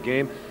the end of the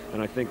game,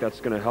 and I think that's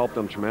going to help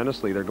them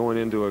tremendously. They're going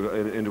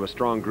into a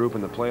strong group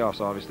in the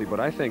playoffs, obviously, but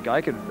I think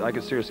I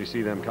could seriously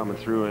see them coming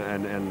through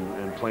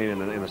and playing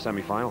in the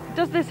semi-final.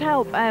 Does this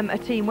help a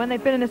team when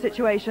they've been in a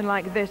situation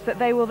like this, that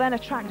they will then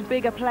attract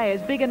bigger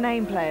players, bigger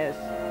name players?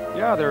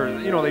 Yeah,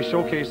 you know, they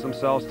showcased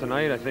themselves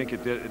tonight. I think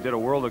it did a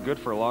world of good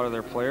for a lot of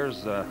their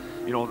players.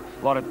 You know,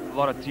 a lot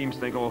of teams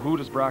think, oh, who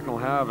does Bracknell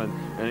have? And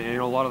you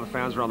know, a lot of the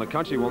fans around the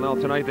country. Well, now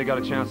tonight they got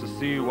a chance to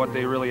see what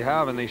they really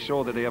have, and they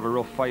showed that they have a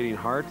real fighting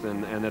heart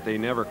and that they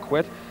never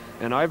quit.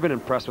 And I've been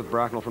impressed with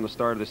Bracknell from the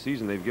start of the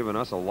season. They've given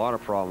us a lot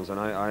of problems, and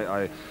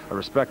I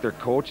respect their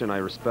coach, and I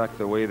respect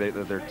the way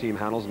that their team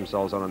handles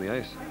themselves out on the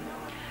ice.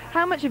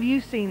 How much have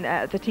you seen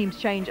the teams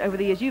change over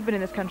the years? You've been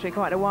in this country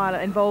quite a while,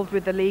 involved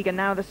with the league and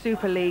now the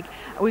Super League.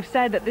 We've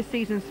said that this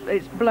season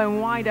it's blown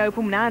wide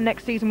open. Now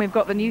next season we've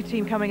got the new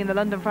team coming in the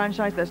London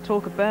franchise. There's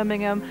talk of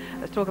Birmingham.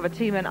 There's talk of a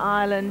team in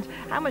Ireland.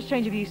 How much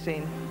change have you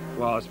seen?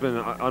 Well, it's been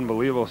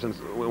unbelievable since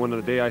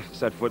the day I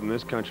set foot in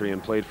this country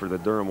and played for the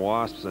Durham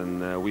Wasps,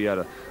 and we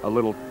had a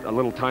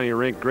little tiny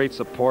rink, great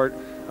support.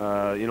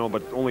 You know,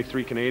 but only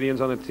 3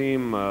 Canadians on the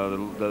team.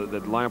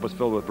 The lineup was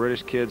filled with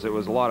British kids. It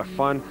was a lot of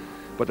fun.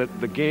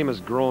 But the game has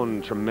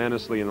grown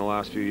tremendously in the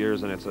last few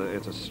years, and it's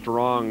a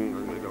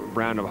strong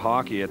brand of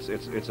hockey. It's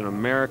an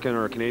American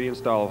or a Canadian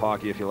style of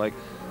hockey, if you like.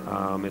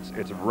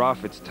 It's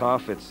rough, it's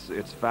tough,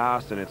 it's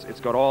fast, and it's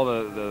got all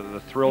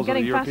the thrills of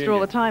the European game. Getting faster all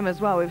the time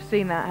as well. We've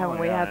seen that, haven't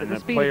we? The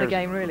speed of the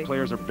game, really. The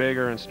players are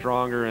bigger and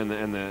stronger, and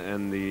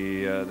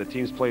the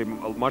teams play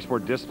much more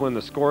disciplined.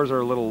 The scores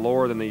are a little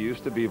lower than they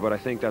used to be, but I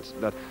think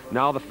that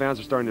now the fans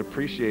are starting to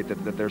appreciate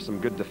that there's some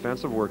good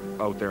defensive work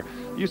out there.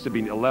 It used to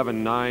be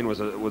 11-9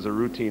 was a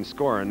routine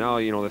score, and now,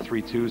 you know, the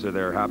 3-2s are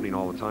there happening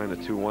all the time, the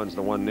 2-1s,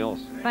 the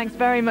 1-0s. Thanks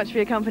very much for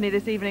your company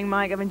this evening,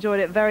 Mike. I've enjoyed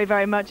it very,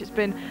 very much. It's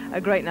been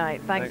a great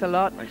night. Thanks a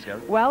lot. Thanks,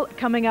 Gabby. Well,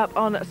 coming up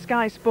on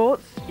Sky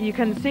Sports, you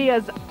can see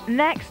us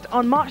next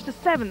on March the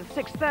 7th,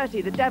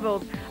 6:30, the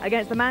Devils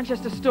against the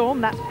Manchester Storm.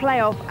 That's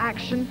playoff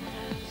action,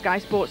 Sky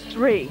Sports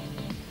 3.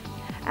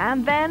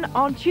 And then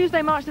on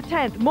Tuesday, March the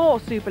 10th, more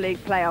Super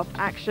League playoff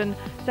action,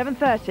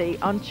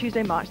 7:30 on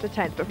Tuesday, March the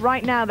 10th. But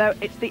right now, though,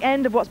 it's the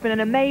end of what's been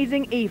an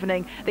amazing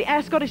evening. The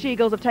Air Scottish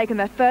Eagles have taken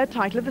their 3rd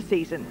title of the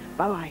season.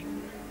 Bye-bye.